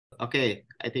Okay,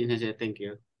 I think that's it. Thank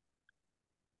you.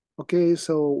 Okay,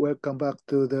 so welcome back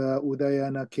to the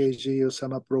Udayana KGU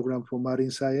Summer Program for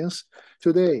Marine Science.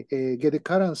 Today,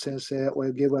 Gedekaran Sensei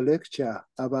will give a lecture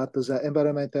about the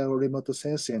environmental remote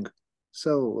sensing.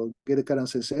 So, Gedekaran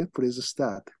Sensei, please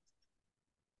start.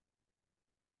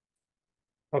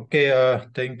 Okay,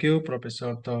 thank you,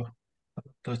 Professor to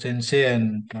Sensei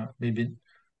and Bibin.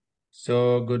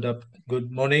 So good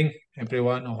morning,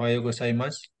 everyone. Ohayo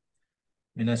gozaimasu,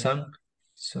 minasan.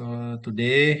 So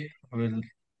today I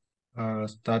will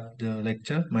start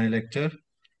my lecture.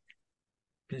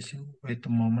 Please wait a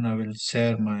moment. I will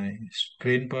share my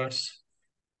screen first.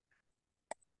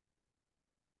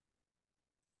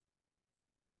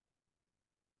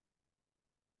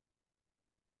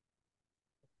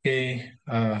 Okay,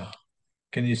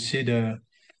 can you see the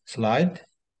slide?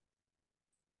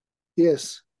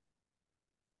 Yes.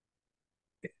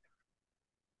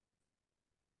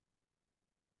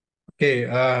 Okay,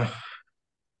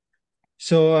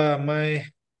 so my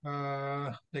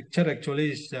lecture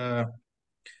actually is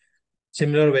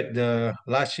similar with the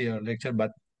last year lecture,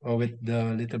 but with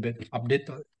the little bit update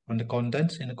on the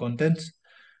contents in the contents.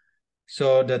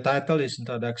 So the title is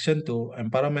Introduction to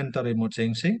Environmental Remote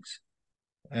Sensing,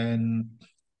 and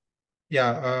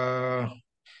yeah,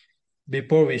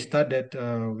 before we start that,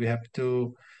 we have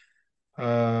to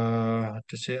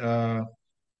say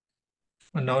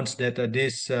announce that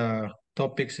this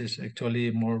topics is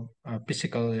actually more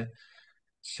physical. Yeah?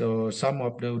 So some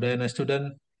of the Udayana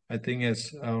student, I think,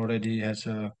 has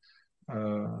a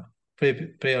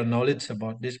prior knowledge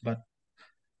about this, but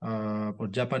for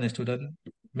Japanese student,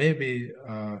 maybe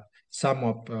some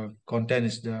of content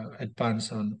is the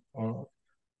advanced on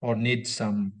or need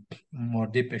some more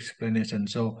deep explanation.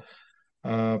 So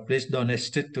please don't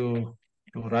hesitate to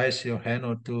raise your hand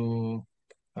or to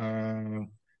uh,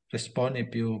 respond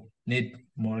if you need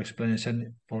more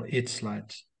explanation for each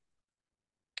slides.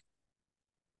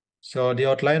 So the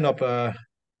outline of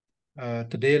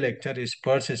today's lecture is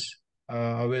first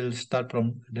I will start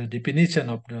from the definition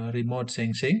of the remote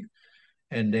sensing,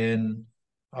 and then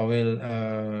I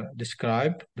will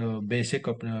describe the basic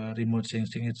of the remote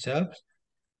sensing itself,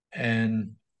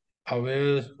 and I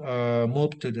will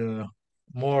move to the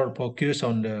more focus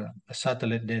on the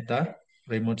satellite data,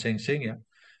 remote sensing, yeah,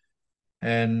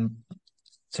 and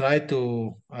try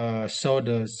to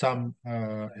show some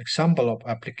example of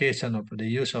application of the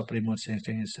use of remote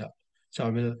sensing itself. So I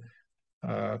will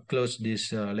close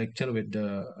this lecture with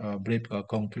the brief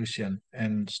conclusion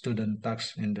and student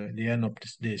tasks in the end of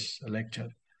this lecture.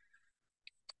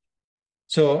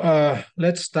 So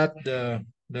let's start the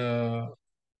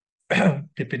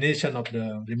definition of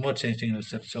the remote sensing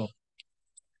itself. So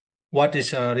what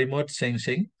is remote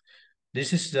sensing?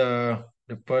 This is the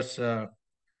first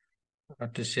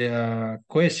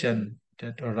question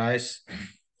that arises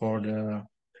for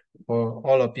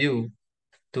all of you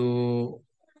to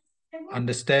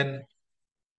understand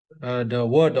the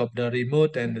word of the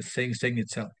remote and the sensing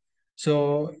itself.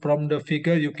 So from the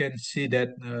figure, you can see that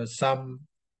some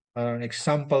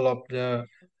example of the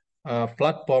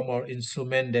platform or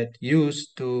instrument that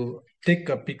used to take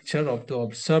a picture or to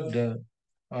observe the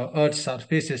Earth's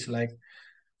surfaces, like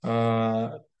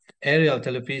uh, aerial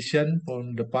television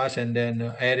from the past, and then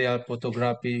aerial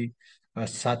photography,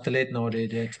 satellite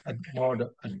nowadays, more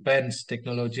advanced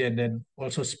technology, and then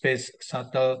also space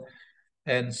shuttle,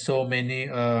 and so many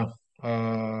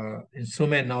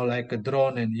instrument now like a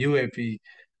drone and UAV.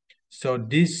 So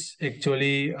this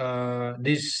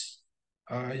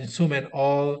instrument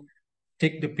all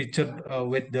take the picture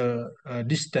with the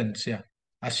distance. Yeah,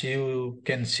 as you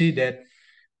can see that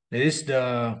there is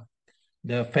the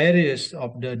various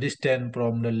of the distance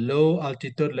from the low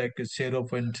altitude like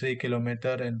 0.3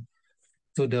 kilometer and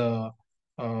to the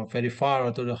very far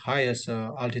or to the highest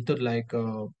altitude like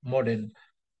more than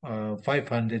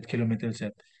 500 kilometers.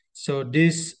 So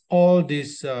all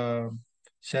these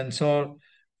sensor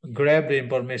grab the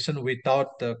information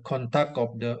without the contact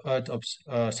of the Earth of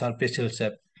surface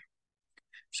itself.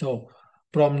 So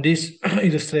from this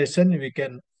illustration, we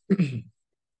can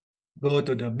go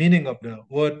to the meaning of the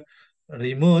word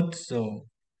remote. So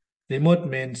remote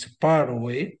means far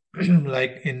away,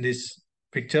 like in this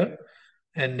picture,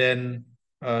 and then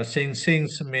sensing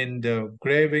mean the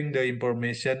grabbing the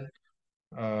information,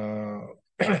 uh,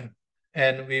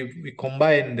 and we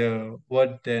combine the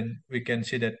word, then we can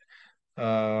see that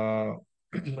uh,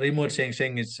 remote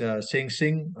sensing is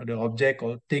sensing the object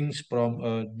or things from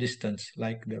a distance,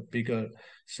 like the bigger.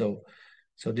 So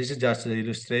this is just the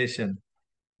illustration.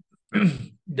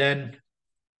 Then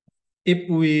if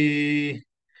we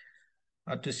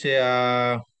to say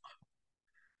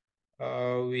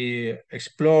we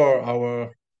explore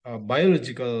our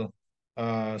biological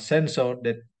sensor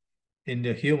that in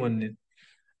the human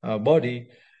body,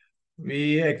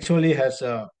 we actually has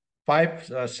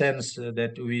five sense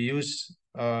that we use,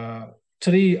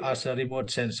 three as a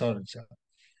remote sensor itself.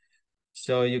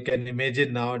 So you can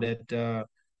imagine now that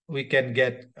we can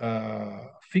get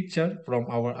picture from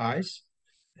our eyes,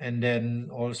 and then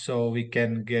also we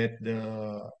can get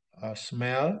the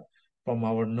smell from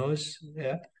our nose.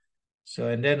 Yeah. So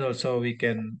and then also we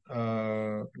can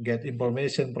get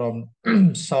information from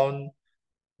sound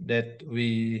that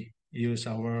we use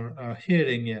our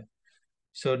hearing. Yeah.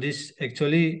 So this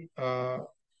actually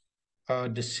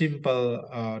the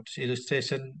simple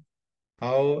illustration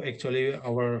how actually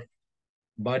our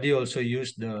body also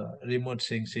use the remote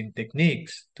sensing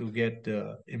techniques to get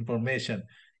the information,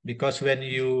 because when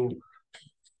you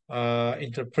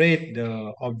interpret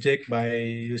the object by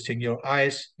using your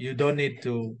eyes, you don't need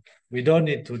to we don't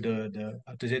need to the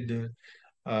how to say the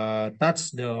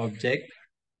touch the object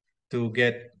to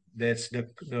get that's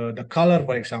the color,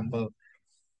 for example.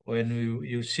 When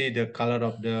you see the color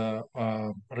of the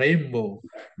rainbow,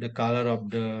 the color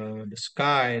of the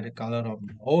sky, the color of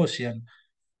the ocean,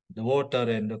 the water,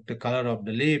 and the color of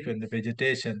the leaf and the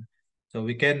vegetation. So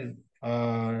we can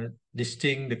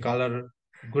distinguish the color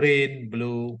green,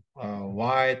 blue,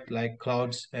 white like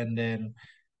clouds, and then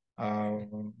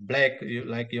black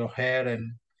like your hair,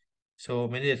 and so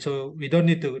many. So we don't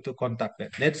need to contact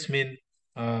that. That's mean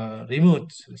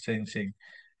remote sensing,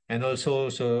 and also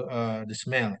the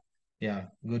smell. Yeah,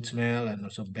 good smell and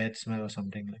also bad smell or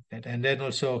something like that. And then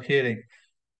also hearing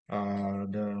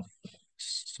the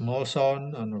small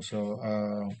sound and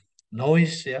also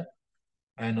noise, yeah,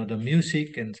 and the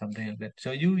music and something like that.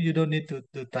 So you don't need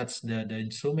to touch the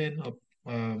instrument of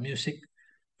music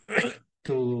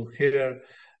to hear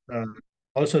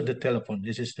also the telephone.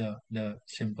 This is the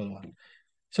simple one.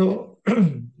 So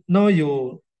now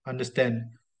you understand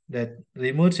that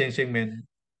remote sensing means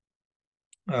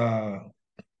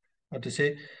how to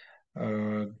say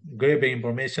grabbing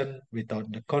information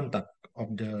without the contact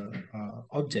of the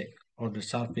object or the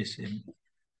surface in.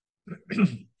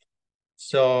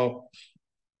 So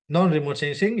non-remote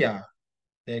sensing, yeah,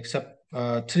 except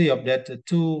three of that,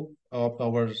 two of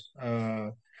our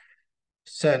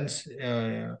sense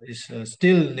is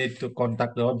still need to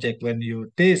contact the object when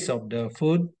you taste of the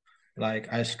food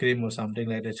like ice cream or something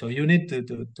like that. So you need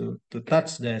to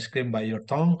touch the ice cream by your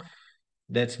tongue.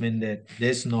 That's mean that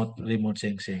there's not remote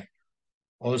sensing.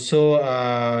 Also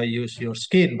use your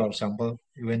skin, for example,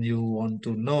 when you want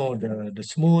to know the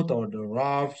smooth or the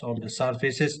rough or the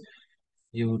surfaces,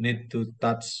 you need to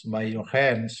touch by your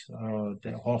hands,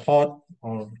 or hot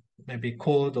or maybe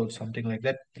cold or something like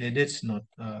that. It is not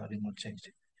remote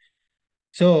sensing.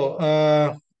 So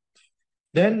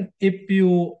then if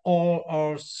you all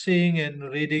are seeing and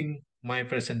reading my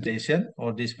presentation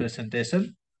or this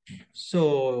presentation,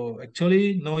 so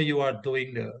actually now you are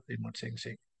doing the remote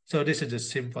sensing. So this is a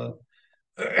simple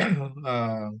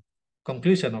uh,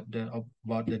 conclusion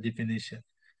about the definition.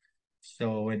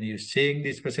 So when you're seeing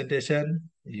this presentation,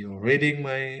 you're reading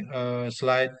my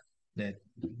slide, that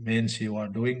means you are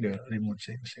doing the remote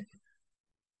sensing.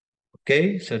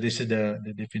 Okay, so this is the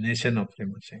definition of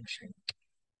remote sensing.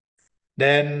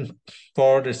 Then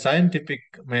for the scientific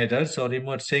method, so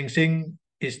remote sensing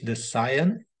is the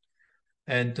science,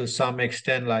 and to some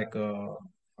extent, like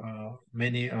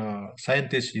many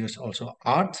scientists use also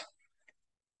art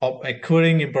of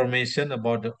acquiring information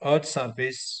about the Earth's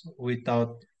surface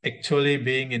without actually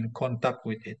being in contact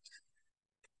with it.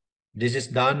 This is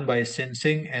done by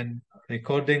sensing and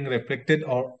recording reflected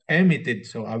or emitted.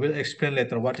 So I will explain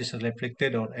later what is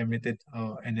reflected or emitted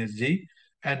energy,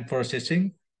 and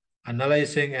processing,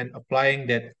 analyzing, and applying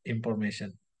that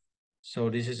information.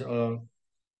 So this is to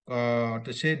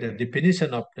say the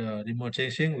definition of the remote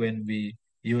sensing when we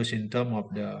use in terms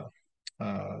of the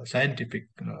scientific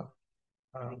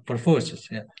purposes.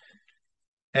 Yeah.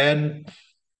 And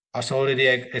as already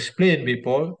explained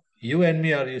before, you and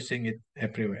me are using it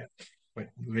everywhere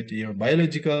with your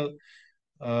biological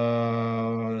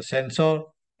sensor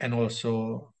and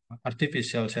also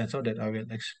artificial sensor that I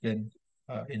will explain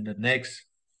in the next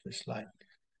slide.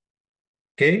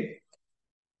 Okay.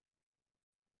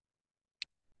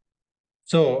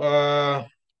 So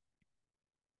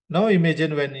now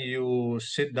imagine when you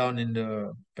sit down in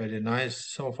the very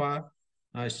nice sofa,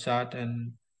 nice chat,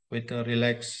 and with a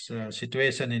relaxed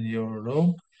situation in your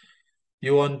room.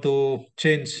 You want to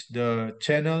change the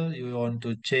channel, you want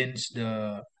to change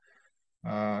the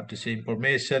to say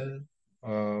information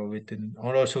within,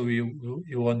 or also you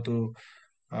want to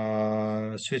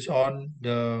switch on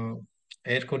the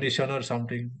air conditioner,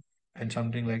 something and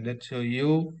something like that. So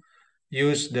you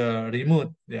use the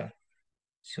remote. Yeah.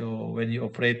 So when you're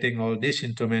operating all this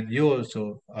instrument, you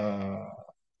also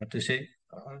what to say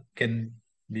can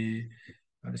be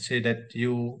say that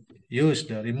you use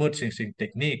the remote sensing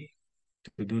technique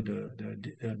to do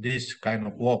this kind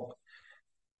of work.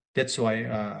 That's why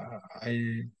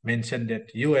I mentioned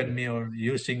that you and me are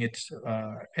using it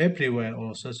everywhere,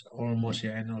 also almost,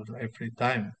 yeah, and also every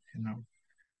time,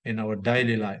 in our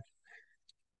daily life.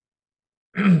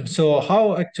 So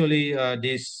how actually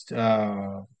this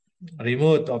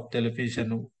remote of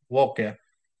television work? Yeah.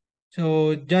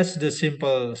 So just the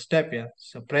simple step. Yeah.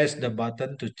 So press the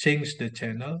button to change the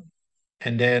channel,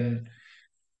 and then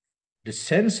the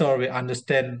sensor will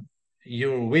understand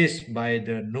your wish by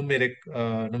the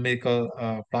numerical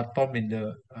platform in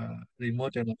the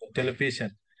remote and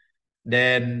television.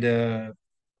 Then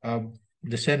uh,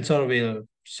 the sensor will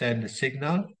send a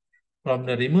signal from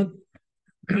the remote.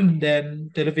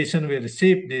 Then television will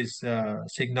receive this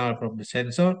signal from the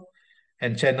sensor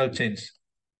and channel change.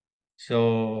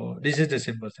 So this is the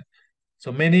simple thing.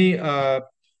 So many the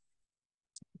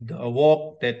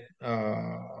work that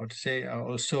I would say are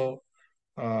also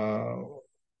uh,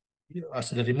 as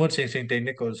the remote sensing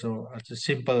technique also as a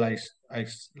simple like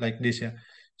this. Yeah.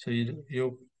 So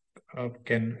you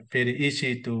can very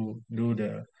easy to do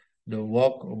the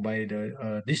work by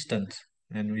the distance,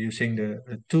 and using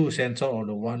the two sensor or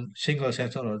the one single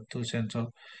sensor or two sensor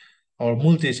or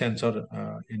multi sensor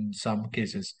in some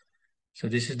cases. So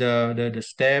this is the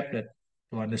step that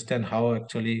to understand how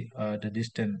actually the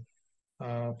distance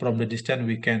from the distance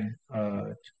we can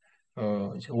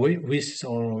wish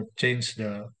or change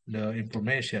the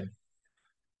information.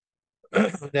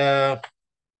 the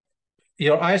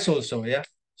your eyes also, yeah.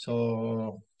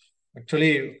 So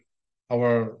actually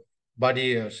our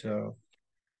body is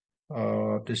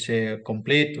to say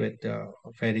complete with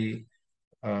very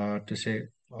to say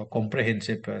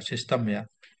comprehensive system, yeah,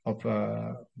 of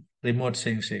remote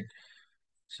sensing.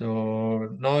 So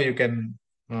now you can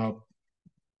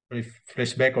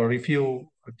flashback or review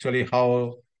actually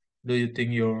how do you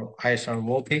think your eyes are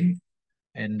working,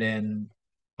 and then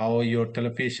how your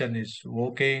television is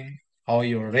working, how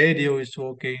your radio is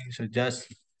working. So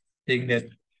just think that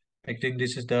I think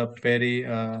this is the very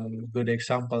good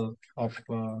example of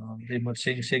remote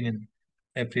sensing in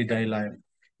everyday life.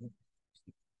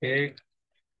 Okay,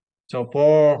 so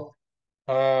for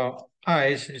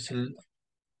eyes,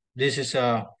 this is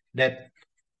that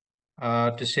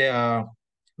to say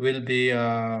will be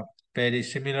very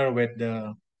similar with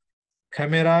the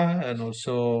camera and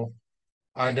also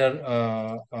other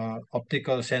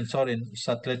optical sensor in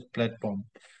satellite platform.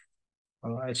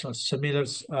 It's a similar,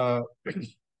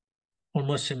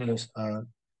 almost similar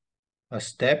a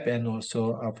step and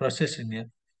also a process in it.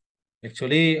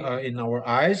 Actually, in our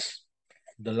eyes,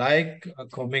 the light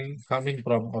coming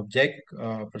from object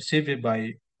perceived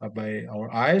by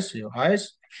our eyes, your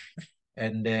eyes,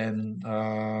 and then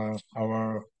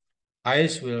our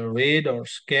eyes will read or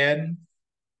scan,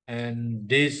 and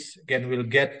this can will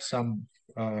get some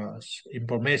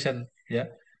information, yeah,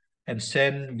 and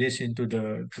send this into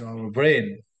to our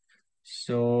brain.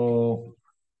 So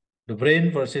the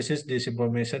brain processes this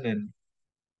information and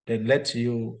then lets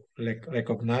you like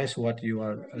recognize what you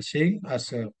are seeing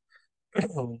as a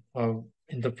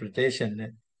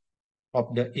interpretation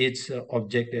of the each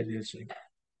object that you're seeing.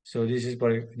 So this is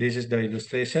the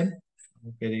illustration,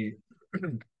 very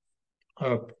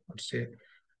let's say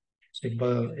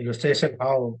simple illustration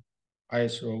how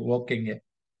eyes are working. Yeah.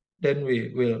 Then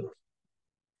we will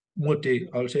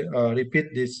also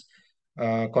repeat this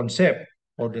concept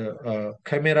for the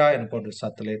camera and for the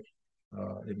satellite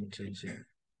remote sensing.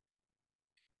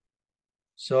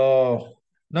 So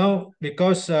now,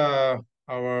 because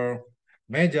our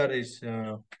major is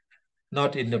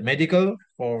not in the medical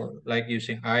or like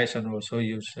using eyes, and also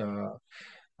use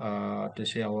to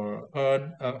see our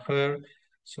hair,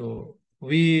 so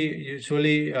we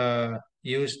usually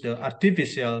use the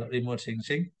artificial remote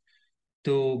sensing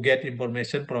to get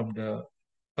information from the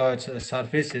Earth's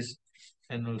surfaces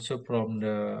and also from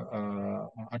the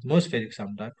atmospheric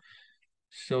sometimes.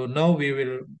 So now we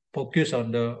will focus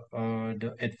on the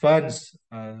advanced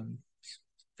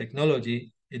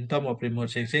technology in terms of remote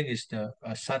sensing is the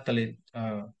satellite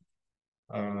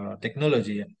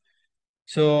technology.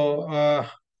 So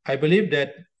I believe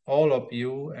that all of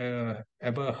you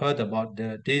ever heard about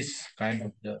this kind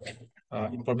of the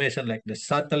information like the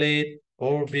satellite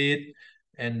orbit,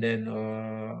 and then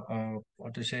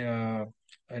what to say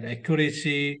an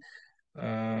accuracy,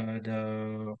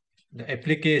 the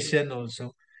application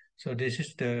also. So this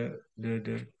is the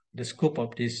the scope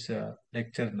of this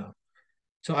lecture now.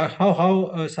 So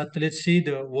how satellites see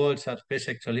the world surface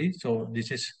actually. So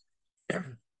this is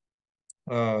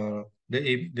the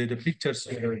pictures,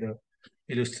 the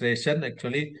illustration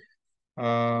actually,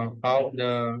 how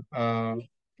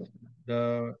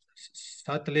the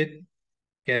satellite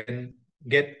can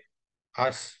get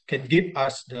can give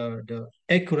us the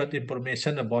accurate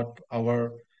information about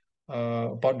our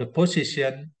about the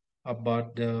position,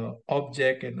 about the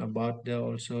object, and about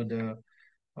also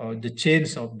the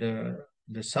change of the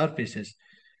surfaces.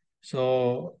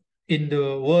 So in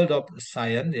the world of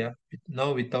science, yeah,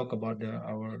 now we talk about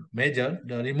our major.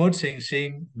 The remote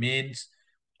sensing means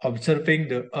observing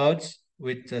the Earth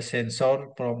with a sensor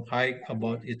from high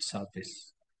above its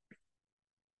surface.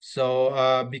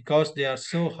 So because they are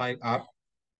so high up,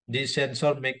 these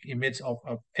sensors make image of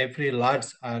every large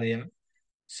area,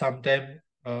 sometimes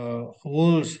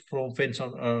whole province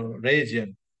or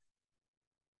region.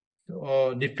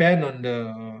 Depend on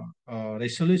the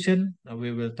resolution,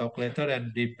 we will talk later,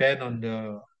 and depend on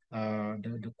the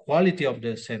quality of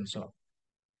the sensor.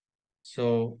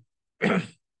 So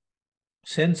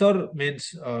sensor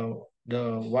means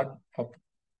the one of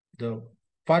the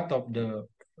part of the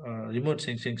remote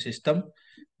sensing system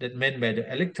that meant by the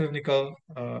electronical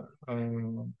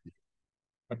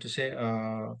what to say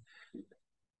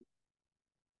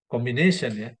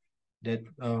combination, yeah, that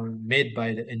made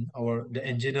by the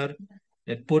engineer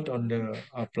that put on the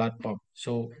platform.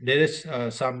 So there is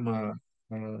some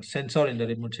sensor in the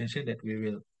remote sensing that we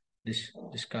will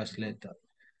discuss later.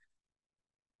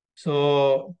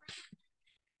 So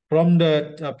from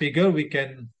the figure we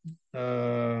can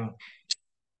how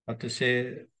to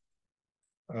say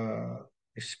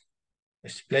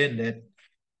explain that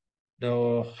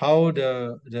how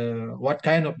the what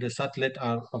kind of the satellite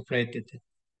are operated.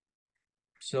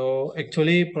 So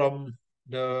actually from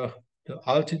the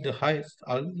highest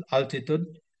altitude,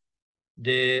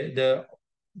 the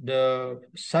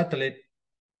satellite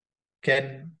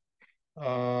can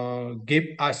give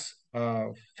us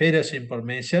various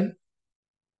information.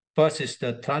 First is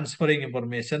the transferring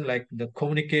information, like the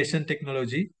communication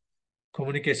technology,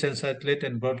 communication satellite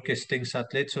and broadcasting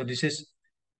satellite. So this is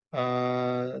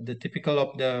the typical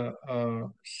of the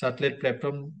satellite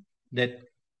platform that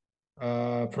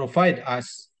provide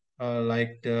us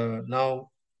like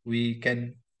now we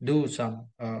can do some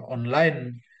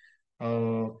online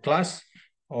class,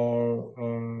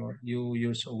 or you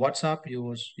use WhatsApp,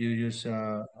 you use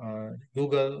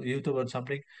Google, YouTube, or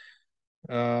something.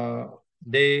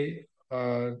 They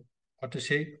how to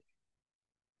say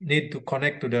need to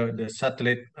connect to the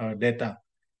satellite data,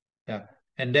 yeah,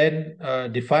 and then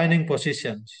defining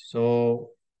positions.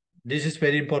 So this is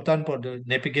very important for the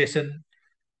navigation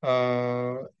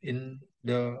in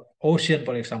the ocean,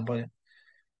 for example,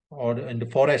 or in the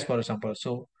forest, for example.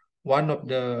 So one of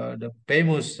the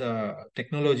famous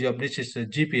technology of this is the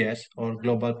GPS, or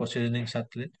global positioning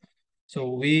satellite. So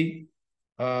we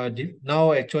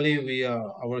now actually we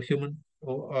our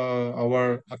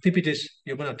our activities,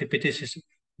 human activities, is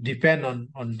depend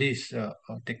on this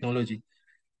technology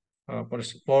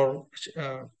for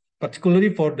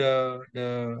particularly for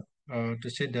the to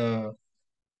say the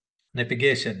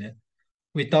navigation. Yeah.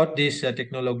 Without this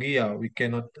technology, we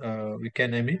can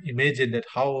imagine that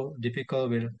how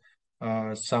difficult will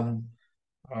some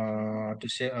to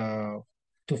say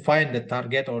to find the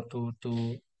target, or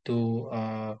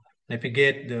to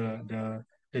navigate the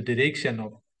direction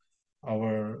of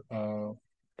our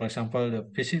for example the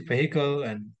vehicle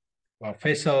and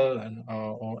vessel and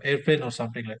or airplane or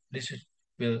something like this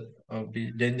will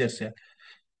be dangerous. Yeah.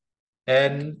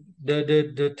 And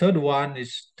the third one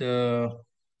is the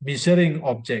measuring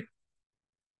object.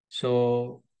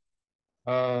 So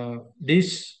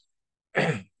this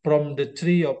from the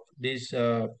three of this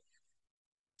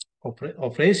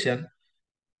operation,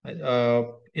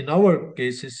 in our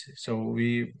cases, so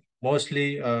we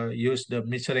mostly use the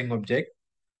measuring object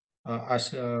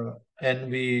as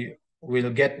and we will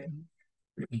get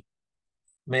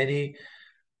many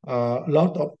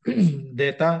lot of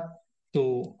data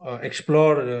to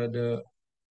explore the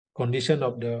condition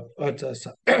of the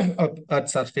Earth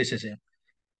surfaces. Yeah.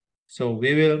 So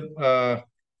we will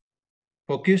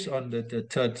focus on the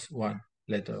third one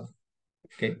later.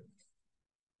 Okay.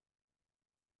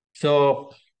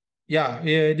 So yeah,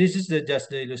 this is just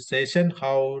the illustration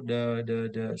how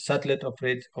the satellite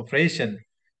operation,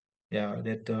 yeah,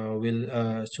 that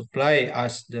will supply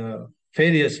us the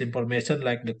various information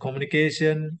like the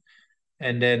communication,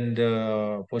 and then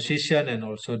the position, and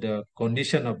also the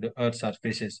condition of the Earth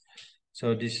surfaces.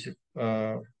 So this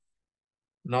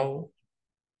now,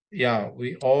 yeah,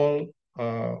 we all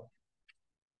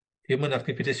human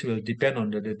activities will depend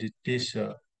on this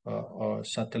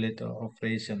satellite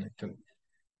operation actually.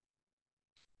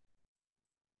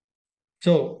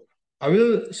 So I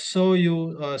will show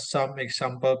you some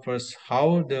example first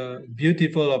how the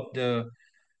beautiful of the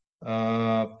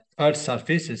Earth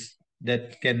surfaces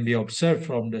that can be observed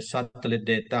from the satellite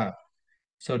data.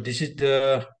 So this is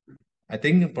the, I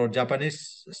think for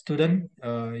Japanese student,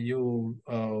 you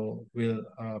will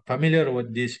familiar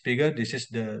with this figure. This is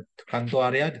the Kanto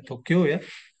area, the Tokyo. Yeah,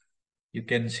 you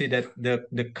can see that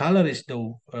the color is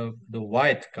the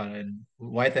white color and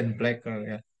white and black color.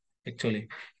 Yeah, actually.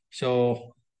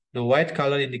 So the white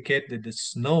color indicate that the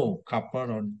snow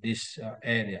cover on this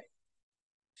area.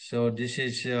 So this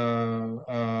is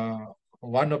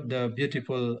one of the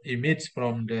beautiful image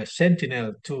from the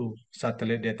Sentinel-2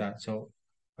 satellite data. So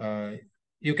uh,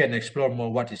 you can explore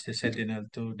more what is the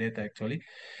Sentinel-2 data actually.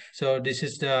 So this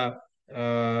is the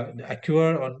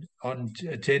occur on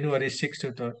January 6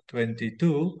 to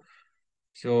 22.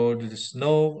 So the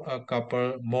snow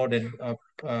cover more than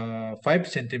 5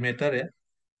 centimeter, yeah,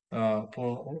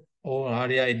 for all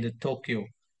area in the Tokyo.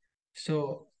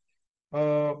 So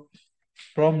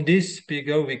from this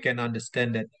figure, we can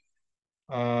understand that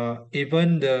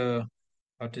even the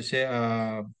how to say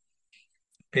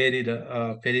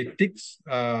periodics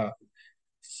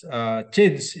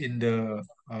change in the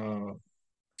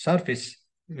surface,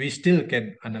 we still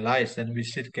can analyze and we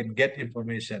still can get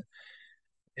information.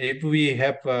 If we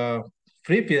have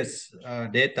previous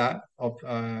data of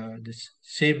the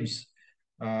same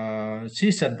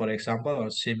season, for example, or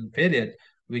same period,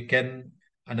 we can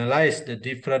analyze the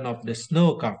difference of the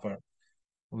snow cover.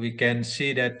 We can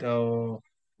see that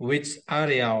which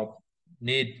area of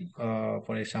need,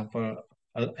 for example,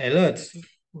 alerts,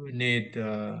 we need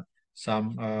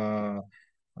some how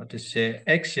to say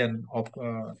action of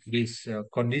this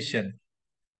condition.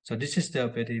 So this is the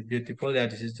very beautiful. Yeah,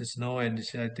 this is the snow, and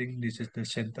this, I think this is the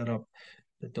center of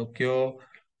the Tokyo.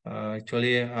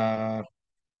 Actually, I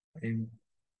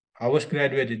was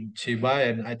graduated in Chiba,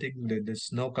 and I think the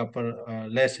snow cover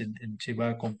less in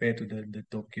Chiba compared to the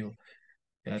Tokyo.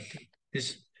 Yeah,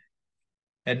 this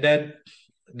and then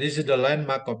this is the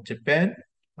landmark of Japan.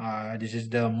 This is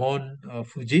the Mount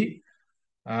Fuji.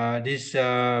 This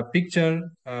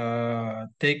picture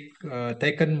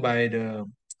taken by the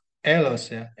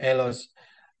ALOS, yeah, ALOS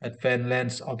Advanced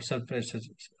Lens Observation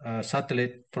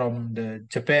satellite from the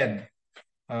Japan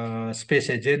Space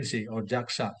Agency or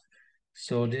JAXA.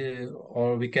 So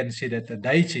or we can see that the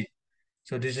Daiichi.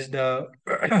 So this is the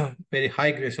very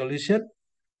high resolution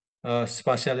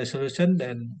spatial resolution,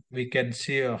 then we can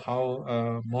see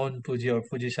how Mount Fuji or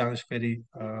Fujisan is very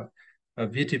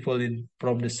beautiful in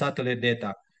from the satellite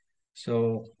data.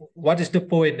 So what is the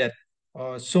point that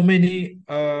so many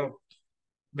how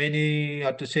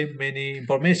to say many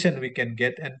information we can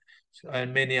get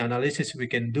and many analysis we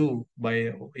can do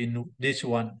by in this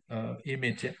one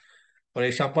image. For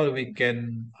example, we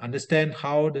can understand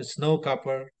how the snow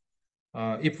cover.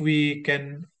 If we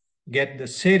can get the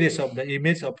series of the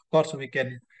image, of course we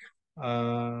can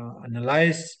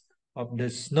analyze of the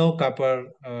snow cover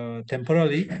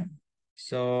temporarily.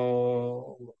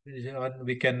 So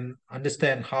we can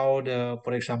understand how the,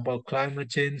 for example, climate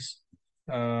change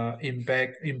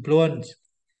influence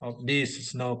of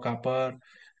this snow cover,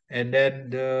 and then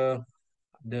the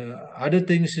other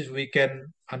things is we can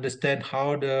understand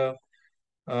how the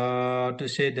to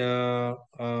say the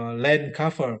land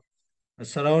cover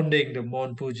surrounding the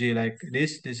Mount Fuji like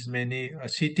this. This is many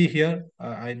city here.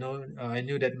 I know I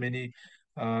knew that many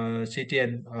city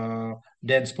and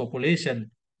dense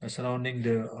population surrounding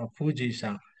the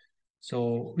Fuji-san.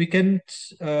 So we can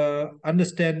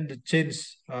understand the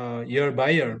change year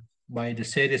by the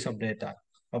series of data.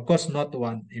 Of course, not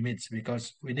one image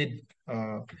because we need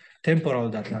temporal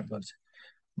data.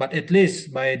 But at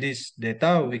least by this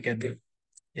data, we can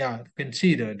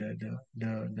see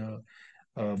the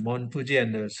Mount Fuji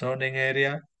and the surrounding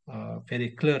area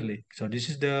very clearly. So this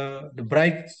is the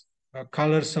bright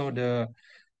colors of the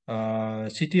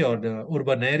city or the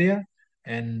urban area,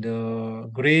 and the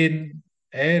green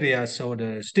area, so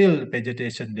the still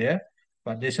vegetation there.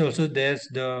 But there's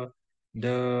the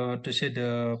to say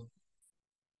the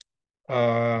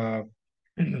uh,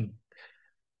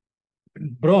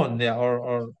 brown, yeah,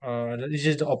 or this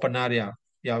is the open area.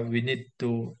 Yeah, we need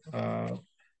to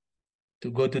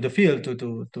go to the field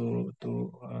to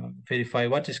verify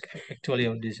what is actually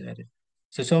on this area.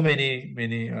 So many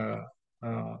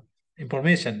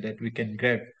information that we can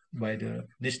grab by the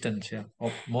distance, yeah,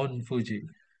 of Mount Fuji.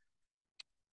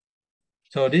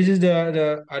 So this is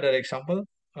the other example.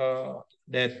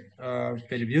 that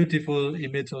very beautiful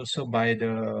image also by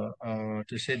the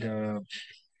the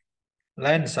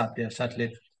Landsat, yeah,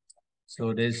 satellite.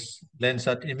 So this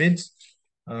Landsat image,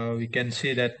 we can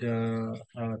see that the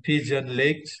Pigeon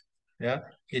Lakes, yeah,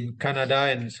 in Canada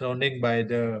and surrounding by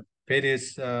the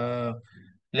various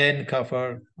land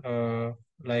cover,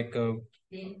 like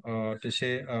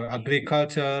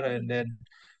agriculture, and then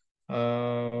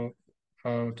uh,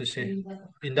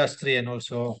 industry, and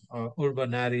also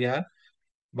urban area.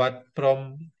 But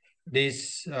from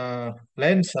this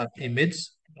Landsat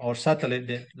image or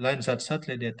Landsat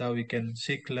satellite data, we can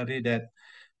see clearly that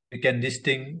we can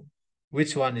distinguish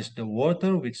which one is the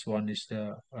water, which one is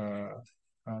the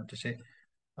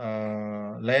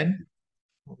land,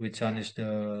 which one is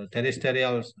the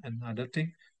terrestrial and other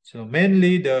thing. So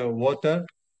mainly the water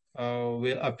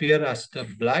will appear as the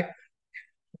black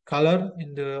color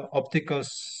in the optical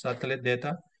satellite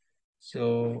data.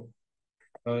 So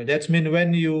that's mean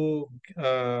when you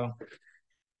try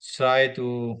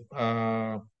to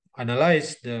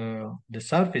analyze the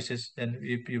surfaces, and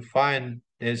if you find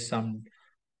there's some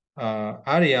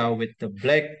area with the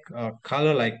black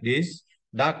color like this,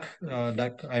 dark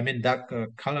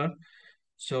color.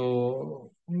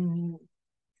 So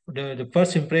the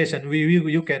first impression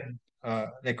you can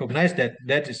recognize that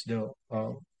that is the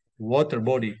water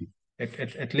body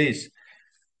at least,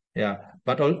 yeah.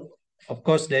 But of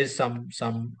course there is some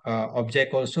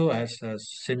object also has a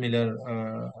similar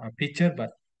picture,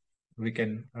 but we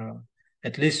can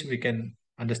at least we can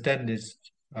understand this.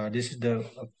 This is the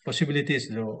possibilities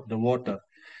the water.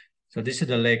 So this is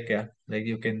the lake, yeah. Like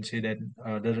you can see that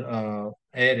the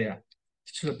area.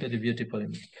 It's a very beautiful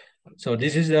image. So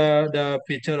this is the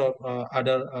picture of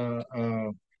other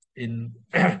in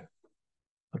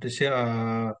what to say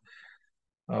by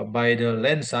the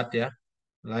Landsat, yeah.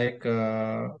 Like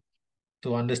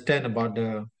to understand about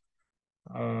the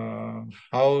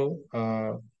how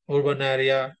urban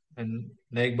area and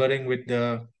neighboring with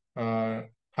the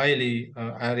highly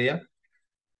area.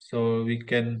 So we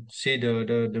can see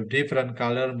the different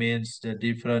color means the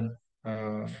different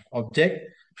object.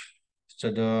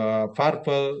 So the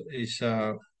purple is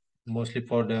mostly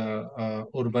for the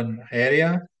urban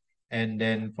area, and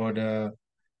then for the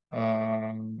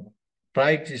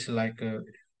bright is like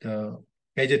the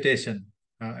vegetation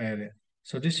area.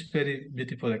 So this is very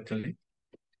beautiful actually.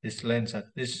 This Landsat.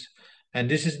 This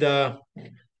is the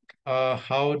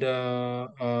how the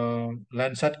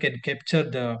Landsat can capture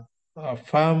the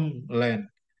farmland.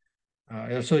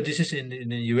 Also, this is in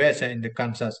the US and in the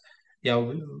Kansas.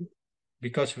 Yeah,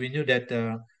 because we knew that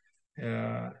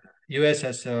US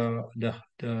has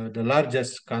the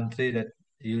largest country that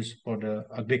used for the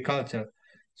agriculture.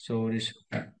 So this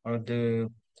the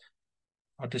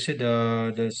how to say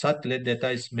the satellite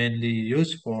data is mainly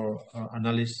used for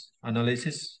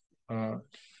analysis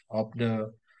of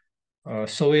the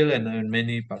soil and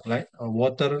many like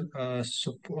water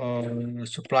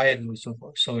supply and also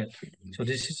for soil. So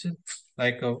this is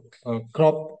like a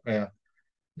crop.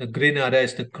 The green area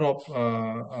is the crop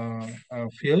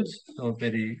fields. So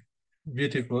very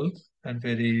beautiful and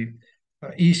very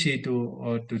easy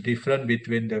to different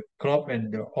between the crop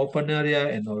and the open area,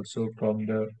 and also from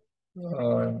the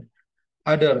uh,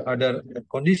 other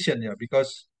condition, yeah,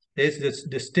 because there's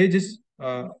the stages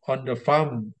on the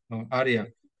farm area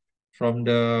from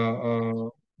the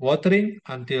watering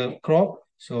until crop.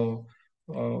 So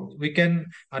we can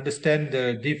understand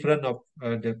the difference of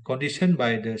the condition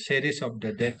by the series of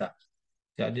the data.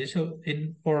 Yeah, this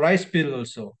in for rice field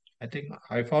also. I think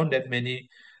I found that many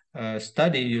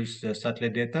study use the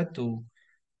satellite data to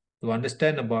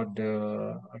understand about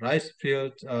the rice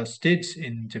field states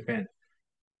in Japan.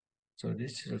 So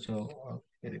this is also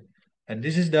very, and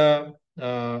this is the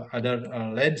other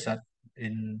Landsat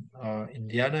in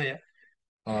Indiana. Yeah,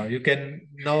 you can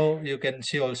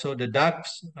see also the dark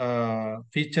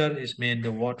feature is made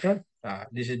the water.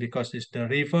 This is because it's the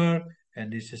river,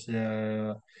 and this is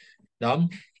the dam.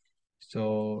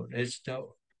 So it's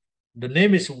the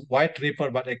name is White River,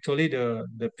 but actually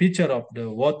the picture of the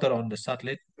water on the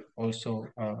satellite also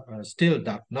still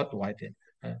dark, not white.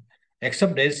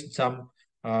 Except there's some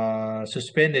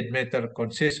suspended matter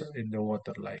consists in the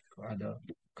water, like other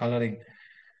coloring.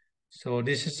 So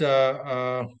this is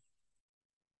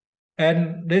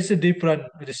and there's a different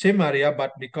the same area,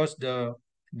 but because the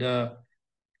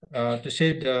to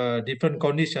say the different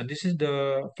condition. This is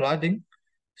the flooding,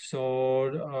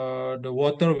 so the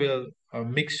water will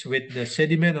mix with the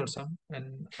sediment or some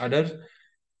and others.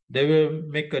 They will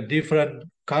make a different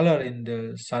color in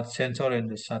the sensor and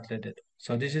the satellite data.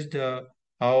 So this is the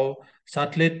how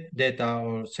satellite data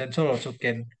or sensor also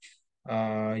can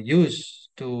used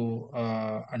to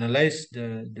analyze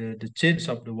the change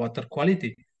of the water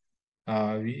quality.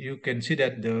 You can see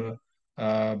that the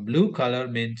blue color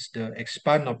means the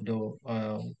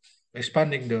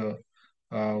expanding the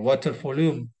water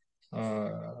volume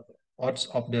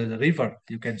of the river.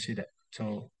 You can see that.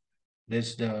 So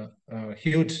there's the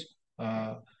huge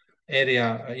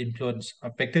area influence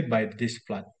affected by this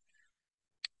flood.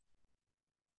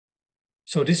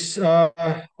 So this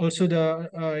also the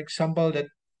example that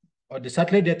the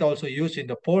satellite data also used in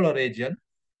the polar region,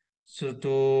 so to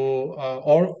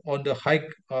or on the high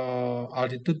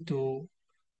altitude to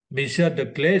measure the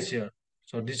glacier.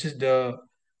 So this is the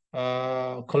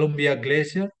Columbia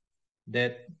Glacier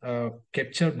that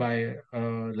captured by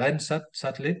Landsat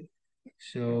satellite.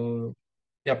 So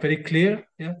yeah, very clear.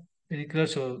 Yeah, very clear.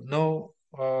 So no,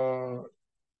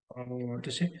 what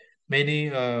to say,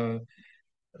 many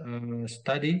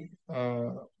study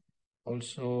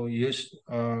also used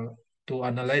to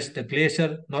analyze the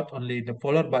glacier, not only the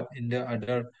polar but in the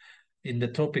other in the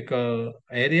tropical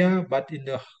area, but in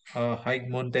the high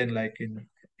mountain like in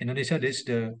Indonesia. This is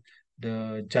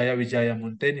the Jaya Wijaya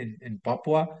mountain in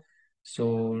Papua.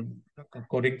 So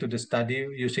according to the study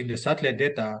using the satellite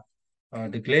data,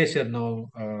 the glacier now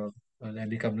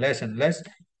become less and less,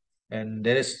 and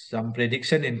there is some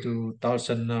prediction in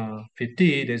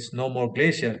 2050 there's no more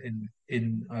glacier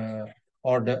in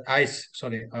or the ice,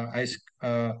 sorry, ice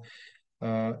uh,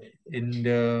 in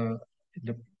the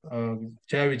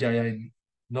Jaya Wijaya, in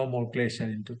no more glacier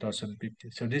in 2050.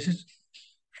 So this is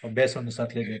based on the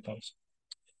satellite data also.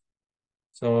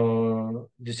 So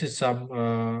this is some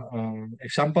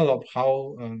example of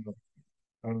how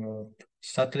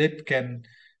satellite can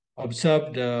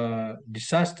observe the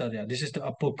disaster. Yeah, this is the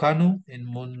volcano in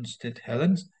Moon State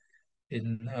Helens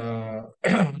in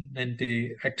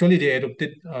 90. Actually, they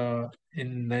erupted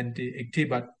in 1980,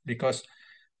 but because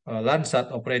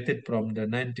Landsat operated from the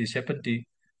 1970,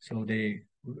 so they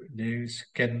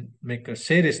can make a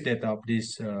series data of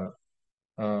this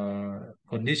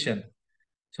condition.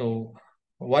 So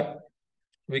what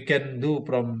we can do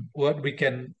from what we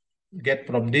can get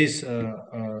from this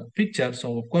picture.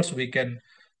 So of course we can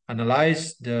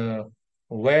analyze the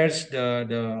where's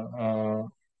the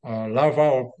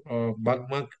lava or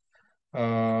magma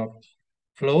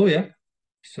flow. Yeah.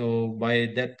 So by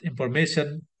that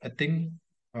information, I think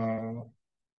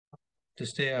to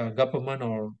say government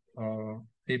or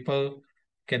people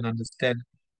can understand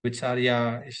which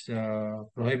area is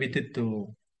prohibited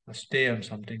to stay or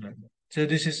something like that. So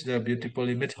this is the beautiful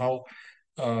image how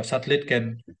satellite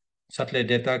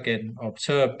data can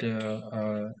observe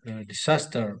the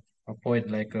disaster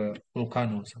point like a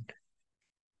volcano or something.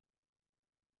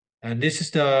 And this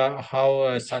is the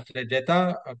how satellite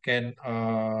data can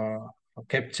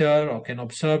capture or can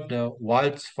observe the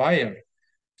wildfire.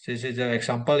 This is an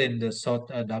example in the South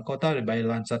Dakota by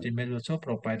Landsat image also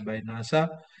provided by NASA.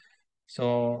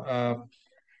 So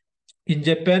in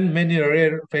Japan, many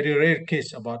very rare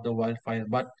case about the wildfire,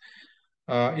 but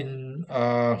in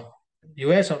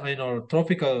US or in our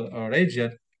tropical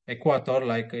region, equator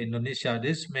like Indonesia,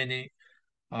 there's many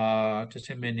to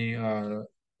say many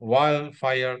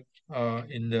wildfire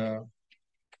in the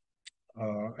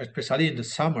especially in the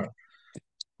summer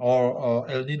or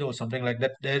El Nino, something like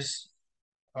that. There's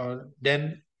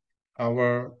then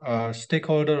our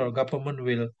stakeholder or government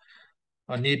will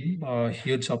need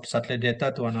huge of satellite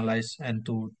data to analyze and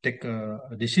to take a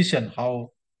decision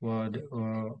how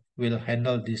will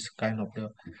handle this kind of the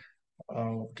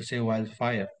to say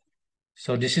wildfire.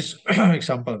 So this is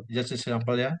example, just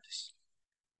example, yeah.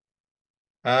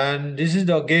 And this is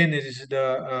the again, this is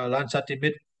the Landsat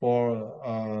image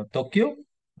for Tokyo.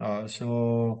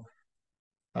 So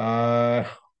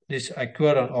this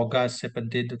occurred on August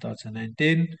 17,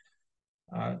 2019.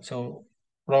 So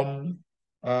from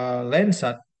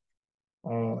Landsat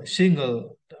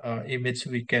single image,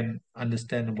 we can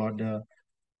understand about the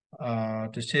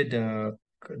to say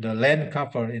the land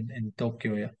cover in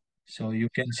Tokyo. Yeah. So you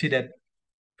can see that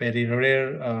very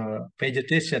rare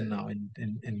vegetation now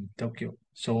in Tokyo.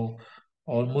 So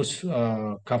almost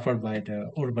covered by the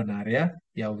urban area.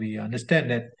 Yeah, we understand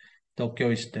that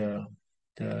Tokyo is the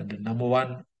number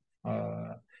one,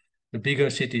 the bigger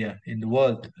city, yeah, in the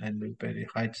world, and with very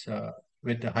heights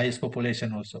with the highest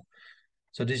population also.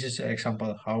 So this is an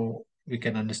example how we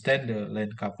can understand the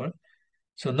land cover.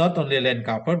 So not only land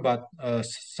cover, but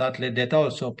satellite data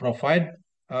also provide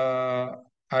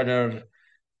other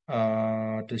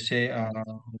to say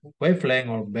wavelength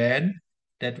or band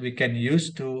that we can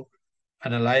use to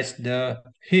analyze the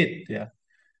heat. Yeah.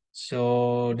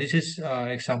 So this is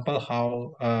example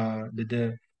how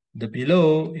the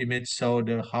below image show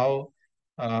how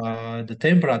the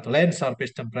temperature, land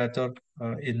surface temperature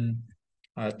in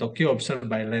Tokyo observed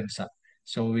by Lensa.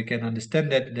 So we can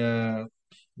understand that the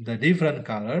different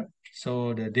color,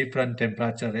 so the different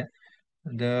temperature. Yeah?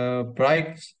 The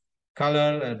bright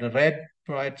color, the red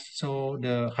bright, so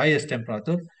the highest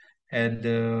temperature, and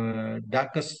the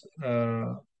darkest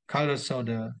color, so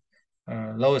the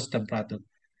lowest temperature.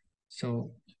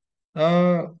 So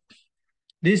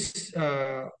this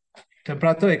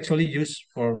temperature actually used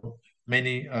for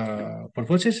many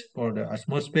purposes, for the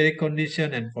atmospheric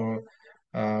condition and for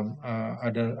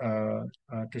other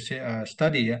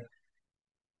study. Yeah.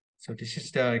 So this is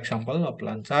the example of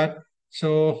Landsat.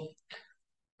 So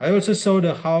I also saw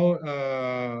the how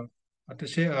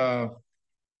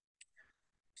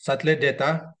satellite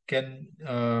data can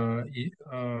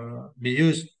be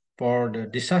used for the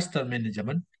disaster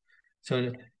management.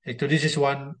 So actually, this is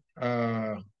one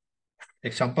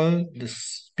example.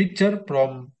 This picture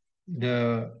from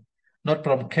the not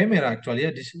from camera actually.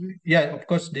 Yeah, this of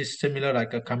course this similar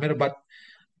like a camera, but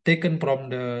taken from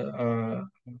the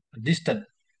distance.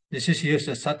 This is used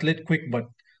a satellite quick, but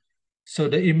so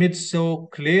the image so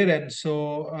clear and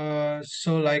so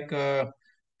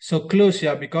close,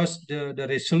 yeah, because the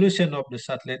resolution of the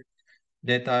satellite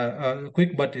data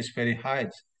quick but is very high.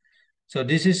 So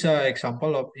this is an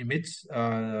example of image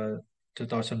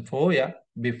 2004, yeah,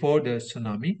 before the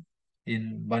tsunami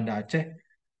in Banda Aceh.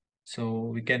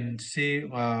 So we can see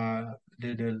the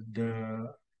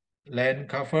land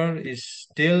cover is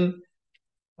still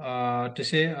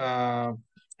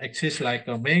exists like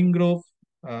a mangrove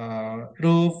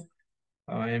roof.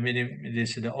 I mean, it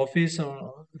is the office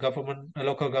or government,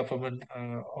 local government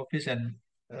office and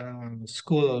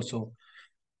school also,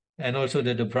 and also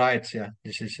the brides. Yeah,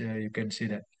 this is you can see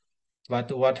that.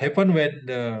 But what happened when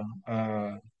the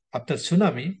after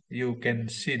tsunami, you can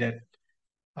see that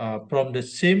from the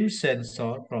same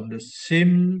sensor, from the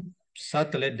same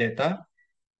satellite data,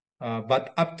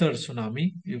 but after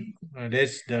tsunami,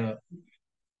 there's the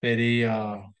very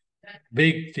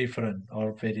big difference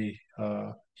or very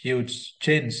huge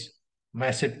change,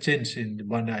 massive change in the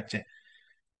Banda Aceh.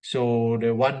 So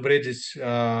the one bridge is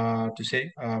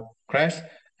crash,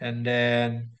 and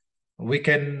then we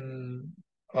can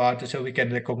we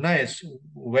can recognize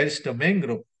where's the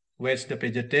mangrove, where's the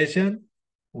vegetation,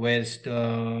 where's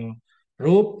the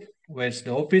roof, where's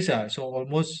the office. So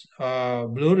almost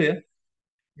blurry. Yeah?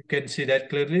 You can see that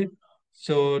clearly.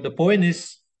 So the point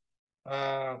is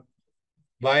by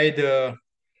the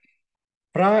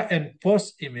pre and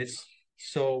post image.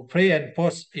 So pre and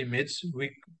post image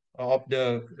of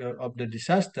the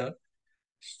disaster.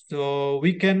 So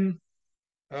we can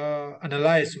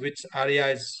analyze which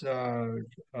areas to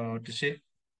see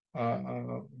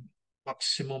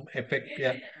maximum effect,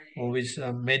 yeah, or which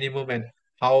minimum, and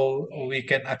how we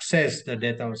can access the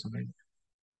data or something.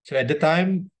 So at the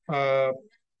time,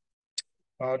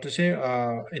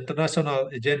 international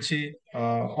agency,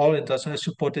 all international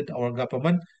supported our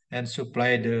government and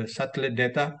supply the satellite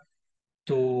data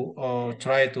to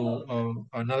try to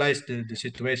analyze the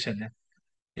situation.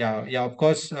 Yeah. Of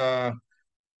course,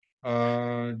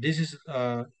 this is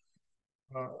how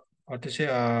to say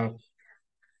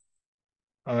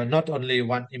not only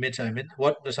one image. I mean,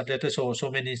 what the satellite data,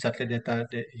 so many satellite data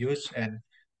they use and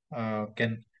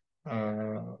can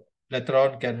later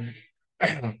on can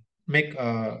make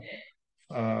the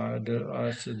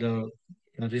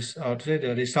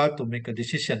result to make a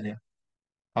decision. Yeah,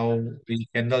 how we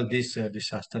handle this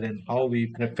disaster and how we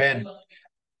prevent,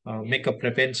 make a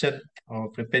prevention or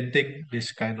preventing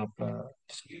this kind of.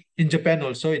 In Japan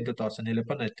also in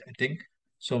 2011, I think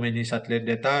so many satellite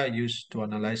data used to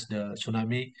analyze the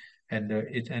tsunami and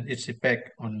its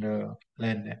effect on the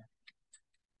land. Yeah.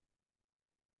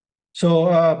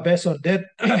 So based on that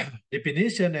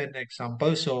definition and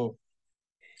example, so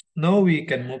now we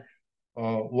can move.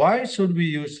 Why should we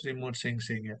use remote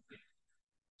sensing? Yeah?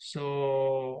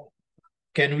 So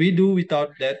can we do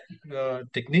without that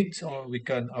techniques, or we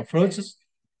can approaches?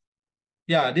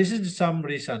 Yeah, this is some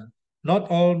reason. Not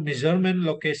all measurement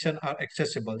location are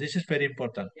accessible. This is very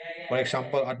important. For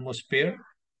example, atmosphere,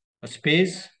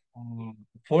 space,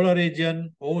 polar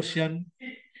region, ocean.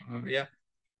 Yeah,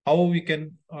 how we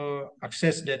can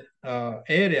access that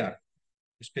area,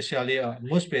 especially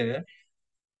atmosphere. Yeah?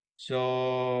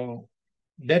 So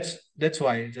that's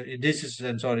why this is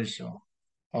sensor is so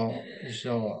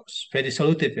very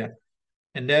solutive. Yeah,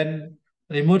 and then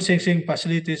remote sensing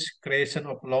facilities creation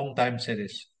of long time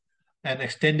series and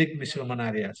extended measurement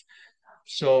areas.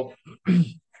 So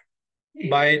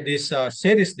by this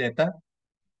series data,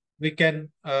 we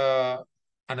can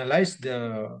analyze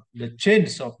the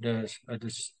change of the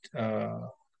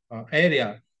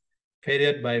area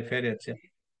period by period.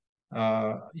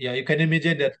 Yeah, you can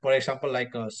imagine that, for example,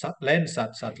 like a satellite,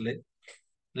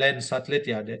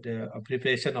 yeah, the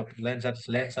abbreviation of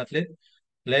satellite.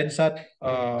 Landsat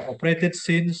operated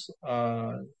since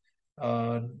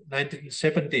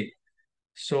 1970.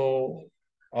 So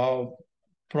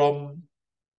from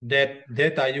that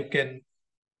data, you can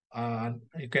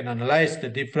analyze the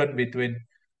difference between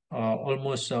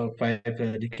almost 5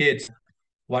 decades.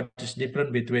 What is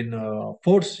different between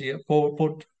 40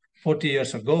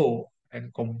 years ago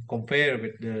and compare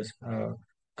with the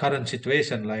current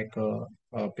situation, like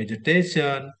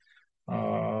vegetation,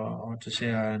 what to say,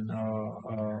 and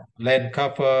land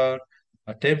cover,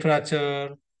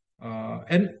 temperature,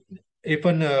 and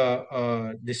even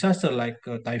disaster like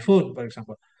typhoon, for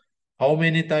example. How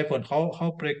many typhoon,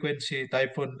 how frequency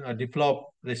typhoon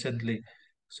developed recently.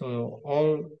 So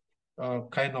all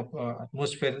kind of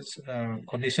atmosphere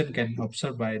condition can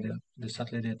observed by the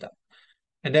satellite data.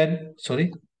 And then,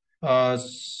 sorry,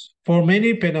 for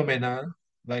many phenomena,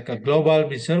 like a global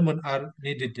measurement are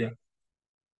needed. Yeah.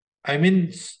 I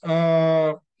mean,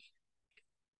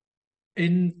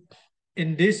 in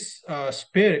this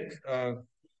sphere,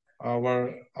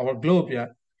 our globe, yeah,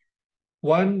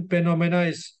 one phenomena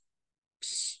is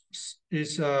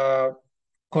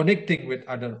connecting with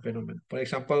other phenomena. For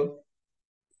example,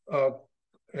 uh,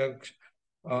 uh,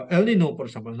 El Nino, for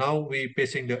example. Now we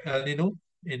facing the El Nino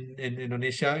in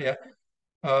Indonesia. Yeah,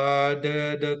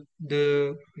 the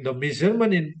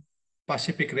measurement in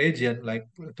Pacific region, like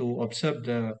to observe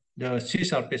the sea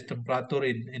surface temperature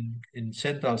in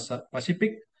Central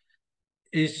Pacific,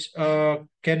 is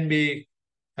can be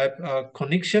have a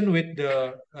connection with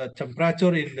the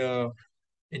temperature in the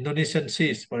Indonesian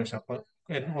seas, for example,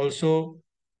 and also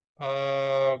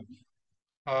uh,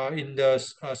 in the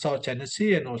South China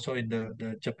Sea and also in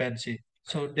the Japan Sea.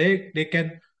 So they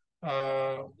can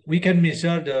we can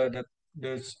measure the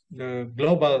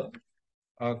global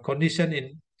condition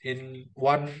in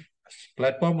one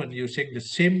platform and using the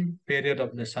same period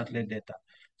of the satellite data.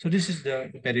 So this is the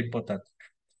very important.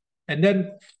 And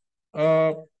then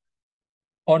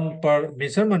on per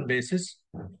measurement basis,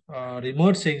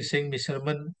 remote sensing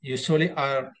measurement usually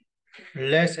are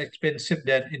less expensive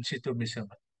than in situ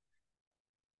measurement.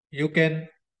 You can,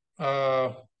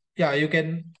 you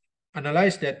can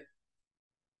analyze that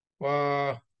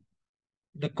the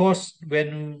cost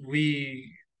when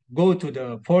we go to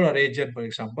the polar region, for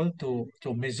example,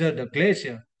 to measure the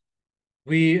glacier.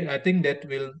 I think that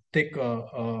will take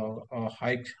a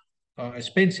high,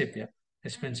 expensive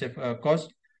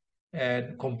cost,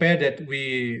 and compare that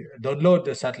we download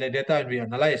the satellite data and we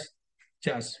analyze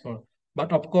just for.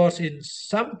 But of course, in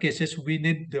some cases, we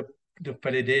need the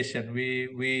validation.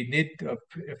 We need to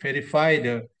verify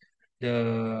the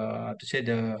to say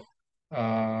the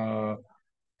uh,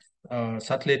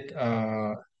 satellite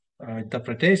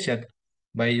interpretation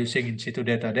by using in situ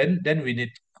data. Then we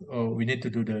need to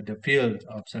do the field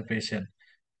observation.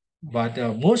 But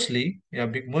mostly,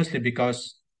 mostly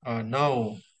because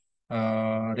now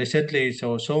recently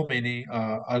so many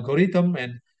algorithm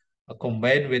and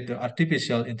combined with the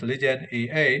artificial intelligence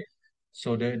AI,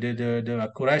 so the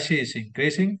accuracy is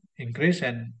increase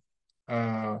and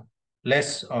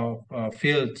less of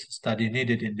field study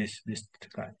needed in this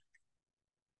kind.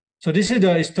 So this is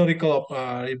the historical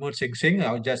of remote sensing.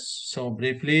 I'll just show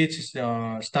briefly. It's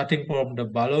starting from the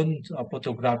balloon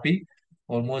photography,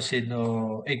 almost in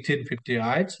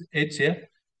 1858, yeah.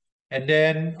 And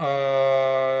then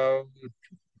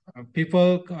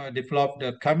people developed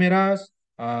the cameras,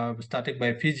 starting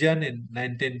by Fusion in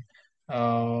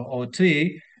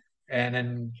 1903, and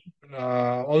then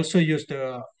also used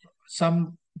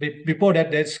before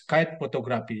that there's kite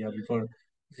photography. Yeah, before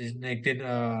this is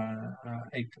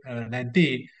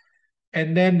 1990.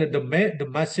 And then the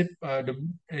massive the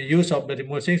use of the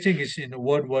remote sensing is in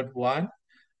World War I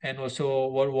and also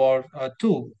World War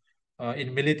II.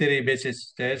 In military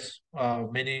bases, there's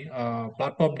many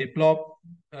platform developed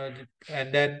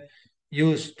and then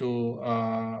used to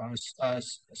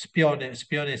espionage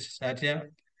yeah,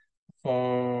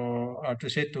 for to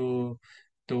say to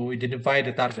identify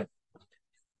the target.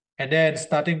 And then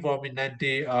starting from in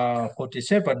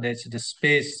 1947, there's the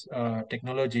space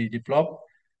technology developed,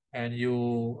 and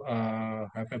you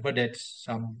have ever that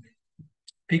some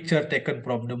picture taken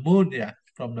from the moon, yeah,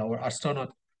 from our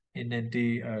astronaut in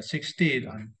 1960.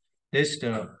 And this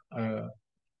the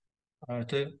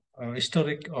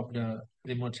historic of the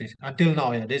remote sensing until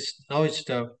now. Yeah, this now it's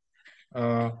the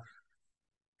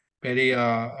very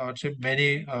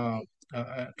many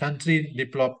country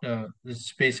developed the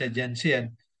space agency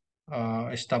and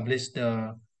established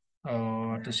the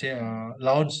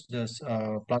launch this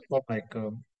platform like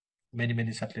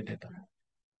many satellite data.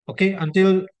 Okay,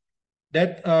 until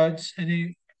that,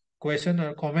 any question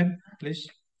or comment, please?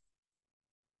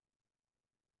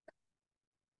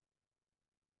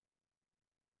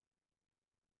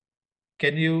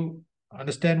 Can you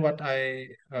understand what I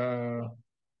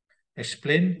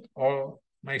explained, or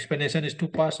my explanation is too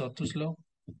fast or too slow?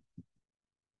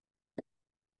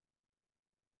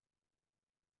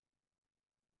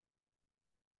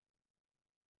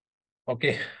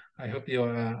 Okay, I hope you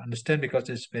understand because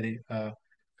it's very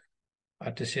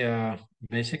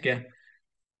basic. Yeah.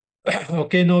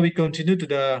 Okay, now we continue to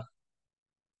the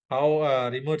how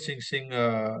remote sensing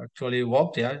actually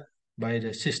worked. Yeah, by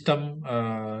the system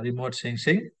remote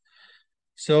sensing.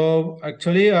 So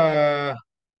actually,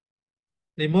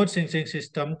 remote sensing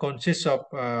system consists of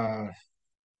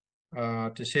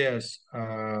about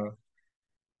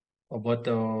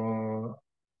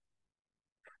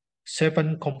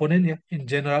 7 components, yeah, in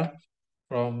general,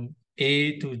 from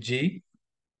A to G.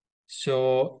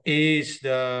 So A is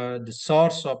the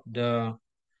source of the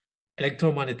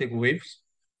electromagnetic waves.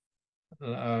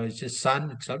 It's the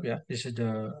sun itself. Yeah, this is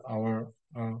our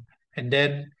and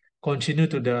then continue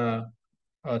to the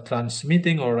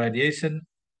transmitting or radiation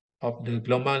of the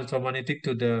global electromagnetic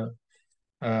to the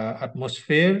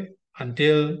atmosphere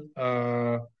until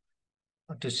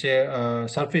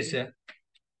surface, yeah,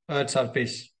 Earth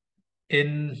surface.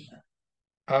 In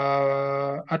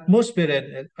atmosphere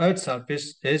and Earth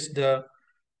surface, there's the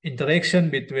interaction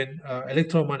between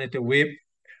electromagnetic wave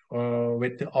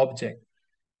with the object.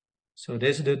 So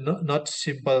there's the not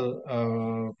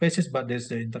simple phases, but there's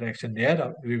the interaction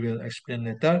there. We will explain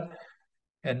later.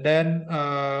 And then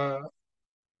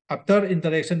after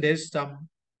interaction, there's some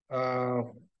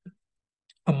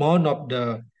amount of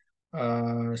the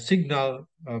signal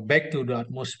back to the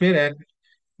atmosphere and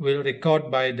will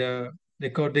recording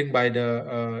by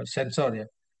the sensor, yeah,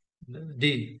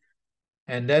 D.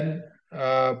 And then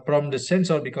from the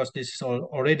sensor, because this is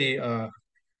already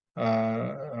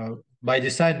by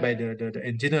design by the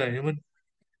engineer human,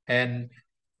 and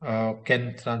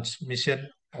can transmission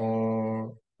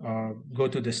or go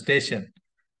to the station,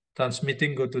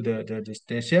 transmitting go to the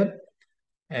station,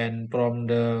 and from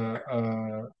the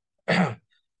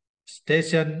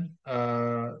station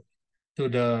to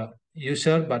the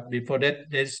user. But before that,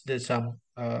 there's some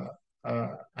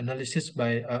analysis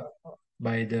by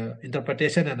the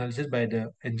interpretation analysis by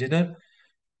the engineer,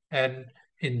 and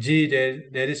in G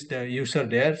there is the user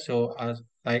there. So as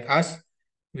like us,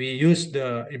 we use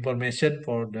the information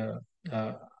for the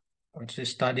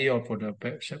study or for the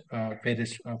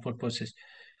various purposes.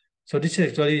 So this is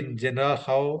actually in general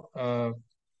how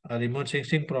remote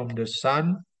sensing from the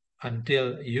sun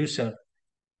until user.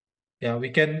 Yeah, we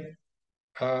can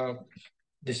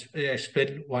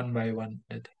explain one by one.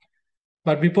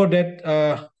 But before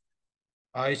that,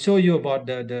 I show you about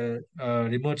the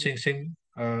remote sensing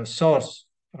source.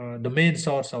 The main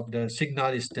source of the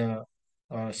signal is the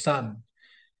sun.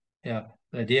 Yeah,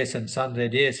 radiation, sun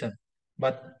radiation.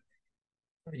 But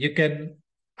you can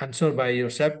answer by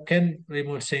yourself. Can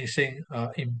remote sensing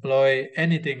employ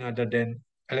anything other than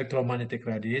electromagnetic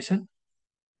radiation?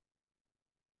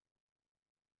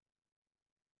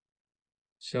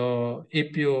 So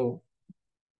if you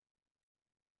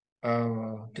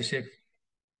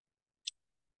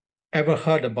ever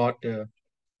heard about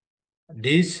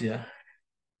this, yeah.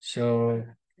 So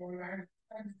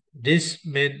this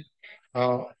mean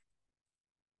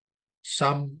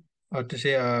some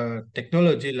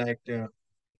technology like the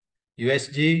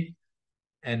USG,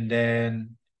 and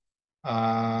then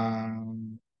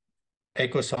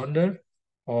echo sounder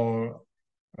or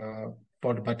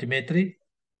for the bathymetry.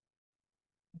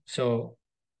 So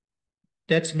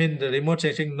that's mean the remote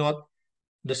sensing, not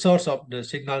the source of the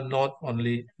signal, not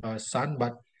only sun,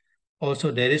 but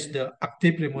also there is the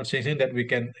active remote sensing that we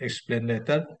can explain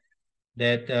later,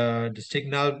 that the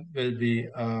signal will be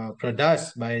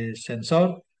produced by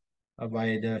sensor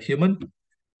by the human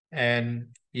and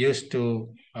used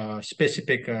to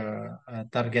specific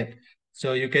target.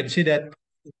 So you can see that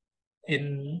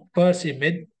in first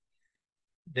image,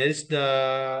 there is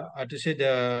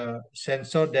the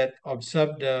sensor that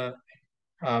observe the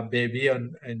baby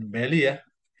in belly, yeah,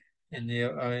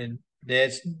 and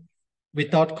there's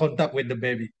without contact with the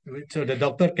baby. So the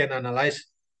doctor can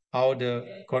analyze how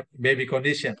the baby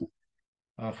condition,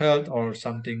 health or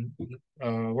something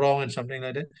wrong and something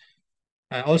like that.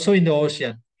 And also in the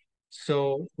ocean.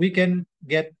 So we can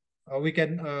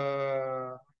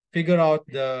figure out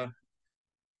the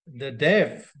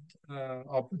depth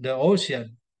of the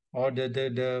ocean or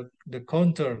the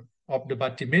contour of the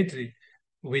bathymetry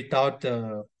without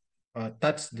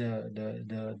touch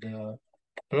the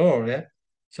floor. Yeah,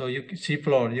 so you see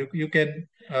floor. You can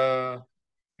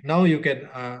now you can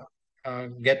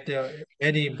get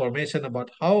any information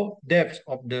about how depth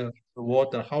of the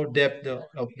water, how depth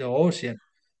of the ocean.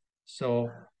 So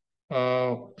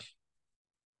uh,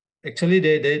 actually,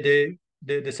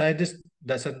 the scientist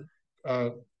doesn't uh,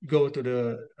 go to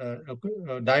the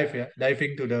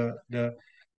diving to the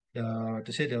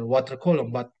to say the water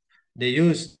column, but they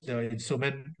use the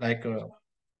instrument like a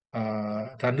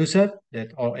transducer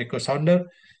that or echo sounder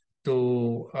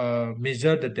to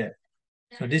measure the depth.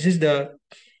 So this is the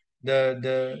the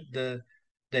the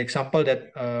the example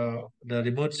that the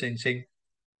remote sensing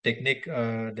technique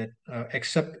that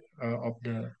accept of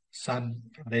the sun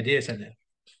radiation.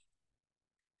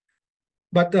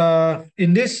 But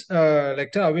in this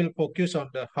lecture, I will focus on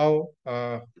the how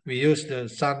we use the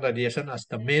sun radiation as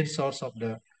the main source of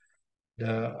the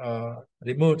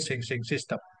remote sensing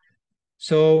system.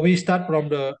 So we start from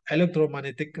the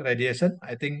electromagnetic radiation.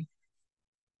 I think,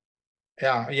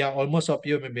 yeah, almost of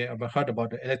you maybe have heard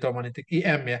about the electromagnetic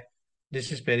EM. Yeah,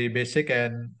 this is very basic,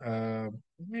 and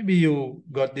maybe you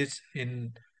got this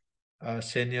in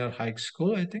senior high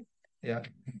school, I think. Yeah.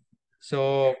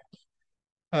 So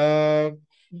uh,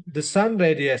 the sun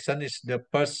radiation is the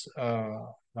first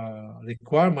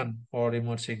requirement for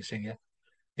remote sensing, yeah,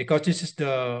 because this is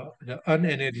the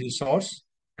energy source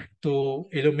to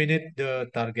illuminate the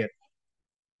target.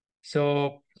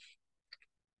 So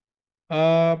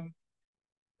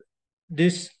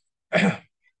this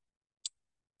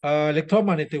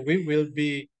electromagnetic wave will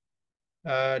be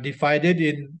divided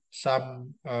in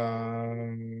some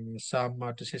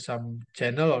to say some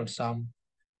channel or some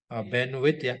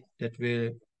bandwidth, yeah, that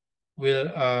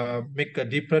will make a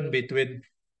difference between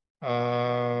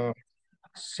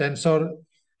sensor,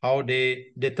 how they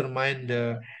determine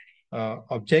the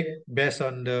object based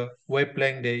on the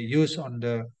wavelength they use on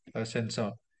the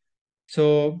sensor.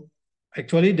 So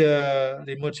actually the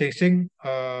remote sensing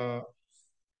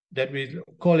that we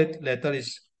call it later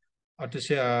is to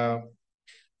say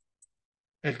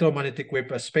electromagnetic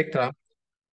wave spectrum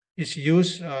is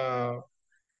used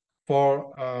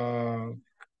for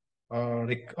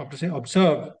to say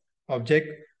observe object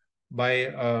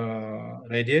by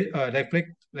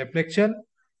reflection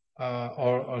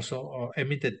or also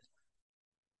emitted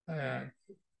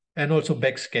and also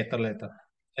backscatter later.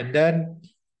 And then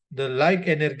the light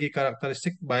energy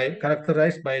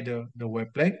characterized by the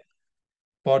wavelength.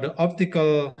 For the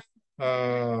optical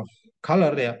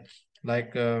color, yeah,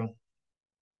 like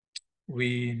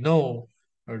we know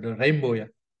the rainbow, yeah,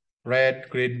 red,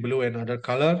 green, blue, and other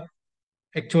color.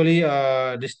 Actually,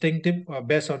 distinctive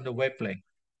based on the wavelength.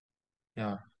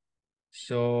 Yeah.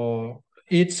 So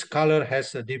each color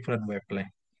has a different wavelength.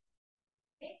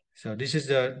 So this is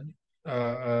the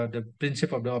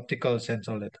principle of the optical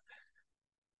sensor later.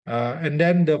 And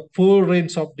then the full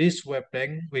range of this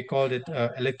wavelength, we call it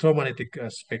electromagnetic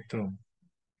spectrum.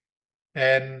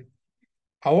 And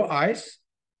our eyes,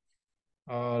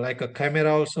 like a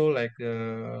camera also, like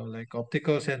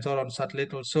optical sensor on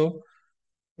satellite also,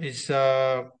 is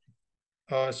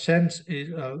sense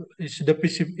is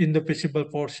the in the visible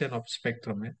portion of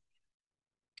spectrum. Yeah?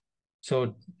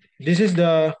 So this is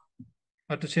the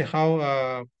how to say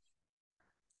how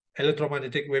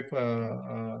electromagnetic wave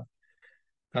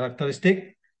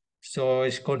characteristic. So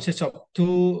it consists of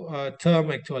two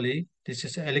terms actually. This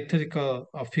is electrical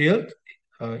field,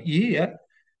 E, yeah,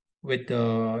 with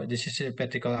this is a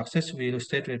vertical axis. We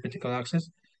illustrate with vertical axis,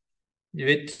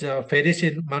 which varies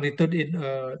in magnitude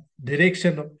in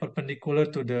direction perpendicular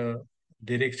to the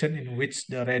direction in which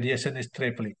the radiation is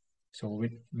traveling. So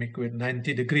we make with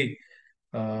 90-degree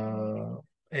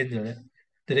angle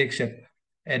direction,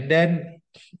 and then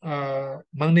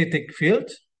magnetic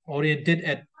field oriented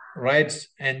at right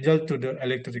angle to the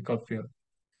electrical field.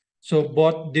 So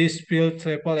both these fields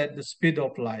travel at the speed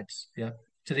of lights. Yeah,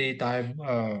 3 times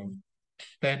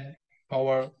 10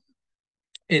 power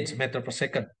 8 meter per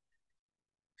second.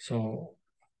 So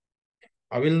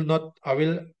I will not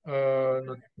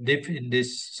not deep in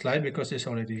this slide because it's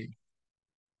already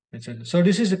mentioned. So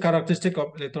this is a characteristic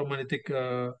of electromagnetic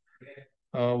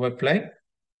wavelength.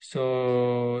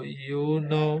 So you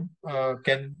know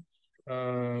can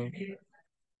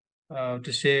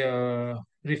to say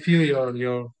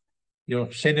review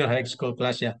your senior high school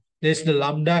class. Yeah, there's the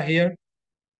lambda here.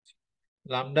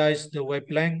 Lambda is the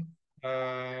wavelength,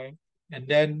 and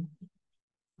then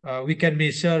we can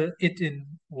measure it in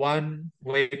one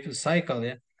wave cycle,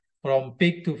 yeah, from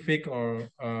peak to peak or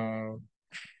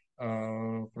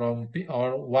from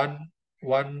or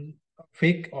one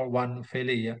fig or one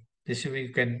valley. Yeah, this we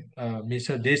can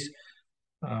measure this,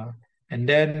 and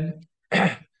then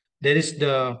there is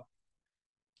the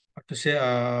how to say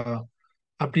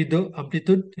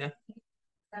amplitude. Yeah.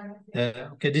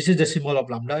 Okay, this is the symbol of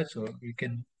lambda, so we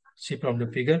can see from the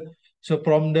figure. So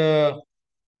from the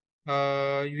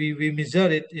we measure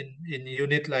it in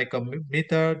unit like a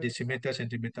meter, decimeter,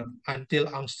 centimeter until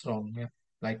angstrom. Yeah,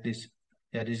 like this.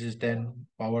 Yeah, this is 10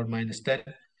 power minus 10.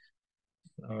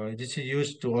 This is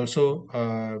used to also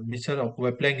measure of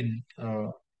wavelength in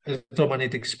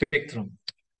electromagnetic spectrum.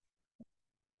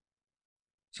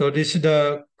 So this is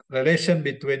the relation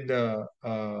between the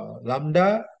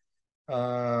lambda,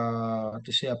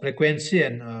 to say a frequency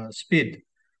and speed.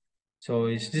 So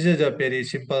this is a very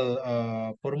simple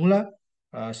formula.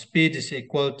 Speed is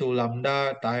equal to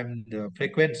lambda times the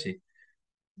frequency.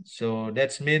 So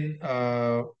that's mean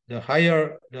the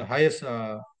highest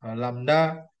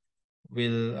lambda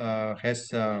will has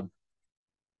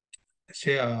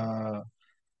say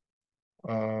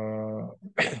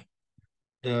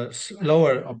the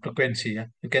lower of frequency. Yeah?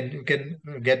 You can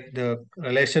get the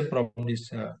relation from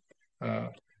this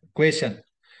equation.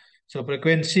 So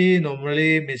frequency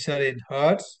normally measured in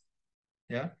hertz.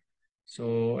 Yeah.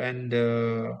 So and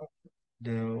the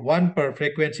one per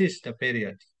frequency is the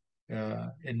period,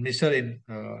 and measured in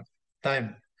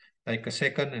time, like a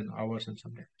second and hours and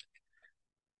something.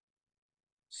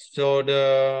 So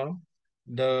the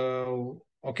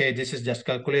okay, this is just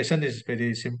calculation. This is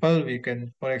very simple. We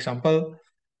can, for example,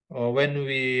 when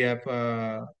we have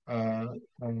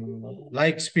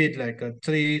light speed like a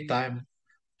 3 times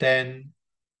 10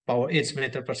 power 8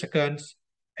 meter per second,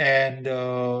 and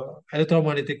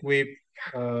electromagnetic wave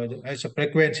as a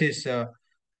frequency is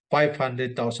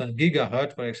 500,000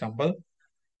 gigahertz, for example.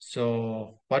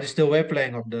 So what is the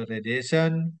wavelength of the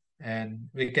radiation? And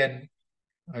we can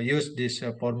use this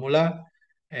formula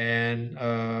and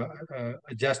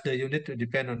adjust the unit to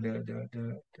depend on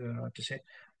the how to say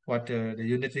what the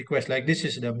unit request. Like this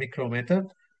is the micrometer,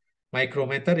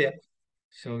 yeah.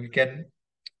 So you can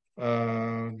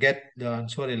get the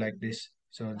answer like this.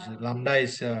 So lambda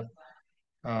is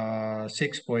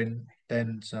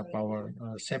 6.10 power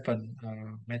 7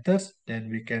 meters. Then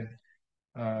we can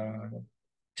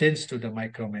change to the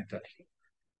micrometer.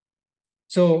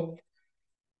 So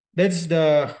that's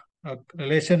the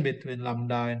relation between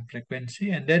lambda and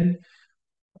frequency. And then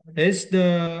there's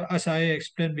the, as I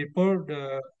explained before,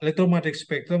 the electromagnetic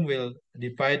spectrum will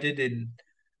divide it in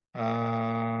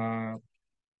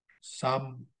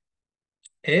some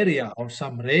area or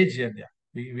some region. Yeah.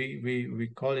 We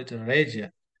call it a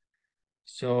region.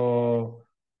 So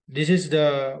this is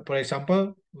the, for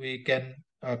example, we can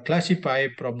classify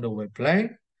from the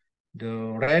wavelength.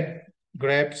 The red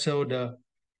graph show the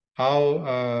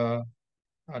how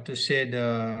to say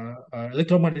the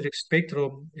electromagnetic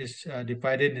spectrum is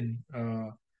divided in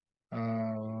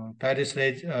various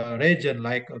region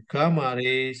like gamma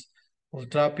rays,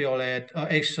 ultraviolet,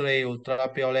 X-ray,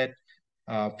 ultraviolet,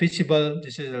 visible.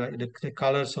 This is the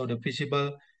colors of the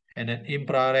visible, and then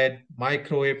infrared,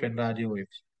 microwave, and radio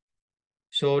waves.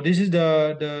 So this is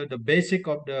the basic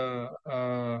of the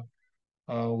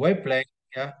wavelength,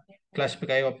 yeah,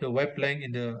 classification of the wavelength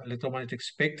in the electromagnetic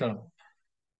spectrum.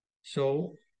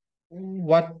 So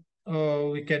what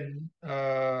we can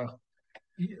to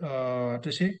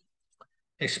say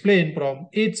explain from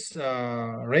each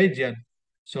region.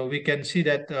 So we can see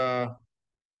that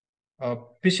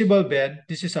visible band.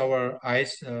 This is our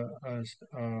eyes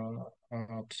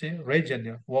say region.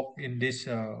 Yeah, walk in this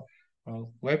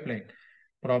wavelength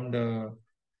from the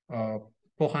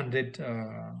 400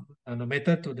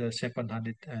 nanometer to the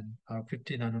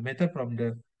 750 nanometer, from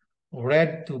the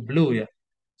red to blue. Yeah.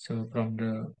 So from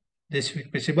the this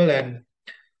visible, and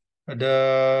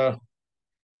the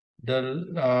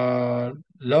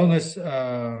longest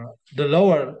the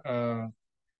lower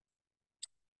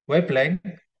wavelength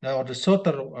or the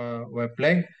shorter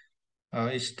wavelength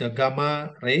is the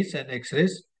gamma rays and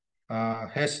X-rays,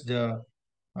 has the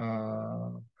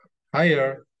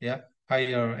higher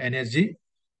energy.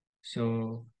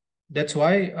 So that's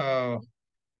why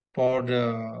for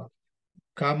the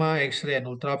gamma, X-ray, and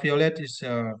ultraviolet is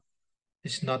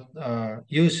not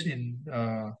used in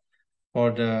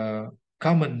for the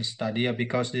common study,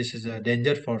 because this is a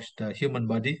danger for the human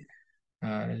body.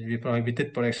 We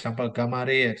prohibited, for example, gamma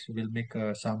rays will make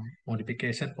some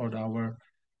modification for our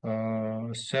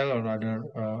cell or other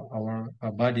our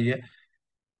body. Yeah?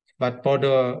 But for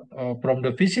the from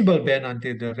the visible band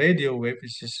until the radio wave,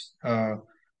 this is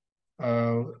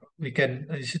we can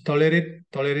tolerate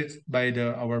by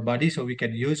our body, so we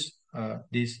can use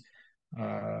this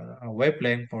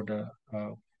wavelength for the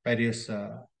various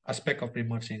aspect of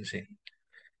remote sensing.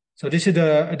 So this is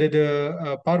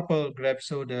the purple graph.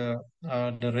 So the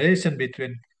relation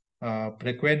between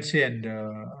frequency and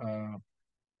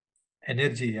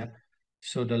energy. Yeah.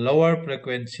 So the lower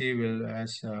frequency will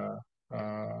has to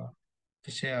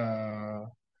say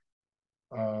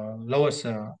lowest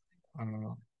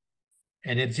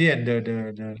energy, and the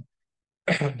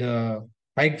the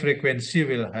high frequency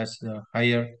will has the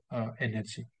higher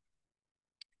energy.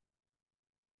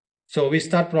 So we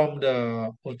start from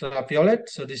the ultraviolet.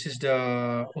 So this is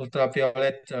the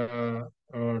ultraviolet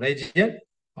region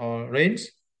or range.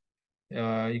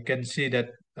 You can see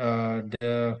that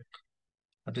the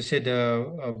how to say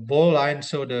the ball line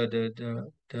show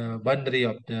the boundary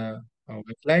of the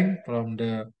wavelength from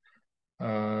the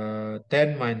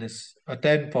 10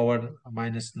 power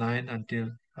minus 9 until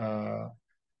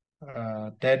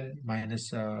 10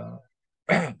 minus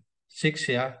 6.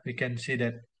 Yeah, we can see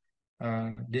that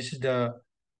this is the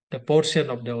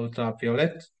portion of the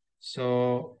ultraviolet.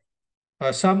 So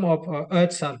some of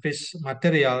Earth's surface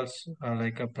materials,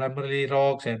 like primarily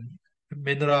rocks and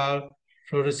mineral,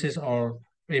 fluoresces or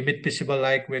emit visible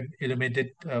light when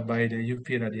illuminated by the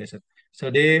UV radiation. So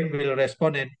they will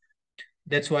respond, and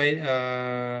that's why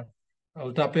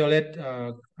ultraviolet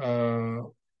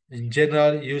in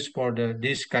general used for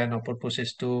this kind of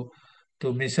purposes to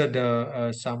measure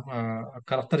the some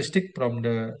characteristic from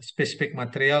the specific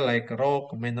material like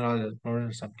rock, mineral,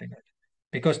 or something like that.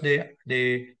 Because they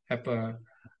have a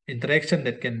interaction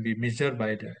that can be measured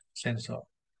by the sensor.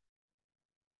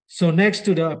 So next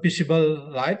to the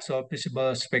visible light, so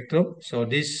visible spectrum. So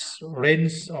this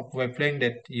range of wavelength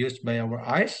that used by our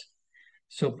eyes.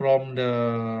 So from the,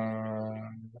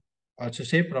 I should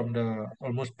say from the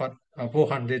almost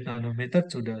 400 nanometer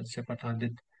to the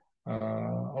 700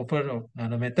 over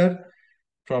nanometer.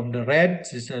 From the red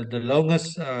is the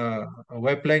longest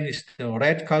wavelength is the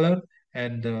red color,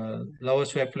 and the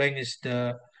lowest wavelength is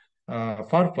the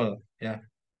purple. Yeah.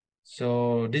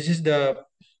 So this is the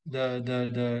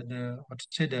what to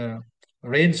say the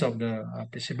range of the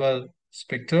visible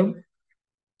spectrum.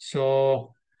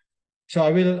 So I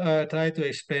will try to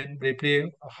explain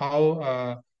briefly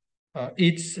how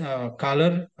each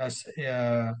color as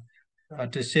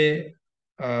to say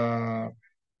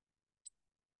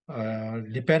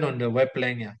depend on the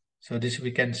wavelength. Yeah. So this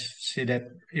we can see that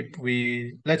if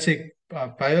we let's say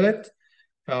violet,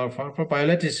 for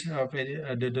violet is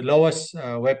the lowest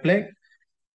wavelength.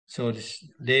 So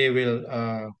they will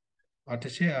what to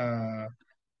say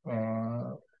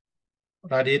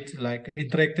radiate like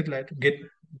interacted like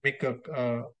make a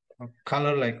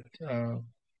color like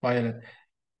violet,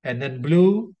 and then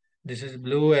blue. This is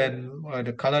blue, and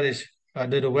the color is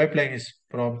the wavelength is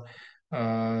from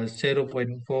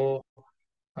 0.4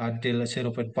 until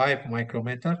 0.5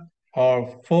 micrometer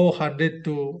or 400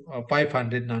 to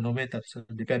 500 nanometers. So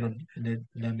depend on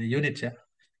the units. Yeah.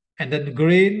 And then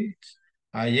green,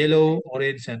 yellow,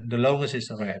 orange, and the longest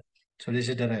is red. So this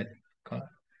is the red color.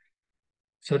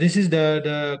 So this is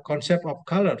the concept of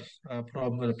colors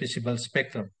from the visible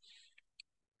spectrum.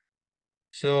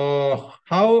 So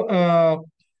how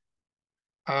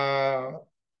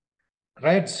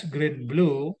reds, green,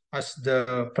 blue as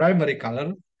the primary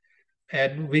color,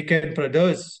 and we can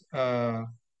produce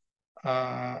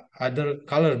other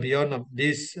color beyond of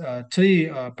these three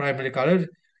primary colors.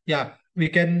 Yeah, we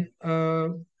can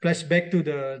flash back to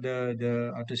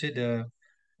the how to say the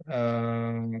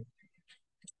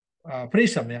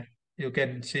prism. Yeah, you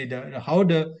can see how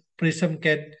the prism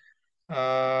can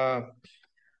how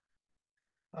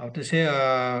to say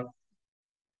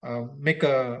make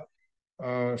a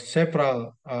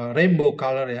several rainbow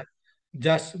color. Yeah,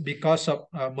 just because of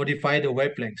modify the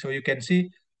wavelength. So you can see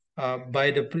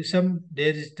by the prism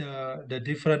there is the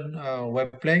different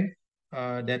wavelength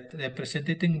that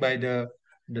representing by the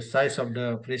size of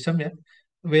the prism. Yeah,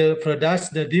 will produce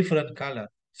the different color.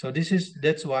 So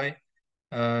that's why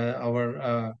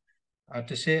our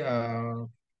to say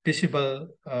visible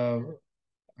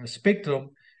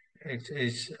spectrum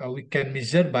is we can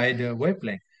measure by the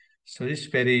wavelength. So it's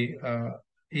very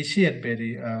easy and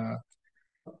very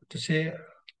to say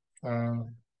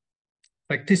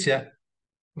practice. Yeah,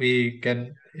 we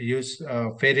can use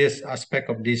various aspect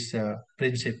of this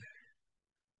principle.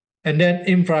 And then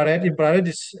infrared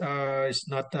is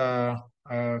not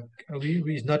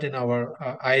we is not in our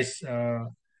eyes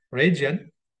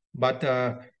region, but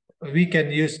we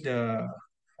can use the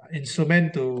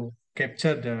instrument to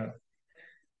capture the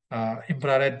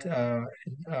infrared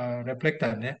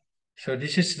reflectant. Yeah? So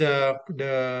this is the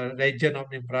region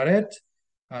of infrared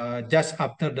just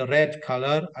after the red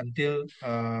color until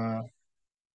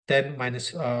 10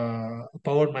 minus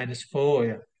power minus 4.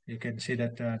 Yeah, you can see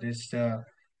that there's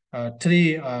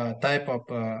three type of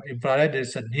infrared.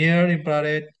 There's a near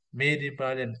infrared, mid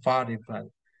infrared, and far infrared.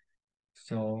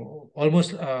 So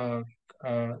almost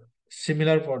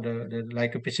similar for the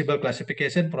like a visible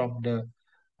classification from the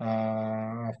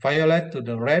violet to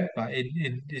the red, but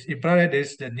in this infrared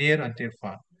is the near until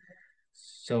far.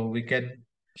 So we can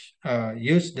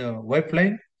use the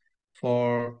wavelength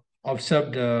for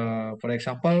observe the, for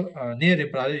example, near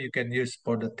infrared you can use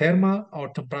for the thermal or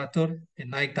temperature in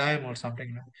night time or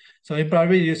something like. So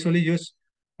infrared usually use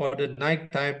for the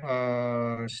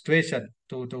nighttime situation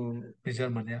to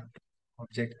measurement, yeah,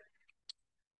 object.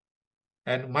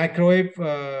 And microwave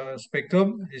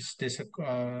spectrum is this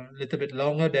little bit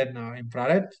longer than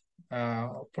infrared,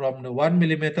 from the 1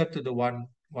 millimeter to the 1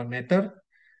 meter.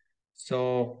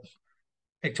 So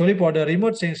actually, for the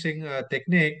remote sensing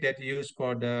technique that used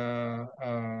for the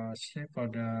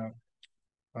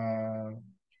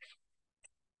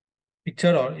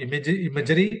picture or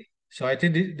imagery. So I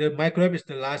think the microwave is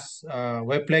the last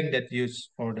wavelength that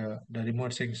used for the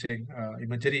remote sensing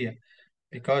imagery. Yeah.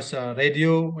 Because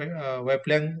radio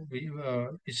wavelength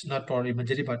is not for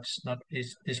imagery, but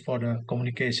it's for the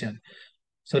communication.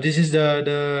 So this is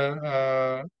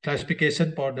the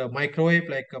classification for the microwave,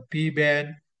 like a P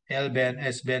band, L band,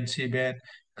 S band, C band,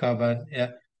 K band.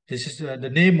 Yeah, this is the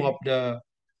name of the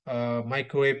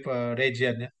microwave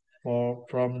region, yeah, for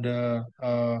from the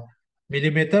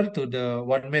millimeter to the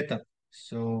 1 meter.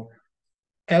 So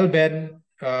L band,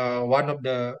 one of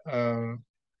the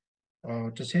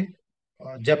to say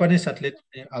Japanese satellite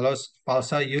allows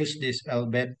PALSA use this L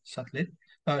band satellite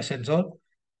sensor.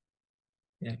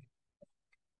 Yeah.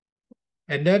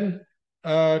 And then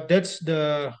that's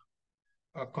the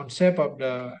concept of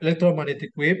the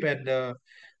electromagnetic wave and the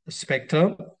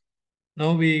spectrum.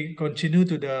 Now we continue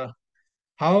to the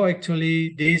how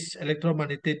actually this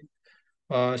electromagnetic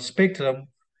spectrum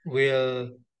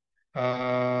will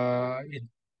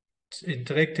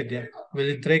interacted, yeah,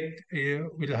 will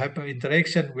have an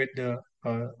interaction with the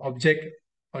object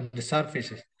on the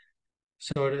surfaces.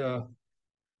 So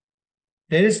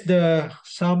there is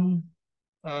some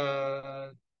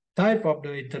type of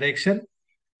the interaction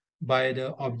by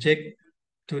the object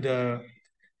to the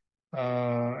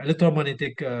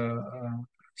electromagnetic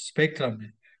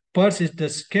spectrum. First is the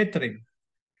scattering.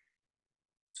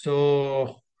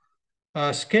 So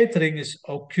scattering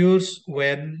occurs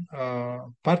when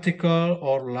particle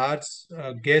or large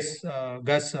gas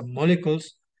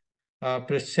molecules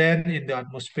present in the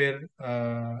atmosphere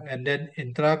and then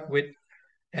interact with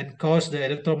and cause the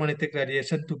electromagnetic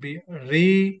radiation to be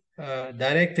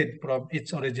redirected from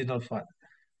its original path.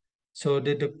 So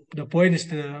the point is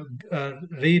the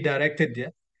redirected.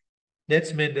 Yeah,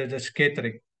 that's meant the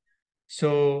scattering.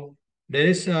 So there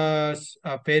is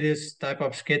various type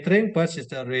of scattering. First is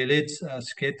the Rayleigh's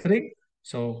scattering.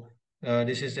 So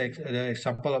this is the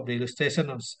example of the illustration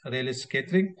of Rayleigh's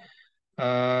scattering.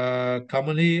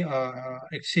 Commonly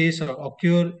exists or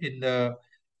occur in the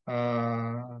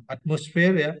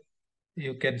atmosphere. Yeah,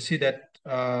 you can see that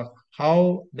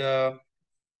how the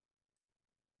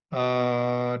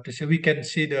we can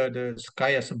see the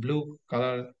sky as a blue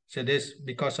color. So this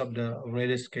because of the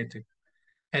Rayleigh scattering.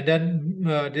 And then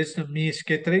there's the me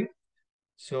scattering.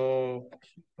 So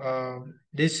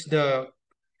this the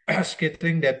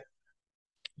scattering that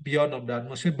beyond of the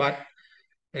atmosphere, but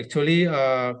actually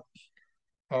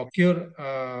occur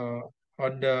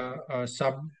on the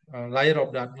some layer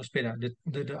of the atmosphere,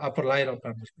 the upper layer of the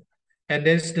atmosphere. And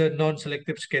there's the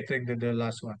non-selective scattering, the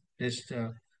last one. This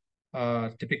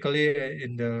typically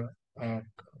in the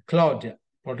cloud, yeah,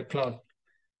 for the cloud.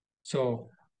 So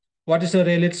what is the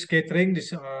Rayleigh scattering?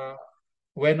 This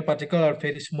when particles are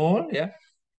very small, yeah,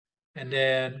 and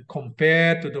then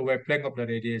compared to the wavelength of the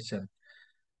radiation.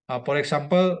 For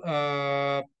example,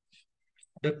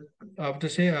 the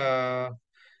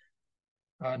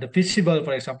visible,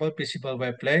 for example, visible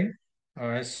wavelength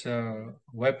as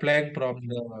wavelength from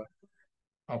the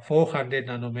 400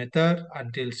 nanometer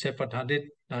until 700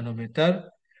 nanometer.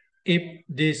 If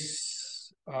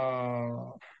this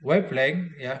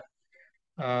wavelength, yeah,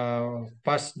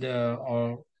 pass the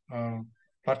or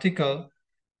particle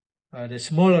the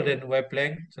smaller than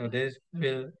wavelength, so this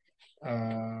will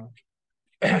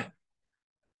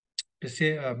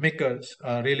make a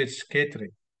Rayleigh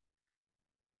scattering.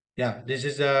 Yeah, this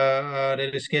is a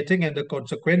Rayleigh scattering, and the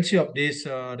consequence of this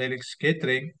Rayleigh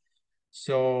scattering.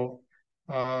 So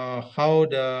how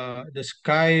the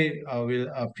sky will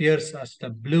appears as the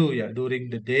blue, yeah, during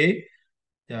the day,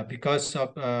 yeah, because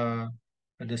of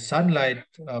the sunlight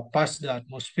past the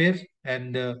atmosphere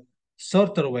and the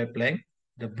shorter wavelength,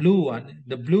 the blue one.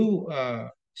 The blue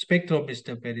spectrum is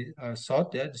the very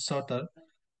short, the shorter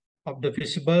of the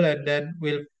visible, and then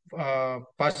will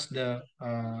pass the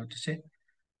to say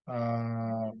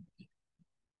uh,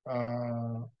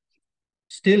 uh,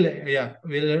 still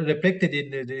will reflected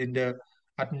in the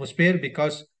atmosphere,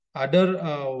 because other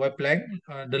wavelength,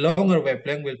 the longer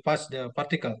wavelength will pass the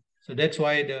particle. So that's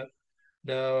why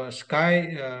the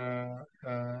sky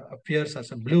appears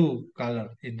as a blue color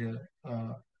in the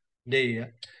day. Yeah?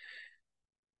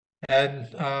 And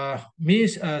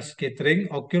Mist scattering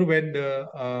occur when the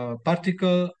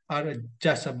particle are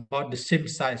just about the same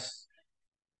size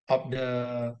of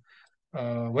the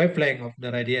wavelength of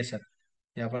the radiation.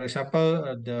 Yeah, for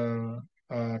example,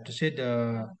 to say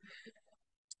the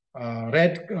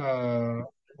red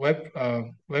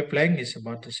wavelength is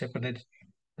about 700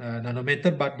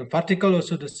 nanometer, but the particle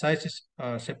also the size is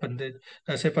 700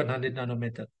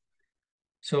 nanometer.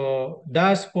 So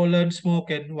dust, pollen, smoke,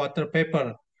 and water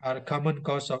vapor are common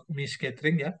cause of mist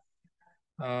scattering. Yeah,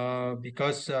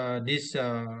 because this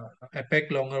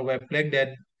affect longer wavelength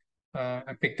than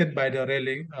affected by the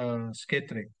railing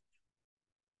scattering.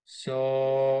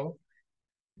 So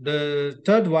the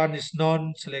third one is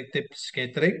non-selective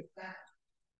scattering.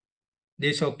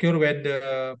 This occur when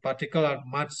the particles are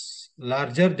much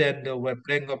larger than the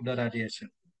wavelength of the radiation.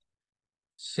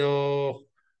 So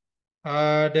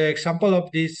the example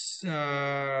of this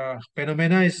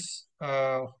phenomena is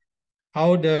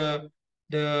how the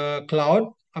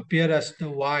cloud appear as the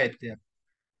white. Yeah.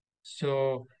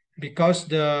 So because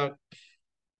the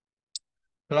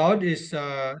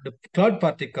cloud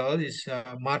particle is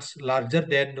much larger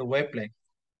than the wavelength.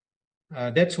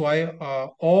 That's why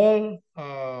all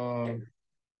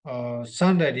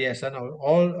sun radiation or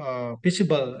all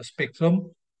visible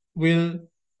spectrum will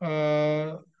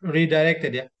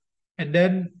redirected, yeah, and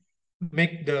then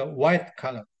make the white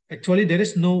color. Actually, there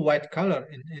is no white color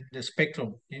in the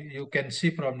spectrum. You can see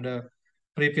from the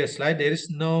previous slide, there is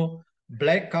no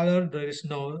black color, there is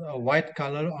no white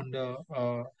color on the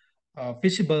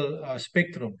visible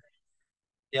spectrum.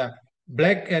 Yeah,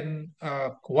 black and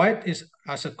white is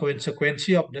as a consequence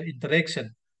of the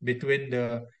interaction between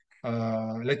the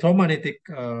electromagnetic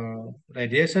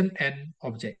radiation and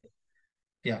object.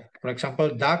 Yeah, for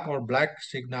example, dark or black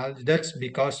signal. That's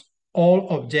because all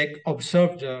object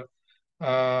observe the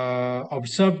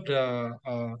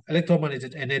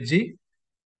electromagnetic energy,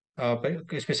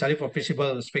 especially for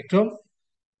visible spectrum.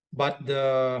 But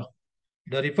the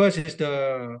reverse is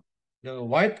the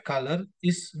white color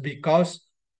is because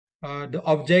the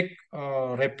object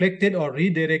reflected or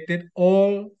redirected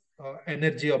all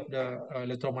energy of the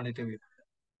electromagnetic wave.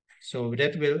 So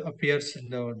that will appears in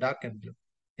the dark and blue.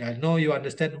 Yeah, I know you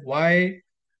understand why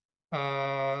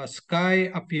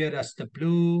sky appears as the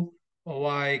blue, or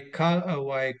why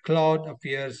cloud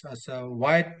appears as a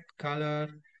white color.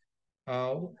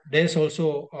 There's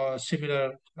also a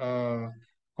similar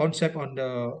concept on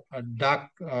the dark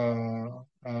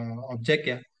object,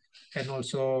 yeah, and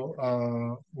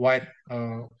also white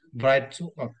bright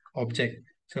object.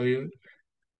 So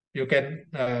you can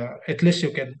at least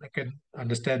you can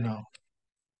understand now.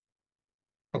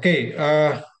 Okay,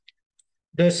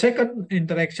 the second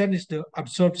interaction is the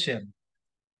absorption.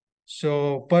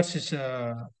 So first is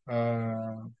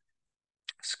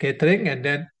scattering and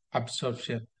then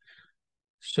absorption.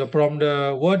 So from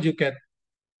the word you can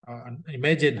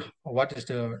imagine what is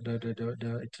the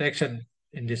interaction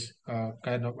in this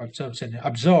kind of absorption.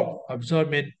 Absorb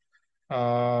means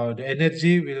the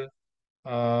energy will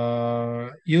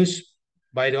used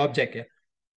by the object. Yeah?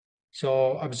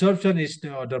 So absorption is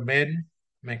the main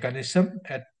mechanism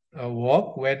at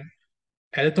work when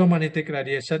electromagnetic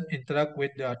radiation interact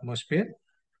with the atmosphere.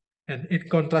 And in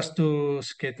contrast to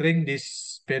scattering,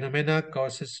 this phenomena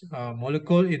causes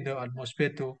molecule in the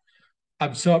atmosphere to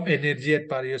absorb energy at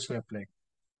various wavelengths.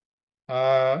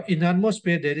 In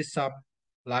atmosphere, there is some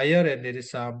layer and there is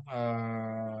some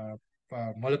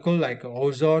molecule like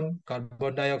ozone,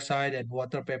 carbon dioxide, and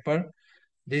water vapor.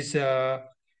 These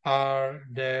are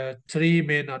the three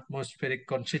main atmospheric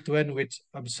constituents which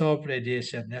absorb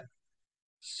radiation. Yeah?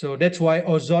 So that's why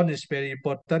ozone is very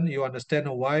important. You understand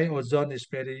why ozone is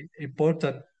very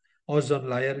important. Ozone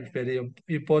layer is very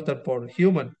important for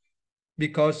human,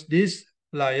 because this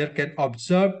layer can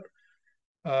absorb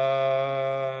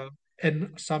and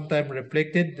sometimes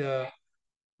reflected the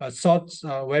short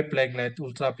wavelength like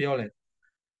ultraviolet.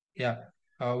 Yeah.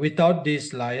 Without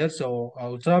this layer, so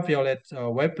ultraviolet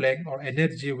wavelength or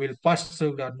energy will pass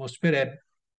through the atmosphere, and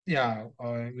yeah,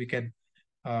 we can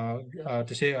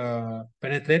to say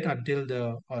penetrate until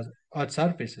the Earth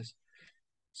surfaces.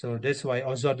 So that's why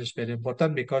ozone is very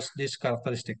important, because this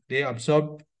characteristic, they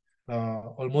absorb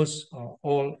almost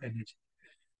all energy.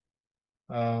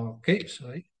 Okay,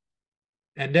 sorry.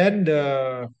 And then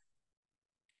the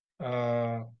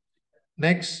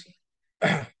next,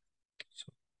 okay,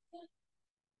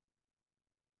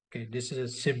 this is a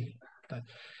sim.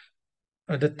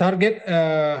 The target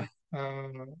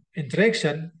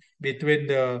interaction between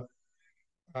the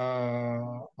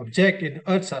object in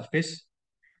Earth's surface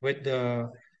with the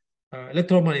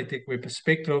electromagnetic wave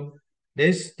spectrum,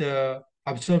 there's the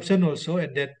absorption also,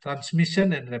 and then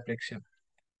transmission and reflection.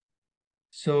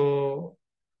 So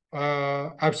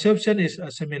absorption is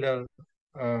a similar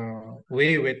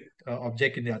way with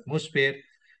object in the atmosphere,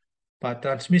 but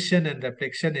transmission and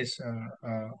reflection is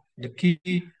the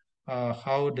key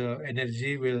how the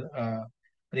energy will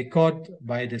record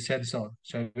by the sensor.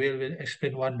 So we will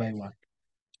explain one by one.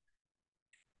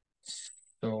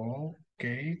 So,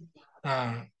 okay.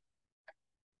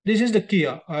 This is the key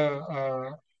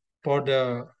for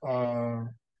the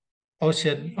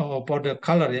ocean, or for the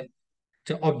color. Yeah?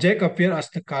 The object appear as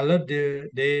the color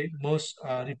they most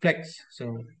reflects.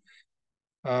 So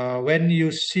when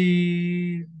you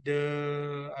see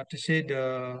the to say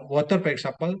the water, for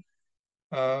example,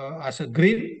 as a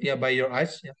green, yeah, by your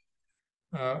eyes, yeah,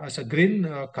 as a green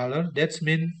color, that's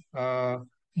mean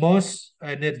most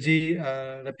energy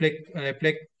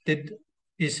reflected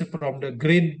is from the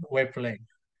green wavelength.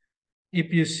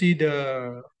 If you see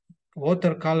the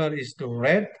water color is the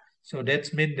red, so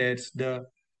that's mean that's the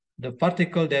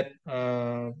particle that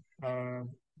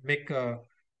make a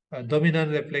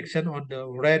dominant reflection on the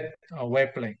red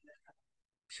wavelength.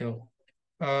 So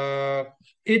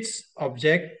each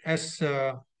object has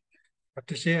to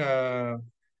say a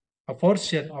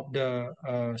portion of the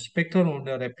spectrum on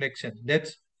the reflection.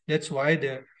 That's why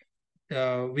the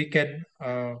we can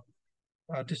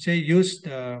to say use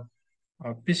the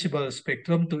visible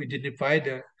spectrum to identify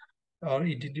the or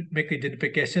make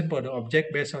identification for the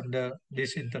object based on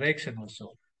this interaction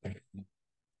also.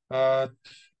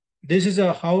 This is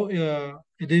a how the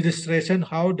illustration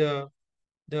how the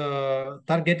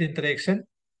target interaction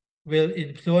will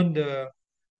influence the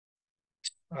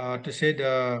to say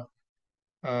the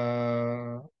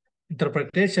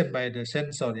interpretation by the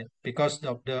sensor, yeah, because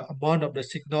of the amount of the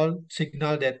signal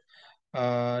that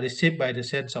received by the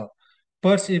sensor.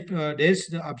 First, if there is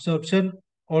the absorption,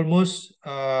 almost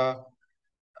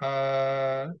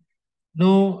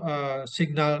no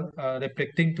signal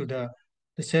reflecting to the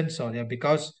sensor, yeah,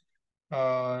 because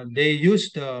they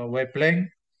use the wavelength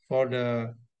for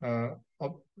the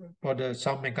for the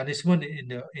some mechanism in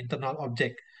the internal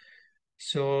object.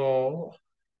 So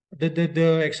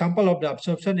the example of the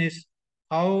absorption is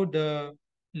how the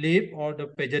leaf or the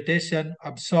vegetation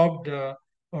absorb the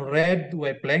red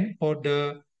wavelength for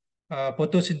the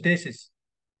photosynthesis,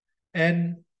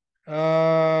 and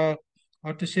how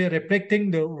to say reflecting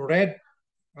the red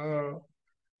uh,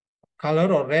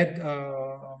 color or red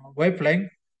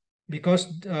wavelength, because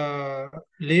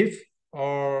leaf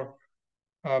or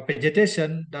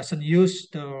vegetation doesn't use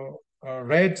the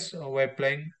red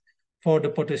wavelength for the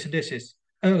photosynthesis.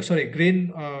 Oh, sorry,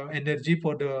 green energy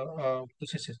for the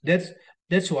photosynthesis.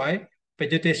 That's why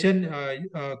vegetation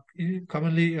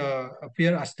commonly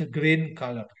appear as the green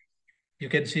color. You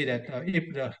can see that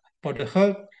if the for the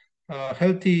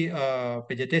healthy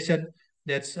vegetation,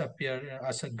 that's appear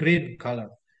as a green color,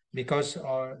 because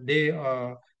they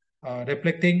are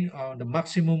reflecting the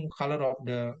maximum color of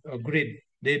the green.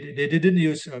 They didn't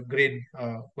use green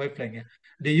wavelength. Yeah.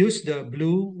 They use the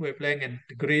blue wavelength and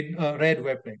the green red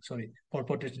wavelength. Sorry, for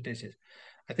photosynthesis.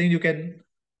 I think you can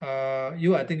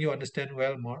I think you understand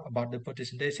well more about the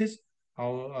photosynthesis,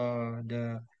 how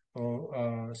the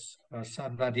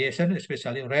sun radiation,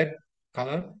 especially red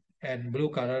color and blue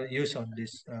color, used on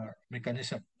this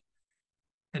mechanism.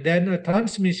 And then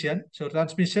transmission. So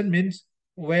transmission means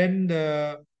when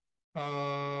the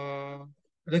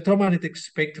electromagnetic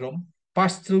spectrum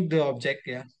pass through the object,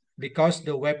 yeah, because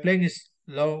the wavelength is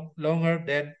longer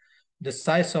than the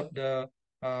size of the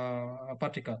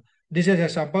particle. This is an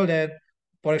example that,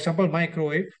 for example,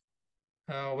 microwave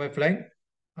wavelength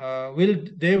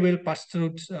will pass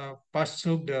through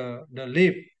the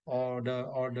leaf or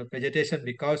the vegetation,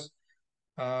 because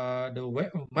the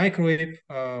microwave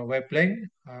wavelength,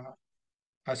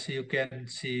 as you can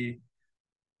see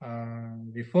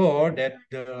before, that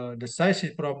the size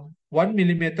is from 1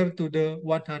 millimeter to the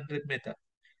 100 meter.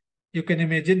 You can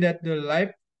imagine that the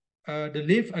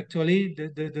leaf actually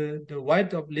the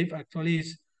width of leaf actually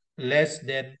is less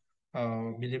than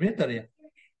millimeter. Yeah.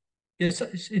 Yes,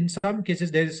 in some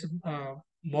cases there is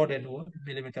more than 1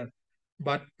 millimeter,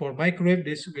 but for microwave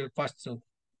this will pass through.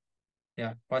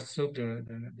 pass through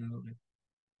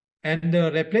and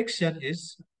the reflection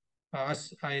is,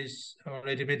 as I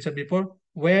already mentioned before,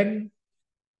 when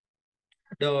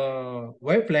the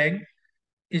wavelength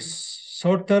is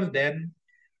shorter than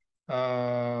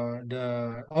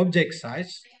the object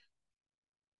size,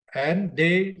 and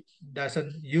they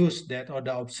doesn't use that or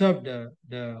the observe the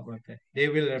wavelength, they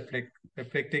will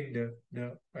reflecting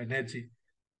the energy.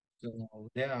 So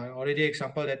there are already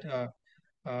example that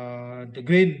the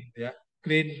green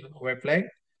wavelength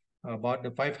about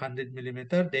the 500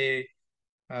 millimeter, then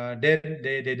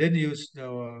they didn't use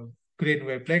the green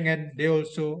wavelength, and they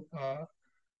also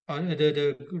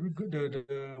the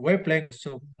wavelength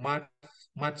so much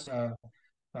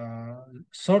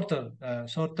shorter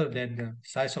than the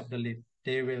size of the lid.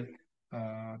 They will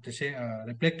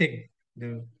reflecting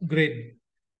the green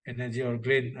energy or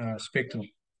green spectrum.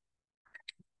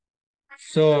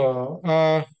 So,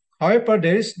 however,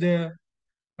 there is the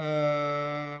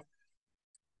how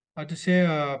to say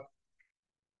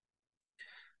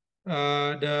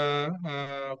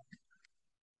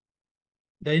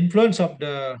the influence of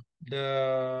the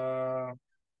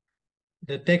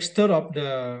texture of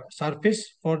the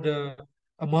surface for the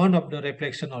amount of the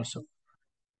reflection also.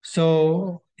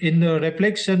 So in the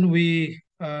reflection, we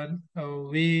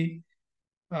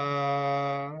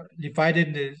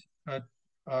divided the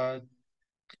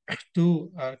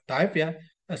two type, a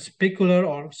specular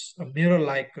or a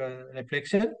mirror-like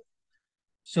reflection.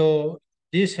 So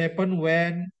this happen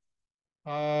when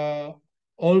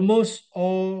almost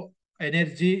all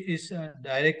energy is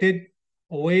directed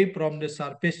away from the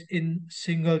surface in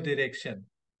single direction.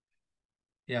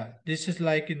 Yeah, this is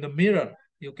like in the mirror.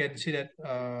 You can see that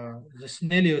the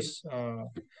Snellius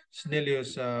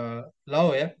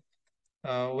law.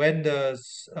 When the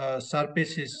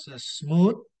surface is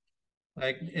smooth,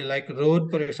 like road,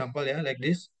 for example, like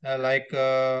this,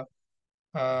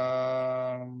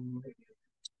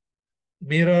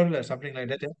 mirror, something like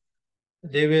that.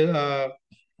 They will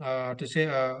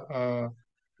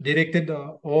directed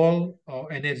all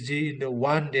energy in the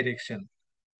one direction.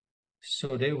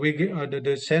 So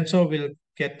the sensor will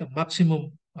get the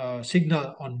maximum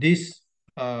signal on this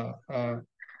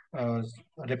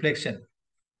reflection,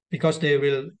 because they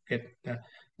will get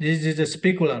this is a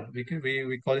specular. We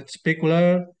call it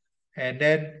specular, and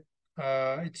then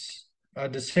it's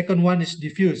the second one is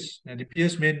diffuse. And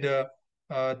diffuse means the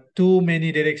too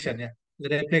many direction. Yeah, the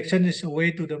reflection is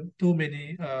away to the too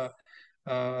many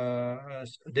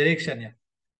direction. Yeah,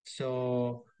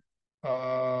 so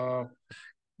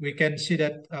we can see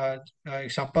that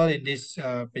example in this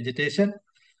vegetation.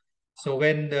 So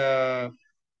when the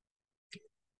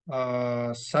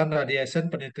sun radiation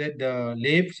penetrate the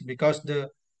leaves, because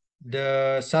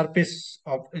the surface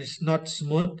of is not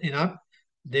smooth enough,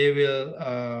 they will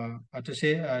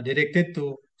directed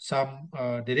to some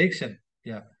direction.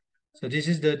 Yeah. So this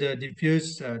is the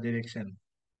diffuse direction.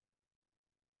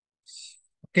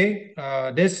 Okay,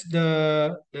 that's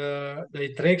the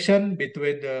interaction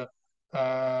between the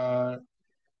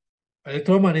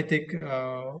electromagnetic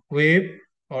wave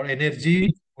or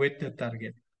energy with the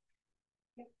target.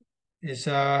 Is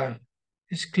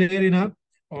clear enough,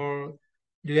 or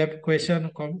do you have question,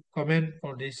 comment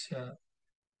for this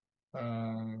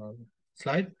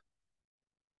slide?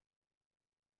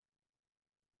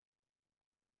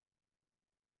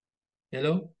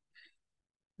 Hello,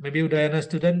 maybe Udayana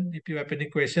student, if you have any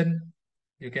question,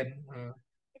 you can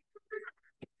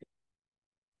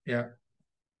yeah.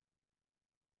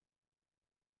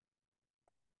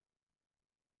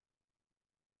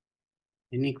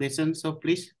 Any questions? So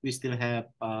please, we still have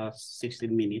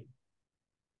 16 minutes.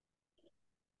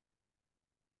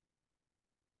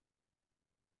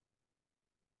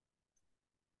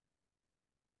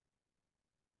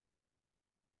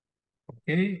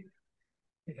 Okay,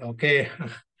 okay.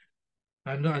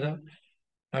 I'm not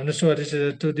sure this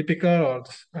is too difficult,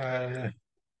 or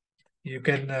you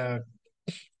can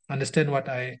understand what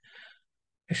I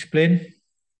explain.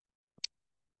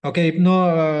 Okay, if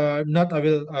not, I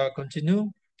will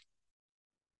continue.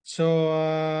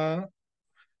 So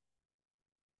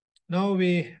now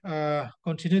we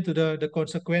continue to the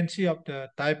consequence of the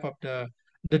type of the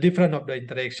different of the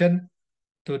interaction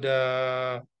to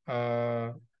the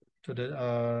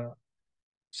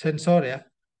sensor. Yeah.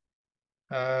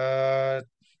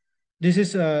 This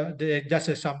is just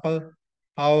a sample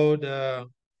how the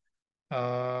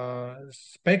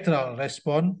spectral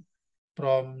response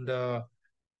from the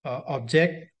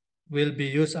object will be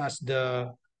used as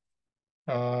the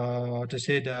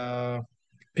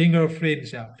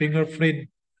fingerprints. Yeah, fingerprint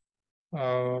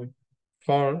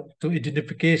for to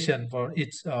identification for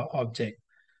each object.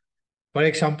 For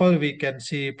example, we can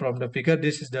see from the figure,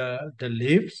 this is the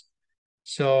leaves.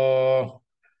 So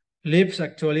leaves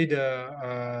actually the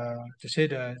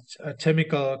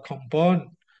chemical compound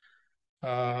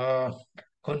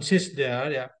consists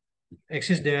there, yeah,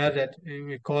 exists there that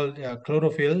we call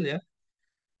chlorophyll, yeah.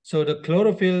 So the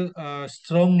chlorophyll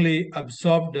strongly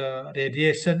absorb the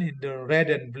radiation in the red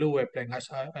and blue wavelength, as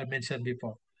I mentioned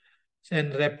before,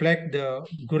 and reflect the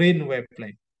green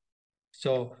wavelength.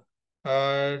 So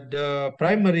the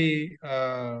primary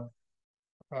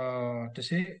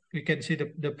we can see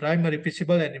the primary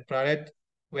visible and infrared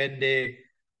when they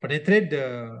penetrate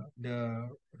the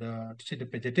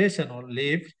vegetation or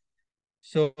leaves.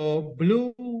 So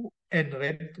blue and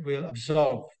red will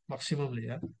absorb maximally,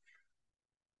 yeah.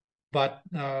 But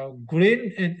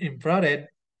green and infrared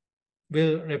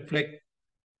will reflect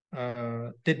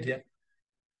yeah,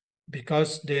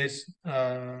 because there's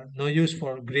no use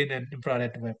for green and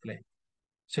infrared wavelength.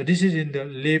 So this is in the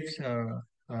leaves uh,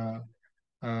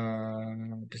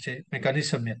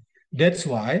 mechanism. Yeah. That's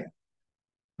why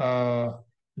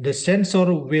the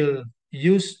sensor will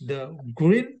use the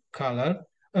green color,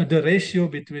 the ratio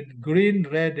between green,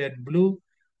 red, and blue,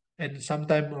 and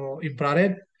sometimes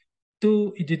infrared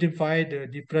to identify the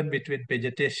difference between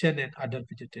vegetation and other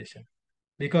vegetation,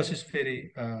 because it's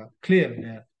very clear.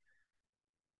 Yeah.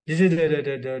 This is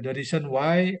the reason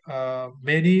why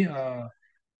many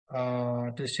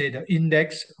the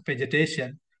index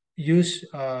vegetation use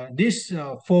these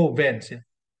four bands. Yeah.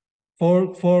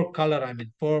 Four color, I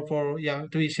mean, yeah,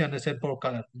 to easy understand four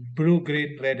color: blue,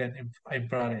 green, red, and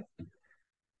infrared.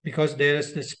 Because there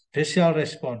is the special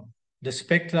response, the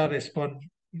spectral response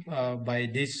by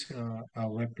this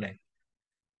wavelength.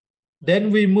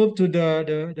 Then we move to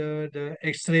the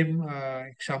extreme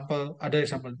example, other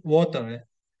example, water. Yeah.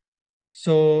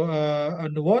 So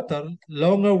on the water,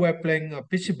 longer wavelength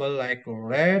visible like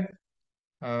red,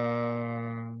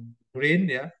 green,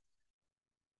 yeah,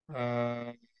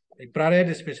 infrared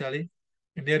especially,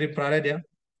 near infrared, yeah,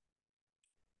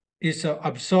 is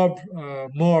absorbed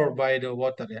more by the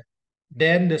water, yeah,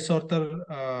 than the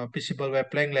shorter visible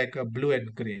wavelength like blue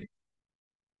and green.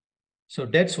 So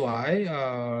that's why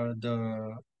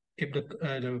the if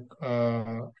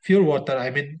the pure water, I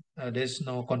mean, there's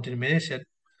no contamination.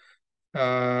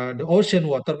 The ocean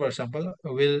water, for example,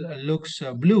 will looks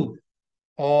blue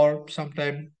or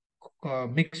sometimes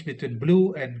mix between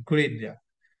blue and green, yeah,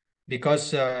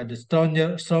 because the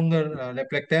stronger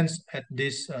reflectance at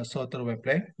this shorter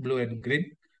wavelength, blue and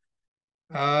green,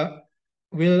 uh,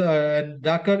 will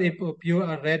darker if pure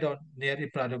red on near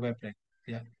infrared wavelength.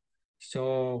 Yeah.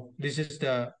 So this is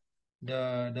the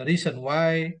reason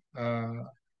why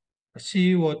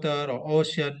sea water or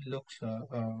ocean looks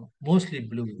mostly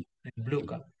blue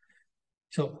color.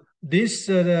 So this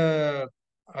to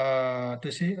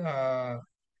see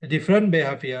different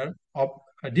behavior of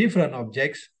different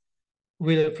objects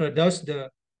will produce the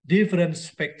different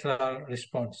spectral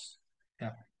response.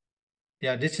 Yeah,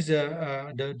 yeah. This is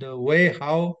the way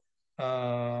how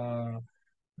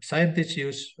scientists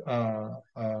use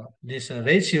this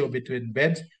ratio between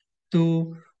bands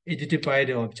to identify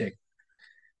the object.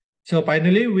 So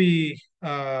finally, we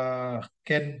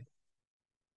can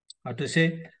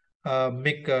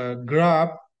make a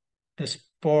graph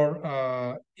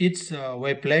for each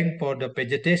wavelength for the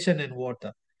vegetation and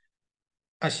water.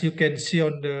 As you can see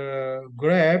on the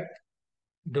graph,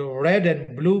 the red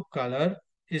and blue color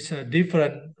is a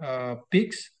different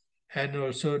peaks and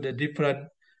also the different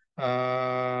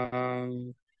uh,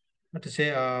 what to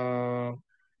say uh,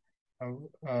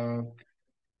 uh,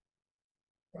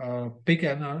 peak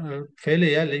and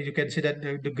failure. Like you can see that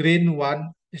the green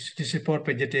one is to support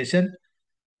vegetation.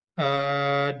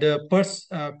 The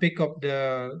first peak of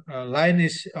the line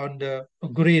is on the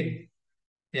green,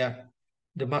 yeah,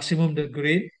 the maximum the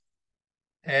green,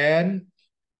 and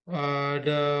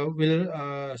the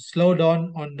will slow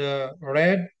down on the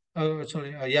red,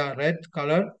 red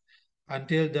color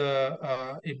until the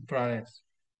infrared,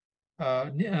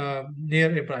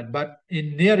 near infrared. But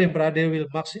in near infrared, they will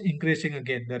max increasing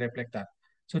again the reflectance.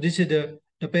 So this is the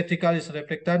vertical is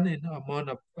reflectant in amount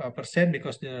of percent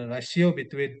because the ratio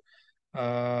between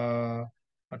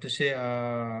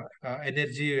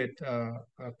energy with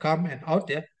come and out,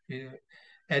 yeah.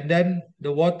 And then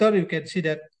the water, you can see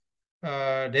that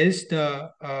there is the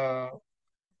uh,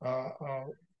 uh,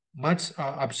 much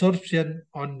absorption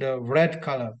on the red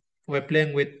color. We're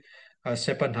playing with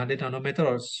 700 nanometer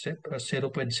or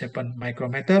 0.7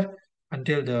 micrometer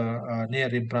until the near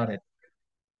infrared.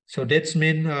 So that's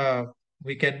mean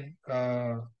we can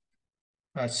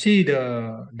see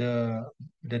the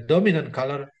dominant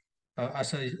color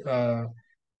as a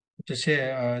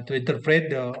to interpret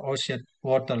the ocean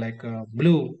water like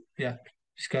blue, yeah,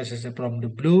 because it's from the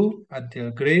blue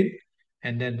until green,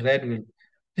 and then red will.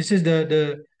 This is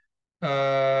the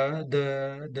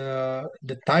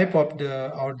type of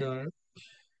the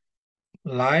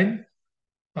line.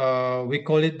 We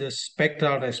call it the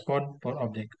spectral response for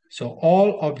object. So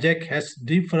all object has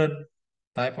different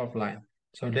type of line.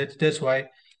 So that's why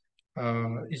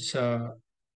it's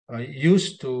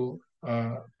used to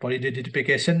for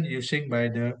identification using by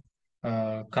the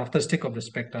characteristic of the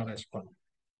spectral response.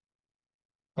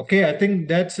 Okay, I think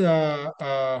that's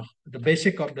the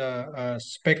basic of the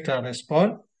spectral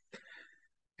response.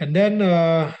 And then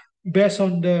based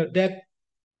on that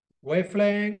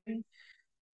wavelength,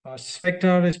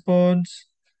 spectral response,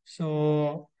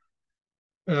 so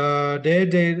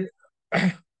they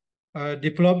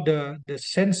develop the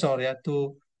sensor, yeah,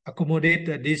 to accommodate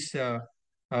this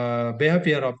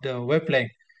behavior of the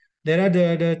wavelength. There are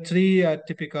the three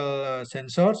typical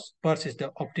sensors. First is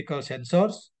the optical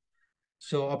sensors.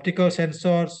 So optical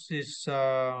sensors is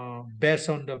based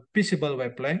on the visible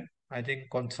wavelength. I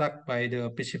think construct by the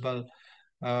visible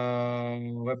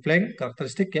wavelength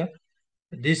characteristic. Yeah,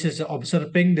 this is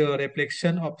observing the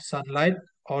reflection of sunlight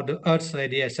or the Earth's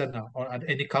radiation or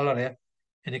any color. Yeah,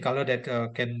 any color that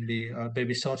can be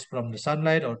maybe sourced from the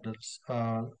sunlight or the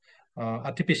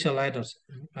artificial light or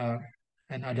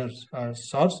and other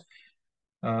source.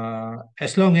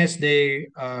 As long as they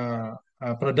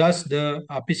produce the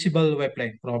visible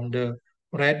wavelength from the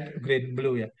red, green,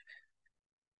 blue. Yeah.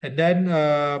 And then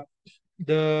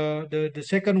the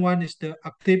second one is the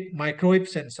active microwave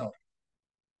sensor.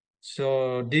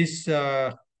 So this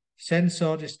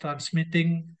sensor is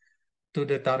transmitting to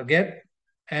the target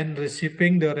and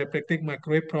receiving the reflecting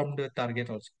microwave from the target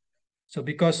also. So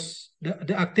because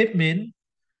the active mean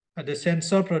the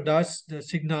sensor produces the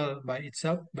signal by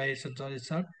itself, by sensor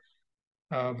itself,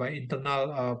 by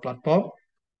internal platform,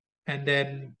 and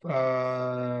then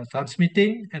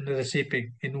transmitting and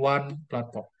receiving in one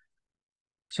platform.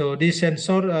 So this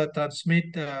sensor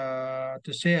transmit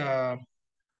to say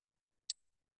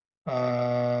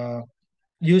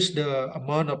use the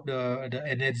amount of the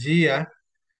energy,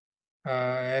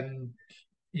 and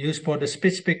use for the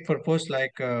specific purpose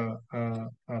like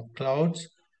clouds,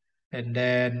 and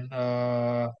then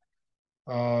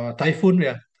typhoon.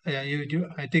 Yeah,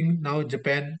 I think now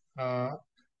Japan.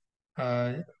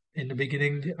 In the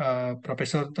beginning,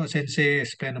 Professor Sensei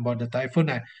explained about the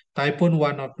typhoon. Typhoon,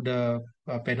 one of the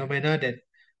phenomena that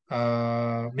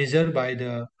measured by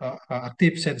the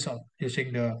active sensor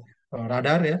using the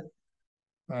radar. Yeah,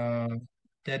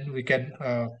 then we can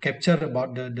capture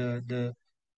about the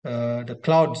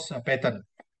clouds pattern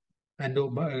and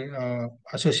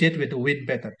associate with the wind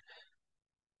pattern.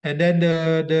 And then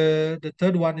the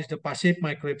third one is the passive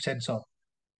microwave sensor.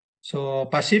 So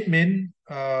passive mean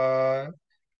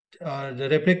the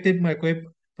reflective microwave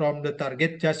from the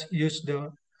target just use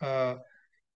the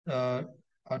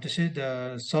how to say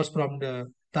the source from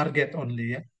the target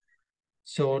only. Yeah?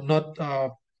 So not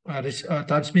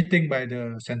transmitting by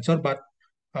the sensor, but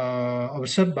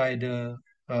observed by the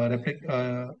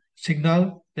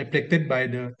signal reflected by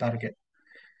the target.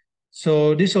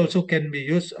 So this also can be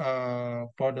used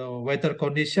for the weather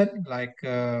condition like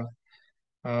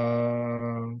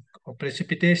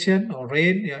precipitation or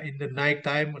rain, yeah, in the night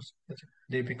time,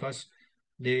 because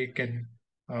they can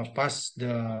pass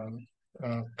the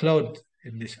cloud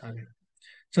in this area.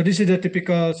 So this is the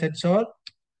typical sensor.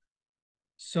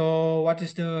 So what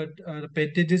is the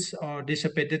advantages or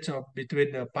disadvantages of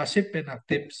between the passive and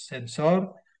active sensor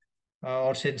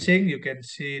or sensing? You can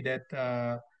see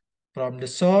that from the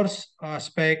source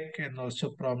aspect and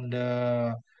also from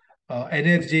the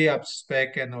energy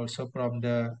aspect and also from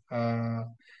the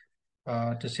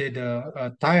to say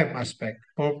the time aspect.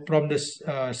 From the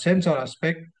sensor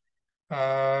aspect,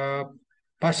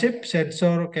 passive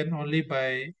sensor can only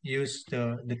by use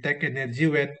the detect energy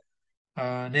when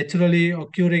naturally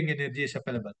occurring energy is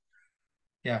available.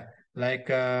 Yeah, like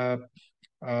to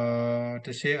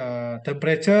say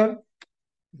temperature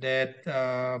that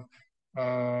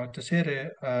to say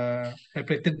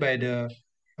reflected by the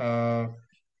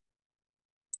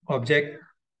object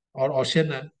or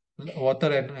ocean and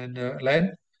water and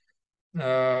land.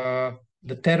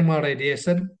 The thermal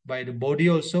radiation by the body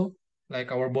also,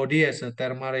 like our body has a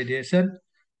thermal radiation,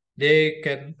 they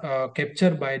can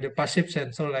capture by the passive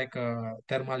sensor like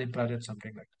thermal infrared,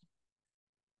 something like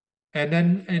that. And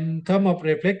then in terms of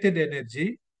reflected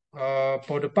energy,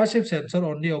 for the passive sensor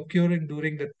only occurring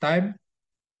during the time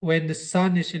when the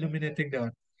sun is illuminating the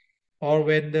earth, or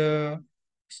when the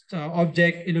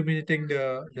object illuminating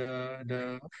when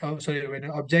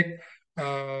the object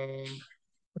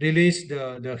release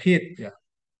the heat. Yeah,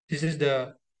 this is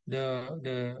the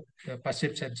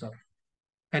passive sensor.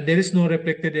 And there is no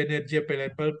reflected energy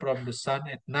available from the sun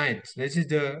at night. This is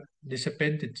the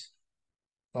disadvantage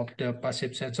of the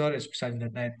passive sensor, especially in the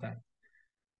night time.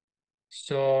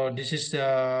 So this is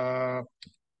the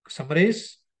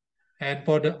summaries. And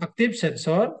for the active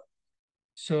sensor,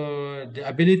 so the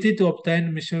ability to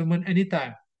obtain measurement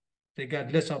anytime,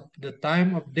 regardless of the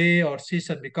time of day or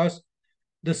season, because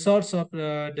the source of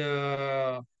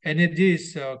the energy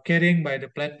is carrying by the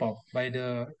platform, by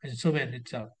the instrument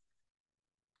itself.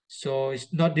 So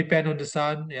it's not depend on the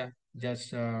sun. Yeah,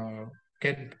 just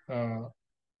can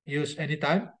use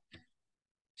anytime.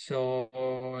 So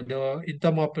the in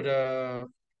terms of the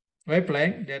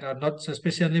wavelength that are not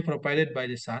sufficiently provided by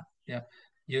the sun, yeah,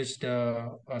 use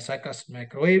the cycles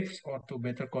microwaves or to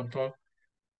better control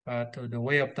to the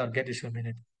way of target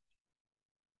illumination.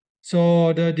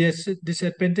 So the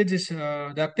disadvantage is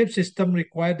the active system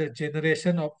require the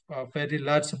generation of a very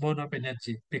large amount of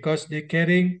energy because they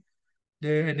carrying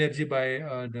the energy by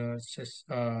the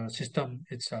system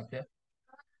itself. Yeah.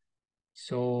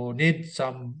 So need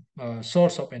some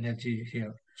source of energy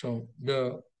here. So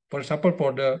for example,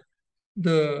 for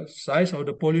the size of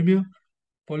the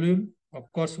volume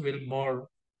of course will more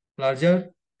larger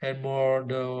and more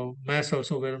the mass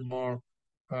also will more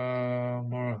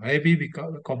heavy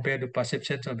because compared to passive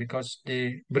sensor because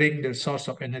they bring the source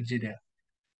of energy there.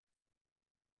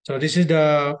 So this is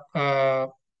the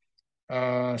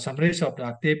summaries of the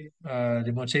active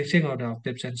remote sensing or the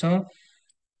active sensor.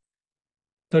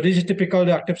 So this is typical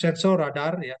the active sensor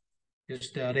radar, yeah,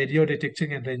 use the radio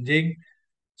detection and ranging.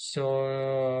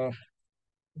 So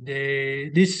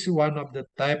this one of the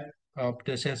type of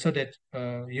the sensor that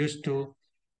used to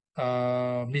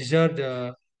measure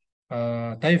the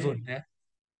typhoon, yeah,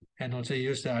 and also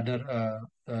use the other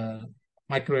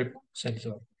microwave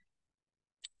sensor.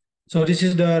 So this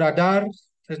is the radar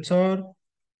sensor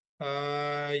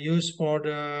used for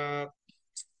the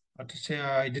to say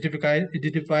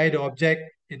identify the object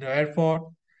in the airport,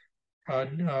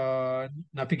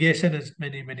 navigation and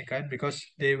many kind because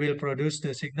they will produce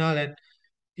the signal and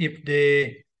if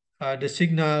the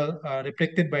signal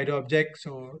reflected by the object,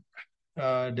 so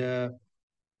the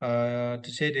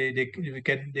to say they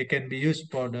can be used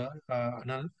for the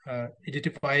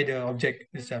identify the object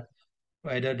itself,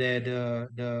 whether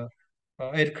the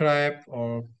aircraft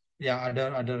or yeah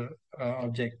other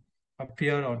object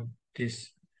appear on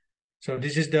this. So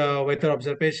this is the weather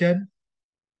observation.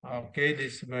 Okay,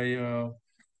 this is by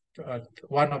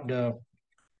one of the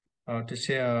to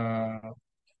say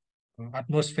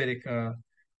atmospheric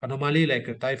anomaly like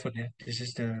a typhoon. Yeah, this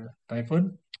is the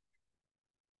typhoon.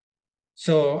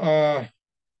 So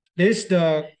this is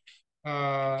the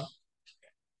how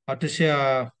to say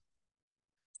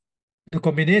the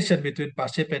combination between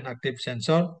passive and active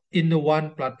sensor in the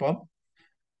one platform.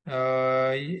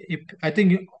 If I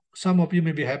think some of you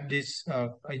maybe have this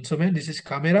instrument. This is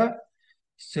camera.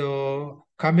 So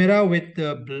camera with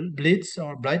the blitz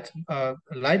or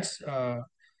lights,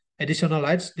 additional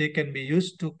lights, they can be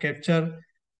used to capture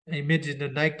image in the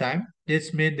night time.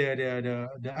 This made the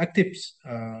active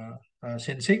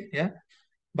sensing. Yeah,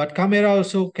 but camera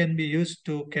also can be used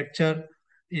to capture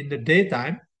in the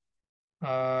daytime.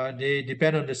 They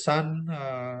depend on the sun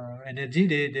energy.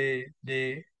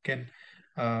 They can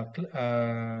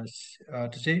to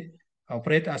say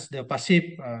operate as the passive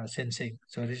sensing.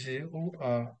 So this is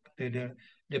the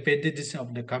advantages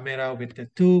of the camera with the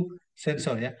two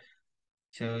sensor. Yeah,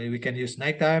 so we can use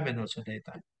nighttime and also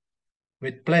daytime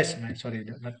with flash. Sorry,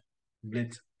 not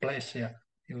blitz, flash. Yeah,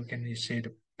 you can say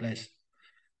the flash.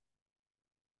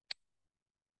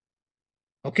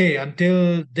 Okay,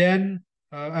 until then,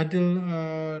 until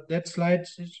that slide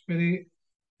is very,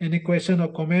 any question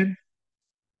or comment?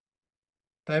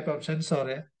 Type of sensor,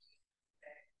 yeah?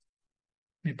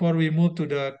 Before we move to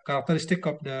the characteristic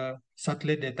of the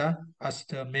satellite data as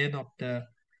the main of the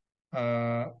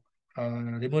uh,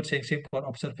 remote sensing for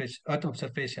observation, Earth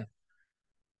observation.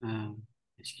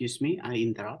 Excuse me, I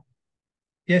interrupt.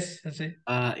 Yes, I see.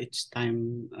 It's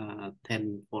time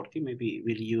 10:40. Maybe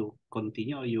will you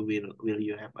continue or will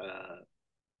you have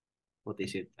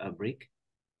a break?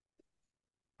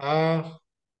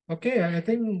 Okay, I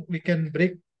think we can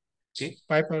break. Okay.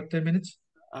 5 or 10 minutes.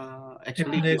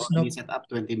 Actually, we already set up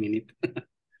 20 minutes.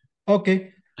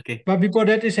 Okay. Okay. But before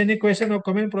that, is any question or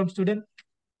comment from student?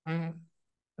 I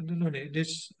don't know.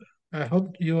 This. I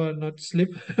hope you are not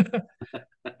asleep.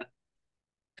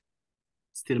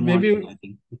 Still morning, Maybe I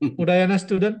think. Udayana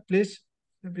student, please.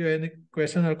 If you have any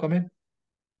question or comment.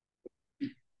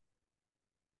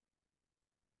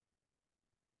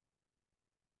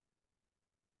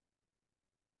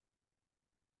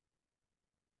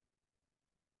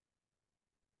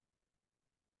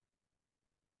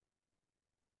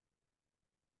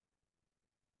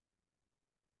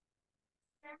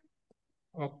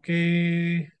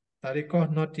 Okay,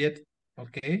 Tariko, not yet.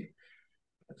 Okay.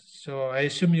 So I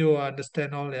assume you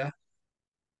understand all, yeah?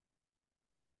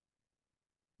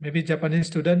 Maybe Japanese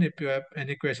student, if you have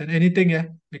any question, anything, yeah?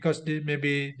 Because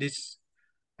maybe this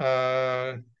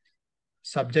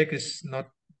subject is not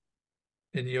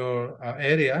in your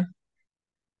area,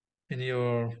 in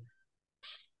your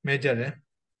major, yeah?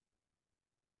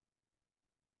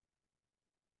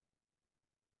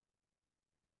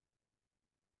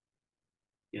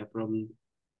 Yeah, from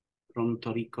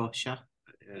Toriko Shah,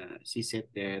 she said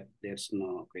that there's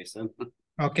no question.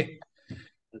 Okay.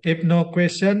 If no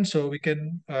question, so we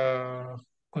can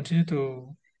continue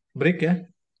to break, yeah?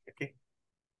 Okay.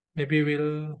 Maybe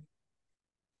we'll...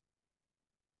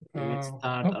 Let's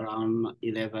start around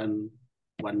 11,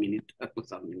 1 minute or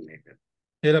something like that.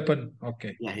 11,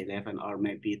 okay. Yeah, 11 or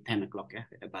maybe 10 o'clock, yeah,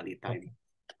 Bali time.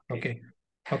 Okay.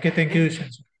 Okay, thank you.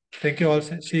 Thank you all.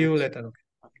 See you later.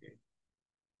 Okay.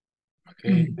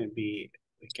 Okay, maybe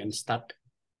we can start.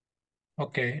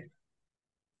 Okay.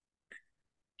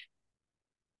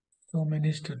 So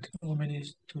many students,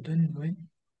 right?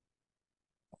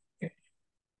 Okay.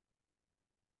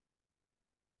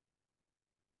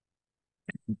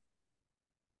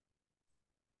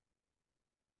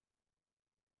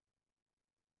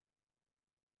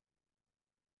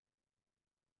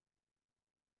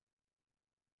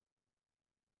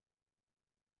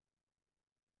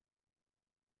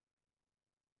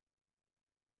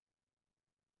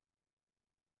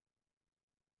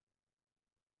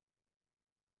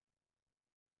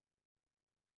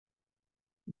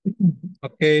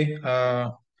 Okay.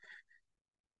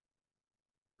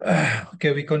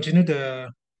 Okay, we continue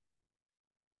the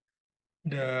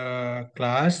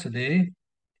class today.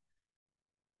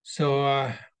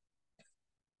 So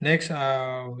next,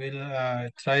 we'll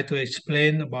try to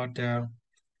explain about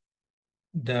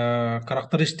the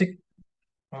characteristic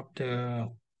of the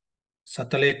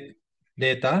satellite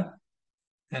data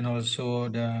and also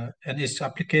and its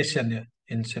application, yeah,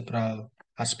 in several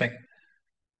aspects.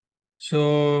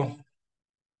 So,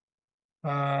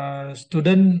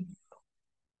 student,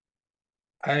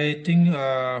 I think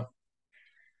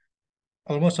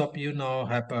almost of you now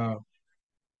have a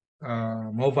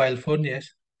mobile phone,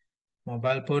 yes,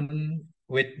 mobile phone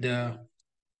with the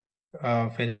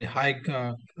very high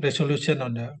resolution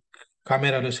on the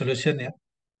camera resolution, yeah.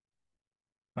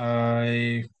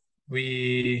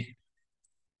 We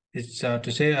it's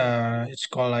to say it's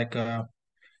called like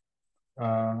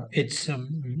it's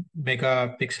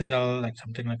megapixel, like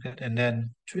something like that, and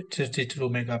then 32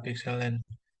 megapixel and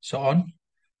so on.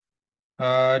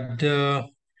 The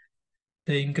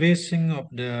increasing of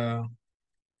the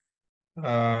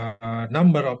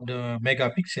number of the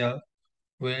megapixel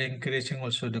will increasing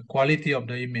also the quality of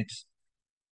the image.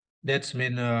 That's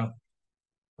mean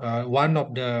one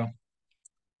of the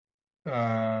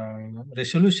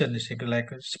resolution is like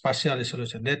spatial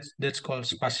resolution. That's called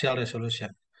spatial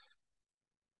resolution.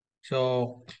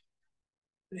 So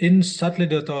in satellite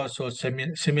data also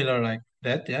similar like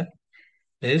that, yeah.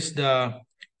 There is the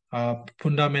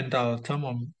fundamental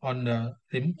term on the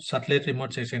satellite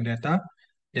remote sensing data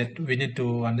that we need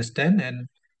to understand and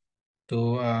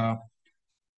to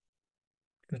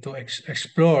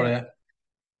explore.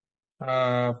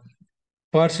 Yeah.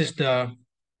 First is the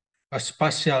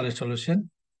spatial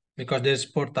resolution, because there's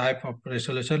four type of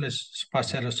resolution: is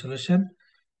spatial resolution,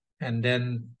 and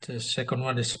then the second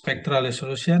one is spectral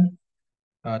resolution,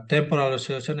 temporal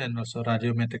resolution, and also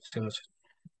radiometric resolution.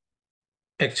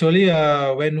 Actually,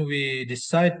 when we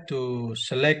decide to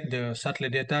select the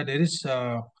satellite data, there is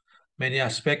many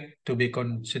aspects to be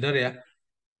considered, yeah,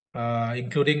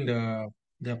 including the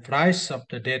price of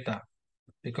the data,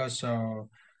 because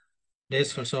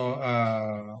there's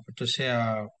also to say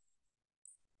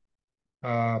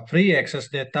free access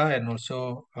data, and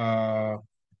also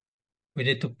we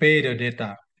need to pay the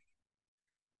data.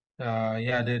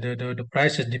 Yeah, the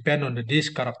prices depend on the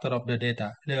disk character of the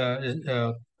data,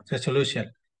 the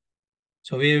resolution.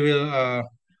 So we will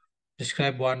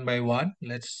describe one by one.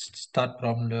 Let's start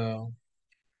from the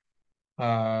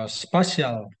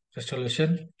spatial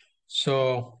resolution.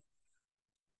 So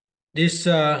this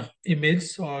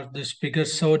image or this figure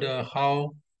show the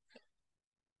how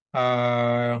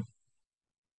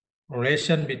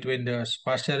relation between the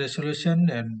spatial resolution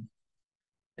and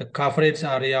the coverage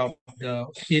area of the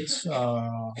each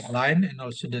line, and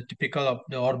also the typical of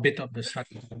the orbit of the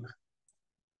satellite.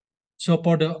 So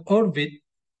for the orbit,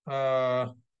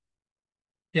 yeah,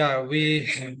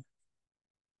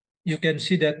 you can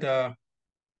see that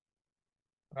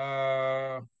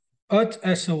Earth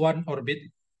as a one orbit,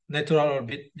 natural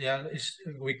orbit, yeah, is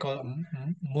we call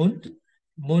moon.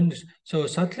 moon. So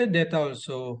satellite data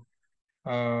also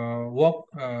walk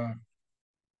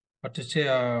what to say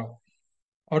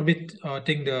orbit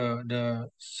think the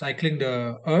cycling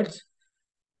the Earth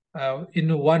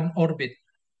in one orbit.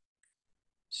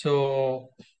 So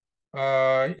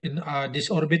in this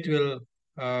orbit will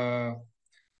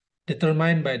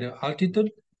determined by the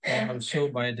altitude and also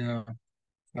by the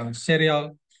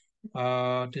serial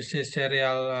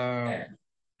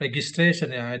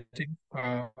registration. Yeah, I think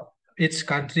each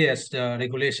country has the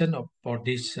regulation for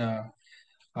this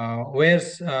where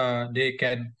they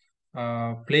can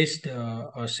place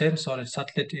the sensor and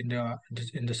satellite in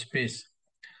the space.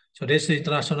 So there's the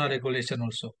international regulation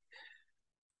also.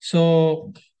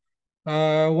 So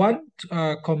one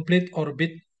complete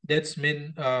orbit, that's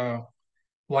mean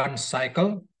one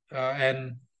cycle,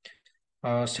 and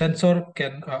sensor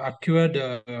can acquire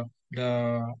the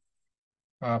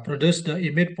produce the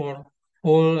image for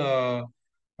all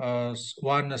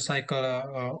one cycle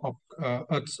of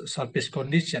Earth's surface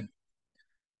condition.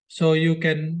 So you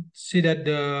can see that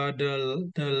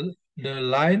the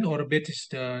line orbit is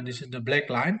this is the black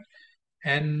line,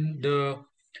 and the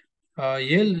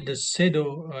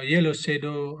yellow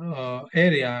shadow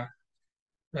area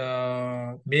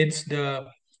means the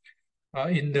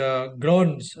in the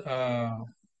ground uh,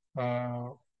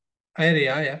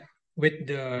 area, yeah, with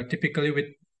the typically with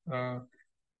uh,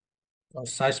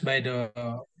 size by the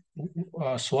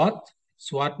SWOT.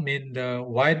 SWOT mean the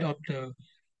wide of the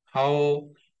how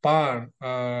far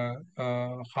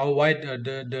how wide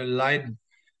the line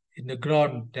in the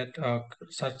ground that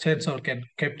such sensor can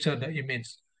capture the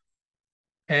image.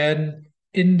 And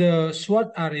in the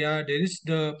SWOT area, there is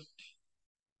the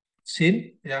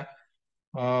scene. Yeah,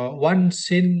 one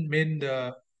scene mean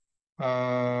the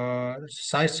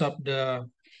size of the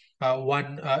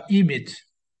one image.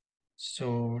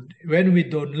 So when we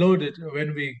download it,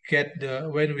 when we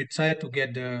try to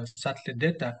get the satellite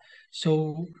data,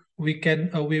 so we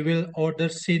will order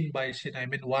scene by scene. I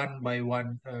mean one by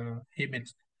one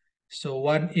image. So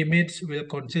one image will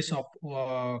consist of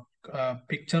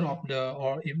picture of the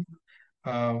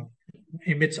uh,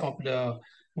 image of the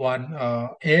one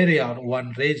area or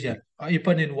one region, or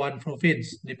even in one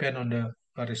province, depend on the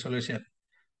resolution.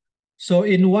 So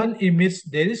in one image,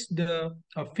 there is the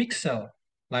pixel,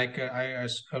 like I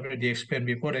already explained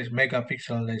before. There's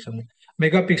megapixel. There's a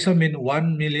megapixel mean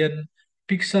 1 million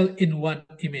pixel in one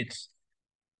image.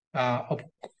 Of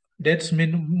that's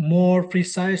mean more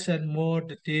precise and more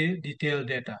detailed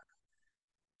data.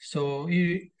 So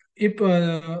if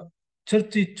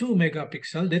 32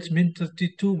 megapixel, that means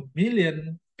 32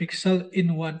 million pixel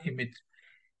in one image.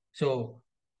 So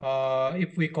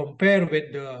if we compare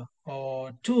with the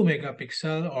 2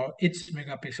 megapixel or each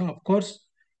megapixel, of course,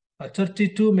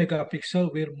 32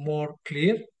 megapixel will more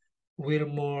clear, will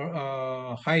more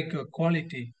high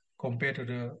quality compared to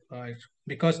the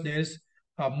because there's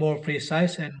more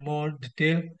precise and more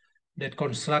detail that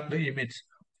construct the image.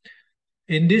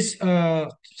 In this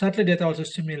satellite data also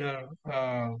similar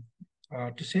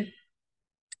to say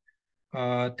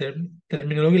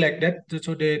terminology like that.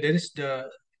 So there is the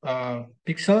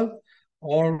pixel,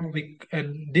 or we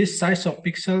and this size of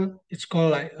pixel it's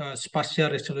called like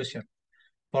spatial resolution.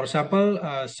 For example,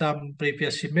 some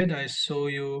previous image I show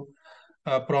you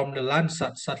from the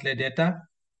Landsat satellite data.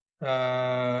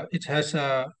 It has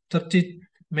a 30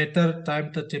 meter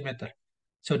time 30 meter.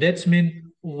 So that's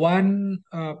mean one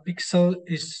pixel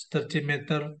is 30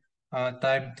 meter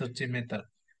time 30 meter.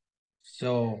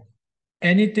 So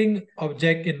anything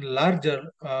object in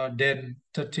larger than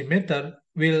 30 meter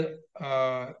will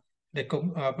what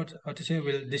to say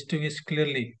will distinguish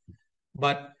clearly,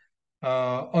 but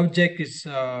object is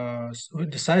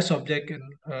the size object in,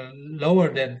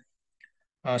 lower than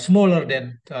smaller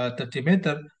than 30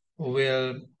 meter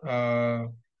will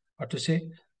what to say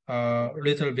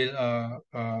little bit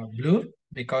blur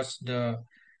because the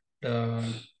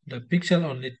the pixel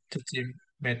only 30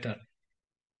 meter.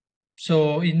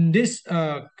 So in this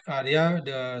area,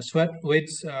 the sweat weight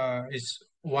is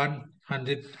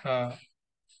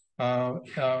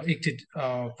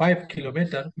 185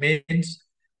 kilometer, means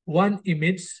one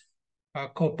image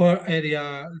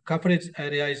coverage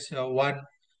area is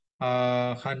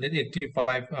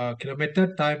 185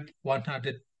 kilometer times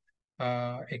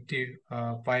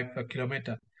 185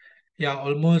 kilometer. Yeah,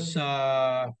 almost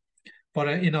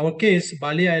in our case,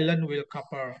 Bali Island will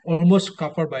almost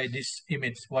cover by this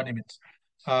image, one image.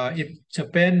 If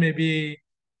Japan maybe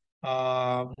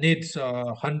needs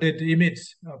 100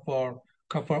 images for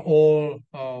cover all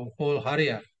whole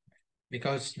area,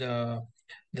 because the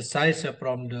size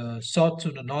from the south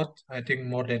to the north, I think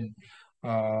more than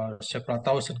several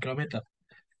thousand kilometers.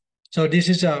 So this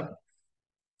is a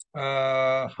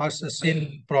has a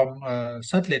scene from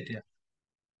satellite here.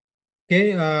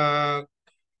 Okay,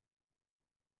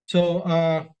 so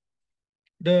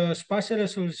the spatial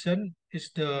resolution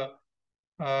is the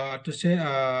to say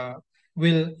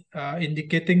will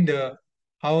indicating the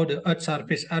how the Earth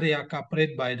surface area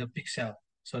covered by the pixel.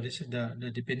 So this is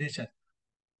the definition.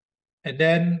 And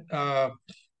then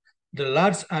the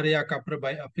large area covered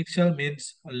by a pixel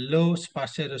means a low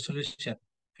spatial resolution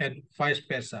and vice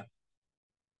versa.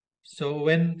 So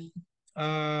when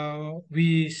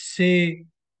we say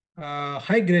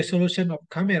high resolution of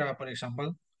camera, for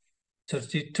example,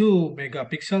 32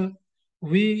 megapixel,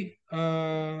 we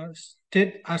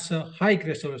state as a high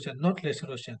resolution, not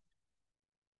resolution.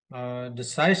 The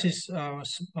size is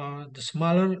the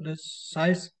smaller the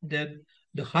size than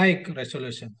the high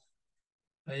resolution.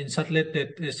 In satellite,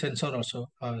 that is sensor also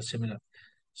similar.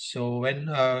 So when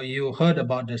you heard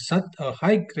about the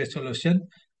high resolution,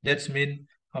 that's mean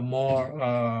a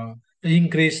more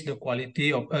increase the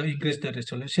quality of increase the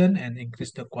resolution and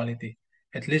increase the quality,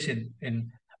 at least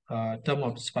in term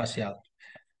of spatial.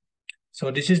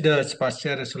 So this is the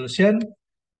spatial resolution.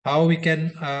 How we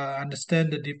can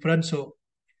understand the difference? So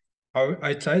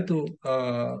I try to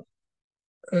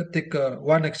take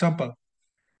one example.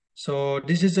 So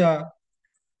this is a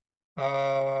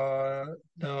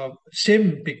the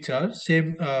same picture,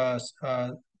 same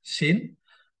scene,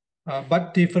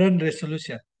 but different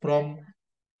resolution from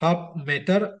half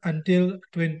meter until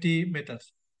 20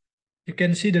 meters. You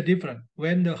can see the difference.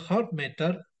 When the half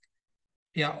meter,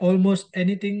 yeah, almost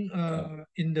anything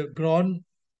in the ground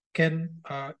can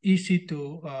easy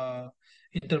to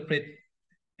interpret.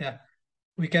 Yeah,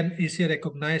 we can easily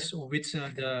recognize which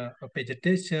the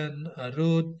vegetation,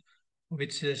 root,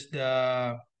 which is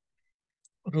the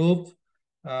roof,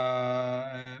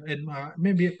 and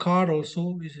maybe a car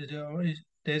also.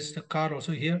 There's the car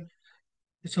also here.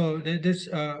 So this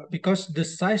because the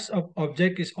size of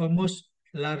object is almost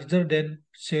larger than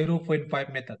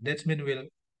 0.5 meter. That means will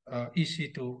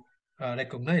easy to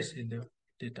recognize in the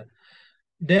data.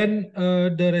 Then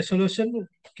the resolution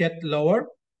get lower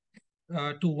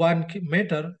to 1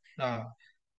 meter.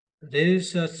 There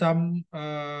is some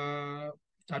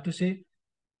how to say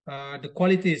the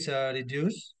quality is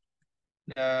reduced.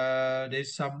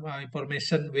 There's some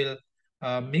information will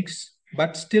mix,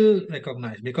 but still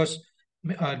recognize because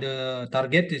the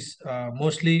target is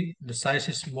mostly the size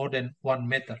is more than 1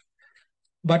 meter.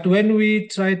 But when we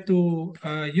try to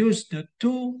use the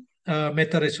 2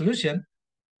 meter resolution,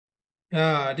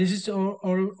 this is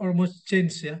almost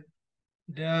changed.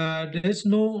 Yeah, there's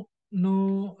no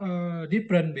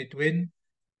difference between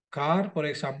car, for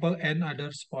example, and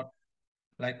other spot.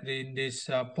 Like in this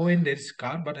point, there is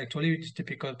car, but actually it's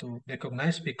difficult to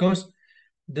recognize because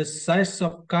the size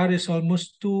of car is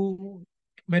almost 2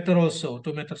 meter also,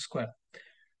 2 meter square.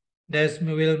 That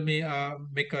will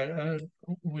make a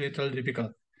little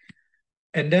difficult.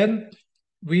 And then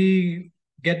we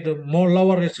get the more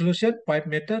lower resolution, 5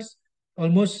 meters,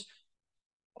 almost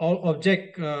all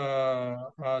object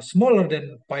smaller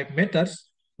than 5 meters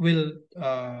will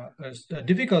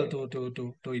difficult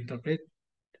to interpret,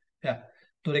 yeah,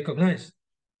 to recognize.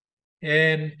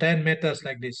 And 10 meters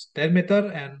like this, 10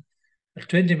 meter and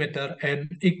 20 meter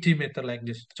and 80 meter like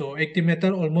this. So 80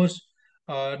 meter almost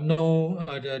no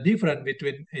the difference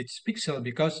between each pixel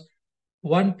because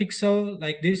one pixel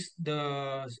like this,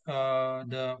 the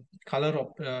color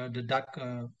of the dark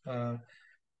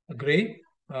gray,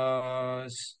 or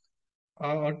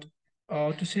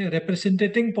to say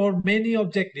representing for many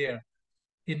object there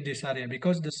in this area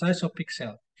because the size of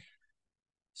pixel.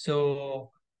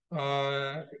 So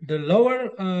the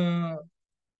lower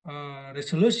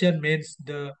resolution means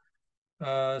the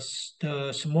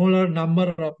smaller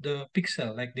number of the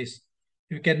pixel like this.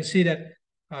 You can see that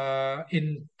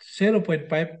in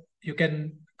 0.5 you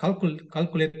can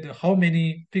calculate how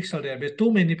many pixel there. There's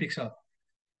too many pixel.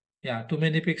 Yeah, too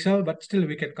many pixel, but still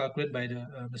we can calculate by the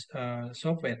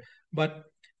software. But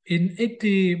in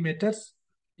 80 meters,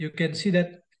 you can see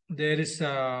that there is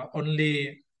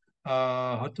only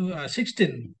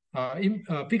 16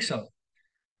 pixel.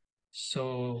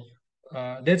 So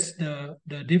that's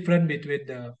the difference between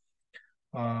the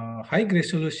high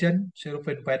resolution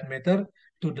 0.5 meter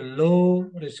to the low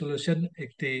resolution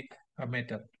 80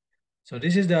 meter. So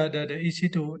this is the easy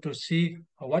to see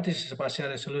what is spatial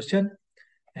resolution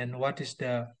and what is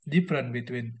the difference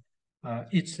between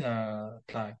each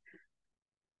type.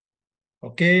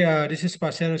 Okay, this is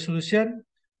spatial resolution.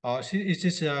 It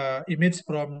is image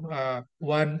from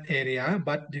one area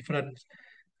but different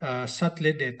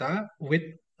satellite data with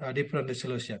different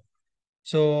resolution.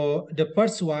 So the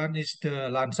first one is the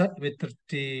Landsat with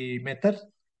 30 meters.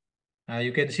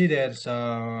 You can see there's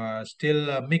still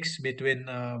a mix between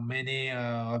many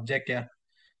objects. Yeah.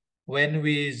 When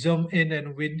we zoom in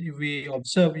and we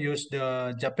observe, use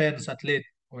the Japan satellite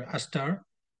or Aster,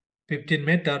 15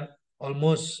 meter,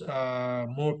 almost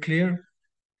more clear.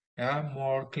 Yeah,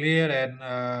 more clear, and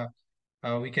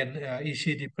we can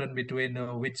easily different between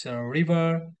which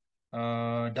river,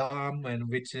 dam, and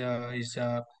which is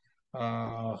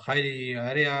high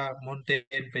area, mountain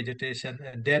vegetation,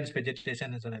 and dense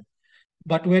vegetation, and so on.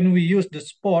 But when we use the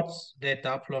spots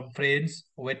data from frames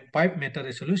with 5 meter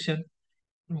resolution,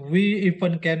 we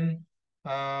even can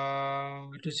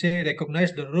to say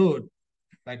recognize the road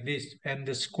like this and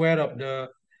the square of the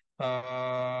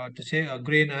to say a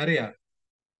green area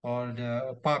or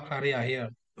the park area here.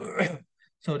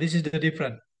 So this is the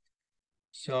difference.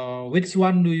 So which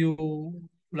one do you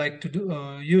like to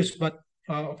do, use? But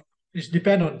it's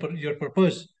depend on your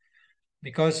purpose,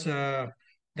 because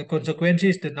the consequence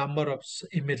is the number of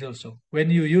images also. When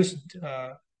you use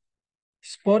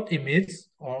spot image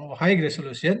or high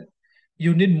resolution,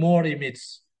 you need more image,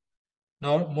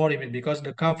 not more image, because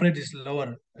the coverage is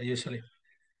lower usually.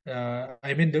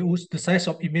 I mean the size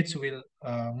of image will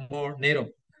more narrow.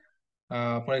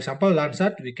 For example,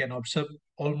 Landsat, we can observe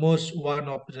almost one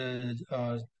of the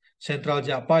central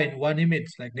Java in one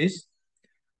image like this.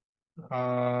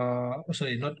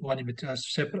 Sorry, not one image,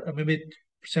 maybe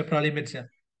several images. Yeah.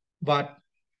 But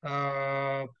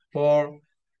for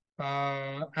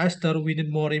Aster, we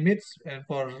need more image, and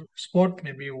for Spot,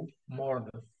 maybe more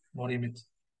image,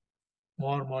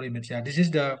 more image. Yeah, this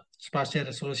is the spatial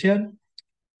resolution.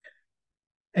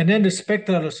 And then the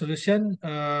spectral resolution,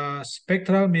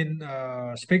 spectral mean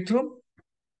spectrum.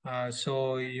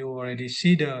 So you already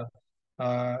see the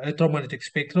electromagnetic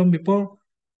spectrum before.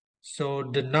 So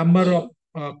the number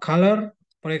of color,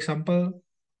 for example,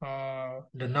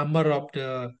 the number of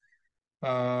the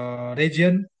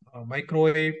region,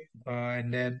 microwave,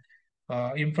 and then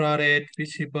infrared,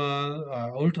 visible,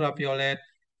 ultraviolet,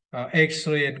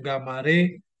 X-ray, and gamma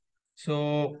ray.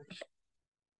 So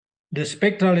the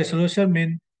spectral resolution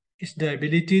means is the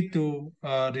ability to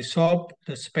resolve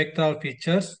the spectral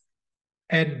features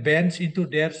and bands into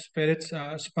their separate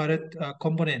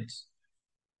components.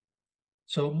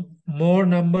 So more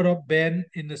number of band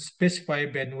in the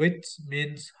specified bandwidth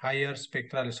means higher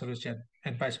spectral resolution,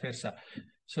 and vice versa.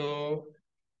 So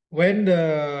when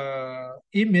the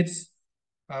image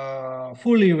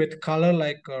fully with color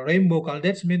like rainbow color,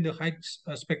 that means the high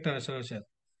spectral resolution.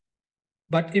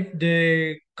 But if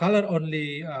the color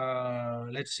only,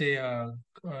 let's say,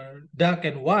 dark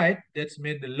and white, that's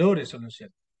mean the low resolution.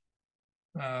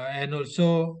 And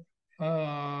also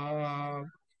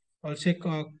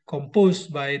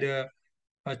composed by the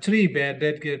three band,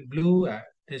 red, green, blue,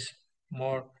 is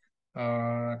more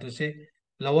to say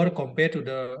lower compared to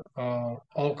the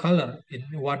all color in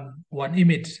one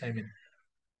image. I mean,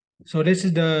 so this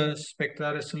is the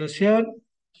spectral resolution.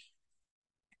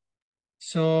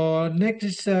 So next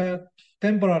is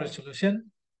temporal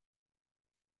resolution.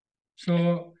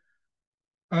 So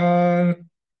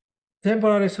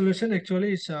temporal resolution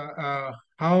actually is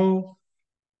how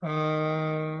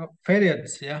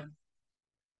variance, yeah,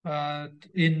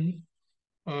 in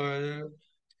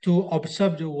to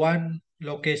observe the one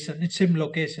location, its same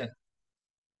location.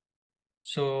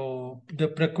 So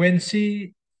the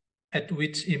frequency at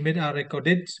which image are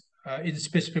recorded in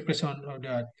specific position of the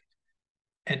Earth,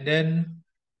 and then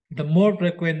the more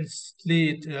frequently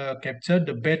it captured,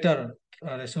 the better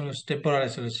temporal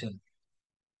resolution.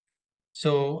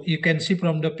 So you can see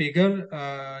from the figure,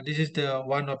 this is the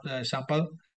one of the sample,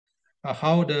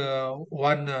 how the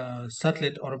one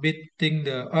satellite orbiting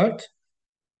the Earth,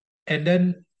 and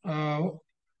then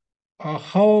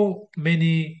how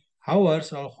many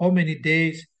hours or how many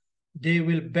days they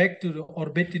will back to the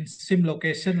orbit in same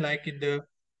location like in the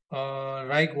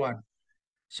right one.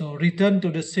 So return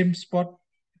to the same spot.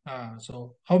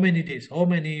 So how many days, how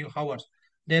many hours?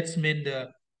 That's mean the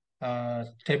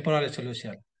temporal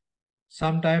resolution.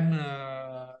 Sometimes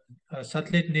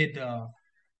satellite need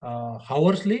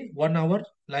hoursly, 1 hour,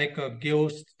 like a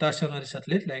geostationary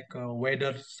satellite, like a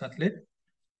weather satellite.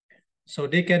 So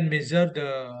they can measure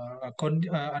the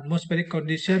atmospheric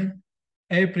condition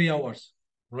every hours,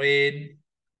 rain,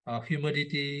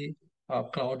 humidity,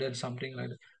 cloud, and something like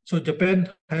that. So Japan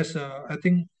has, I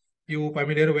think you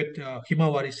familiar with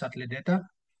Himawari satellite data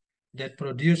that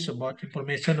produce about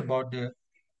information about the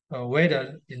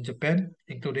weather in Japan,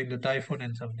 including the typhoon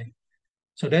and something.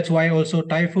 So that's why also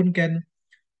typhoon can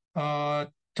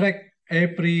track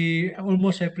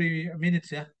almost every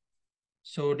minutes, yeah.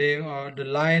 So the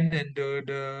line and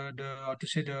the how to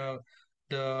say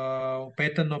the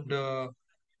pattern of the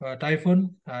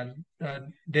typhoon,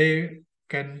 they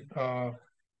can how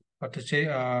to say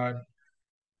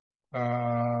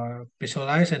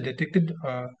visualize and detected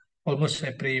almost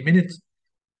every minute.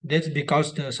 That's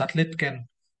because the satellite can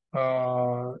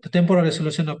the temporal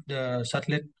resolution of the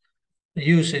satellite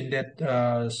used in that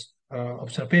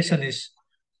observation is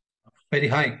very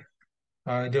high.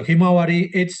 The Himawari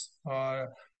it's by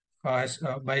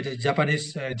the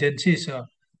Japanese agencies,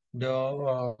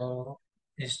 the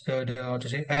is the how to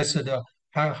say has the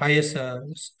highest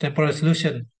temporal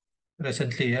resolution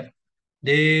recently. Yeah.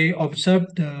 They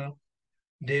observed the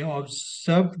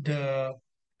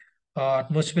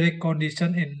atmospheric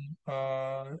condition in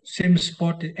same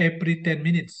spot every 10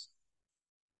 minutes.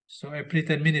 So every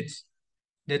 10 minutes,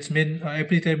 that's mean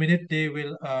every 10 minutes they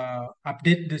will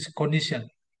update this condition,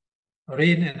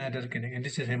 rain and other kind. And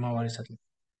this is Himawari satellite.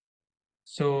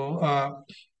 So,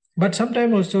 but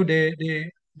sometimes also the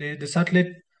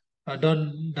satellite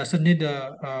doesn't need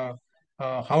a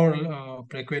higher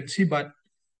frequency, but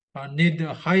need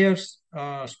a higher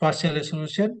spatial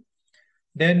resolution.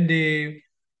 Then they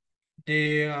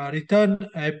return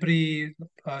every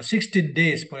 16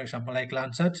 days, for example, like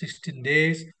Landsat 16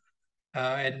 days,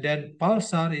 and then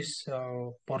Pulsar is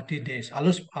 40 days.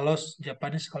 Alos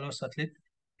Japanese Alos satellite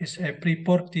is every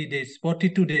 40 days,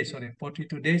 42 days, sorry,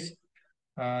 42 days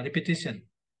repetition.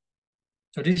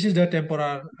 So this is the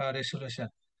temporal resolution,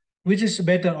 which is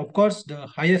better. Of course, the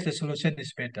highest resolution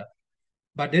is better,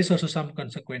 but there's also some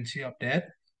consequence of that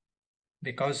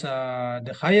because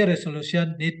the higher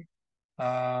resolution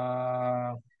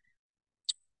uh,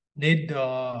 need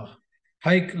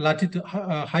high latitude,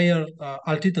 higher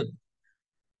altitude.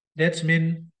 That's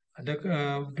mean the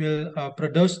will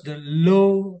produce the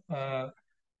low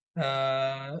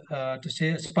to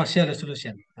say spatial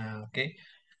resolution. Okay,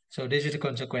 so this is the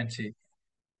consequence.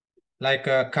 Like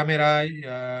a camera,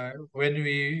 when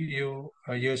you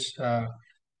use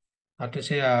how to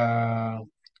say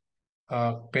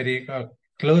very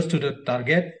close to the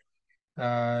target,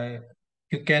 uh,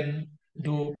 you can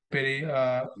do very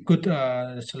good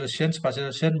solution, spatial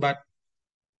resolution, but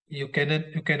you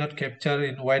cannot capture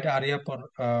in wide area for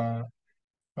uh,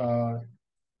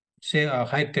 say a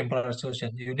high temporal resolution.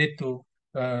 You need to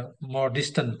more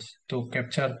distance to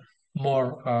capture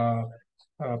more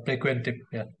frequent.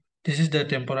 Yeah, this is the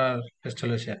temporal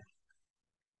resolution.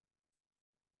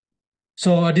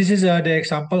 So this is the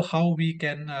example how we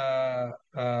can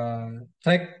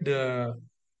track the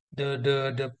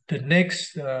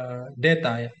next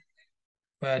data.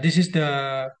 This is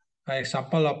the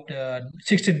example of the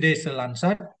 16 days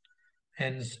Landsat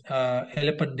and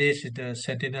 11 days is the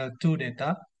Sentinel-2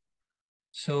 data.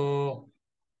 So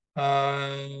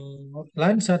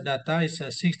Landsat data is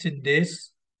 16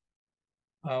 days,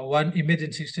 one image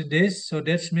in 16 days. So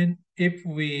that's mean if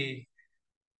we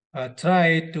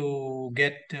try to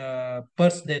get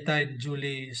first data in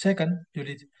July 2nd,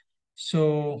 July.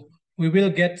 So we will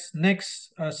get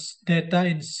next data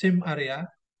in same area.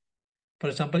 For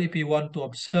example, if you want to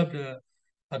observe the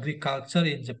agriculture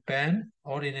in Japan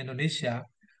or in Indonesia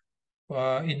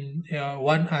in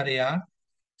one area,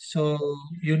 so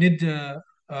you need if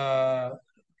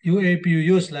you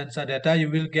use Landsat data, you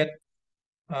will get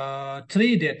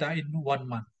three data in 1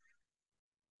 month.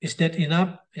 Is that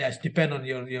enough? Yes, depend on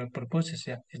your purposes.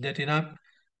 Yeah, is that enough?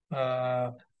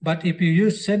 But if you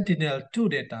use Sentinel-2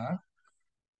 data,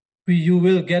 you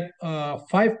will get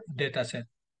five data set.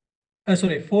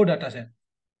 Sorry, four data set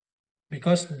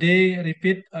because they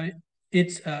repeat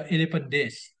each 11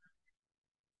 days.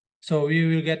 So we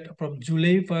will get from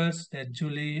July 1st, then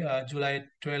July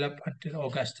 12 until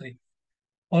August 3.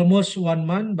 Almost 1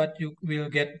 month, but you will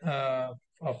get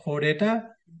four data.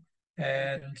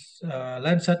 And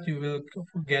Landsat, you will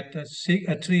get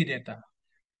three data.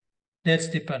 That's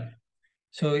depend.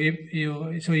 So if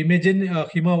you imagine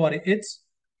Himawari it's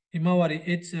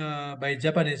by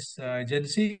Japanese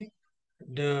agency.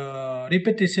 The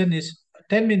repetition is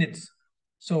 10 minutes.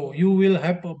 So you will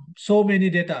have so many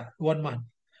data 1 month.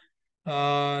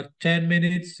 10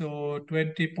 minutes or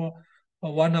 24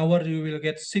 1 hour you will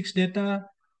get six data.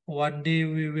 One day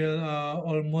we will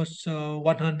almost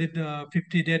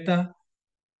 150 data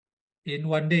in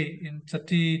 1 day. In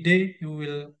 30 day you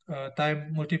will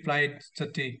time multiplied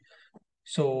 30.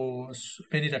 So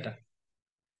many data,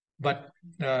 but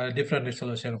different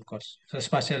resolution, of course. So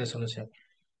spatial resolution.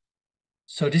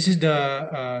 So this is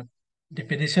the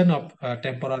definition of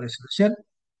temporal resolution.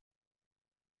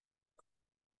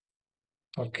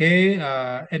 Okay,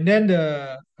 and then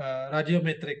the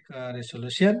radiometric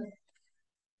resolution,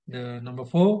 the number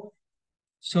 4.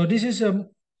 So this is a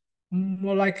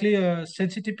more likely a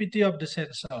sensitivity of the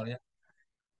sensor. Yeah.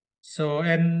 So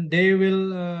and they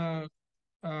will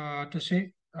to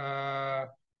say uh,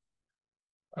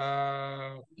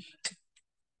 uh,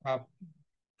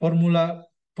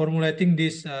 formulating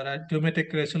this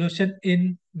geometric resolution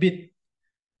in bit.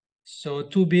 So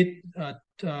 2 bit,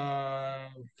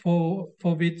 4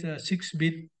 bit, 6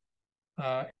 bit,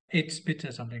 8 bit,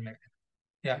 or something like that.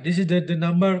 Yeah, this is the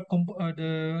number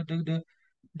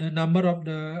the number of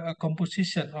the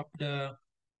composition of the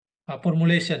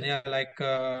formulation. Yeah, like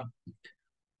 2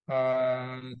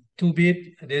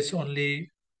 bit. There's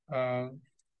only uh,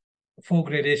 4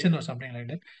 gradation or something like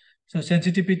that. So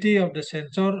sensitivity of the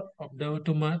sensor of the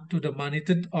to the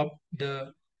magnitude of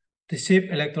the received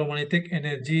electromagnetic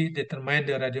energy determine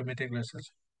the radiometric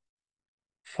resolution.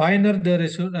 Finer the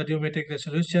radiometric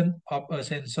resolution of a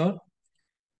sensor,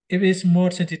 it is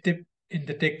more sensitive in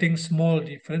detecting small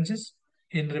differences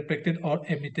in reflected or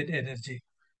emitted energy.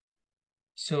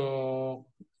 So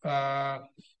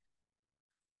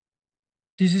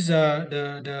this is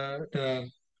the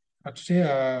how to say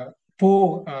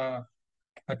four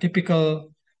a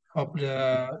typical of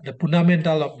the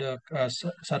fundamental of the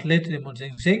satellite remote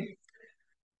sensing.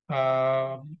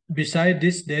 Beside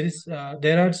this,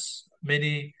 there are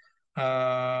many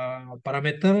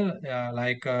parameter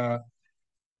like to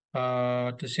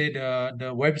say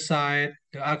the website,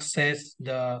 the access,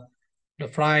 the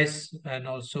price, and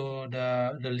also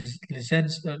the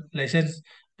license,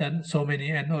 and so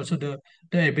many, and also the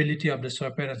ability of the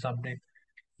software and something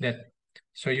that.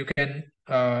 So you can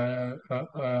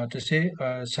to say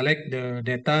select the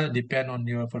data depend on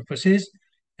your purposes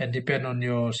and depend on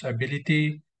your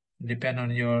ability, depend on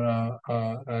your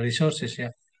resources,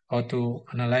 yeah, how to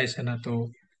analyze and how to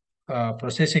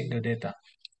processing the data.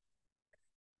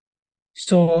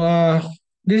 So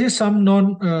this is some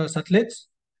non satellites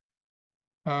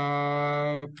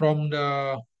from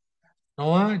the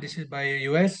NOAA. This is by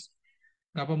US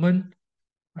government,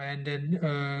 and then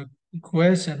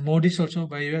Quest and Modis also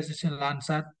by US. This is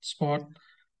Landsat Spot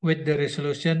with the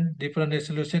resolution, different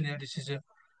resolution. Yeah, this is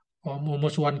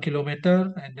almost 1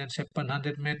 kilometer and then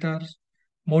 700 meters.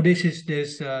 Modis is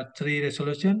this 3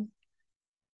 resolution,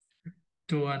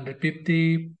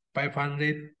 250,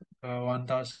 500,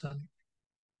 1000.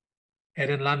 And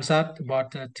then Landsat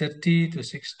about 30 to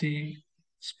 60,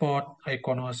 Spot,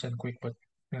 Iconos, and QuickBot,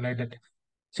 like that.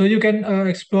 So you can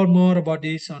explore more about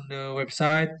this on the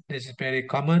website. This is very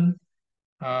common,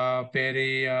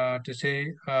 very to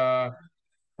say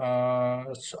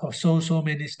so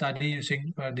many study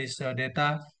using this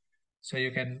data. So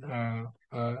you can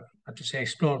to say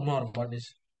explore more about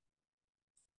this.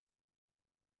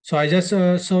 So I just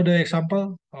show the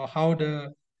example of how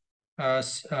the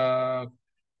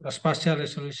spatial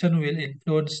resolution will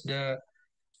influence the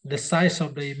size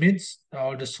of the image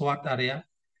or the SWOT area.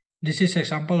 This is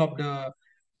example of the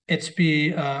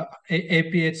HP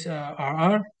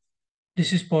APHRR.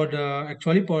 This is for the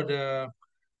actually for the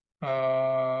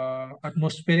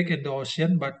atmospheric in the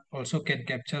ocean, but also can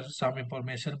capture some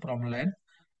information from land.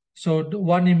 So the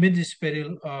one image is very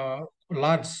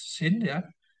large scene, yeah,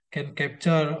 can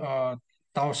capture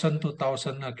 1,000 to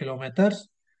 1,000 kilometers,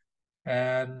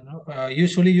 and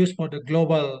usually used for the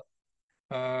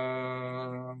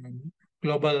uh,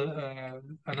 global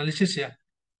analysis, yeah,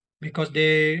 because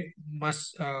they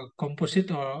must composite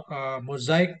or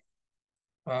mosaic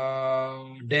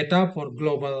data for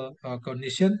global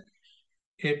condition.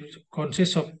 It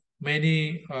consists of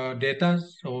many data,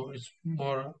 so it's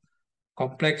more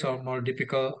complex or more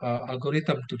difficult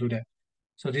algorithm to do that.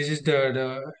 So this is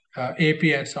the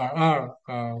APXRR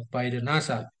by the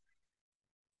NASA.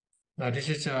 This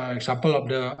is an example of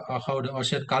the how the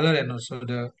ocean color and also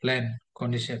the land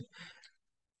condition.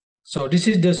 So this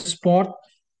is the spot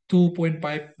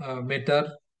 2.5 meter.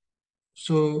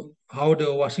 So how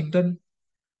the Washington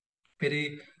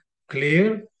very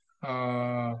clear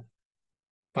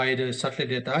by the satellite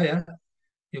data. Yeah,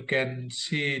 you can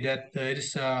see that there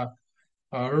is a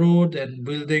road and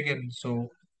building, and so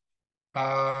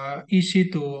easy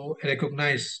to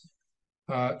recognize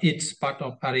each part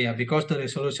of area because the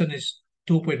resolution is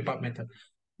 2.5 meter.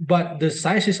 But the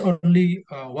size is only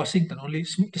Washington. Only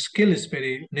the scale is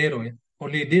very narrow. Yeah?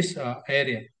 Only this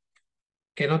area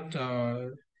cannot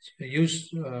use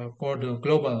for the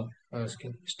global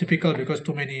scale. It's typical because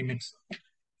too many images.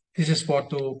 This is for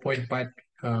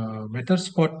 2.5 meters.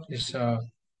 Spot is how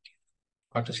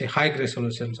to say high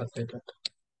resolution satellite.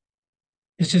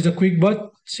 This is the QuickBot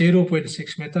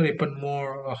 0.6 meter, even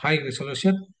more high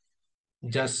resolution.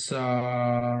 Just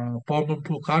form a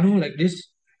volcano like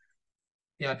this.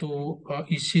 Yeah, to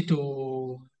easy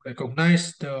to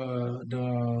recognize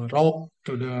the rock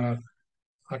to the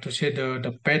how to say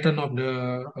the pattern of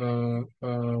the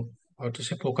how to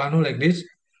say volcano like this.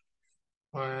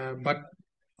 But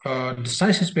the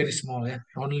size is very small. Yeah,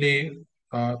 only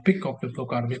peak of the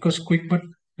volcano because QuickBird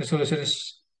resolution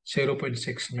is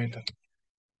 0.6 meter.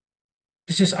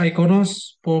 This is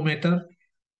Iconos per meter.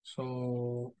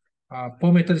 So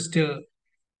per meter is still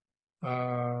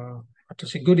how to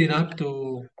say good enough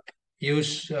to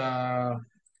use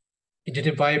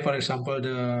identify, for example,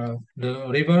 the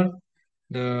river,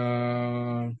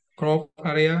 the crop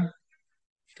area,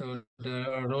 the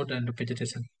road and the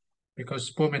vegetation,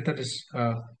 because per meter is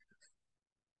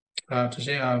to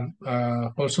say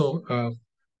also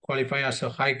qualify as a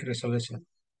high resolution.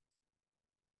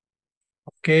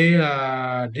 Okay,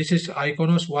 this is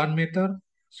Iconos 1 meter,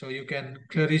 so you can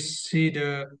clearly see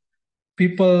the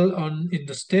people on in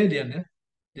the stadium. Yeah?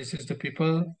 This is the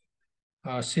people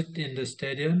sit in the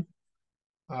stadium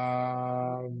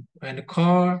and the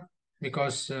car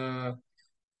because the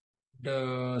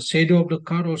shadow of the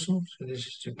car also. So this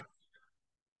is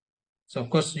so of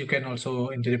course you can also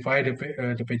identify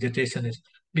the vegetation is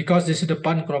because this is the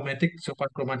panchromatic. So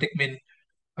panchromatic means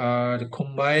to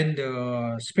combine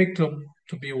the spectrum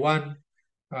to be one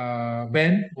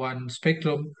band, one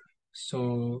spectrum.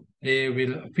 So they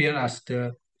will appear as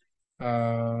the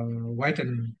white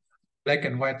and black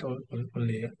and white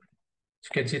only. You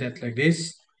can see that like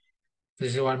this.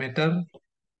 This is 1 meter.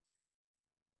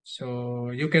 So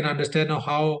you can understand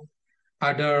how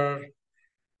other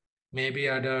maybe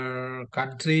other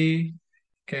country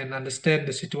can understand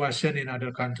the situation in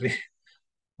other country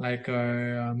like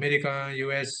America,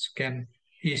 US can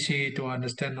easy to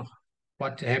understand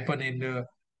what happened in the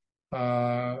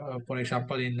for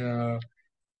example in the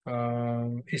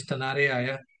eastern area,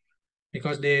 yeah,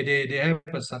 because they have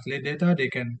a satellite data they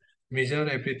can measure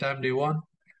every time they want.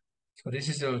 So this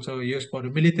is also used for the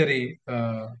military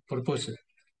purpose.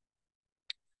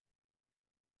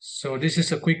 So this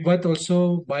is a quick bird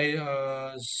also by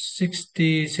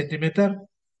 60 centimeter.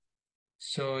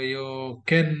 So you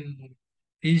can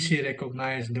easily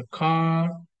recognize the car,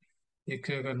 you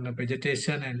can the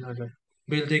vegetation and other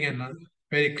building and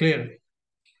very clear.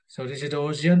 So this is the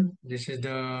ocean. This is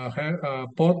the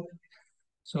port.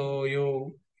 So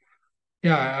you,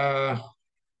 yeah,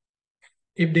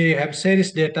 if they have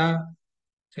series data,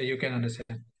 so you can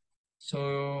understand.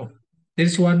 So there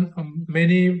is one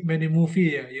many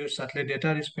movie use satellite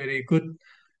data is very good,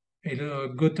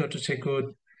 good to say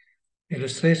good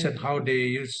illustration how they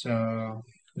use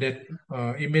that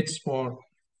image for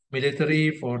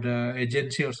military for the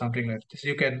agency or something like this.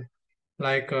 You can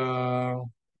like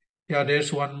yeah,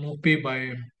 there's one movie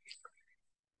by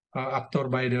actor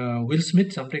by the Will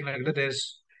Smith, something like that.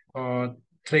 There's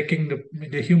tracking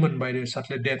the human by the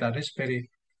satellite data. That's very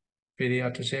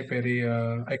how to say very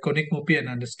iconic movie and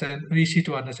understand easy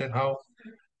to understand how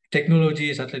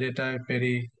technology satellite data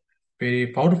very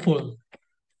powerful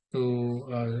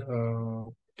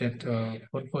to that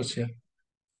purpose. Yeah.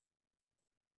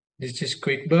 This is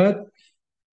QuickBird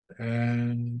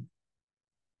and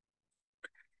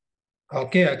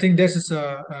okay, I think this is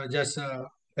just a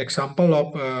example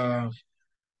of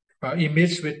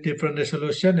image with different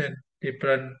resolution and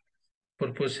different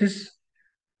purposes.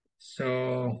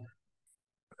 So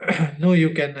now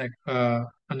you can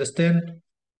understand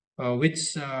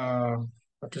which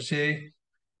what to say.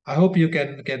 I hope you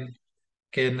can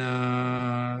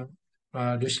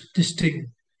distinct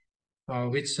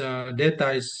which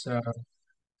data is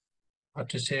what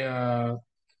to say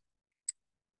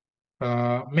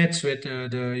match with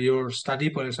the your study,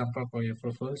 for example, for your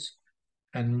purpose,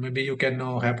 and maybe you can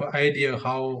now have an idea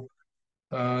how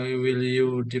will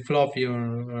you develop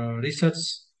your research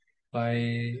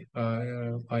by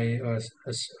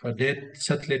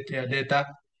satellite data,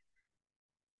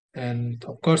 and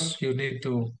of course you need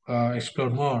to explore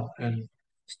more and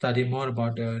study more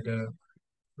about the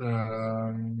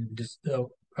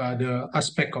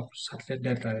aspect of satellite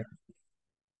data.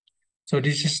 So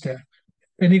this is the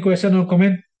any question or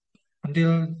comment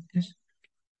until this?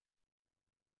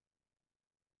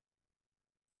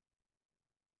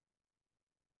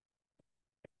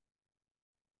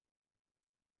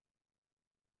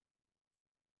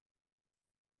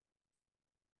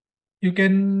 You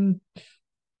can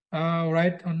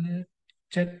write on the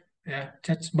chat, yeah,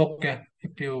 chat box, yeah.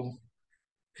 If you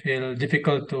feel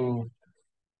difficult to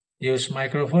use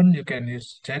microphone, you can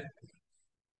use chat.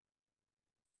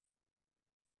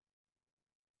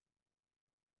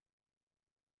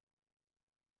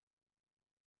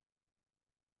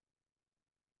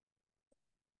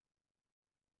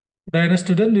 Diana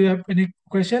student, do you have any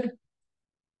question?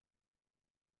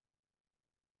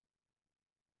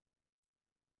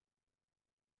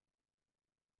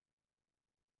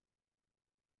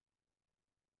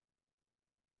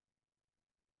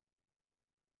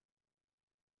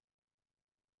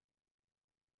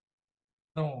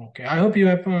 No, okay. I hope you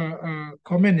have a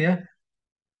comment, yeah.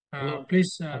 Hello,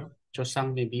 Please.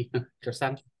 Chosang maybe.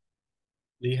 Chosang,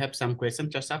 do you have some question,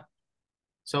 Chosang?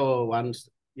 So once,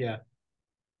 yeah,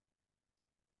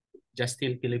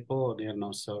 Justin Filippo, they're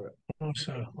not sure. Oh,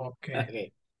 sir. Okay.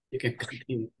 Okay, you can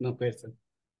continue. No question.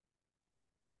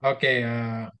 Okay.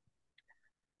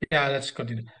 Yeah, let's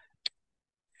continue.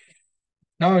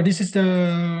 Now this is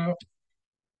the.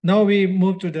 Now we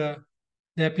move to the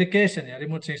application, yeah,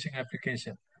 remote sensing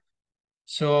application.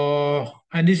 So,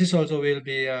 and this is also will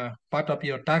be part of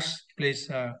your task. Please,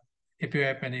 if you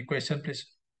have any question, please,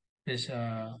 what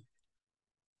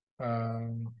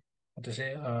to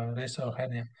say, raise your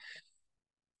hand.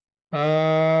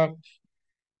 Yeah.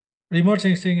 Remote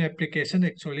sensing application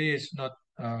actually is not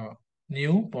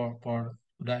new for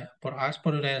us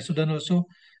for the student also,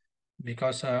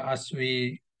 because as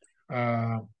we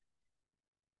uh,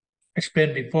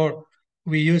 explained before,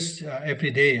 we use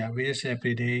every day. We use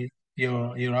every day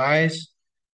your eyes,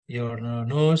 your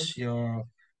nose, your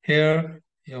hair,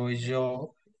 your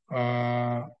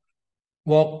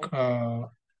walk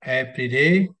every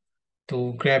day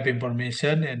to grab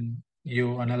information, and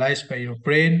you analyze by your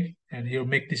brain and you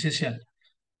make decision.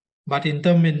 But in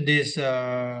this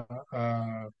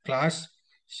class,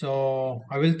 so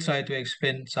I will try to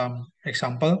explain some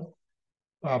example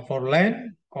for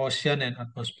land, ocean, and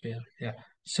atmosphere. Yeah.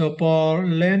 So for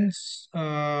lands,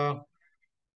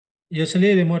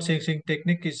 usually remote sensing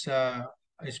technique is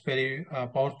very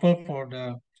powerful for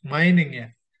the mining. Yeah,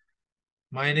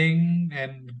 mining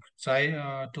and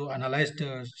try to analyze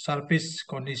the surface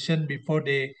condition before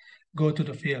they go to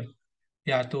the field.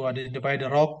 Yeah, to identify the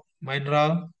rock,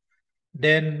 mineral,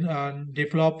 then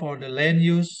develop for the land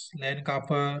use, land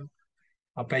cover,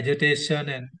 vegetation,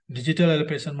 and digital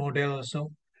elevation model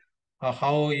also.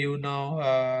 How you know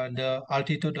the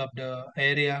altitude of the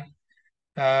area,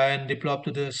 and develop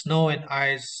to the snow and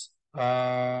ice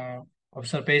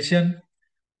observation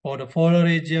for the polar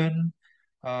region.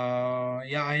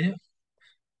 Yeah,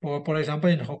 for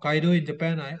example, in Hokkaido in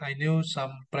Japan, I knew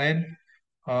some friend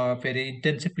very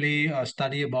intensively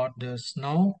study about the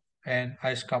snow and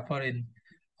ice cover in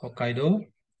Hokkaido.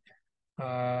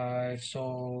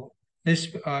 So this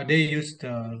they use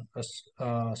the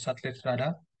satellite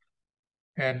radar,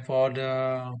 and for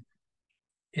the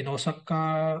in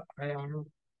Osaka,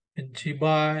 in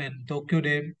Chiba and Tokyo,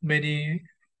 there many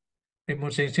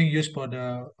remote sensing used for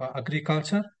the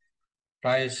agriculture,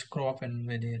 rice crop, and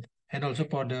many, and also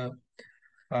for the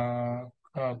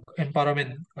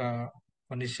environment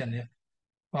condition. Yeah.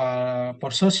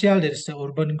 For social, there is the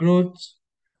urban growth.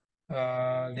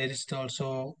 There is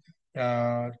also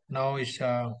now is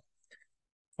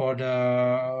for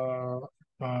the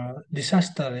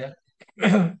disaster.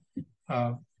 Yeah.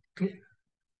 uh,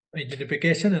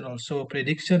 Identification and also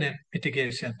prediction and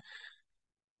mitigation.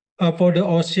 For the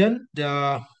ocean,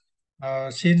 the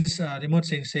since remote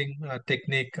sensing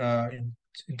technique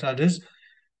introduced,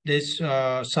 there's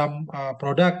some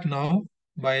product now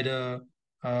by the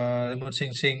remote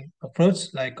sensing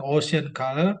approach, like ocean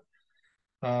color,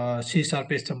 sea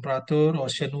surface temperature,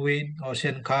 ocean wind,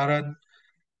 ocean current.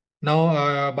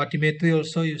 Now bathymetry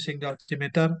also using the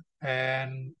altimeter,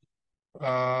 and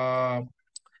uh,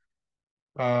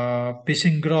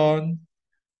 fishing ground,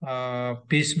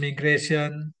 fish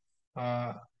migration,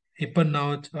 even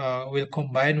now will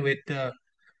combine with the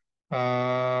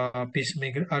fish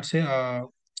migration. I'd say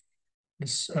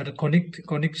the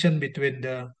connection between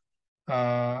the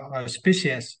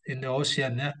species in the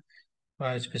ocean, yeah?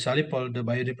 Especially for the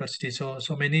biodiversity.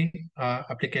 So many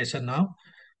application now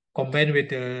combined with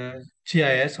the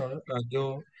GIS or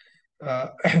uh,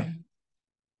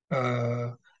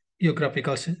 uh,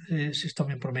 geographical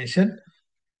system information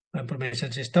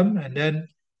system, and then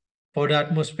for the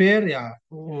atmosphere, yeah,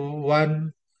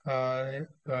 one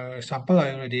example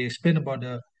I already explained about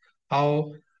the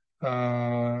how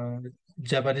uh,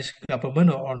 Japanese government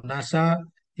or NASA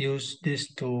use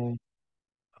this to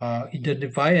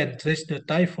identify and trace the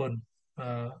typhoon,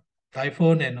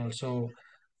 and also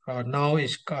now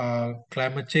is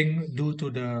climate change due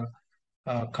to the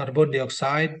carbon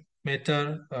dioxide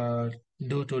matter,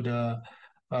 due to the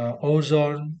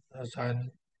ozone,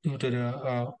 and due to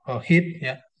the heat,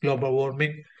 yeah, global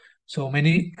warming. So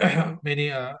many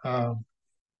many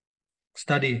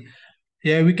study.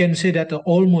 Yeah, we can say that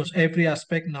almost every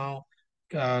aspect now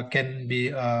can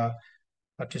be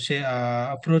what to say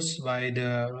approached by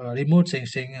the remote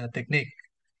sensing technique.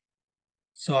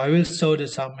 So I will show the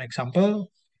some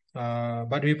example.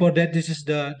 But before that, this is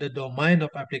the domain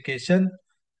of application.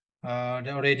 They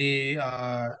already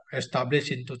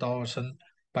established in 2000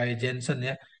 by Jensen.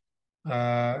 Yeah.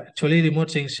 Actually remote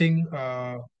sensing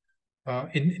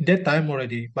in that time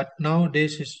already, but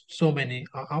nowadays is so many,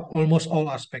 almost all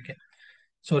aspects. Yeah.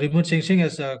 So remote sensing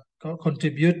has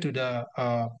contribute to the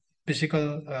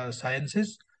physical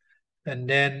sciences, and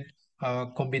then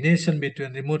combination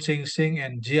between remote sensing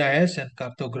and GIS and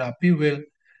cartography will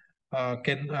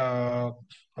can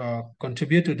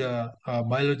contribute to the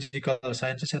biological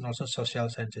sciences and also social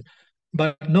sciences.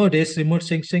 But nowadays, remote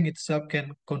sensing itself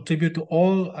can contribute to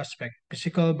all aspects,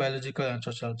 physical, biological, and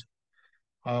social,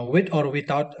 with or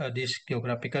without this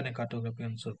geographical and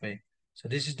cartographical survey. So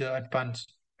this is the advance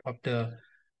of the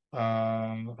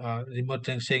remote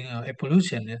sensing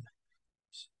evolution. Yeah?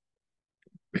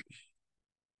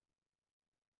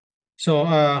 So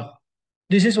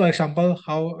this is, for example,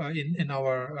 how in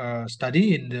our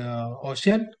study in the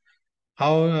ocean,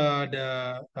 how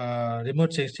the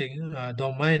remote sensing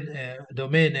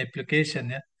domain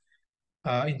application,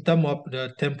 yeah, in terms of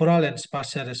the temporal and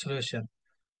spatial resolution.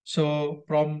 So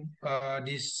from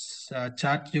this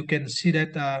chart, you can see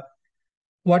that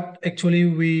what actually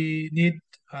we need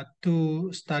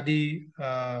to study.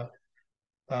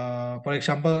 For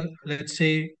example, let's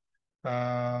say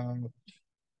uh,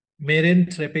 marine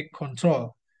traffic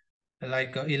control,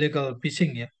 like illegal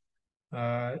fishing. Yeah.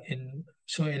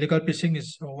 So illegal fishing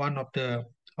is one of the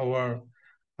our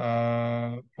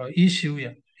issue,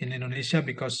 yeah, in Indonesia,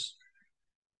 because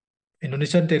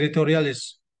Indonesian territorial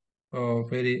is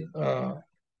very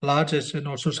large, and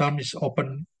also some is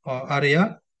open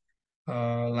area,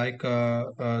 like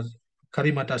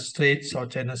Karimata Strait, South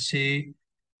China Sea,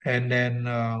 and then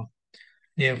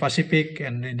near Pacific,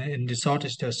 and in the south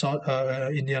is the South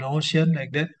Indian Ocean,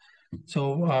 like that.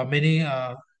 So many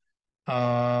uh,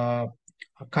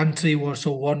 country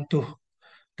also want to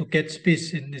catch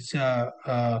fish in this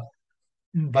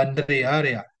boundary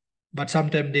area, but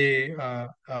sometimes they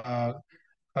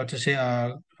how to say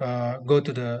go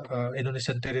to the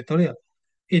Indonesian territorial,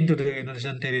 into the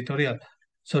Indonesian territorial.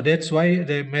 So that's why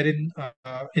the marine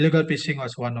illegal fishing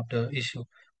was one of the issue.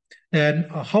 And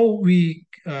how we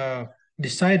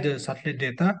decide the satellite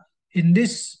data in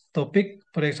this topic,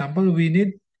 for example, we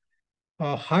need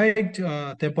a high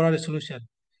temporal resolution.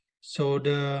 So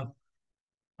the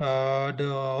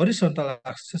horizontal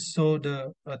axis, so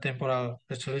the temporal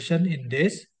resolution in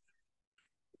this,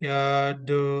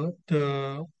 the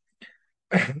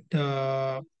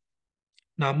the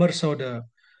number, so the,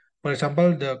 for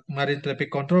example, the marine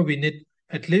traffic control, we need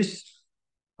at least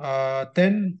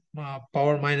 10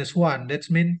 power minus 1. That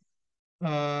means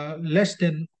less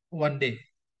than 1 day.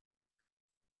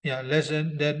 Yeah, less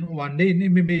than 1 day,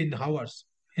 maybe in hours,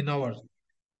 in hours.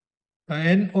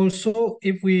 And also,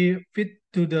 if we fit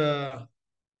to the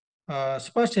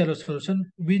spatial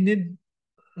resolution, we need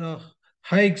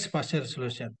high spatial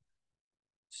resolution.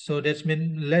 So that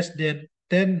means less than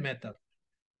 10 meter.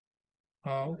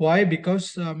 Why?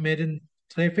 Because marine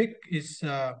traffic is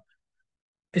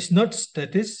not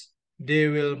static; they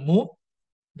will move,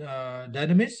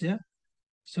 dynamics. Yeah.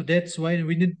 So that's why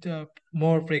we need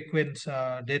more frequent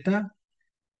data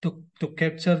to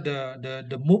capture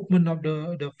the movement of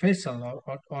the vessel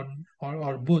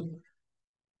or boat.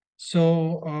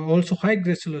 So also high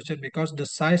resolution, because the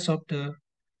size of the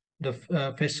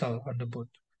vessel on the boat.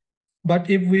 But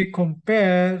if we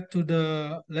compare to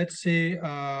the, let's say,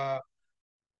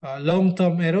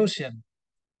 long-term erosion,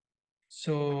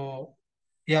 so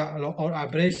yeah, or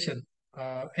abrasion,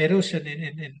 erosion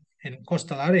in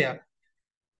coastal area,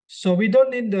 so we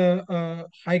don't need the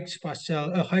high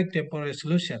spatial, high temporal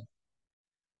resolution,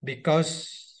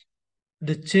 because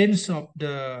the change of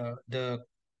the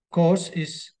coast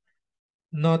is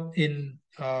not in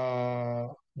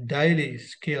daily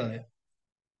scale,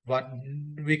 but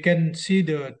we can see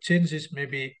the changes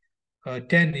maybe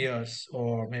 10 years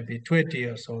or maybe 20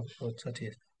 years or 30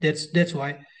 years. That's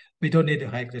why we don't need a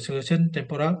high resolution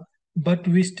temporal, but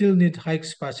we still need high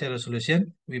spatial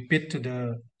resolution. We fit to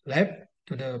the lab,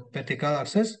 to the vertical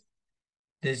axis.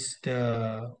 This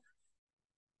the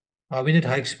we need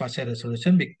high spatial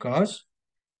resolution, because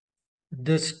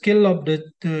the scale of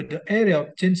the area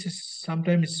of change is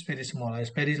sometimes very small, it's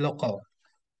very local,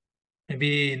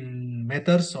 maybe in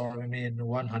meters, or maybe in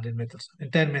 100 meters,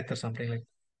 in 10 meters, something like that.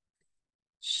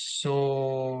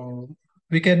 So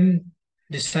we can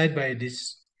decide by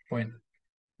this point.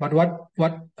 But what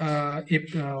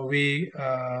if we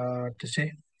to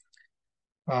say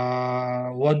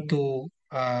want to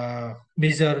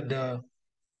measure the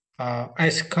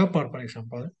ice cover, for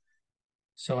example.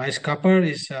 So ice cover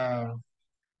is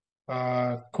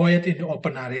quiet in the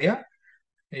open area,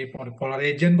 for the polar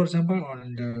region, for example,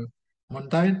 on the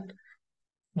mountain.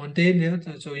 Yeah.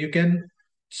 So you can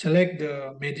select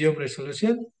the medium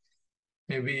resolution,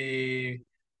 maybe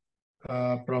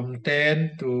from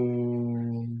 10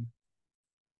 to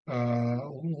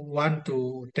 1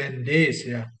 to 10 days,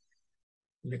 yeah,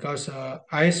 because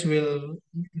ice will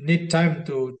need time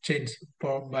to change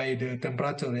by the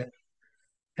temperature, yeah.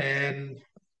 And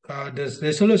the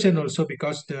resolution also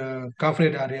because the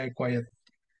coverage area is quite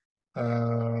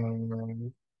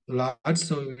large,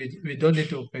 so we don't need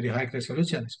to very high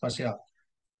resolution spatial.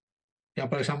 Yeah,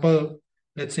 for example,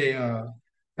 let's say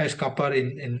ice cover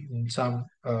in some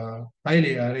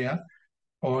highly area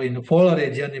or in the polar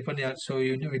region even, yeah, so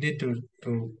we need to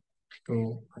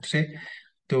say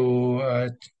to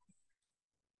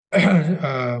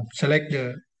select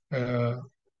the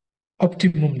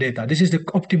optimum data. This is the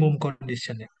optimum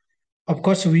condition. Yeah. Of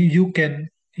course, you can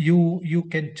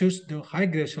choose the high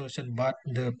resolution, but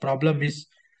the problem is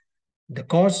the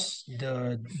cost,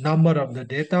 the number of the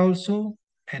data also,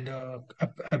 and the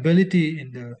ability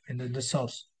in the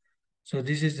source. So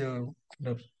this is the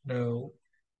to,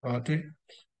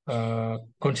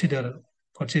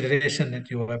 consideration that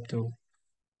you have to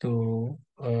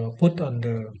put on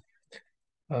the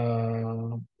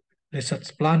uh,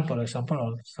 research plan, for example,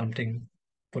 or something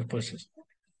purposes.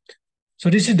 So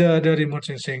this is the remote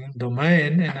sensing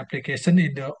domain and application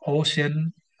uh,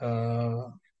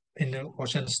 in the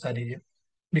ocean study,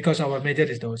 because our major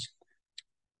is those.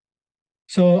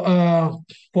 So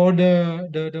for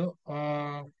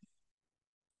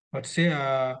let's say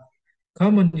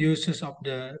common uses of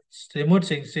the remote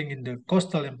sensing in the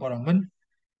coastal environment.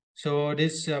 So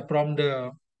this from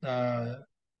the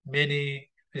many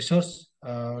resource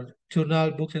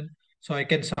journal books, and so I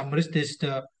can summarize this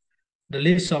the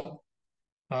list of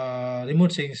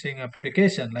remote sensing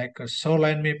application like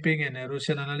shoreline mapping and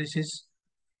erosion analysis,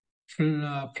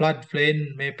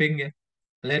 floodplain mapping,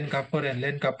 land cover and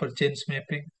land cover change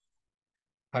mapping,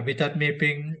 habitat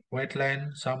mapping,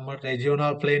 wetland, summer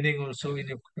regional planning also in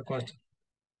the coast,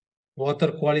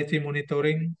 water quality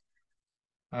monitoring.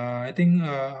 I think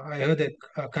I heard that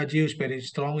Kaju is very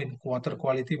strong in water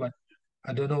quality, but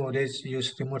I don't know whether it's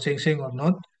use remote sensing or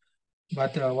not.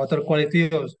 But water quality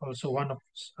is also one of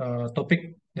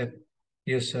topic that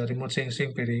use remote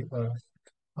sensing very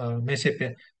massive.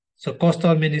 Yeah. So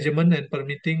coastal management and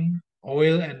permitting,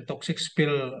 oil and toxic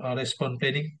spill response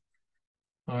planning,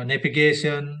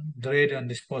 navigation, dredge and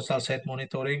disposal site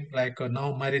monitoring, like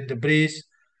now marine debris,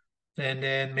 and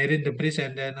then marine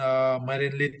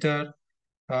litter,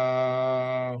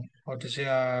 how to say,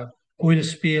 oil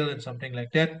spill and something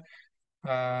like that.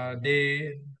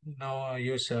 They now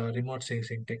use remote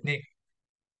sensing technique.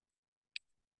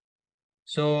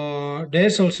 So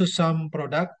there's also some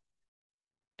product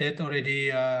that already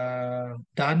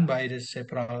done by the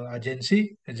several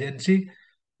agency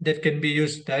that can be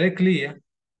used directly, yeah,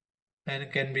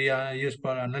 and can be used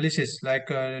for analysis like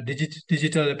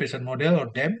digital representation model or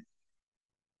DEM.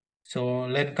 So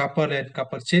land cover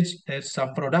change, there's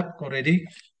some product already.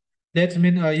 That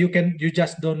means you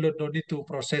just download, don't need to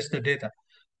process the data.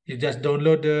 You just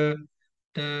download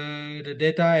the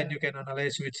data and you can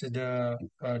analyze which is the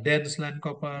dense land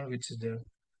cover, which is the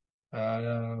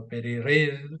very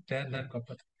rare land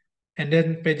cover. And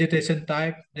then vegetation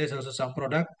type, there's also some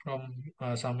product from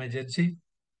some agency.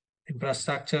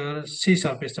 Infrastructure, sea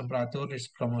surface temperature is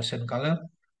from ocean color.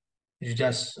 You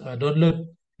just download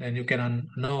and you can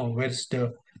know where's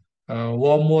the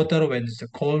warm water, where's the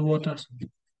cold water.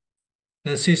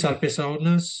 The sea surface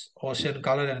soundness, ocean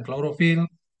color and chlorophyll,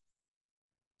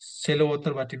 shallow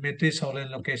water bathymetry, soil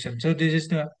location. So this is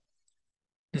the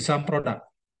some product.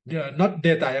 Not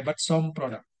data, but some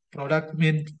product. Product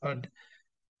means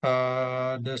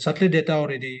the satellite data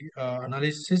already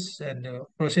analysis and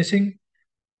processing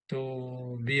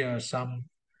to be some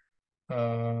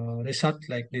result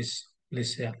like this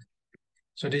list. Yeah.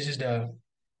 So this is the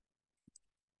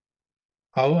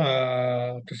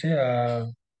how to say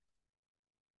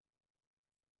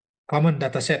common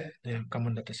data set. Yeah,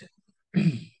 common data set.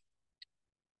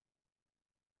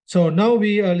 So now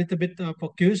we a little bit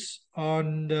focus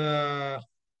on the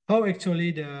how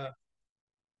actually the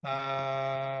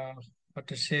what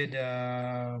to say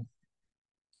the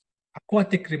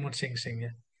aquatic remote sensing. Yeah.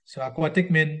 So aquatic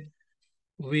mean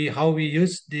how we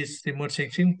use this remote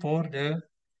sensing for the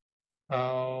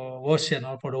ocean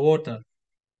or for the water.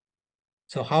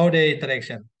 So how the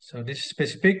interaction. So this is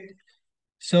specific.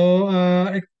 So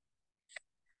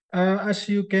as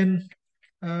you can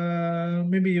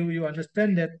maybe you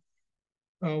understand that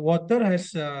water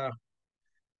has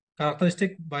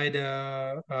characteristic by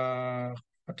the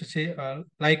what to say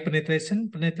light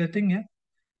penetrating, yeah,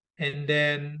 and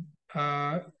then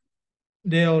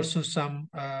there are also some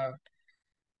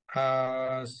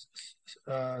to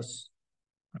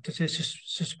say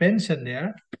suspension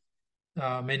there,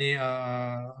 many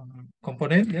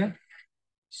component there.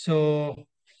 So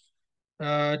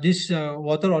this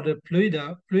water or the fluid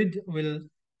will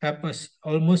have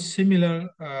almost similar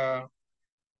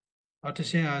how to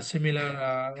say a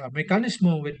similar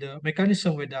mechanism with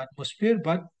the atmosphere,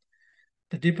 but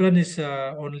the difference is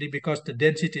only because the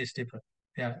density is different.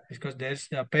 Yeah, because there's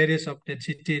the various of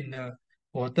density in the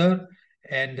water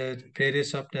and the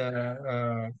various of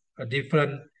the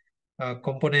different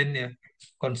component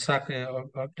construct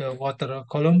of the water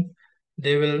column.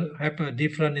 They will have a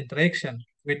different interaction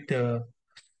with the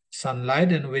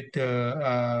sunlight and with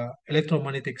the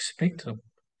electromagnetic spectrum.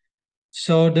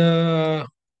 So the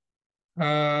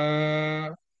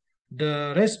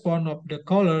response of the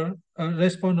color,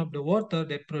 response of the water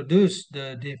that produce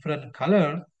the different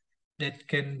color that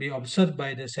can be observed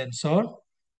by the sensor,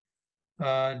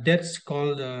 that's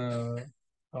called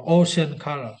ocean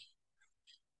color.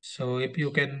 So if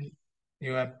you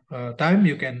have time,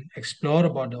 you can explore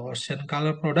about the ocean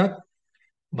color product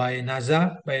by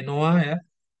NASA, by NOAA. Yeah?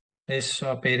 There's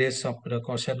various of the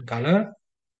ocean color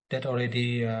that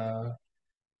already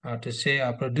to say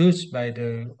are produced by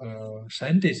the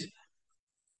scientists.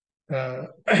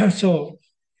 So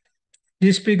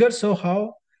this figure show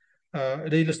how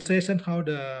the illustration how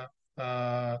the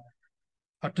how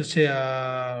to say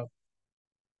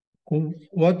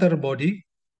water body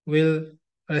will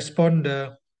respond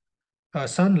the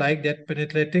sunlight that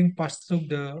penetrating past through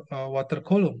the water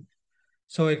column.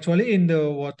 So actually in the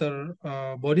water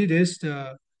body there's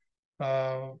the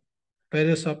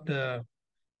various of the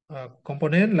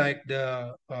component like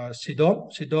the CDOM.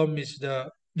 CDOM is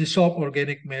the dissolved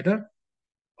organic matter,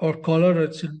 or color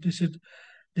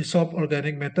dissolved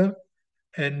organic matter.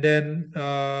 And then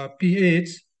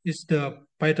pH is the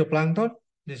phytoplankton.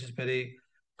 This is very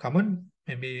common.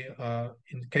 Maybe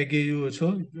in KGU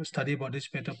also you study about this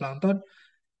phytoplankton.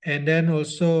 And then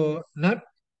also NAP.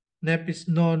 NAP is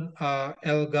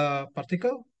non-alga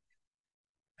particle.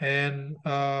 And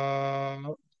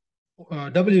W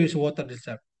is water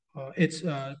disturb. It's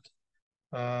yeah.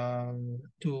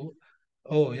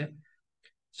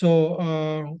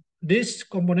 So this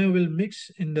component will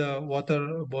mix in the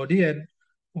water body and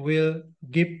will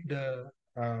give the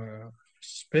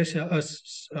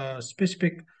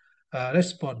specific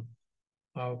response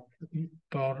for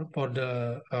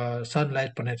the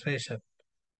sunlight penetration.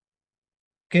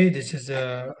 Okay, this is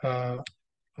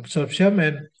absorption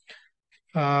and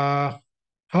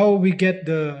how we get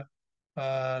the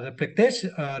reflectance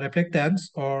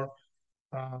or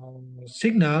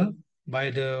signal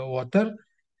by the water.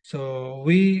 So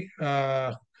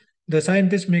the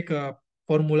scientists make a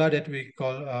formula that we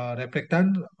call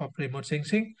reflectant of remote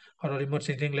sensing or remote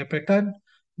sensing reflectant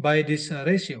by this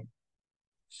ratio.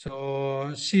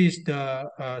 So C is the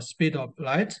speed of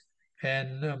light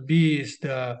and B is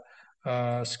the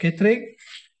scattering,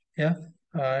 yeah,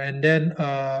 and then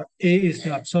A is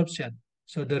the absorption.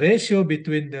 So the ratio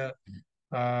between the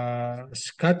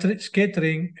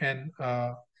scattering and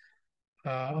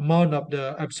amount of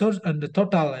the absorption and the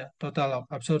total of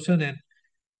absorption and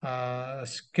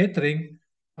scattering,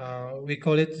 we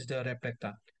call it the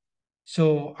reflectant.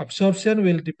 So absorption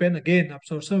will depend on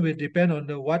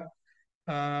the what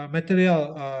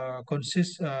material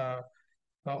consists of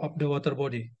the water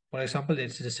body. For example,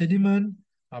 it's the sediment,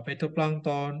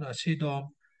 phytoplankton, CDOM,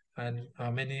 and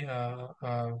many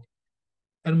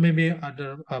and maybe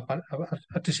other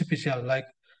artificial, like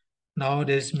now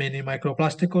there's many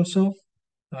microplastic also,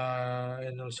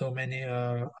 and also many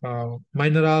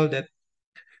mineral that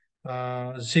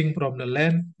zinc from the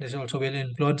land. This also will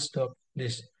influence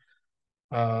this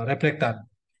reflectant.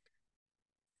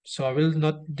 So I will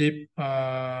not deep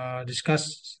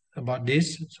discuss about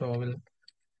this. So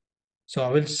I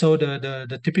will show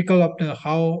the typical of the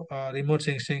how remote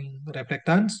sensing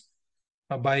reflectance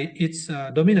by its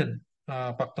dominant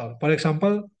factor. For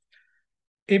example,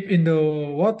 if in the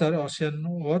water, ocean,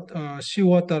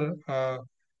 seawater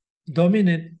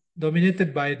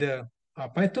dominated by the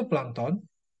phytoplankton,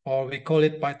 or we call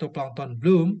it phytoplankton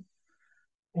bloom,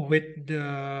 with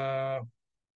the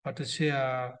how to say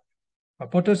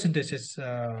photosynthesis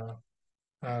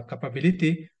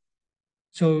capability.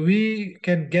 So we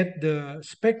can get the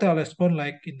spectral response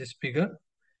like in this figure.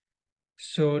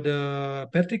 So the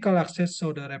vertical axis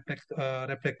show the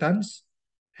reflectance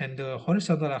and the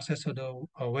horizontal axis show the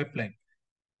wavelength.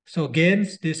 So again,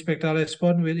 the spectral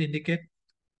response will indicate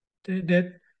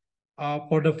that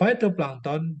for the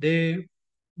phytoplankton, they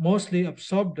mostly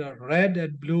absorb the red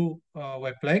and blue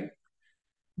wavelength,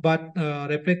 but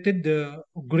reflected the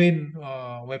green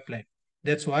wavelength.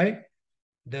 That's why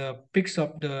the peaks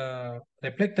of the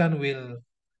reflectance will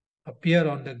appear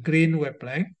on the green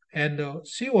wavelength, and the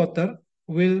seawater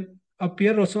will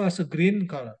appear also as a green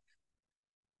color,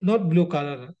 not blue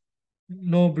color,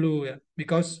 no blue, yeah,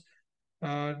 because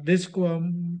this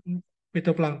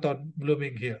phytoplankton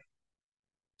blooming here.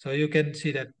 So you can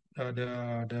see that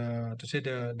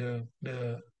the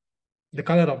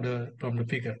color of the from the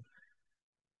figure.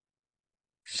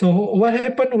 So what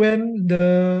happened when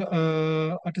the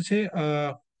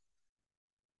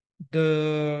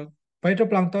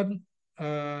phytoplankton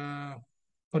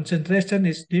concentration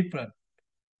is different?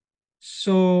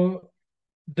 So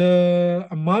the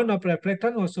amount of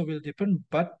reflectance also will depend,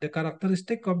 but the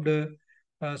characteristic of the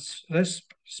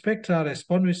spectral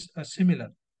response is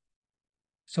similar.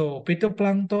 So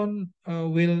phytoplankton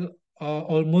will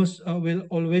always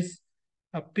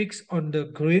peaks on the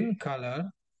green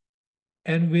color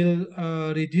and will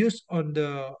reduce on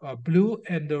the blue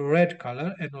and the red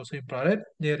color and also infrared,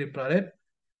 near infrared.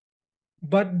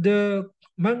 But the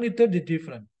magnitude is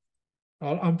different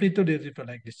or amplitude is different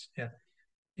like this. Yeah,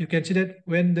 you can see that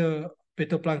when the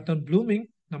phytoplankton blooming,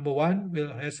 number one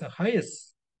will has the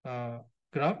highest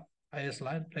graph, highest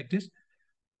line like this.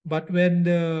 But when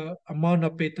the amount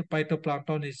of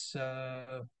phytoplankton is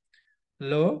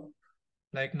low,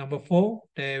 like number four,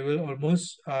 they will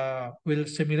almost will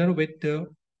similar with the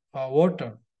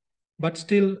water, but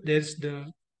still there's the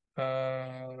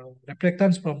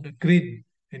reflectance from the green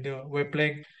in the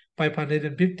wavelength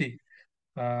 550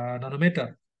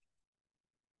 nanometer.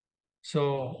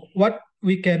 So what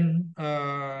we can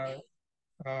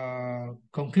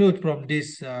conclude from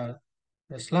this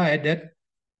slide that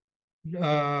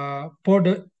for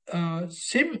the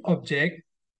same object,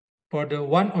 for the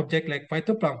one object like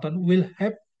phytoplankton will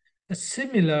have a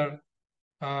similar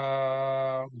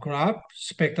graph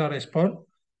spectral response,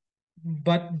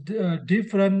 but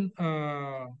different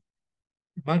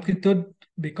magnitude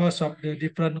because of the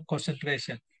different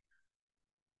concentration.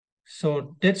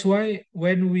 So that's why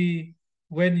when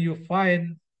you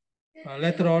find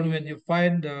later on when you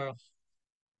find the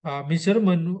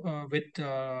measurement with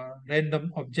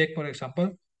random object, for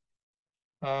example,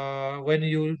 when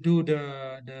you do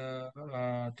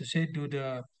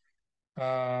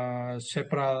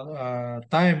several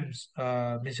times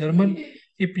measurement,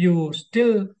 if you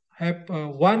still have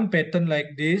one pattern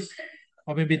like this,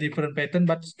 or maybe different pattern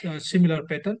but similar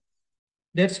pattern,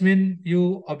 that's mean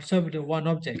you observe the one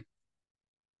object.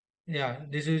 Yeah,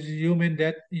 this is you mean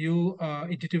that you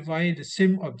identify the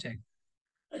same object.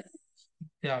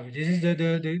 Yeah, this is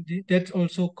that's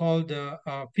also called the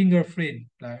fingerprint.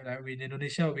 Like in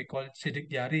Indonesia, we call it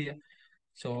sidik jari. Yeah?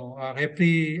 So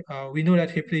we know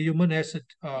that every human has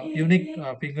a unique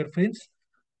fingerprints.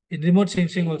 In remote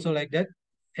sensing also like that.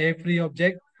 Every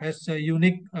object has a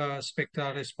unique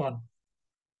spectral response.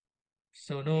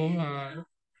 So no,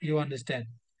 you understand.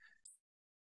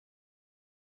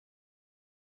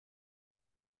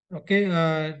 Okay,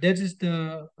 that is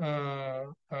the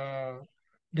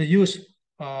use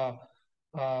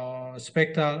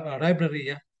spectral library.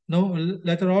 Yeah. No,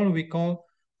 later on we call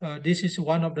this is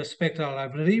one of the spectral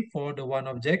library for the one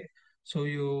object. So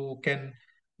you can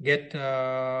get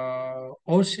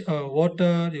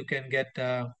water, you can get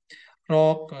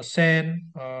rock,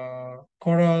 sand,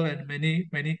 coral, and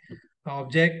many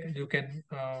object. You can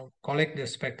collect the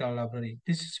spectral library.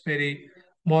 This is very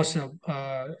most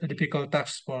difficult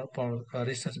task for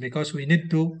research because we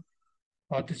need to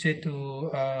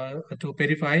to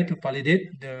verify to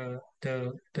validate the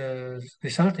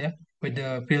result, yeah, with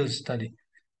the field study.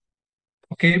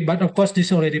 Okay, but of course this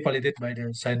is already validated by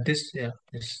the scientists. Yeah,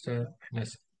 this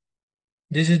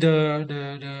is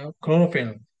the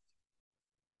chlorophyll.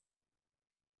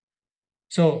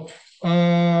 So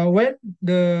when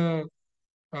the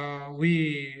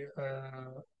we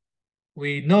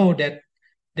know that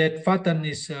pattern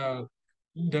is the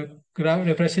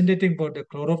representing for the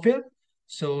chlorophyll.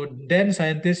 So then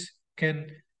scientists can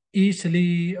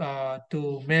easily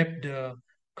to map the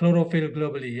chlorophyll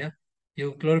globally. Yeah,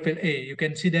 chlorophyll A. You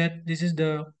can see that this is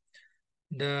the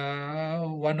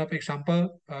one of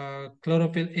example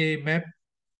chlorophyll A map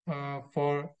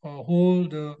for whole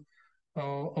the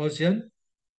ocean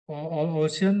or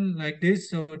ocean like this.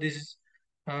 So this is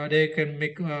they can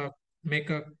make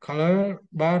a color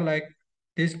bar like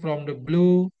this from the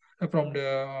blue, from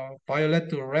the violet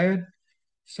to red.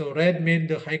 So red means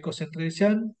the high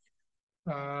concentration.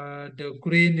 The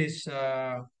green is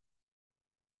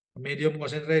medium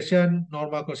concentration,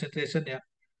 normal concentration, yeah.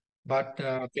 But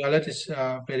violet is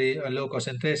very low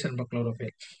concentration for chlorophyll.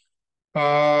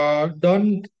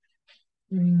 Don't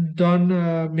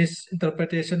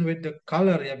misinterpretation with the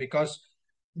color, yeah, because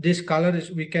this color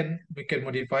is we can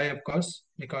modify, of course,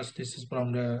 because this is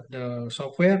from the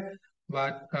software.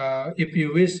 But if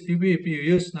you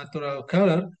use natural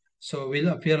color, so will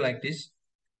appear like this.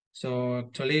 So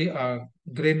actually,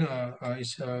 green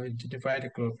is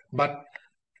identified color, but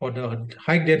for the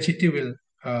high density will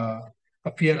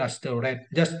appear as the red,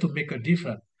 just to make a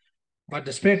difference. But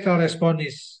the spectral response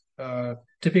is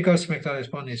typical spectral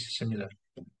response is similar.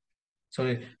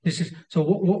 So this is so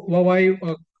why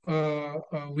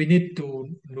we need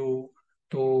to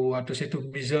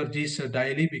measure this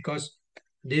daily, because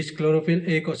this chlorophyll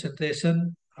A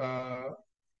concentration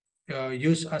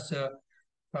used as a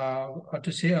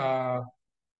a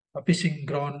fishing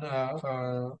ground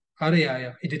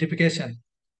area identification.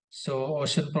 So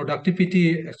ocean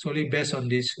productivity actually based on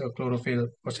this chlorophyll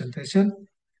concentration.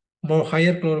 More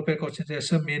higher chlorophyll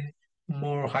concentration mean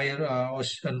more higher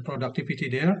ocean productivity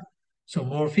there. So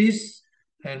more fish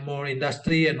and more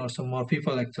industry and also more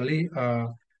people actually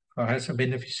has a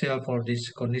beneficial for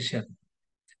this condition.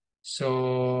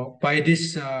 So by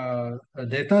this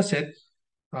data set,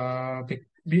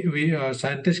 we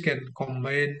scientists can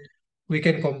combine. We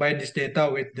can combine this data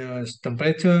with the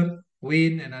temperature,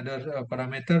 wind, and other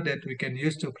parameter that we can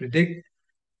use to predict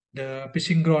the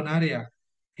fishing ground area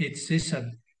each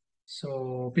season.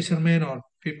 So fishermen or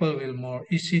people will more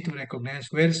easy to recognize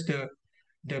where's the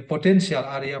potential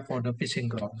area for the fishing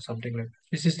ground, something like that.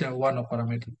 This is the one of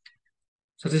parameter.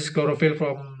 So this is chlorophyll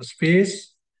from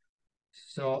space.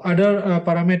 So other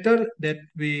parameter that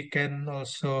we can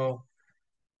also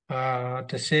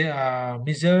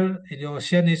measure in the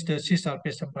ocean is the sea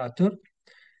surface temperature.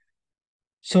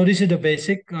 So this is the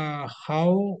basic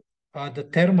how the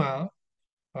thermal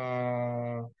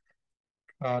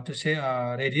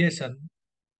radiation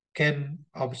can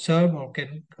observe or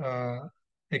can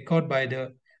record by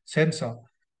the sensor.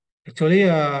 Actually,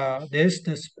 there's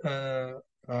this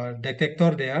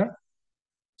detector there.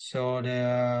 So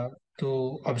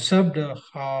to observe the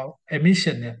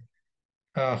emission,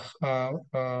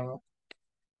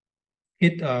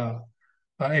 heat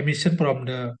emission from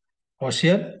the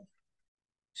ocean.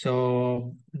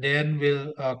 So then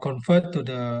we'll convert to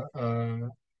the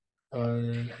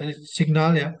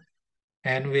signal, yeah,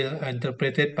 and we'll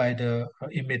interpret it by the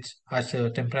image as a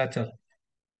temperature.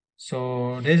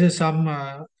 So there is some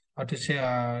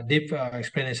deep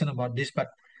explanation about this, but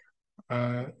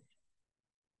I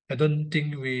don't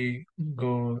think we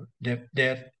go there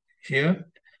here.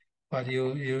 But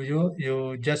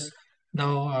you just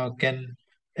now can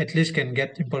at least can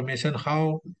get information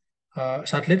how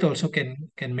satellite also can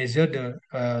measure the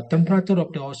temperature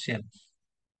of the ocean,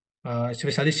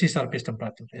 especially sea surface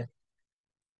temperature. Yeah.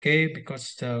 Okay,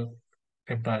 because the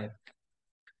temperature.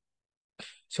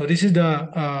 So this is the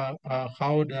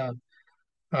how the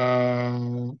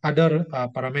other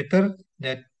parameter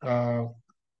that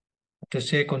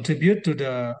contribute to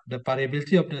the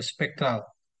variability of the spectral.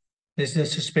 This is the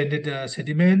suspended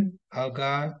sediment,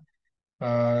 alga,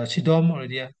 sedum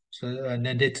already. Yeah. So and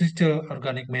then detrital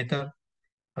organic matter,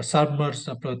 submerged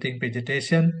floating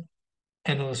vegetation,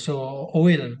 and also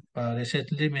oil.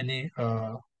 Recently, many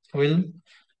oil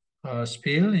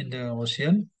spill in the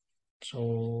ocean,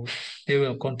 so they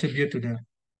will contribute to the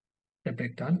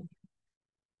breakdown.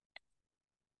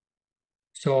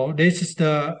 So this is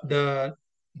the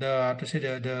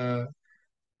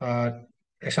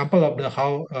example of the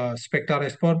how spectral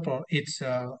response for each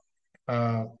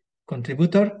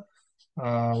contributor.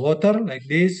 Water like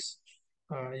this,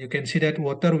 you can see that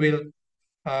water will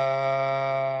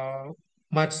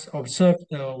much observe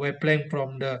the wavelength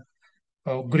from the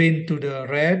green to the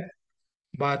red,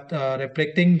 but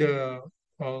reflecting the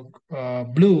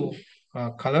blue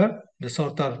color, the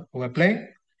shorter wavelength.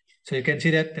 So you can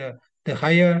see that the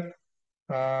higher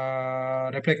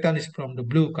reflectance is from the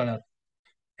blue color.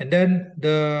 And then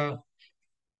the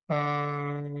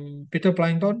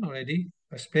phytoplankton already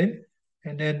explained.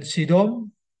 And then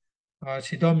sedum.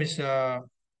 Sedum is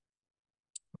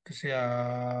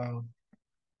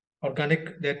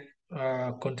organic that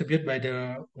contribute by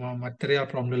the material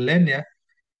from the land. Yeah.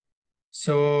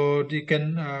 So you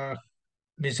can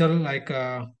measure like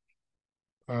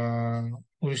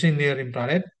using near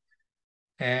infrared.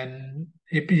 And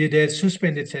if there's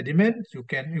suspended sediment,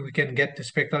 we can get the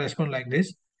spectral response like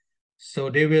this.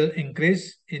 So they will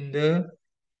increase in the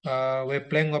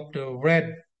wavelength of the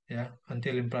red, yeah,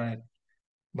 until infrared,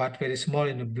 but very small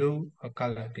in the blue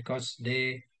color because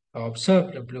they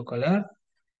observe the blue color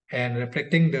and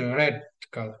reflecting the red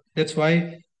color. That's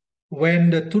why when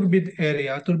the turbid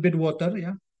area, turbid water,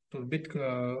 yeah, turbid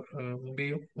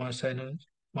maybe masa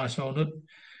Unud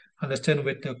understand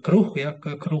with the keruh, yeah,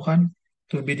 kekeruhan,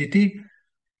 turbidity.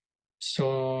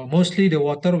 So mostly the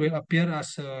water will appear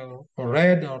as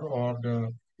red or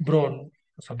the brown,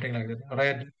 something like that,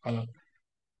 red color.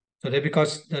 So that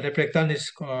because the reflectance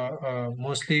is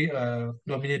mostly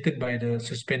dominated by the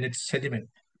suspended sediment.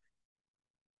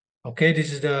 Okay,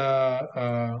 this is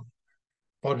the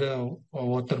for the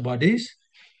water bodies.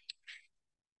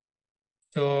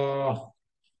 So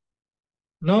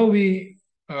now we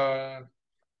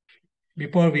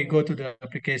before we go to the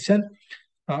application,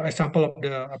 example of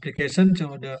the application.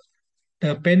 So the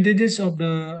advantages of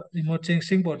the remote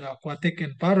sensing for the aquatic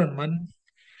environment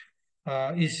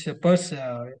is first,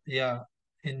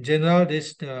 in general,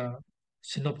 this the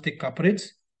synoptic coverage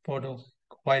for the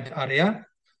wide area,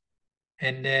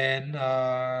 and then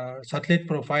satellite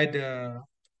provide to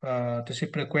see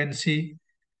frequency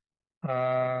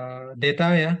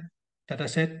data, data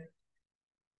set.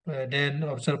 Then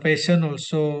observation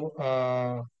also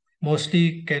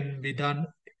mostly can be done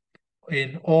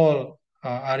in all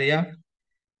area,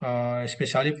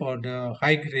 especially for the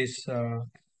high risk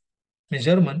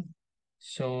measurement.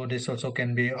 So this also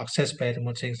can be accessed by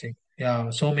remote sensing.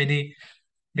 Yeah, so many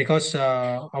because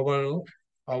our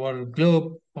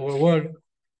globe, our world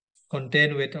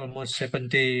contain with almost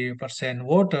 70%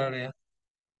 water,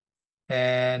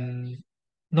 and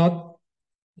not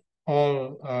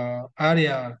all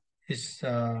area is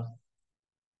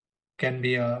can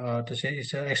be to say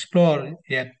is explored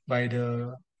yet by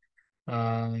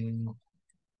um,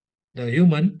 the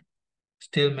human.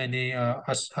 Still many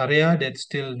area that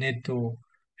still need to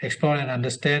explore and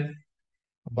understand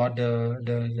about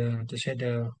the to say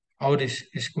the how this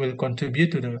will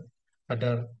contribute to the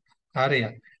other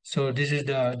area. So this is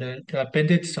the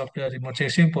appendix of the remote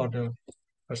sensing for the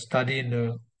study in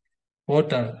the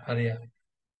water area.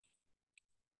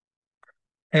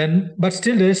 And but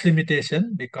still there is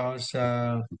limitation because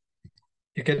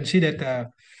you can see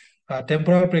that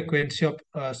temporal frequency of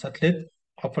satellite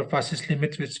overpasses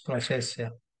limits with process. Yeah.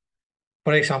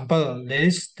 For example, there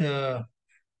is the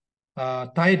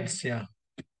tides. Yeah,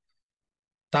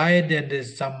 tide, and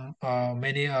there's some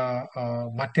many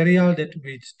material that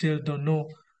we still don't know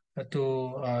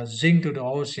to zinc to the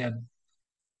ocean.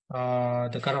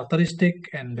 The characteristic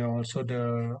and also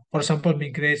the, for example,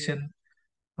 migration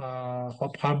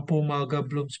of harmful alga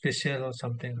bloom species or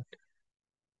something.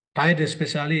 Tide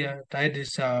especially, tide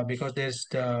is because there's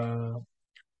the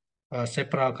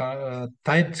several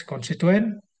tides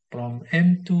constituent from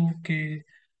M2K1,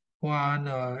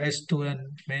 S2,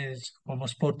 and means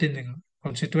almost 14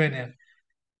 constituent. Yeah.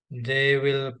 They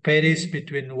will perish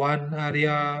between one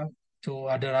area to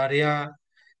other area.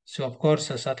 So of course,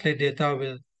 the satellite data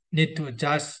will need to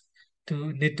adjust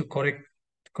to need to correct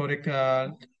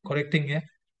correcting,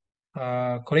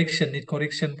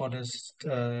 correction for this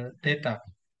data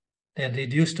and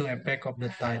reduce the impact of the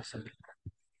tides.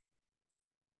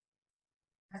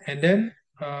 And then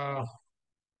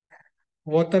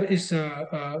water is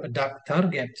a dark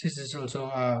target. This is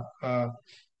also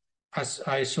as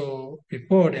I saw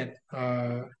before that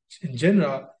in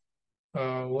general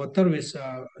water is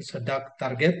a dark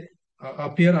target,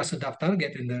 appear as a dark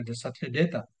target in the satellite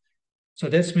data. So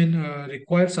that's mean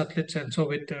required satellite sensor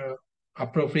with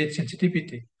appropriate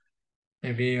sensitivity.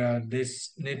 Maybe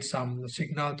this needs some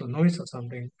signal to noise or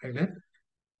something like that.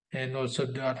 And also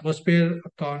the atmosphere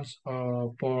accounts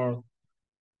for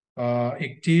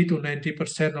 80 to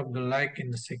 90% of the light in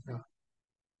the signal.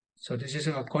 So this is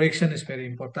a correction is very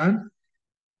important.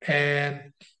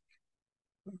 And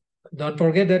don't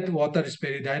forget that water is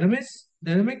very dynamic.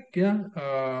 Yeah,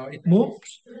 it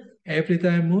moves every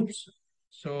time moves.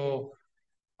 So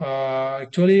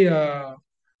actually,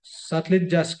 satellite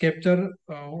just capture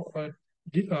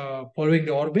following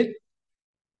the orbit.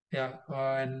 Yeah,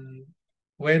 and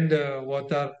when the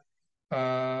water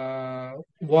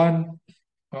one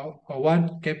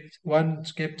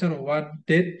capture or one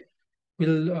date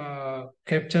will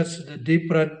captures the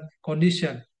different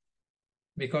condition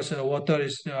because the water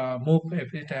is move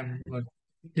every time. But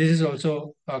this is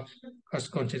also as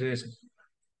consideration.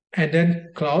 And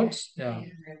then clouds, yeah.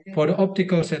 For the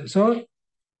optical sensor,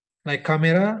 like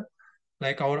camera,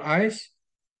 like our eyes,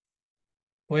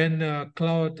 when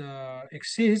cloud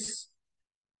exists,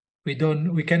 we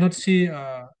cannot see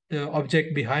the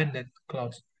object behind that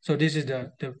clouds. So this is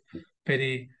the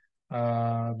very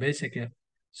basic. Yeah.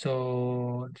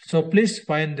 So please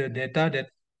find the data that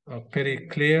very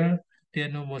clear the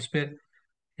atmosphere.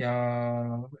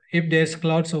 Yeah, if there's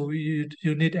cloud, so you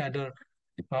need other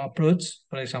approach.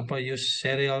 For example, use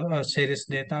series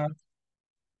data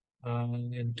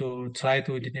and to try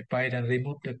to identify and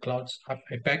remove the clouds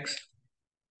effects.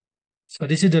 So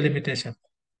this is the limitation.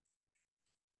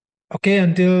 Okay,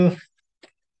 until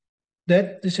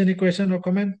That is any question or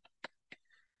comment?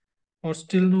 Or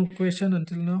still no question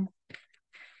until now?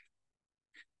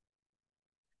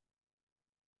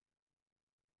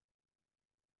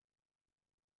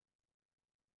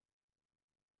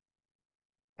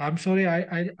 I'm sorry,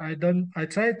 I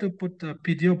tried to put a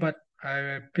video, but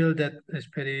I feel that it's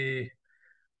very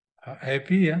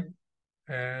heavy, yeah,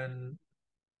 and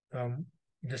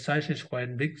the size is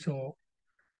quite big, so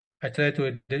I try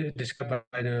to describe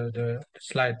by the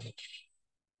slide.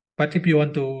 But if you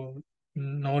want to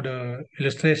know the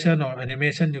illustration or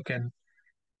animation, you can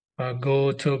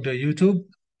go to the YouTube.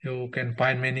 You can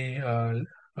find many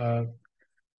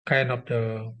kind of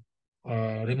the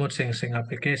remote sensing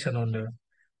application on the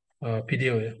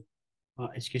video. Yeah.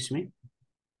 Excuse me.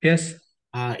 Yes.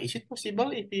 Is it possible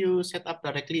if you set up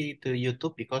directly to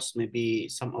YouTube, because maybe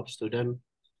some of students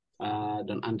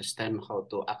don't understand how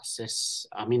to access,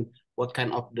 I mean, what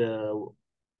kind of the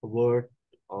word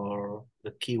or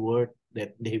the keyword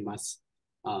that they must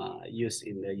use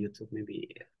in the YouTube,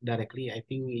 maybe directly. I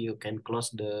think you can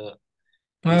close the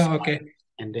Okay.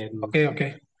 and then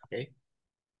Okay.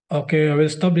 Okay, I will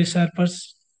stop this ad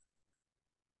first.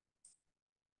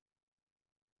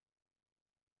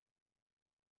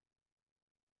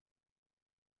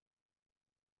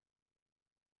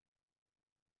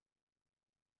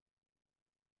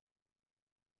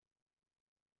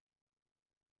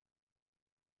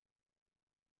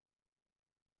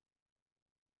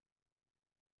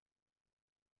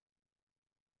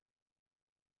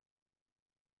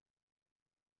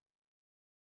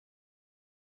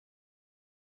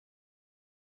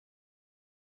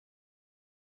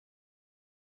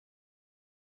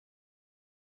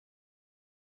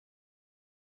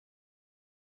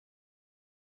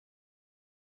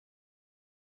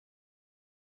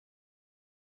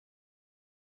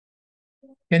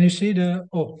 Can you see the,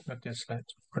 not that slide.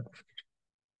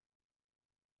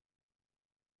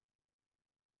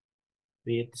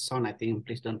 with sound, I think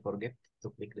please don't forget to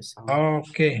click the sound.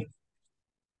 Okay.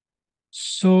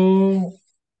 So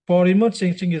for remote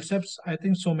sensing yourselves, I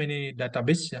think so many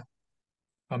database, yeah.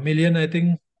 1 million, I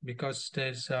think, because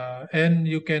there's and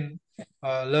you can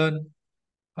learn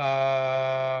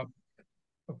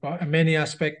many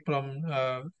aspects from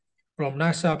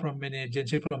NASA, from many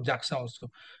agencies, from JAXA also.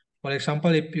 For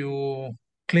example, if you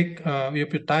click,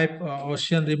 if you type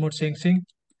ocean remote sensing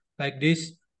like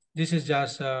this is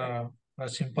just a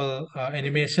simple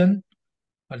animation.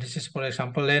 This is, for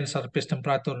example, land surface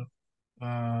temperature.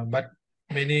 But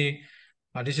many,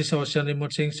 this is ocean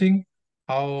remote sensing.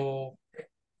 How,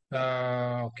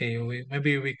 okay,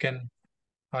 maybe we can,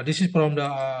 this is from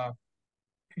the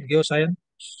geoscience.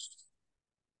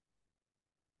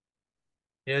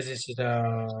 Yes, this is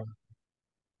the,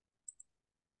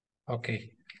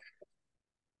 okay.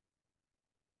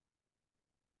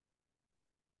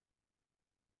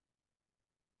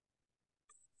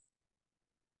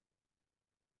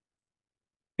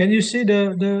 Can you see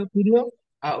the video?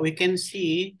 We can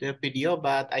see the video,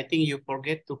 but I think you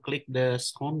forget to click the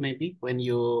sound maybe when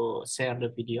you share the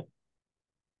video.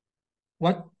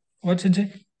 What's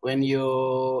it? When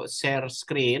you share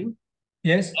screen,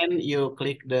 Yes. and you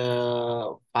click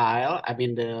the file, I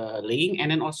mean the link, and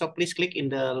then also please click in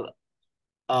the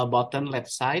button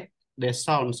left side, the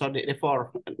sound. So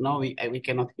therefore, no, we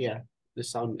cannot hear the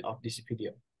sound of this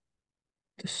video.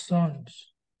 The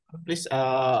sounds. Please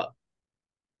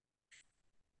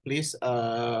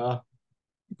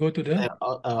Go to the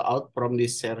out from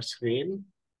this share screen.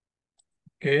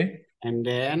 Okay. And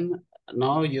then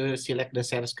now you select the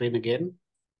share screen again.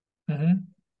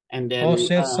 And then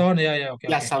share sound, okay. Yeah,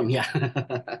 okay. sound, yeah.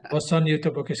 Sound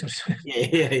YouTube, okay, sorry.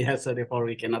 yeah. So therefore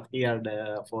we cannot hear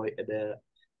the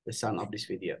sound of this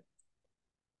video.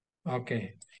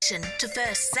 Okay. To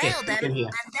first sail them and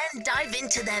then dive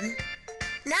into them.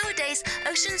 Nowadays,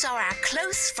 oceans are our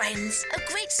close friends, a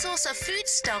great source of food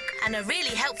stock and a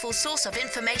really helpful source of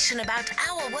information about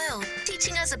our world,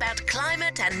 teaching us about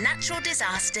climate and natural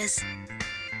disasters.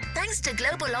 Thanks to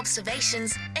global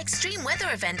observations, extreme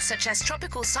weather events such as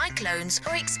tropical cyclones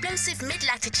or explosive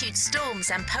mid-latitude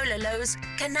storms and polar lows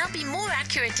can now be more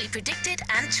accurately predicted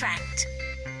and tracked.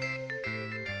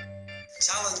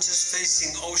 Challenges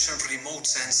facing ocean remote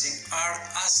sensing are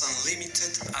as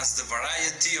unlimited as the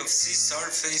variety of sea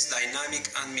surface dynamic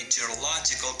and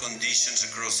meteorological conditions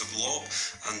across the globe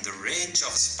and the range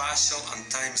of spatial and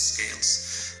time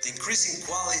scales. The increasing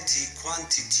quality,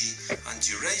 quantity, and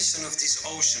duration of these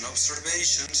ocean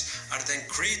observations are then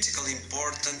critically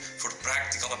important for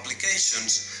practical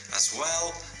applications, as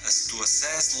well as to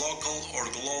assess local or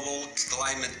global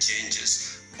climate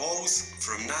changes, both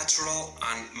from natural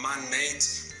and man-made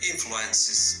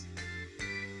influences.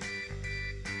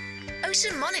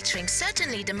 Ocean monitoring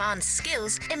certainly demands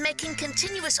skills in making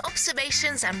continuous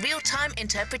observations and real-time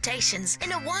interpretations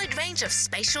in a wide range of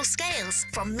spatial scales,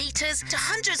 from meters to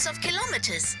hundreds of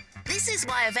kilometers. This is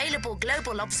why available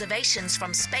global observations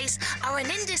from space are an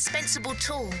indispensable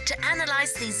tool to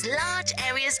analyze these large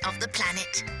areas of the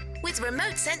planet. With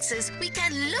remote sensors, we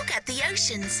can look at the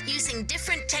oceans using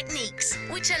different techniques,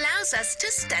 which allows us to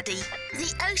study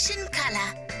the ocean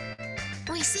color.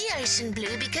 We see ocean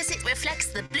blue because it reflects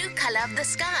the blue color of the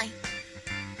sky.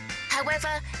 However,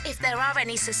 if there are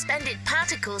any suspended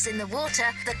particles in the water,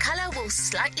 the color will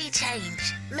slightly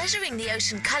change. Measuring the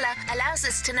ocean color allows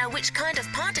us to know which kind of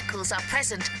particles are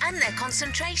present and their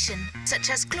concentration, such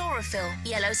as chlorophyll,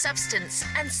 yellow substance,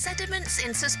 and sediments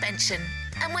in suspension.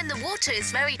 And when the water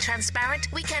is very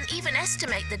transparent, we can even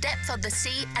estimate the depth of the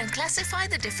sea and classify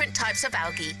the different types of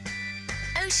algae.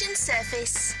 Ocean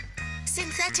surface.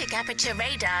 Synthetic aperture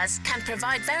radars can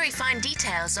provide very fine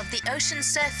details of the ocean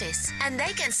surface, and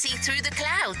they can see through the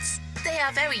clouds. They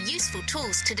are very useful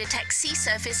tools to detect sea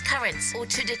surface currents or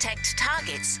to detect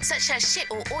targets such as ship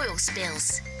or oil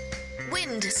spills.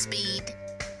 Wind speed.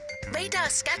 Radar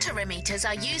scatterometers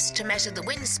are used to measure the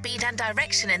wind speed and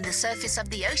direction in the surface of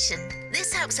the ocean.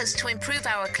 This helps us to improve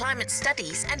our climate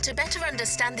studies and to better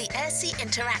understand the air-sea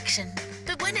interaction.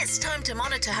 But when it's time to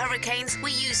monitor hurricanes,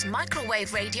 we use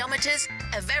microwave radiometers,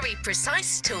 a very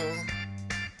precise tool.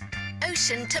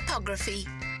 Ocean topography.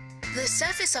 The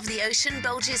surface of the ocean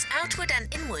bulges outward and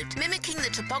inward, mimicking the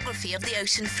topography of the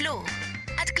ocean floor.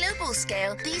 At global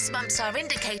scale, these bumps are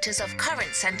indicators of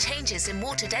currents and changes in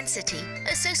water density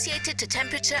associated to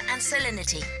temperature and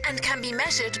salinity, and can be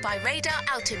measured by radar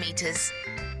altimeters.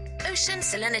 Ocean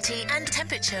salinity and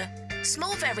temperature.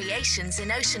 Small variations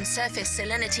in ocean surface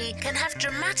salinity can have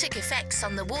dramatic effects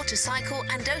on the water cycle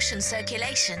and ocean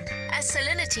circulation, as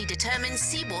salinity determines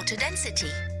seawater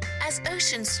density. As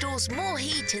ocean stores more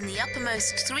heat in the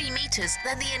uppermost 3 meters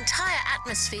than the entire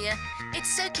atmosphere, its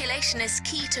circulation is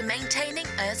key to maintaining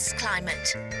Earth's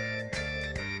climate.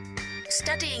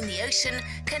 Studying the ocean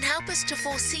can help us to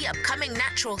foresee upcoming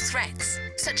natural threats,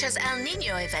 such as El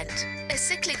Niño event, a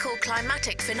cyclical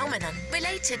climatic phenomenon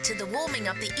related to the warming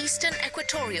of the eastern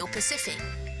equatorial Pacific.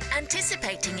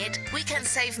 Anticipating it, we can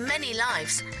save many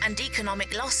lives and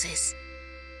economic losses.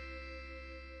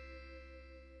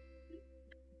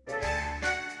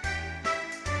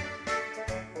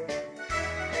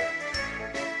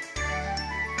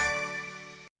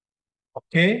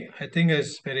 Okay, I think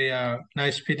it's very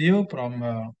nice video from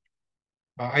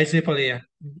IEEE,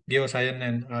 Geoscience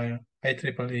and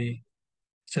IEEE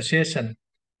Association.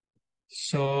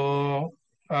 So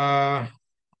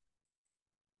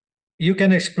you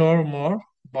can explore more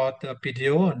about the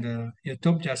video on the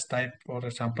YouTube. Just type, for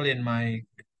example, in my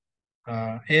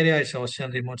area is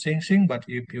ocean remote sensing, but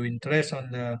if you interest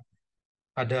on the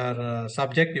other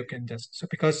subject, you can just, so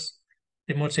because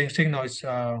remote sensing now is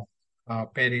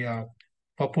very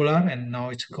popular, and now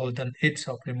it's golden age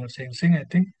of remote sensing. I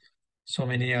think so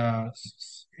many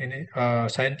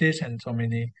scientists and so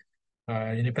many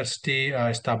university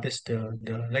established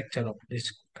the lecture of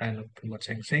this kind of remote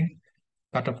sensing.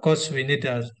 But of course, we need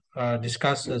to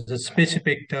discuss the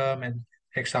specific term and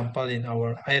example in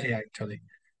our area actually.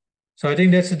 So I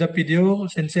think that's the video,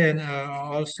 Sensei and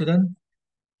all students.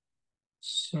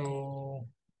 So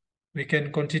we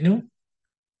can continue.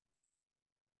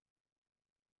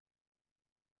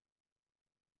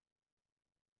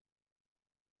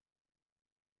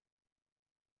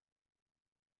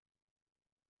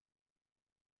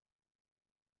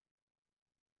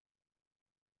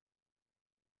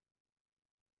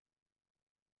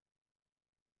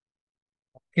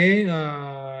 Okay,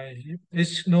 if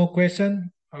there's no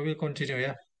question, I will continue,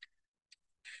 yeah.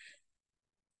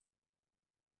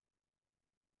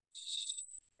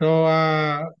 So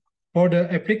for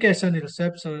the application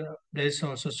itself, so there's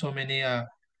also so many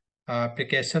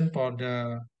application for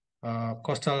the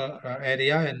coastal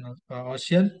area and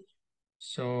ocean.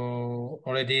 So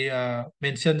already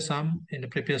mentioned some in the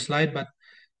previous slide, but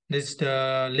this is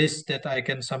the list that I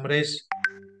can summarize.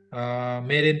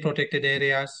 Marine protected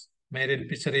areas, marine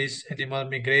fisheries, animal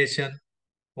migration,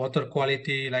 water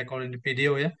quality, like all in the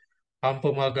video, yeah,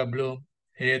 harmful alga bloom,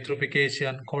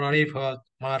 eutrophication, coral reef health,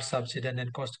 Mars subsidence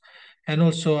and coast, and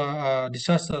also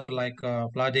disaster like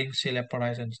flooding, sea level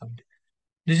rise, and something.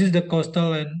 This is the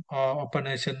coastal and open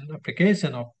ocean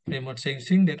application of remote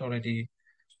sensing that already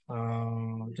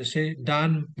just say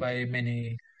done by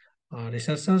many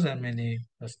researchers and many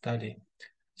study.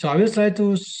 So I will try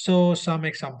to show some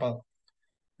example.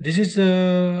 This is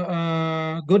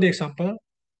a good example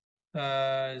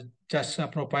just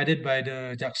provided by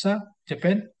the JAXA,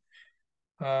 Japan.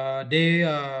 they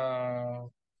how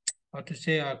to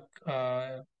say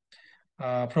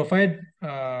provide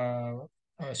a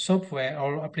software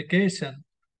or application,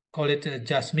 call it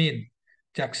Jasmine,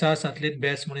 JAXA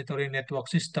Satellite-Based Monitoring Network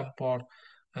System for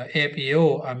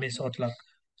APO, AMIS Outlook.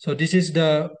 So this is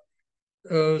the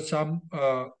some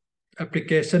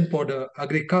application for the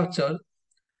agriculture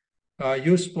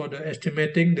used for the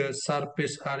estimating the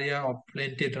surface area of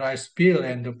planted rice field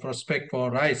and the prospect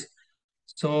for rice.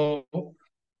 So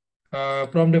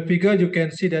from the figure, you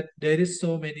can see that there is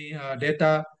so many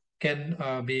data can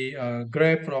be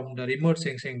grabbed from the remote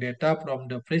sensing data from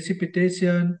the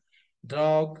precipitation,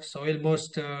 drought, soil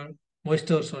moisture,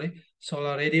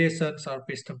 solar radiation,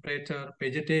 surface temperature,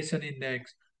 vegetation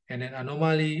index, and then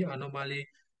anomaly,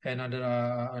 and other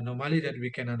anomaly that we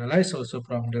can analyze also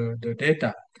from the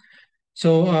data.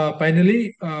 So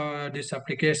finally, this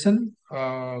application,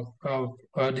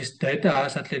 this data,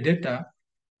 satellite data,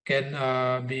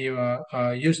 can be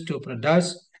used to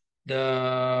produce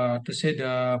the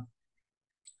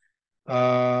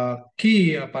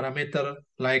key parameter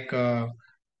like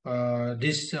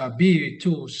this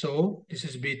B2. So this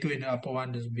is B2 in the upper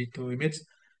one, this B2 image.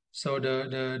 So the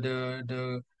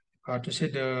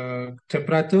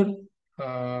temperature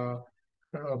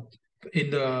in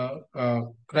the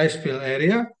rice field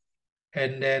area,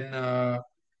 and then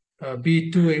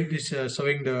B2 is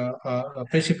showing the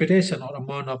precipitation or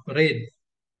amount of rain.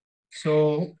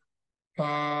 So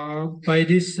by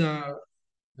this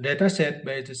data set,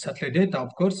 by the satellite data,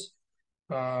 of course,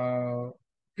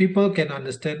 people can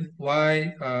understand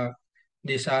why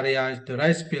this area, the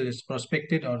rice field, is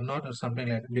prospected or not, or something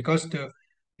like that. Because the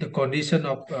condition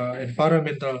of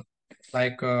environmental,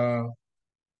 like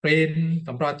rain,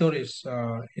 temperature, is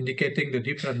indicating the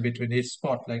difference between each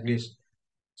spot like this.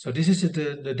 So this is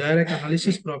the direct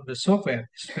analysis from the software.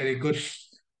 It's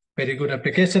very good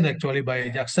application actually by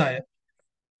JAXA.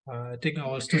 I think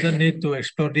our students need to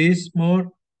explore this more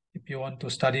if you want to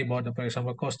study about, for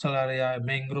example, coastal area,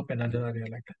 mangrove, and other area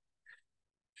like that.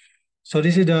 So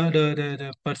this is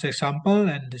the first example,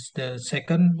 and this the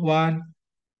second one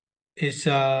is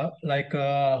like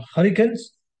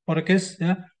hurricanes, forecast.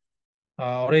 Yeah,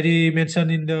 already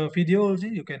mentioned in the video. Also,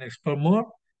 you can explore more.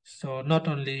 So not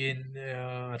only in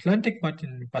Atlantic but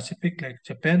in Pacific, like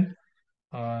Japan,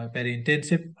 very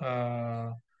intensive.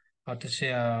 How to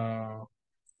say?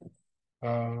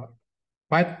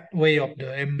 Pathway of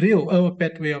the embryo,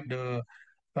 pathway of the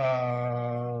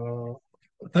uh,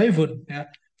 typhoon, yeah,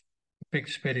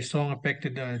 affects very strong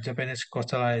affected the Japanese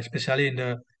coastal area, especially in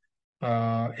the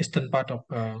eastern part of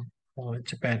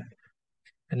Japan.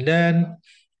 And then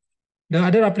the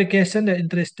other application that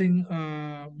interesting,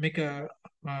 make a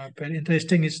very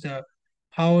interesting is the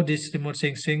how this remote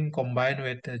sensing combined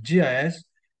with GIS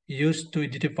used to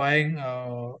identifying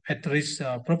at-risk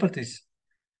properties.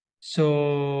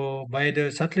 So by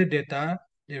the satellite data,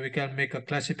 we can make a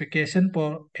classification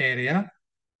for area,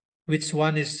 which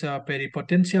one is very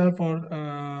potential for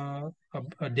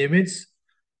damage,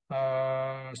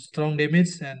 strong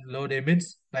damage and low damage,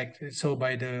 like so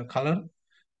by the color,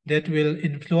 that will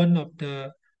influence of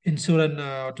the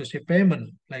insurance to say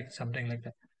payment, like something like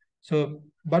that. So,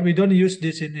 but we don't use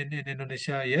this in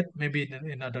Indonesia yet. Maybe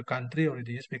in other country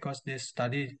already is because they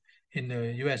study in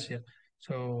the US. Yeah.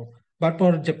 So, but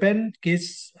for Japan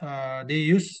case, they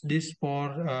use this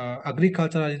for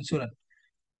agricultural insurance.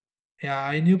 Yeah,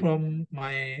 I knew from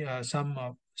my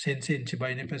some sensei in Chiba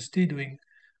University doing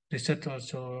research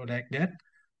also like that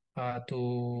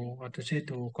to what to say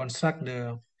to construct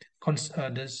the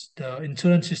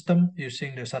insurance system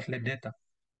using the satellite data.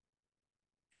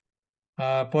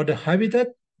 For the habitat,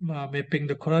 mapping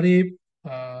the coral reef,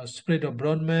 spread of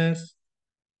brown mass,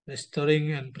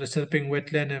 restoring and preserving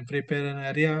wetland and riparian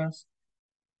areas,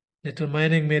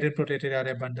 determining marine protected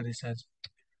area boundaries.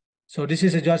 So this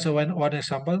is just one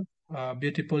example,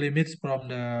 beautiful image from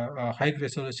the high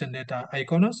resolution data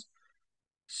iconos.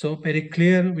 So very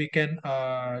clear, we can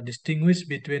distinguish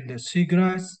between the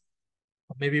seagrass.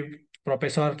 Maybe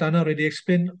Professor Artana already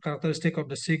explained characteristic of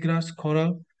the seagrass,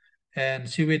 coral, and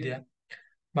seaweed. Yeah.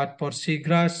 But for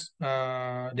seagrass,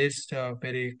 this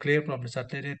very clear from the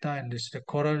satellite data, and this the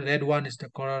coral. Red one is the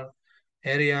coral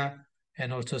area,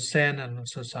 and also sand, and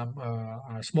also some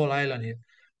small island here.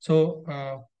 So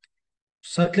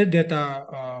satellite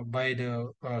data by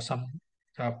the some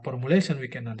formulation, we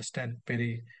can understand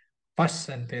very fast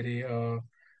and very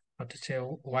how to say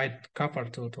wide cover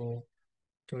to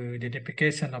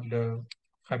identification of the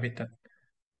habitat.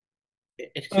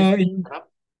 Excuse me,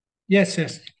 yes,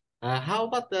 yes. How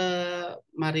about the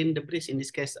marine debris, in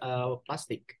this case,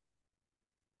 plastic?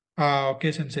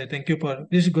 Okay, Sensei, thank you for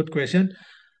this good question.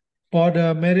 For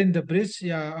the marine debris,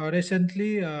 yeah,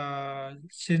 recently,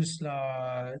 since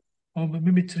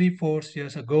maybe 3, 4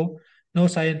 years ago, no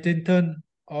scientist turned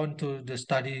on to the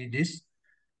study this,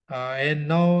 and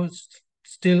now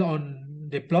still on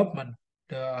development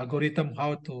the algorithm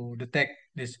how to detect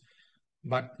this.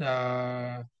 But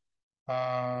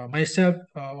myself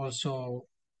also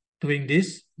doing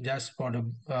this just for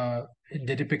the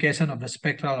identification of the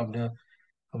spectral of the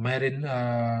marine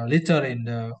litter in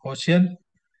the ocean.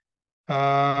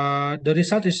 The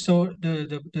result is so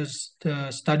the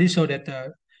study show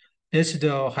that there's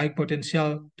the high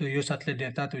potential to use satellite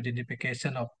data to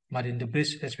identification of marine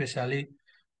debris, especially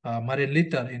marine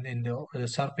litter in the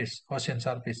surface, ocean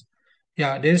surface.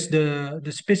 Yeah, there's the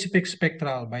specific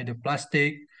spectral by the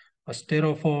plastic,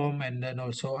 styrofoam, and then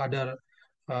also other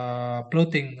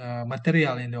floating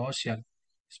material in the ocean.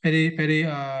 It's very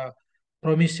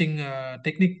promising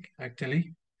technique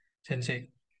actually, Sensei.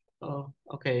 Oh,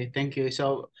 okay. Thank you.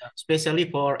 So, especially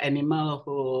for animal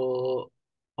who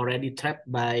already trapped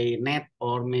by net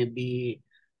or maybe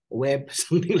web,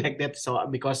 something like that. So,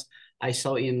 because I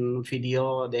saw in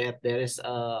video that there is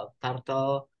a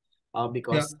turtle, Yeah,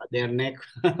 because their neck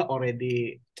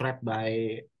already trapped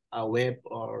by a web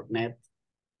or net.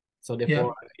 So, yeah,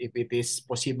 therefore, if it is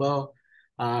possible,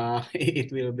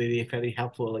 it will be very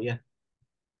helpful. Yeah.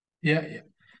 yeah.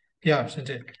 Yeah,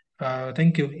 Sensei.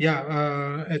 Thank you. Yeah,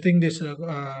 I think this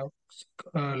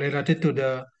related to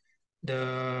the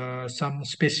some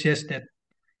species that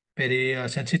very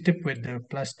sensitive with the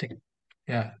plastic.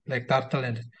 Yeah, like turtle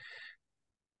and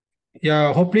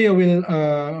yeah. Hopefully, I will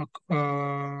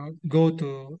go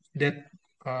to that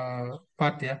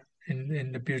part. Yeah,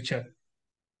 in the future.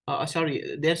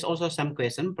 Sorry, there's also some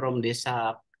question from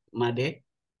Desa Made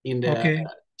in the Okay.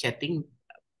 chatting.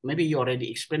 Maybe you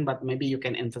already explained, but maybe you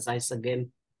can emphasize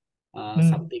again Mm.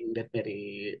 something that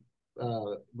very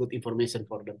good information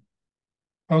for them.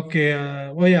 Okay.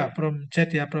 Oh yeah, from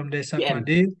chat. Yeah, from Desa The end.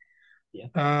 Made.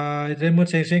 Yeah.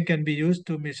 Remote sensing can be used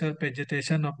to measure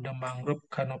vegetation of the mangrove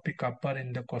canopy cover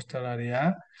in the coastal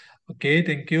area. Okay,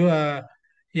 thank you.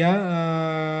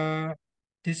 Yeah,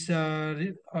 this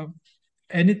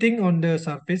anything on the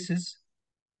surfaces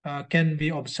can be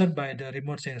observed by the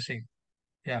remote sensing.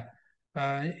 Yeah,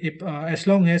 if as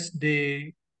long as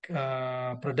they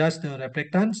produce the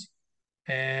reflectance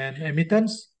and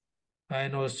emittance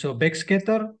and also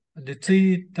backscatter, the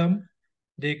three term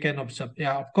they can observe.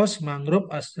 Yeah, of course, mangrove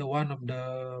as the one of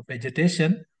the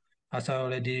vegetation, as I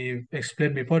already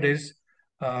explained before, this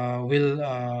will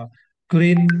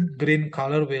green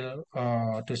color will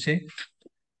to say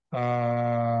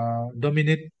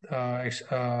dominating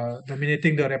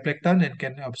the reflectant and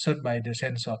can observed by the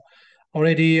sensor.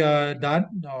 Already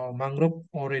done, mangrove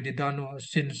already done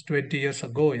since 20 years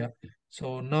ago. Yeah,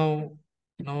 so now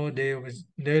they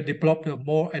developed a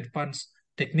more advanced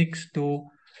techniques to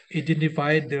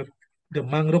identify the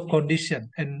mangrove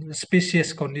condition and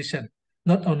species condition,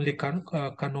 not only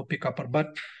canopy cover, but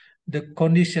the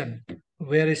condition.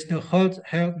 Where is the health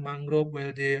mangrove?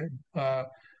 Where the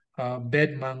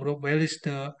bed mangrove? Where is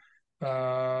the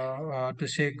to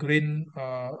say green?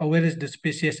 Where is the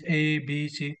species A, B,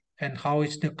 C, and how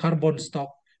is the carbon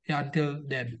stock? Yeah, until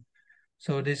then.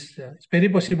 So this is very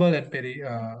possible and very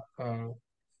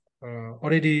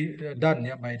already done,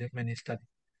 yeah, by the many study.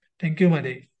 Thank you,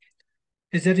 Made.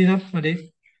 Is that enough,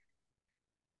 Made?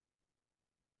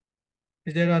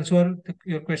 Is that answer to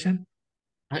your question?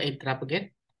 Interrupt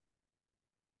again.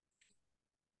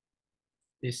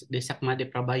 Desak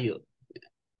Made Prabayu.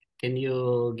 Can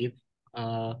you give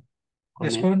comment?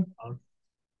 Respond. Or...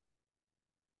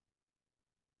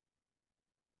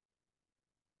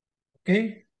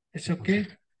 Okay, it's okay.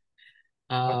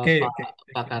 Uh, Okay, Pak, okay.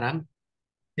 Pak Karang,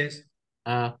 Yes.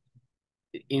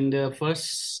 In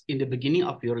the beginning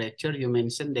of your lecture, you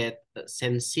mentioned that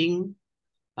sensing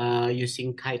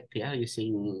using kite, yeah,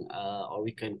 using or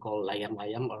we can call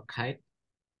layang-layang or kite.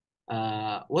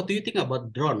 What do you think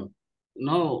about drone?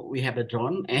 No, we have a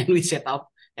drone and we set up,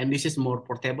 and this is more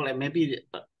portable and maybe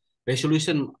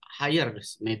resolution higher,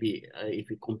 maybe if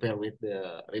you compare with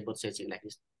the remote sensing like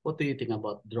this. What do you think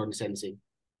about drone sensing?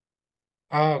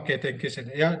 Okay, thank you,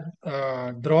 Sen. Yeah,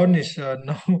 drone is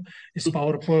now is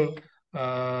powerful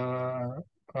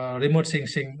remote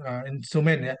sensing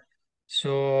instrument. Yeah,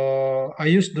 so I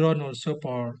use drone also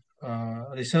for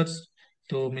research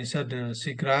to measure the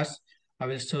seagrass. I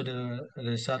will show the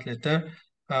result later.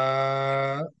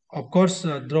 Of course,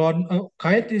 drone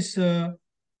kite is the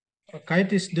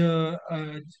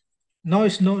now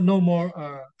is no more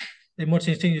remote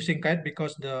sensing using kite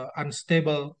because the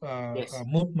unstable Yes,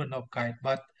 movement of kite.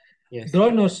 But yes.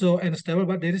 drone also unstable,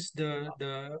 but there is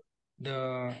the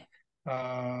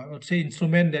let's say,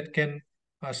 instrument that can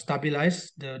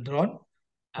stabilize the drone.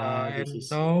 And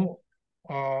now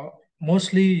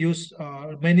mostly use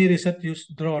many research use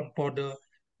drone for the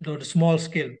small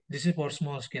scale. This is for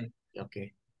small scale.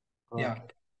 Okay. Yeah.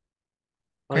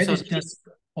 Also, Kite is just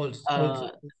also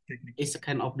technique. it's a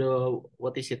kind of the,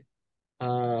 what is it?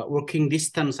 Working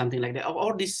distance, something like that.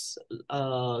 Or this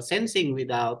sensing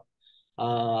without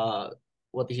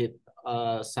what is it?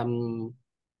 Some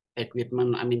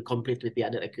equipment, I mean, complete with the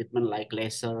other equipment like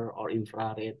laser or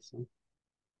infrared. So.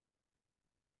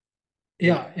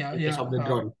 Yeah. In case of the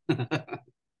drone.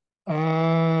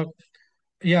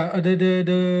 Yeah,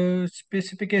 the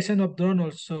specification of drone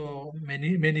also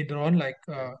many drone like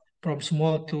from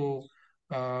small to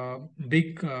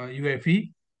big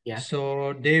UAV. Yeah.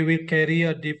 So they will carry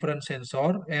a different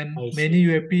sensor, and I many see.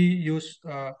 UAV use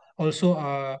also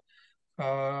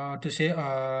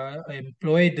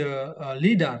employ the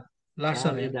LiDAR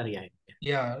laser. LiDAR, yeah.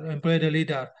 Yeah, employ the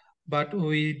LiDAR, but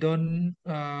we don't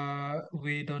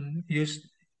use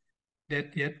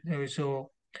that yet.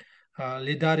 So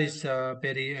LiDAR is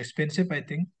very expensive, I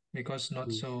think, because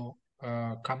not so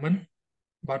common.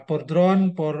 But for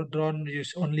drone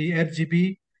use only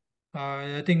RGB.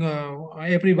 I think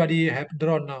everybody have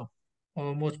drone now.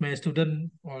 Almost my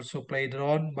student also play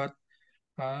drone, but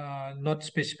not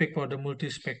specific for the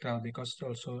multispectral, because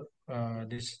also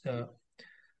the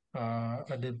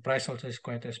price also is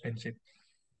quite expensive.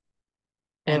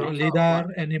 And For also,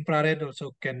 LiDAR and infrared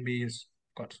also can be used,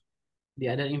 of course. the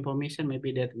other information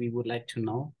maybe that we would like to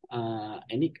know,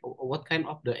 what kind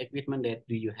of the equipment that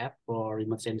do you have for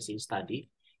remote sensing study?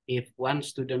 If one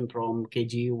student from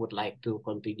KGU would like to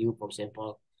continue, for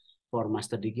example, for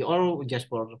master degree or just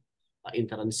for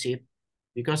internship,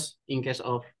 because in case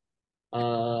of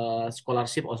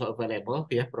scholarship also available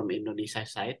here from Indonesia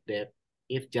side, that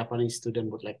if Japanese student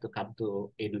would like to come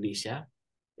to Indonesia,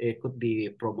 it could be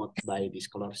promoted by the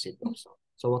scholarship also.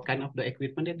 So what kind of the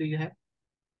equipment that do you have?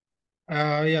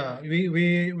 Yeah,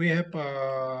 we have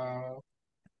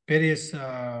various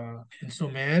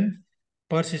instrument.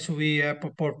 First is we have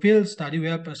for field study, we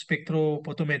have a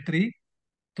spectrophotometry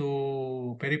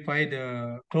to verify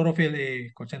the chlorophyll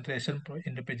A concentration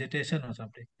in the vegetation or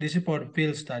something. This is for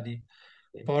field study.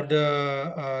 Okay. For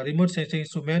the remote sensing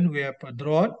instrument, we have a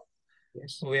drone.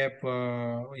 Yes. We have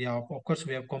of course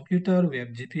we have computer, we have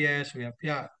GPS,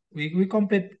 we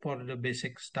complete for the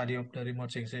basic study of the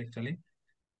remote sensing actually.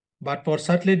 But for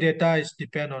satellite data, is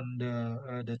depend on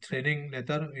the training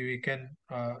data. We can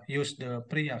use the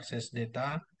pre-access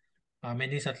data.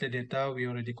 Many satellite data we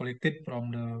already collected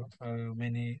from the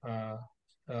many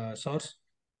source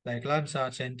like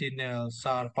Landsat, Sentinel,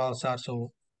 SAR, Pulsar.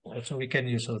 So also we can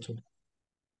use also.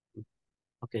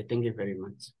 Okay, thank you very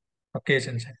much. Okay,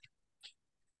 Sensei.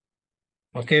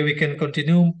 Okay, we can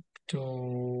continue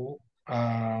to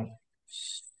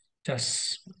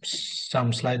just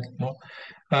some slide more.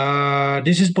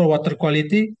 This is for water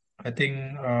quality. I think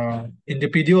in the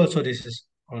video also this is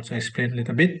also explained a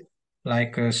little bit,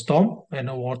 like storm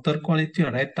and water quality,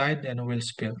 red tide and oil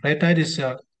spill. Red tide is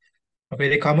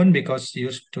very common because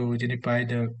used to identify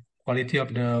the quality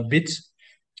of the beach.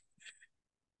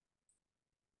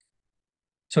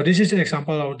 So this is an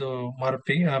example of the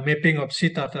mapping of sea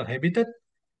turtle habitat.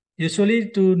 Usually,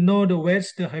 to know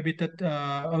where's the habitat,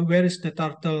 where is the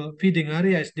turtle feeding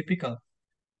area is difficult.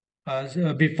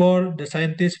 Before the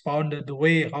scientists found the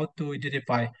way how to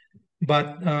identify,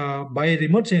 but by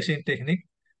remote sensing technique,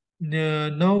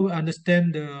 now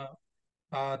understand the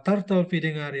turtle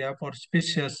feeding area for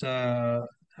species,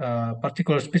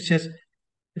 particular species,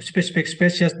 specific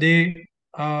species. The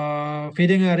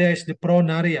feeding area is the prawn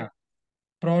area.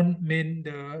 Prawn mean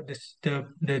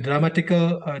the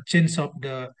dramatical change of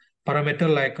the parameter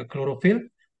like chlorophyll.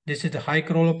 This is the high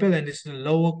chlorophyll and this is the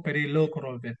low, very low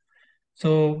chlorophyll.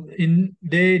 So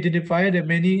they identify that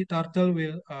many turtle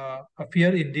will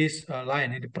appear in this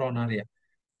line in the prawn area.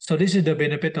 So this is the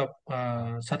benefit of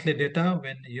satellite data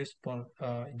when used for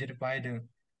identify the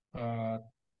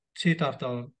sea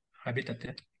turtle habitat.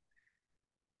 Yeah.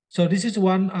 So this is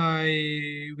one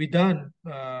we done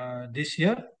this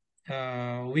year.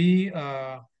 We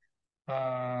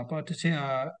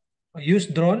use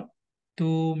drone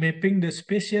to mapping the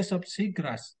species of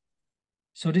seagrass.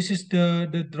 So this is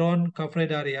the drone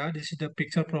covered area. This is the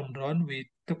picture from drone. We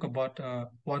took about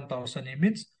 1,000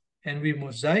 images and we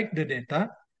mosaic the data.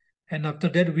 And after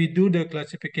that, we do the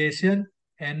classification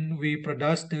and we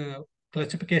produce the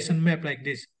classification map like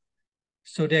this.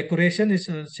 So the accuracy is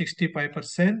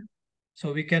 65%.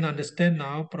 So we can understand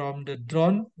now from the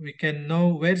drone, we can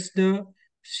know where's the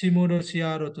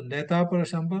Simodosia rotundata, for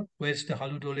example, where's the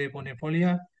Haludole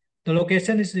bonifolia, The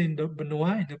location is in the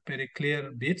Benua, in the very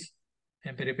clear beach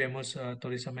and very famous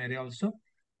tourism area also.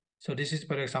 So this is,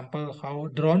 for example, how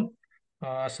drone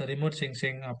as a remote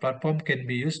sensing platform can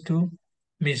be used to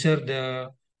measure the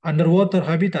underwater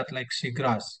habitat like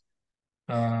seagrass.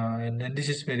 And then this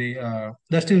is very,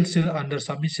 that's still under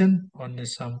submission on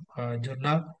some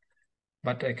journal,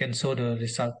 but I can show the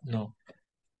result now.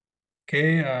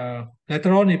 Okay,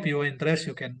 later on, if you are interested,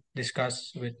 you can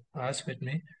discuss with us, with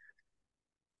me.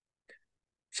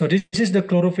 So this is the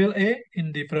chlorophyll A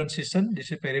in different season.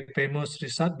 This is very famous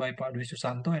research by Pak Dwi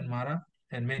Susanto and Mara,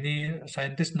 and many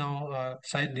scientists now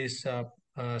cite this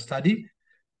study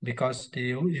because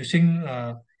they using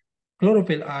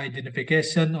chlorophyll A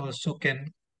identification also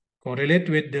can correlate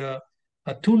with the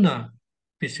tuna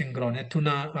fishing ground.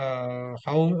 Tuna,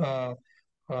 how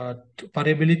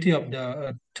variability of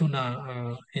the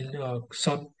tuna in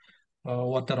salt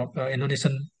water of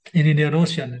Indonesian in Indian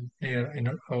Ocean here in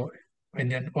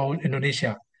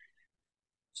Indonesia.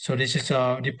 So this is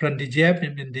a different DGF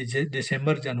in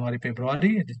December, January,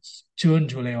 February, it's June,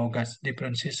 July, August,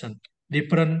 different season,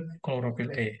 different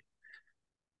chlorophyll A.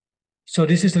 So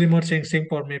this is remote sensing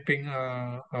for mapping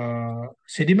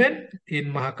sediment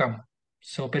in Mahakam.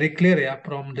 So very clear, yeah,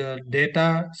 from the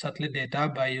data, satellite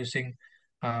data by using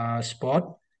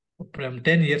spot from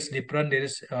 10 years different, there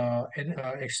is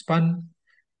expand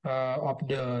of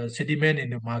the sediment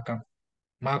in the Mahakam.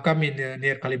 Mahakam in the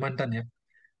near Kalimantan, yeah,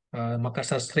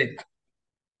 Makassar Strait.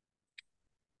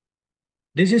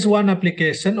 This is one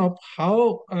application of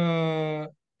how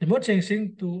remote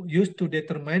sensing to use to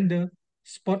determine the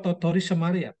spot or tourism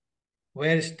area.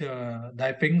 Where is the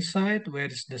diving site? Where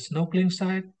is the snorkeling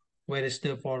site? Where is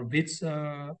the for beach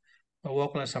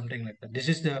walk or something like that? This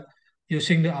is the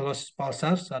using the ALOS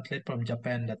pulsar satellite from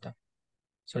Japan data.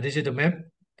 So this is the map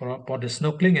for the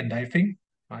snorkeling and diving.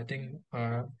 I think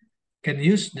can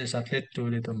use the satellite to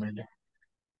determine that.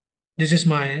 This is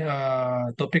my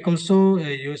topic also.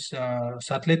 I use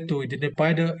satellite to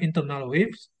identify the internal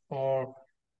waves or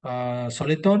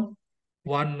soliton,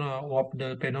 one of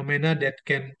the phenomena that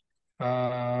can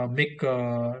make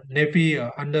Navy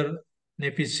under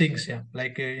Navy sinks, yeah,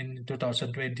 like in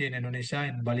 2020 in Indonesia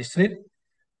in Bali Strait,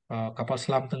 kapal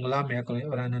selam tenggelam ya kalau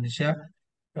orang Indonesia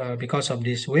because of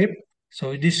this wave.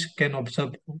 So this can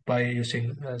observe by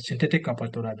using synthetic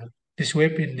aperture radar. This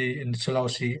wave in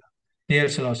Sulawesi, near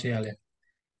Sulawesi Island.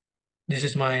 This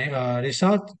is my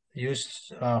result.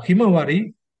 Use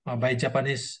Himawari by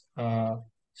Japanese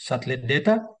satellite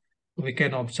data. We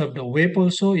can observe the wave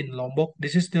also in Lombok.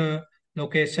 This is the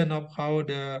location of how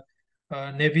the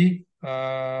Navy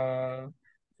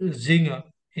zing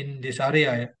in this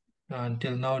area.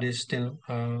 Until now, it is still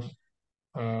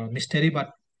mystery,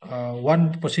 but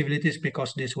one possibility is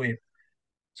because this wave.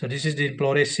 So this is the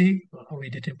Floresi we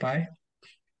identify.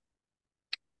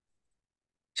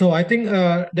 So I think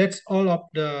that's all of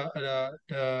the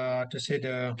to say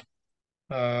the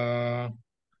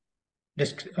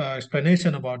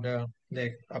explanation about the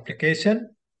application.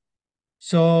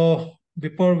 So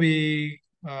before we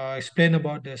explain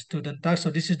about the student task,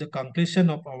 so this is the conclusion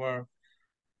of our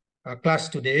class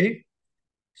today.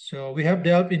 So we have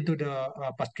delved into the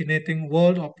fascinating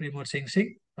world of remote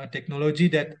sensing, a technology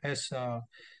that has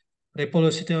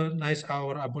revolutionize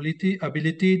our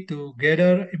ability to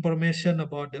gather information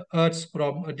about the Earth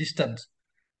from a distance.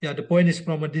 Yeah, the point is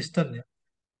from a distance. Yeah.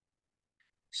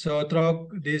 So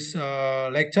throughout this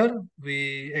lecture,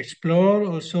 we explore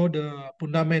also the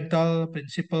fundamental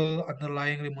principle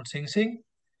underlying remote sensing,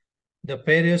 the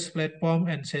various platform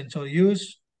and sensor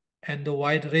use, and the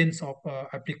wide range of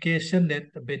application that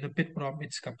benefit from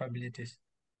its capabilities.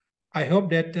 I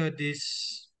hope that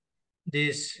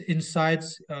these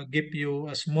insights give you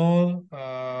a small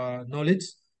knowledge,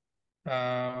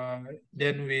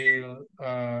 then will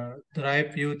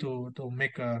drive you to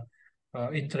make a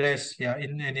interest, yeah,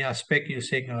 in any aspect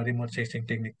using a remote sensing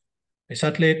technique, a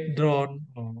satellite, drone,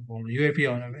 or UAV,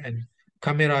 and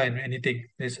camera and anything.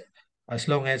 This, as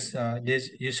long as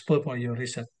this useful for your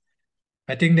research.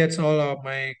 I think that's all of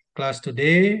my class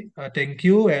today. Thank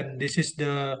you, and this is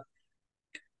the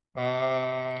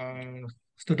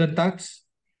student tasks.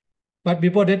 But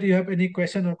before that, you have any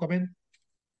question or comment,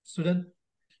 student?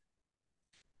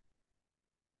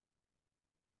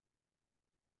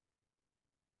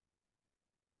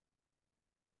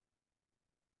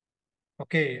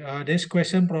 Okay, this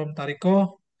question from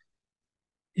Tariko.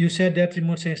 You said that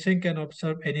remote sensing can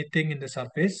observe anything in the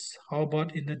surface. How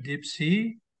about in the deep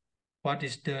sea? What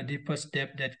is the deepest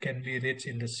depth that can be reached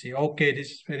in the sea? Okay, this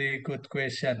is very good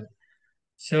question.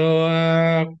 So,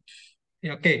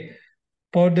 okay,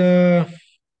 for the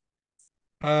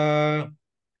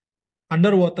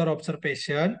underwater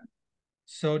observation.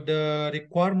 So the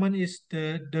requirement is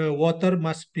the water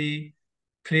must be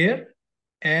clear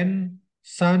and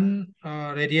sun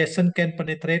radiation can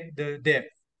penetrate the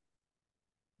depth.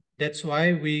 That's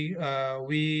why we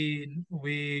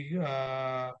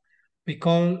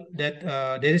call that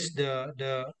there is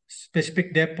the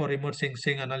specific depth for remote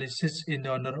sensing analysis in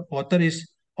the underwater is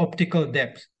optical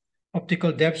depth.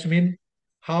 Optical depths mean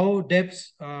how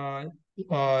depths how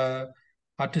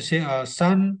to say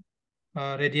sun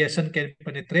radiation can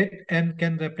penetrate and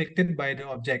can reflected by the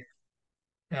object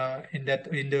in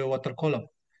the water column.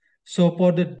 So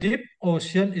for the deep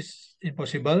ocean is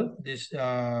impossible. This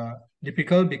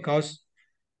difficult because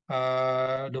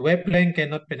the wavelength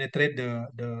cannot penetrate the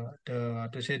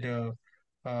to say the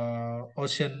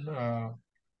ocean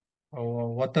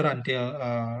water until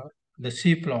the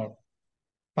sea floor.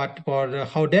 But for the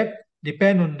how depth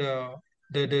depend on the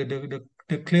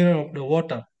clear of the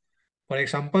water. For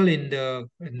example, in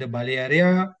the Bali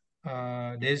area,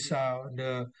 there's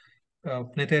the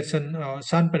penetration,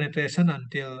 sun penetration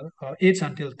until 8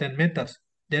 until 10 meters.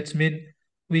 That means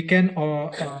we can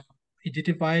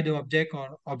identify the object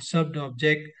or observe the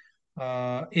object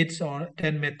 8 or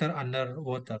 10 meter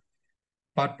underwater.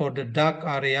 But for the dark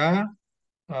area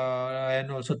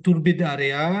and also turbid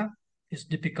area, it's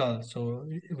difficult. So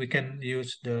we can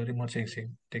use the remote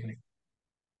sensing technique.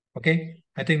 Okay,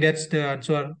 I think that's the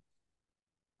answer,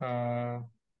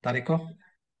 Tariko.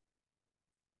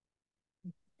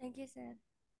 Thank you, sir.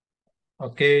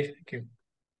 Okay, thank you.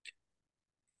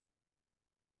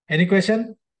 Any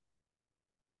question?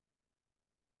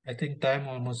 I think time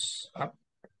almost up.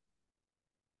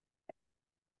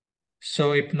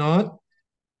 So if not,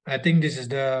 I think this is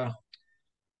the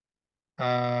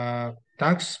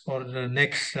task for the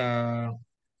next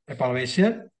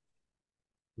evaluation.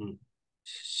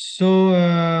 So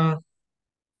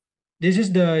this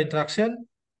is the instruction.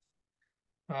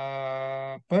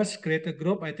 First, create a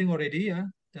group. I think already, yeah.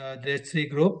 There's 3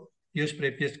 group. Use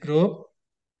previous group,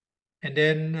 and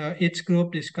then each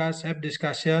group have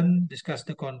discussion, discuss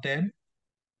the content.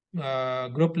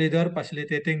 Group leader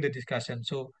facilitating the discussion.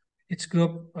 So each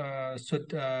group should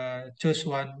choose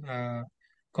one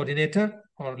coordinator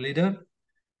or leader,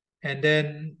 and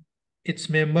then each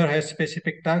member has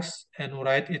specific tasks and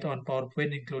write it on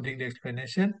PowerPoint, including the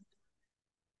explanation,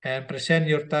 and present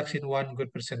your tasks in one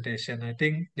good presentation. I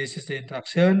think this is the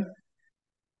instruction,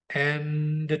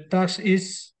 and the task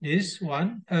is this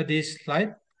one, this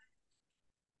slide.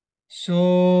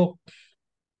 So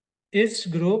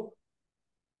each group,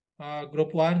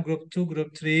 group 1, group 2,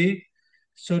 group 3,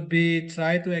 should be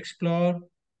try to explore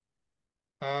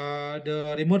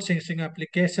the remote sensing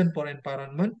application for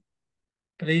environment.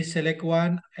 Please select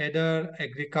one, either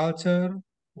agriculture,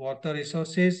 water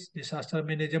resources, disaster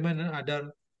management, and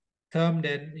other term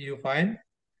that you find.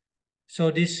 So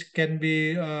this can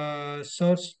be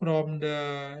sourced from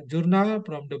the journal,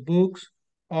 from the books,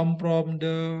 or from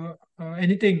the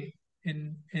anything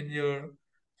in your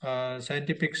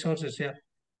scientific sources.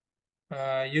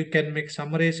 Yeah, you can make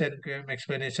summaries and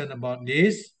explanation about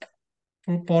this.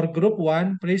 For group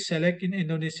 1, please select in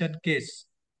Indonesian case.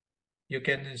 You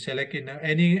can select in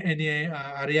any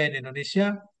area in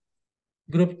Indonesia.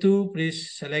 Group 2,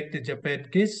 please select the Japan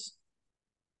case.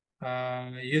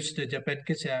 Use the Japan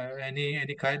case,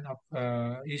 any kind of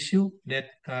issue that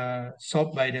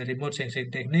solved by the remote sensing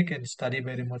technique and studied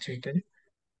by remote sensing technique.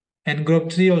 And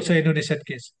group 3 also Indonesian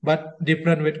case, but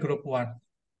different with group 1.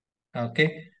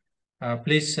 Okay,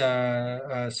 please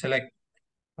select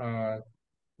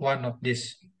one of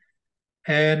these.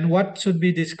 And what should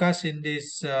be discussed in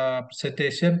this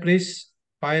presentation? Please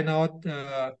find out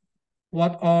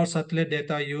what are satellite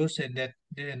data used in that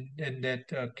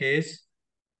case,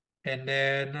 and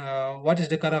then what is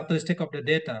the characteristic of the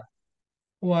data?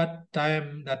 What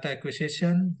time data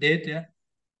acquisition, data,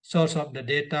 source of the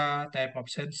data, type of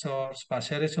sensor,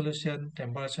 spatial resolution,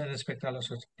 temperature, and spectral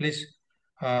resolution. Please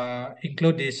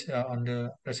include this on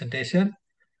the presentation,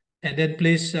 and then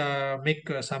please make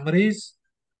summaries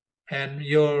and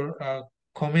your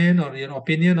comment or your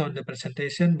opinion on the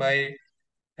presentation by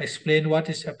explain what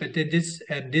is advantages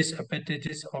and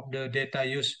disadvantages of the data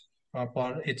used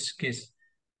for each case.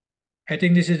 I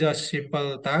think this is a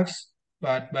simple task,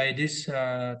 but by this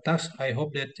task, I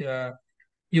hope that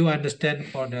you understand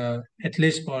for the at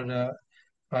least for the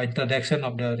introduction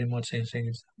of the remote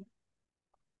sensing.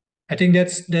 I think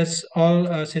that's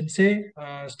all, Sensei.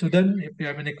 Student, if you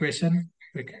have any question,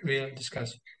 we'll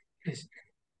discuss. Please.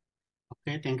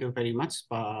 Okay, thank you very much,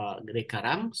 Pak Gede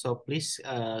Karang. So please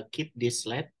keep this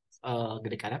slide,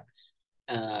 Gede Karang,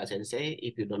 Sensei,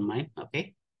 if you don't mind.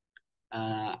 Okay.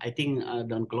 I think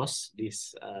don't close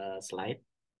this slide,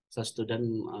 so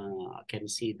student can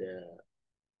see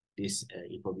this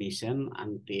information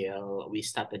until we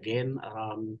start again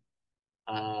around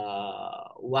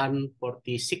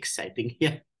 1:46, I think.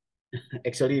 Yeah,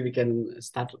 actually we can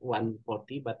start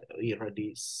 1:40, but we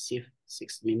already shift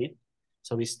 6 minutes,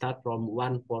 so we start from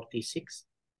 1:46.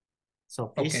 So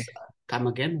please come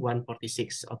again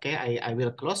 1:46. Okay, I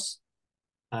will close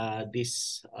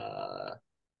this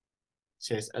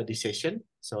this session.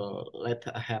 So let's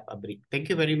have a break. Thank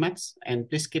you very much, and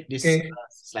please keep this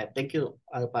slide. Thank you,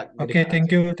 Pak. Okay,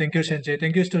 thank you, Sensei.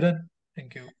 Thank you, student.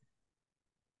 Thank you.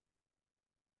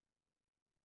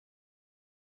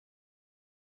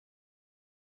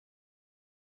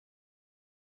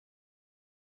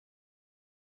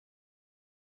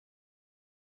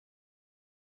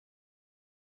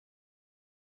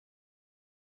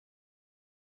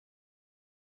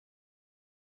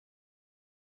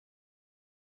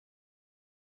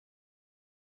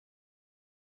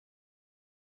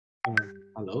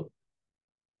 Hello.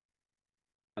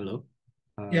 Hello.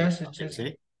 Yes,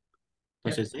 Sensei.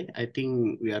 Yeah. Sensei, I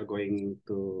think we are going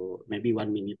to maybe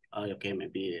 1 minute. Okay,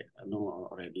 maybe no,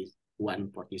 already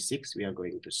 1:46. We are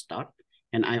going to start,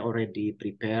 and I already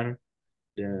prepare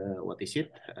the what is it?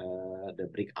 The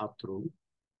breakout room.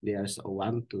 There's a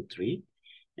 1, 2, 3,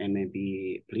 and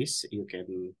maybe please you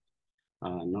can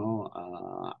know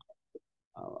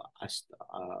as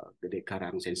Gede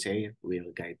Karang Sensei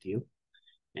will guide you,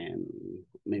 and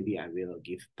maybe I will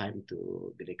give time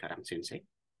to Gede Karang Sensei.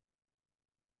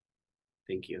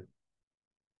 Thank you.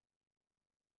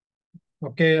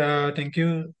 Okay, thank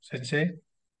you, Sensei.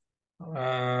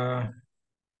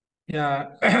 Yeah,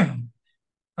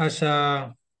 as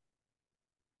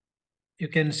you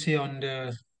can see on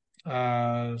the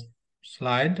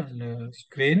slide on the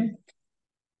screen.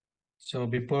 So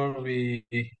before we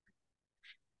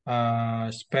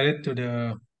spread to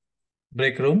the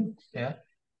break room, yeah.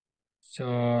 So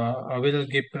I will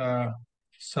give a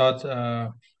short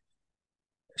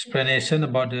explanation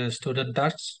about the student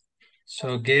tasks.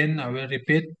 So again, I will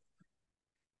repeat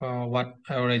what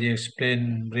I already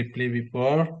explained briefly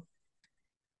before.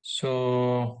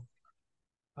 So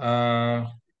for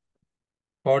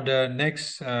the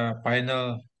next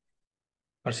final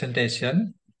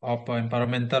presentation of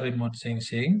environmental remote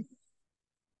sensing,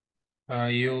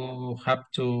 you have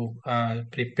to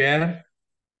prepare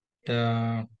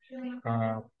the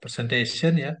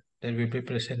presentation, yeah, that will be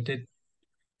presenting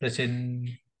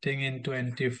in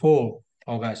 24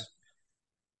 August.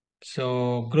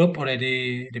 So group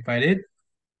already divided.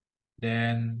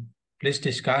 Then please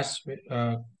discuss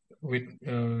with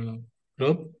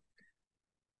group.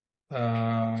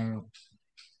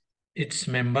 Each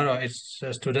member or each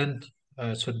student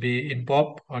should be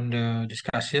involved on the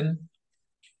discussion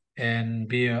and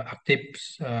be an active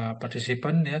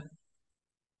participant. Yeah,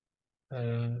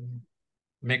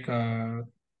 make a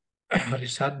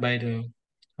result by the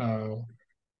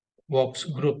works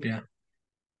group. Yeah,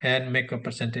 and make a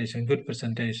presentation, good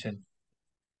presentation.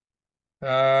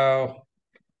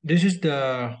 This is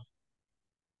the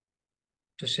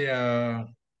to say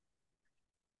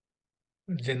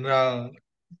general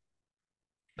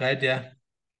guide. Yeah.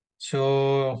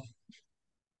 So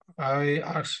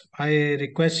I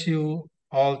request you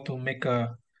all to make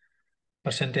a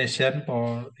presentation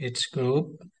for each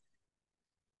group.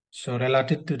 So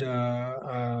related to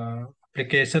the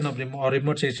application of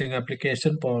remote sensing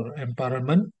application for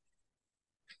environment,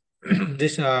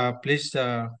 this please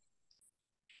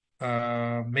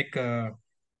make a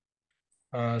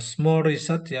small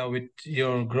research, yeah, with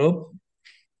your group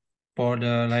for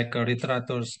the like a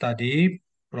literature study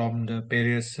from the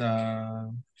various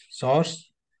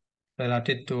source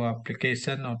related to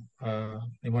application of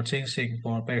remote sensing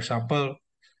for example,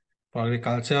 for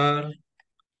agriculture.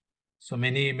 So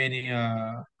many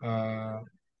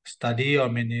study or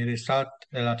many result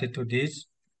related to this.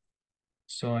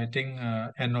 So I think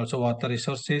and also water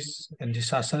resources and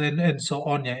disaster and so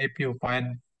on. Yeah, if you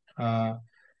find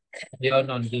beyond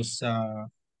on this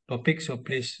topic, so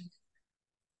please.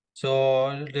 So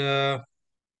the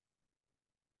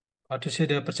how to say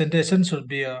the presentation should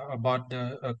be about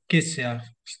the kids, yeah,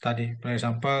 study. For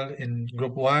example, in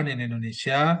group 1 in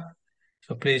Indonesia,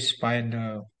 so please find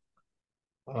the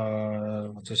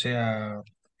what to say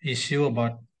issue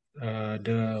about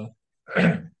the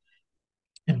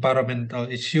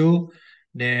environmental issue,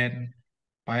 then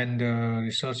find the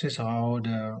resources how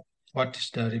the what is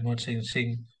the remote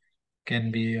sensing can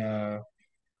be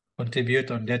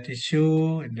contribute on that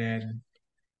issue, and then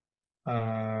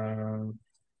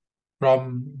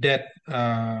from that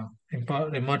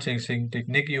remote sensing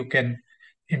technique you can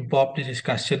import the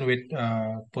discussion with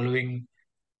following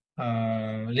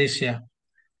list. Yeah.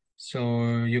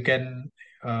 So you can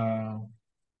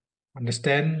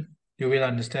understand. You will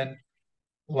understand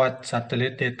what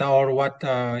satellite data or what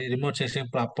remote sensing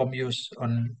platform use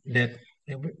on that.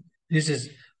 This is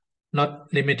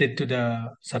not limited to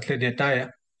the satellite data. Yeah.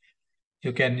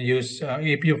 You can use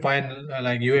if you find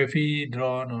like UAV,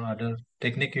 drone, or other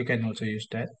technique, you can also use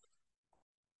that.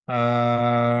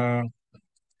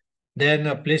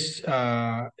 Then please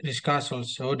discuss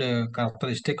also the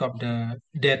characteristic of the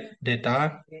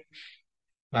data,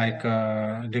 like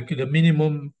the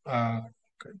minimum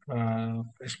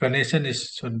explanation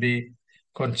is should be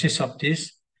consist of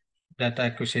this data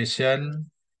acquisition,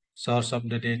 source of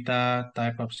the data,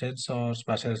 type of sensor,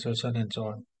 spatial resolution, and so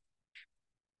on.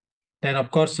 Then,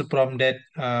 of course, from that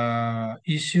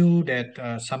issue,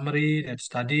 that summary, that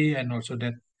study, and also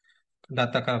that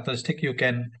data characteristic, you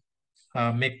can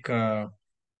make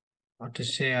what to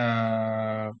say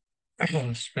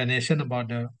explanation about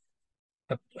the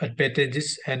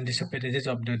advantages and disadvantages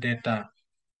of the data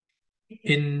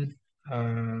in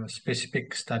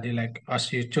specific study, like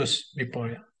as you chose before.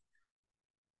 Yeah.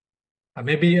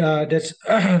 Maybe that's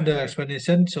the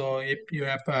explanation. So if you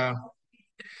have a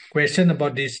question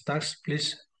about this task,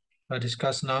 please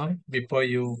discuss now before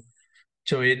you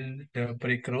join the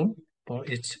break room for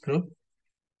each group.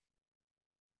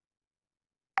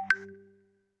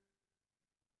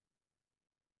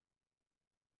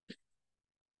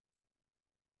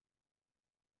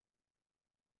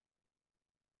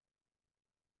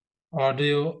 Or do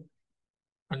you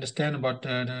understand about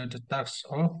the task?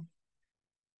 Or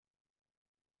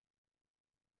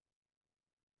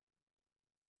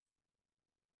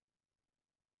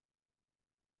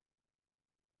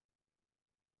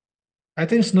I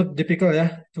think it's not difficult,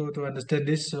 yeah, to understand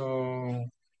this. So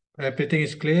everything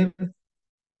is clear.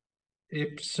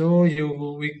 If so,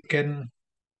 we can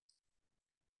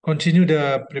continue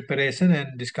the preparation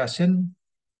and discussion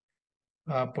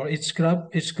for each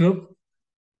group.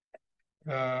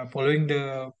 Following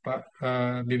the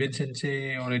Bibin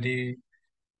Sensei already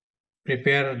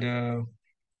prepare the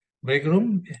break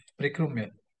room, yeah.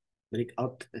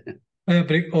 Breakout.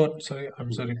 Breakout. Sorry,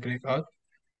 I'm sorry, breakout.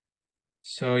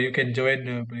 So you can join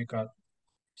the breakout.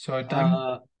 So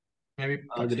time maybe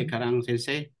Gede Karang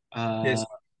Sensei. yes.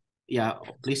 Yeah,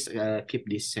 please keep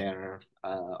this share.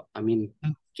 I mean,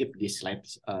 keep these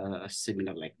slides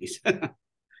similar like this.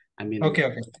 I mean,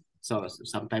 Okay. So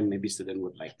sometime maybe student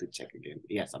would like to check again.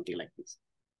 Yeah, something like this.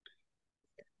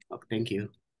 Okay, thank you.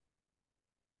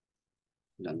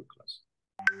 Done close.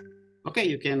 Okay,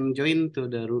 you can join to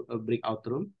the breakout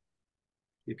room.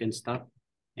 You can start,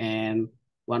 and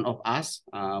one of us,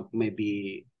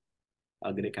 maybe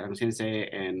Gede Karang Sensei,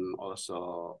 and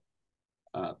also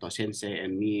To Sensei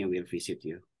and me will visit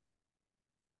you.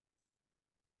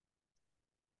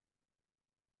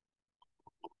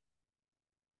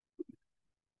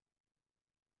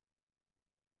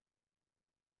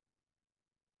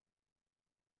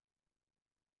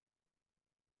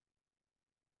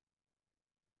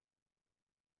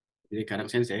 Gede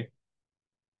Karang Sensei.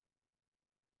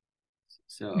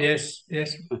 So Yes.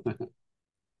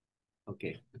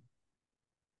 okay.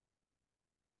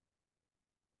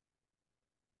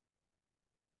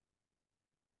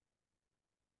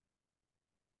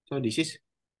 So this is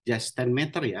just 10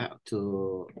 meter, yeah,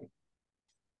 to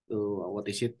what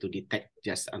is it, to detect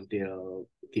just until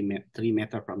 3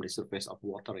 meter from the surface of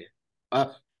water,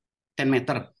 yeah. 10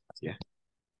 meter, yeah.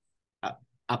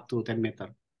 Up to 10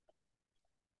 meter.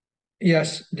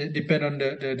 Yes, depend on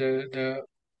the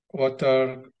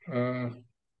water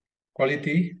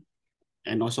quality.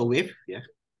 And also wave, yeah.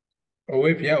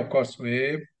 Wave, yeah, of course,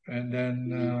 wave. And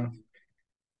then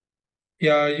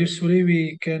yeah, usually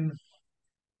we can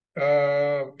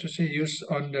to say use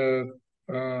on the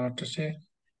to say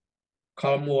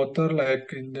calm water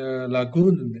like in the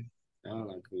lagoon. Oh,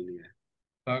 lagoon, yeah.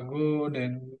 Lagoon,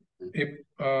 and if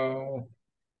how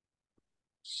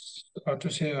to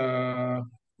say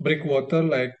brick water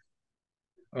like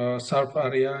surf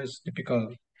area is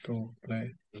difficult to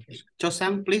play. Okay.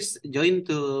 Chosang, please join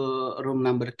to room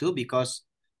number 2 because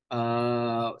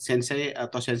Sensei,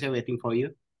 To Sensei waiting for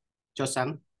you.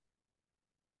 Chosang,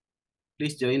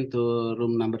 please join to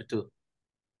room number 2.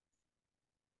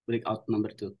 Breakout number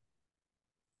 2.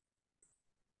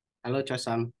 Hello,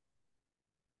 Chosang.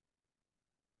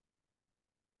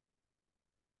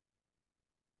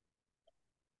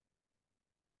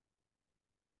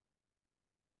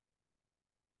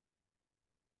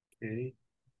 Okay.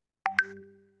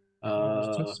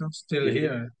 Still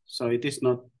here. So it is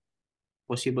not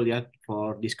possible yet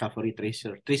for discovery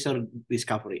tracer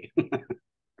discovery.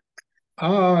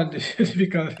 Oh,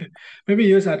 difficult. Maybe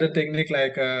use other technique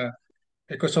like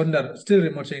echo sounder, still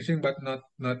remote sensing, but not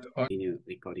on. Continue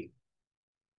recording.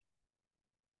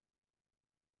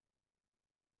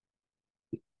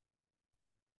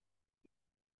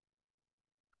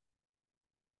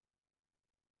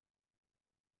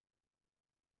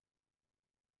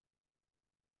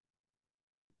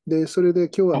 で、それで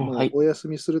今日はもはい。うお休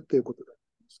みするっていうことなんで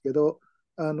すけど、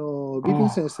ビビン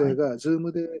先生はい。が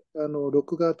Zoom で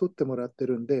録画取ってもらって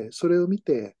るんで、それを見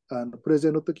てプレゼ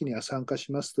ンの時には参加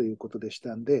しますということでし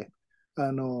たんで、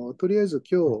とりあえず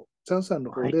今日、チャンさん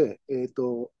のはい。方で、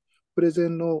プレゼ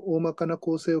ンの大まかな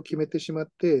構成を決めてしまっ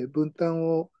て、分担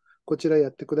をこちらや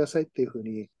ってくださいっていうふう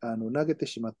に投げて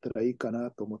しまったらいいか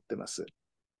なと思ってます。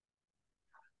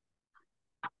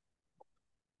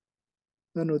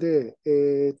なので、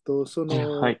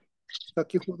はい。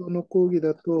先ほどの講義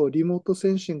だと、リモートセ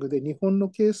ンシングで日本の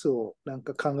ケースをなん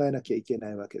か考えなきゃいけな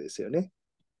いわけですよね。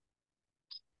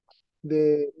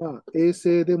で、まあ、衛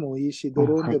星でもいいし、ド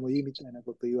ローンはい。でもいいみたいな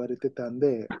こと言われてたん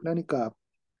で、何か、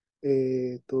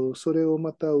それを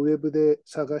またウェブで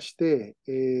探して、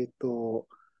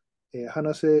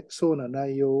話せそうな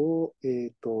内容を、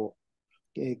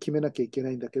決めなきゃいけ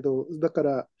ないんだけど、だか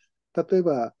ら、例え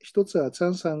ば、一つは、チャ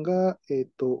ンさんが、えっ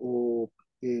と、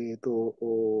衛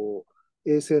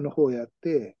星の方をやっ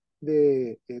て、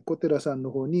で、小寺さん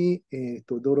の方に、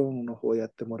ドローンの方をやっ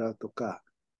てもらうとか、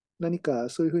何か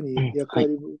そういうふうに役はい。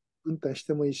割分担し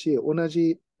てもいいし、同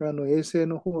じ衛星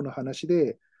の方の話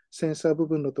で、センサー部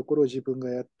分のところを自分が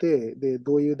やって、で、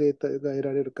どういうデータが得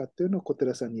られるかっていうのを小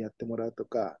寺さんにやってもらうと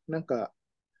か、なんか、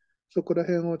そこら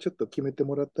辺をちょっと決めて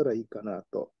もらったらいいかな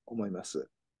と思います。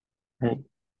はい。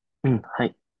は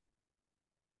い。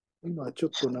今ちょっ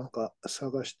となんか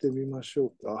探してみましょ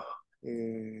うか。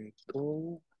日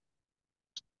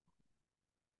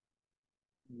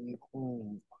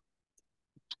本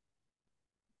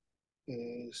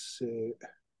衛星。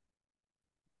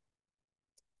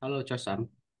Hello, Josham.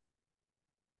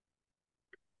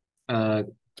 Uh,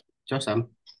 Josham.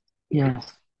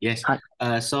 Yes. Yes. はい。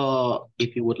So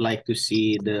if you would like to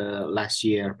see the last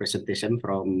year presentation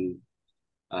from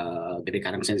Gede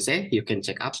Karang Sensei, you can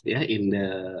check up in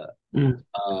the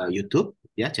YouTube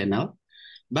channel.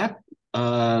 But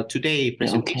today Yeah, okay.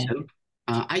 presentation,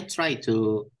 I try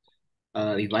to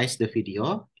revise the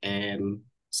video and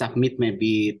submit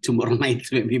maybe tomorrow night,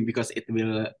 maybe because it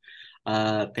will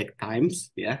take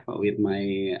times, with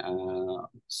my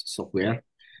software.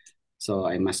 So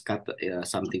I must cut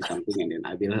something, and then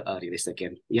I will release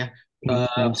again. Yeah.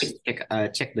 Yes. Please check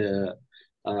the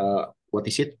what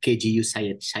is it? KGU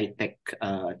SciTech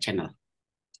channel.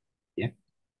 Yeah.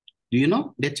 Do you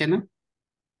know that channel?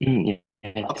 Okay.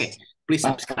 Yes. Please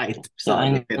Oh, subscribe. yeah, So I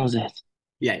know that.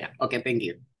 yeah. Okay. Thank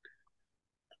you.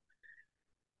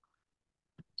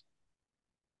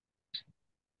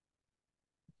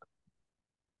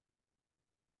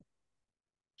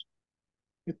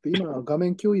 今画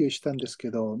面共有したんです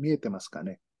けど、見えてますか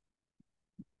ね。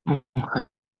はい。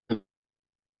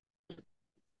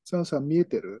サンさん見え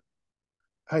てる？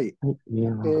はい。見え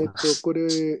ます。これ、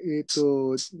日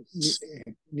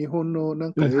本のな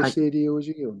んか衛はい。星利用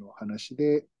事業の話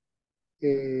で、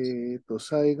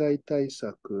災害対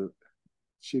策、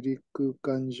地理空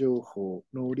間情報、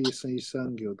農林水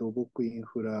産業、土木イン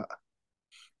フラ。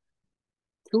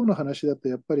今日の話だと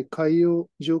やっぱり海洋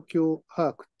状況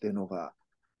把握っていうのが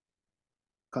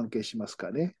関係します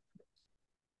かね。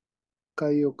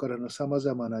海洋からのさま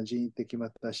ざまな人為的ま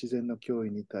た自然の脅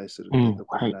威に対するっていうと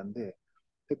ころはい。なんで、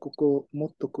でここもっ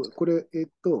とこれ、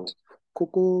こ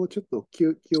こをちょっと記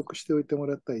憶しておいても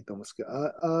らったらいいと思うんですけど、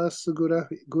アースグラ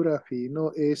フィー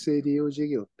の衛星利用事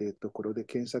業っていうところで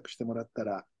検索してもらった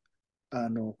ら、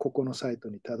ここのサイト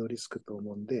にたどり着くと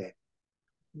思うんで、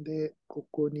で、こ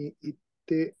こに行っ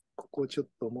て、ここをちょっ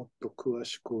ともっと詳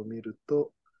しく見る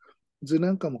と、図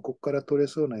なんかもここから取れ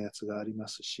そうなやつがありま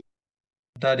すし。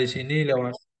Di sini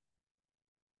lewat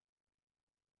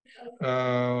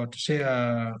to say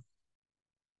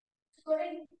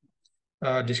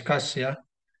discuss ya.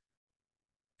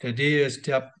 Jadi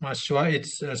setiap mahasiswa,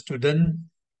 each student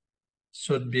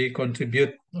should be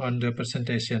contribute on the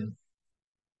presentation.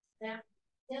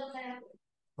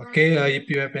 Okay, if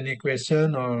you have any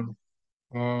question or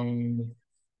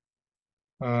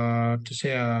to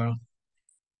say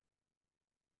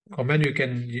comment, you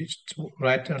can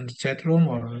write on the chat room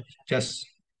or just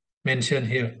mention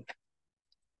here.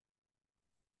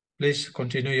 Please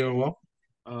continue your work.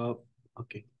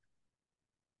 Okay.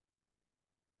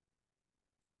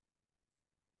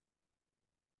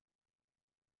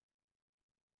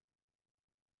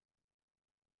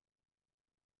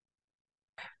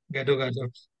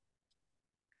 Gaduh-gaduh.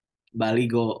 Bali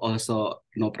go also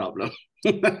no problem.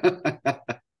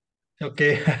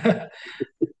 Okay.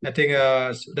 I think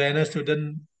Udayana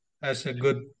student has a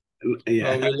good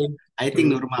Yeah, willing I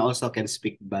think to Nurma also can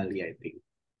speak Bali. I think.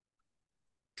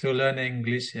 learn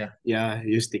English. Yeah. Yeah,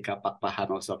 Yustika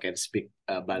Pakpahan also can speak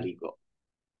Bali go.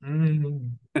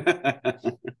 Hmm.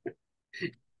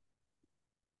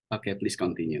 Okay, please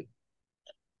continue.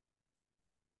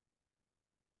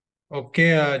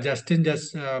 Oke, Justin,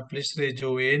 just please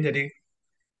rejoin. Jadi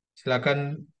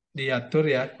silakan diatur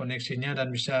ya koneksinya dan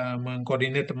bisa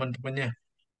mengkoordinir teman-temannya.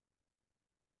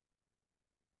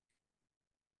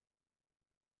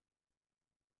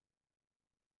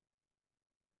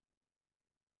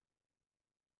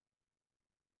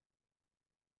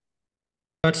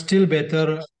 But still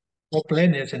better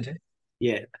offline ya, Sensei.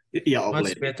 Yeah, yeah,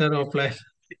 Much offline. better offline.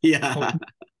 Yeah,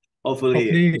 hopefully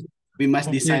Hopefully, we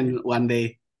must hopefully, design one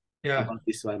day yeah. about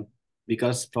this one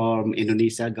because from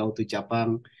Indonesia go to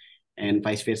Japan and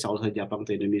vice versa also Japan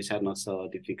to Indonesia not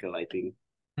so difficult I think,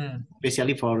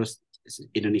 especially for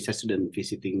Indonesia student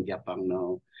visiting Japan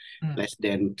now less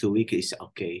than 2 weeks is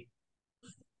okay.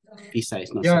 Visa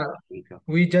is not so Yeah, difficult.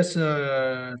 we just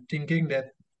thinking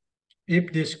that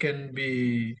if this can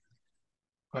be,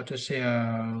 how to say,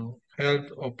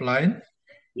 held offline,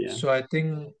 Yeah, so I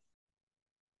think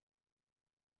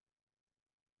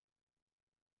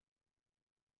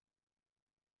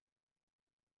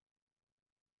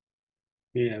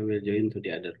yeah, I will join to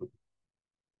the other room.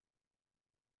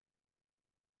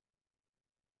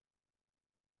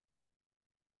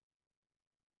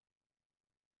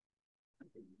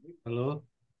 Halo,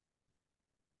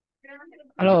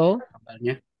 Halo.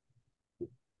 kabarnya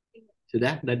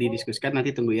sudah didiskusikan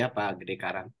nanti tunggu ya Pak Gede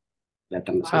Karang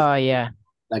datang ke sini Oh iya,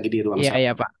 lagi di ruang iya saku.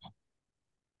 iya Pak.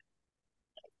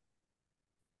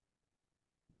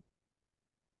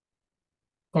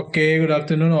 okay, good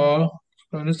afternoon all,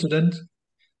 students.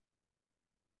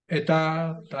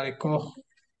 Eta Tariko,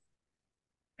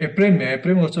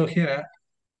 April also here.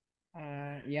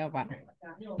 Iya Pak.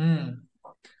 Hmm.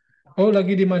 Oh,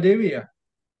 lagi di Madewi ya?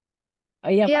 Oh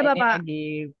iya Iya, Pak,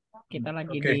 ini Bapak. kita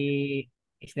lagi Oke. di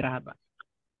istirahat Pak.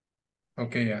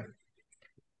 Oke ya.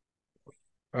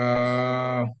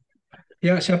 Eh,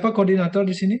 ya, siapa koordinator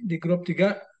di sini di grup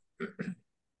 3?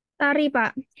 Tari,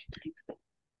 Pak.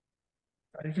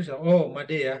 Tadi itu siapa? Oh,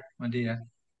 Made ya, Made ya.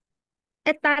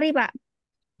 Tari, Pak.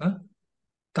 Hah?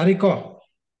 Tariko.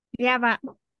 Iya, Pak.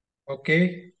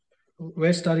 Oke.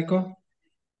 Where's Tariko?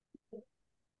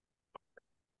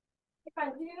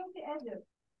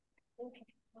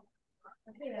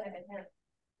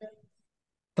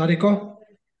 Tariko,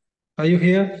 are you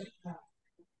here?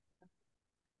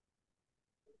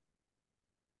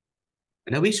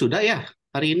 Ada wisuda ya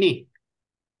hari ini.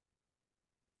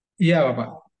 Iya, Bapak.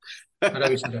 Ada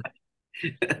wisuda.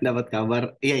 Dapat kabar.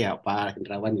 Iya ya Pak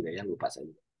Hendrawan juga ya lupa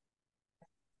saya.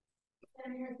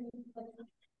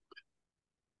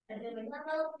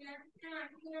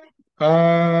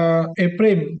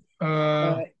 Eprim,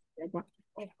 Ya, Pak.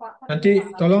 nanti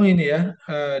tolong ini ya,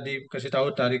 dikasih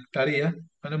tahu tari ya,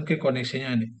 karena mungkin koneksinya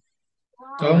ini.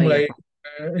 Tolong Oh iya mulai Pak.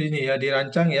 ini ya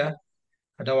dirancang ya.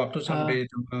 Ada waktu sampai Eh,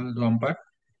 tanggal 24.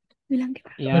 Bilang kita.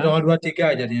 ya. Tanggal 23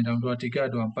 jadinya, tanggal 23,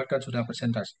 24 kan sudah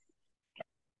presentasi.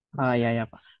 Oh iya ya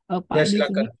Pak. Pak Ya, di sini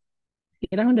silakan.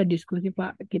 kita kan udah diskusi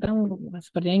Pak. Kita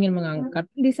sepertinya ingin mengangkat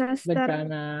Disaster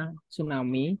bencana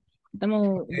tsunami. Kita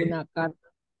mau gunakan,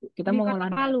 kita di mau Kota ngolah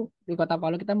Palu. di Kota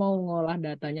Palu. Kita mau ngolah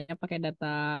datanya pakai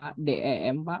data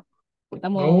DEM Pak. Kita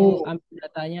mau Oh, ambil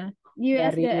datanya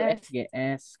dari USGS.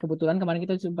 USGS. Kebetulan kemarin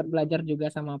kita sempat belajar juga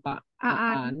sama Pak Aan.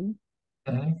 Aan.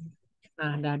 hmm,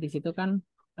 Nah, di situ kan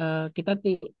kita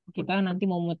nanti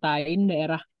mau metain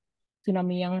daerah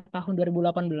tsunami yang tahun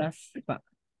 2018, Pak.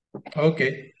 oke,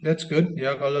 that's good.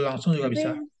 Ya, kalau langsung juga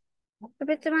bisa.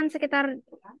 Tapi cuman sekitar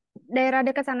daerah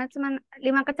dekat sana cuman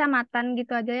 5 kecamatan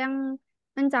gitu aja yang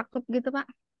mencakup gitu, Pak.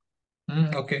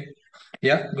 Oke.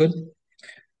 Ya, good.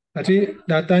 Nanti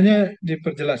datanya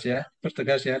diperjelas ya,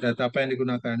 pertegas ya, data apa yang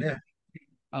digunakan ya.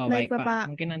 Oh, Baik, baik, Pak. Bapak.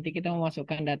 Mungkin nanti kita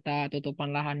memasukkan data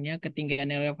tutupan lahannya, ketinggian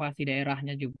elevasi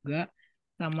daerahnya juga,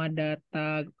 sama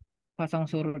data pasang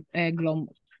surut,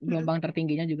 gelombang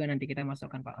tertingginya juga nanti kita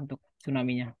masukkan, Pak, untuk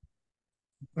tsunami-nya.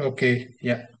 Oke,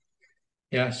 ya.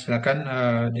 Ya, silakan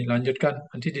dilanjutkan.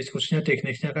 Nanti diskusinya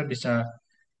teknisnya kan bisa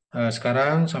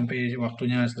sekarang sampai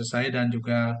waktunya selesai dan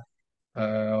juga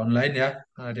online ya,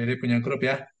 dari punya grup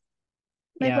ya.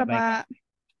 Baik, Ya, baik, Pak. Bapak.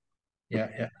 Ya,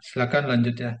 ya. Silakan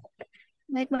lanjut ya.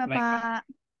 Baik, Baik, Pak. Bapak.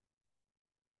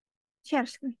 Share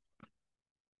screen.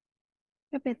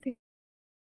 PPT.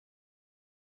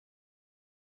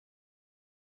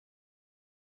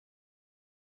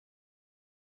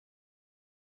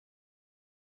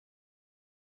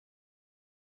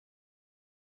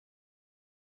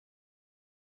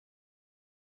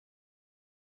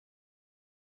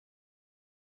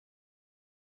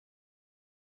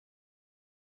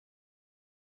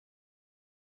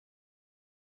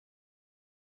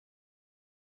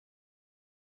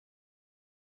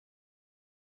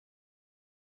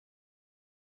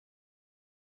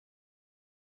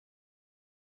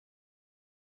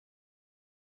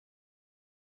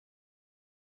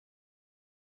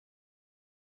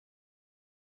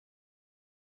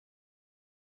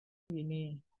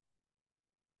 ini.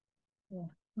 Wah,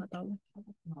 nggak tahu.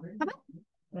 Apa?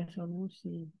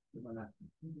 Resolusi. Coba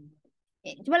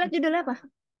lihat judulnya apa?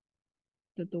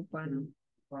 Tutupan.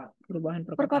 Perubahan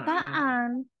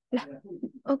Perkotaan. Lah,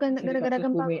 oh gara-gara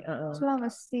gempa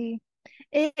Sulawesi.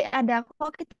 Ada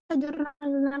kok kita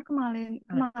jurnal kemarin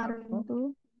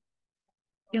tuh.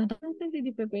 Yang terpenting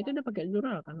di PP itu udah pakai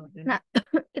jurnal kan waktu itu. Nah,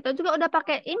 kita juga udah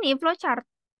pakai ini flowchart.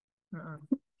 Nah,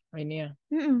 ini ya.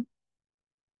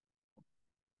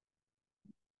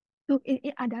 Tuh,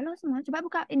 ada loh semua. Coba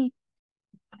buka ini.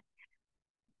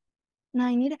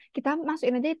 Nah, ini dah. Kita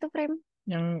masukin aja itu frame.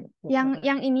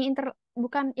 Yang ini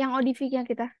bukan yang ODV-nya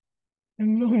kita.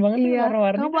 Belum banget Iya.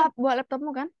 warna-warni. Kamu bawa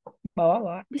laptopmu kan?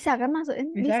 Bawa. Bisa kan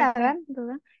masukin? Bisa kan? Tuh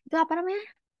kan. Itu apa namanya?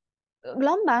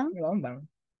 Gelombang.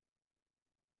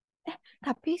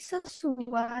 Tapi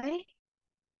sesuai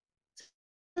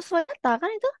data kan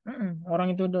itu?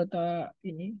 Orang itu data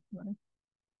ini.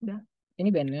 Udah. Ini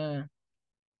bandnya.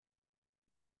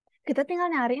 Kita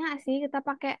tinggal nyari nggak sih? Kita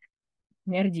pakai.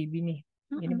 Ini RGB nih.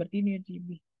 Ini berarti ini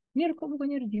RGB. Ini kok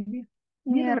bukannya RGB?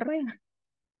 Ini apa ya?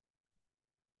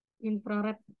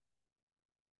 Infrared.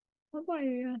 Apa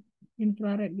ya?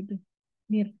 Infrared gitu.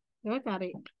 Mir. Coba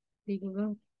cari di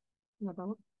Google. Nggak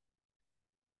tahu.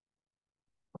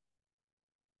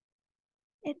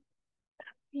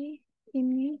 Tapi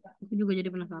ini. Aku juga jadi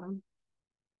penasaran.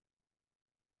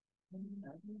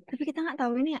 Tapi kita nggak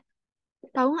tahu ini ya.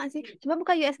 Tahu nggak sih? Coba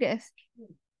buka USGS.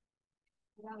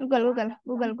 Google.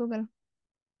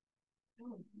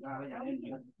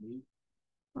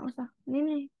 Nggak usah. Ini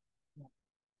nih.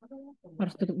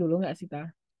 Harus tutup dulu nggak sih, Ta?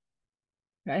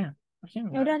 Nggak ya? Harusnya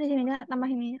nggak. Ya udah di sini aja, tambah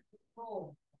ini ya.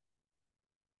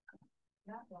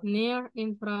 Near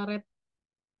infrared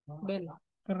band.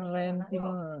 Keren sih.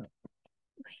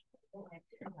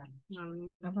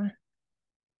 Apa?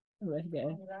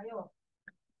 USGS.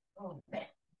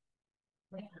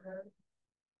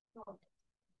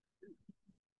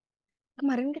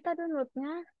 Kemarin kita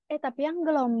downloadnya, tapi yang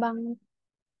gelombang.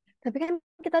 Tapi kan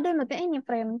kita downloadnya ini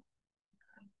frame.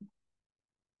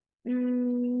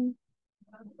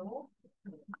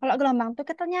 Kalau gelombang tuh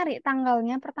kita nyari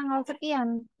tanggalnya per tanggal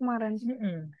sekian kemarin.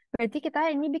 Berarti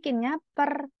kita ini bikinnya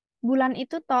per bulan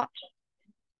itu toh.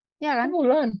 Ya kan?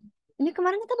 Bulan. Ini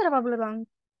kemarin kita berapa bulan?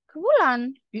 Ke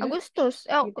bulan. Agustus.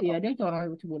 Iya, dia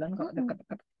orang sebulan kalau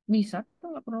dekat-dekat. Bisa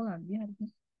tuh nggak perlu lagi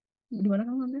harusnya. Di mana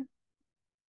kamu ngambil?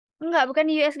 Enggak, bukan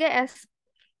di USGS.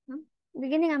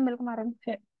 Begini ngambil kemarin.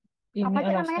 Ini apa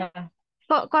sih namanya?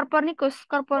 Copernicus.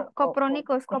 Coba.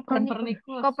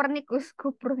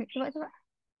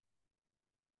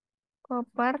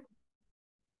 Koper.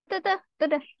 Tuh dah.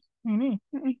 Ini.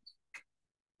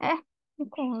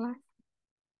 Nicholas.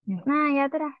 Nah,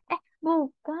 ya tuh dah.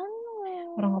 Bukan.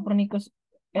 Orang Copernicus.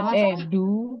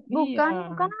 Edu.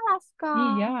 Bukan Alaska.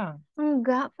 Iya.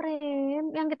 Enggak,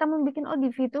 frame. Yang kita mau bikin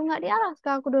ODV itu enggak di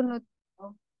Alaska aku download.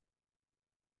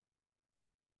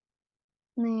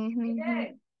 Nih.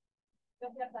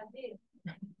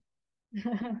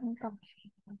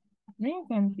 Ini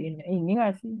kantin. Ini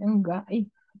nggak sih? Enggak.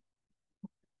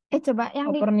 Coba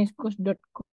yang di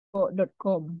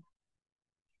copernicus.co.com.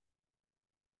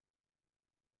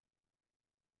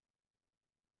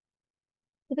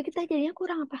 Tapi kita jadinya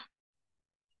kurang apa?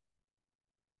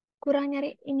 Kurang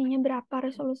nyari ininya berapa,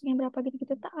 resolusinya berapa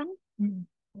gitu-gitu tak kan?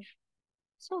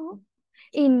 So,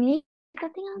 ini kita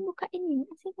tinggal buka ini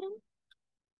sih, friend.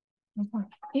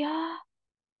 Apa? Ya,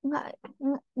 enggak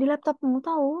di laptopmu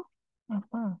tahu.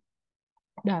 Apa?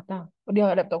 Data.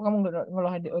 Dia laptop kamu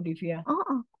ngelola di ODV ya?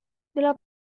 Di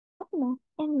laptopmu.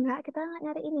 Enggak, kita nggak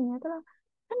nyari ininya tuh.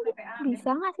 Kan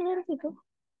bisa nggak sih dari situ?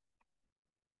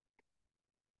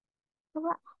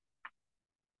 Coba.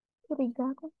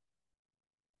 Curiga aku.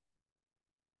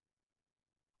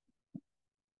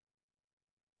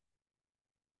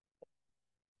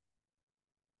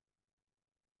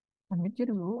 Ambil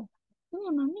dulu. Ini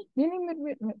yang mana?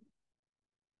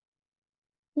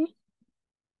 Ini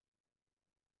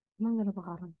Emang gak ada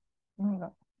bakaran?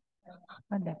 Enggak.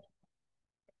 Ada.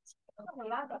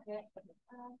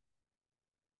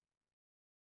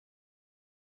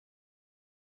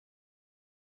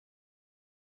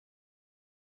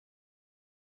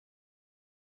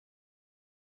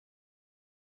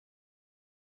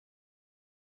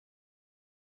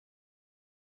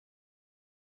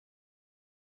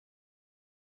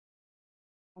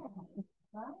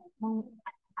 Mau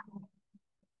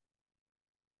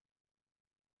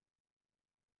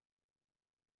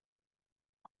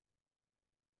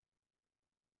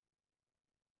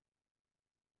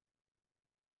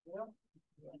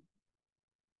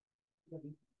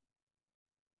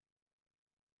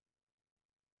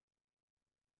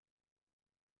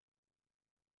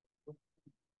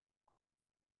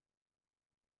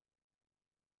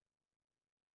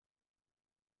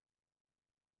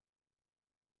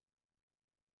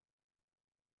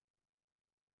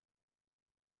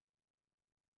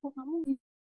Oh, kamu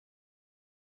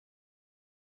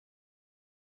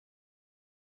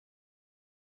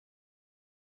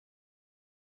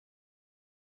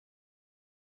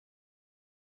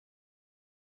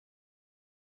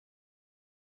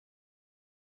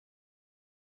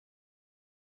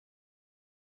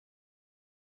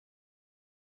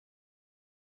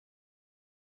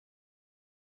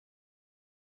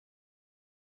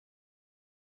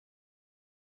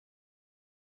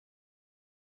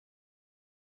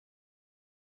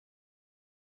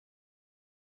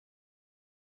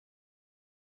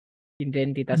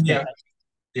Identitas Ya, data.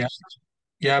 ya,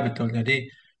 ya betul. Jadi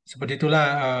seperti itulah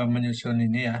menyusun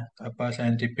ini ya, apa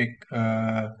scientific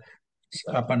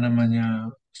apa namanya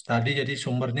study. Jadi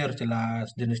sumbernya harus jelas,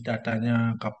 jenis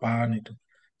datanya kapan itu,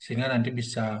 sehingga nanti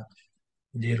bisa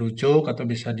dirujuk atau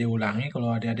bisa diulangi kalau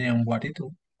ada yang buat itu.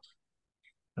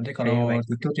 Nanti kalau Oke,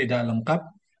 baik. itu tidak lengkap,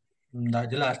 tidak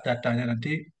jelas datanya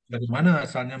nanti dari mana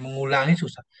asalnya, mengulangi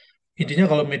susah. Intinya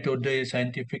kalau metode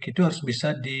saintifik itu harus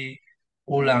bisa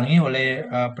diulangi oleh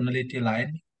peneliti lain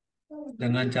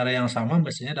dengan cara yang sama,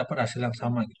 mestinya dapat hasil yang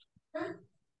sama gitu.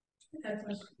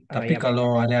 Tapi Ya, baik.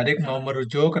 kalau adik-adik mau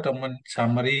merujuk atau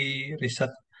summary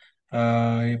riset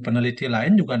peneliti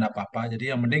lain juga tidak apa-apa. Jadi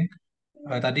yang penting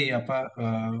tadi apa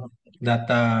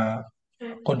data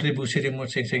kontribusi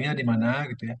remote sensingnya di mana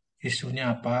gitu ya, isunya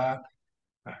apa.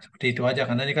 Nah, seperti itu aja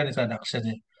karena ini kan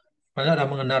introduction-nya. Padahal ada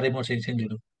mengenal remote sensing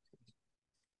dulu.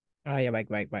 Ya, baik,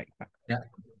 baik, baik, Pak. Ya.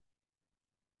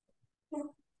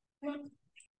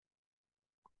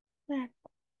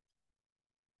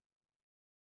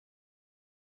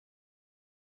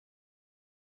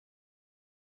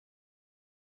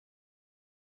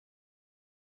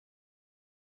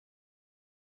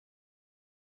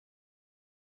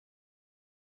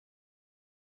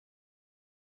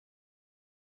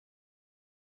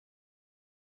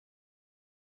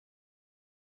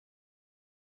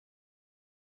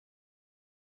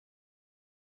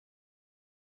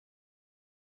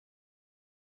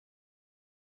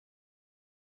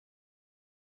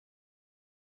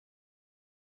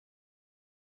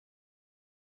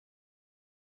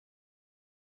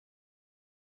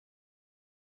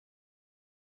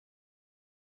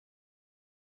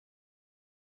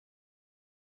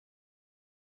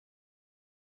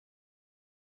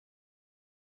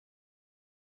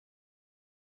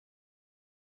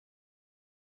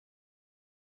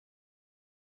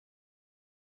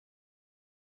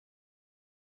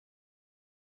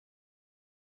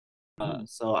 Nah,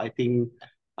 So I think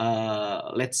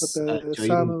But let's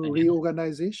some join.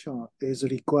 reorganization is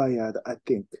required, I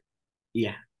think.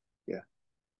 Yeah. Yeah.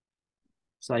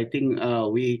 So I think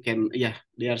we can. Yeah,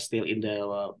 they are still in the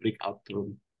breakout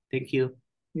room. Thank you.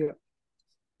 Yeah.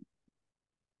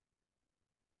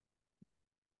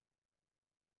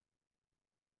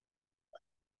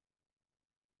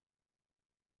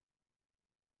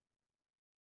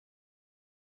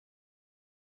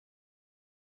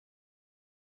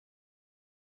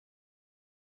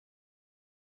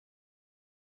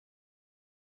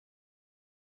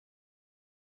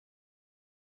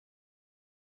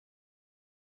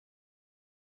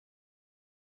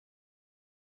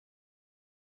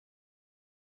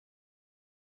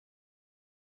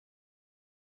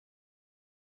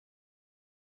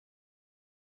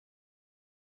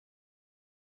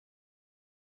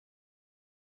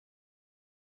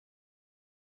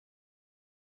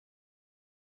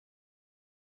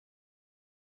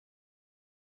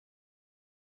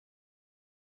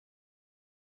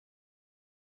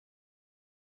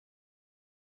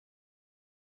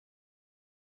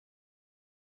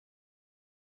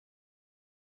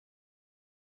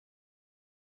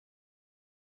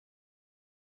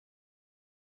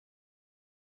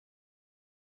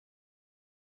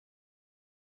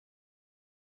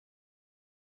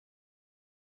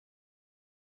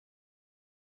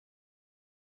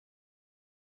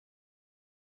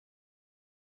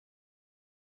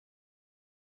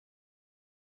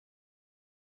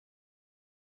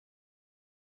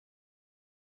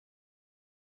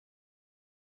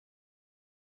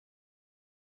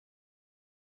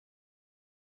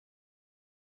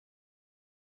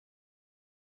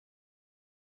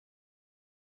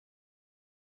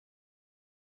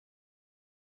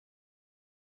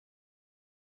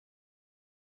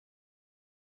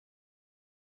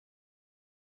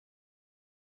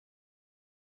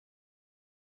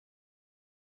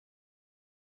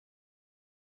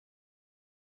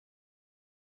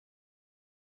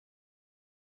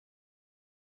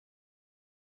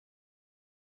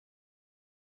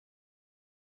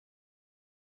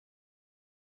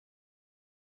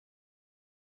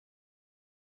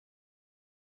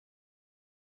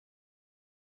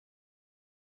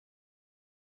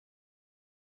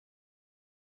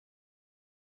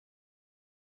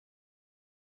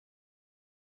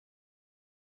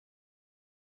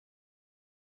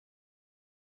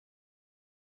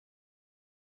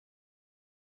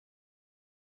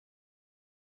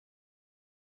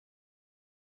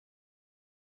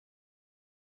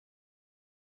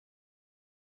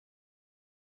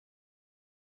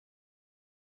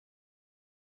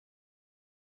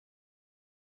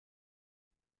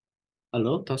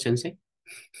 Hello, To Sensei.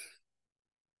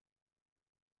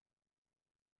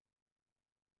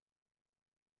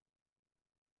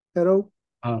 Hello.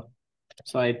 Oh,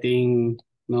 so I think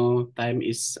no time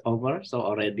is over. So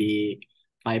already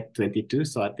 5:22.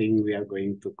 So I think we are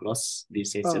going to close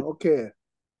this session. Okay.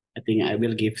 I think I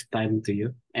will give time to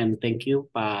you. And thank you,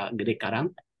 Pak Gede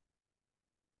Karang.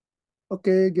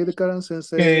 Okay, Gede Karan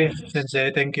Sensei. Okay,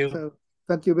 Sensei, thank you. So,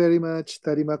 thank you very much.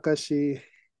 Terima kasih.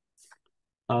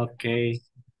 Okay.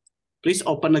 Please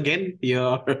open again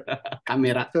your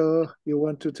camera. So you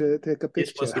want to take a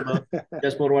It's picture? possible.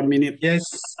 Just for 1 minute. Yes,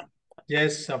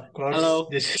 yes, of course. Hello.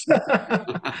 This is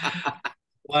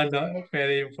one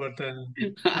very important.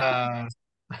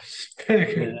 Very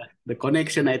good. Yeah, the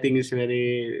connection I think is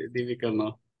very difficult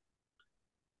now.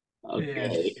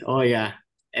 Okay. Yes. Oh yeah.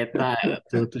 Eta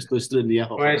to student ya.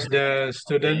 Where's the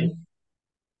student?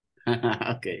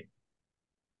 Okay.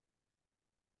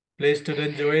 Please,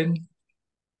 student join.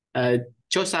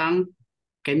 Cho-sang,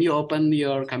 can you open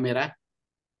your camera?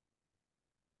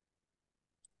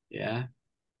 Yeah.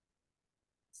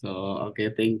 So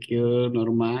okay, thank you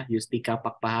Norma, Yustika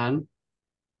Pakpahan,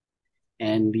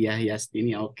 and Dia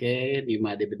Yastini. Okay,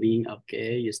 Dima De Bening.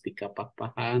 Okay, Yustika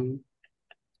Pakpahan,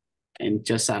 and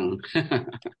Cho-sang.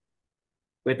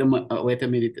 Wait a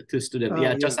minute, two students.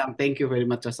 Yeah, yeah. Cho-sang, thank you very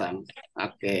much, Cho-sang.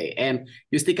 Okay, and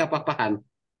Yustika Pakpahan.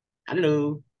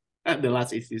 Hello. The last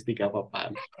is Yustika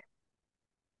Pakpahan.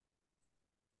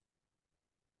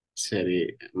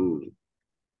 Sorry.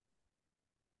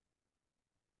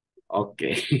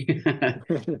 Okay.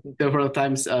 Several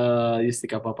times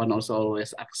Yustika Papan also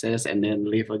always access and then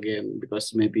leave again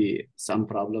because maybe some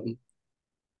problem.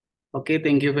 Okay,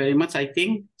 thank you very much, I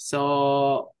think.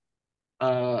 So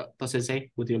To Sensei,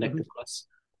 would you like to close?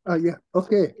 Yeah.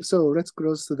 Okay. So let's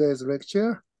close today's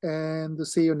lecture and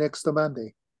see you next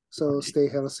Monday. So stay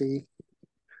healthy.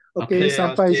 Okay,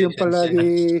 sampai jumpa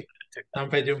lagi.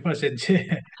 Sampai jumpa,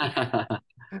 Sensei.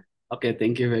 Okay,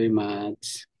 thank you very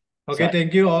much. Okay, So,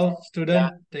 thank you all,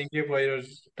 students. Thank you for your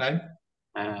time.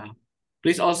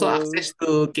 Please also access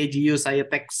to KGU saya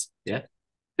text, yeah,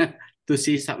 to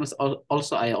see some.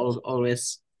 Also, I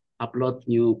always upload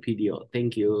new video.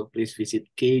 Thank you. Please visit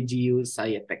KGU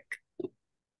saya text.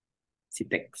 Si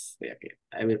text. Okay,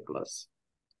 I will close.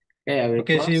 Okay, I will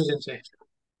Okay, close. see you, Sensei.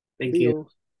 Thank you.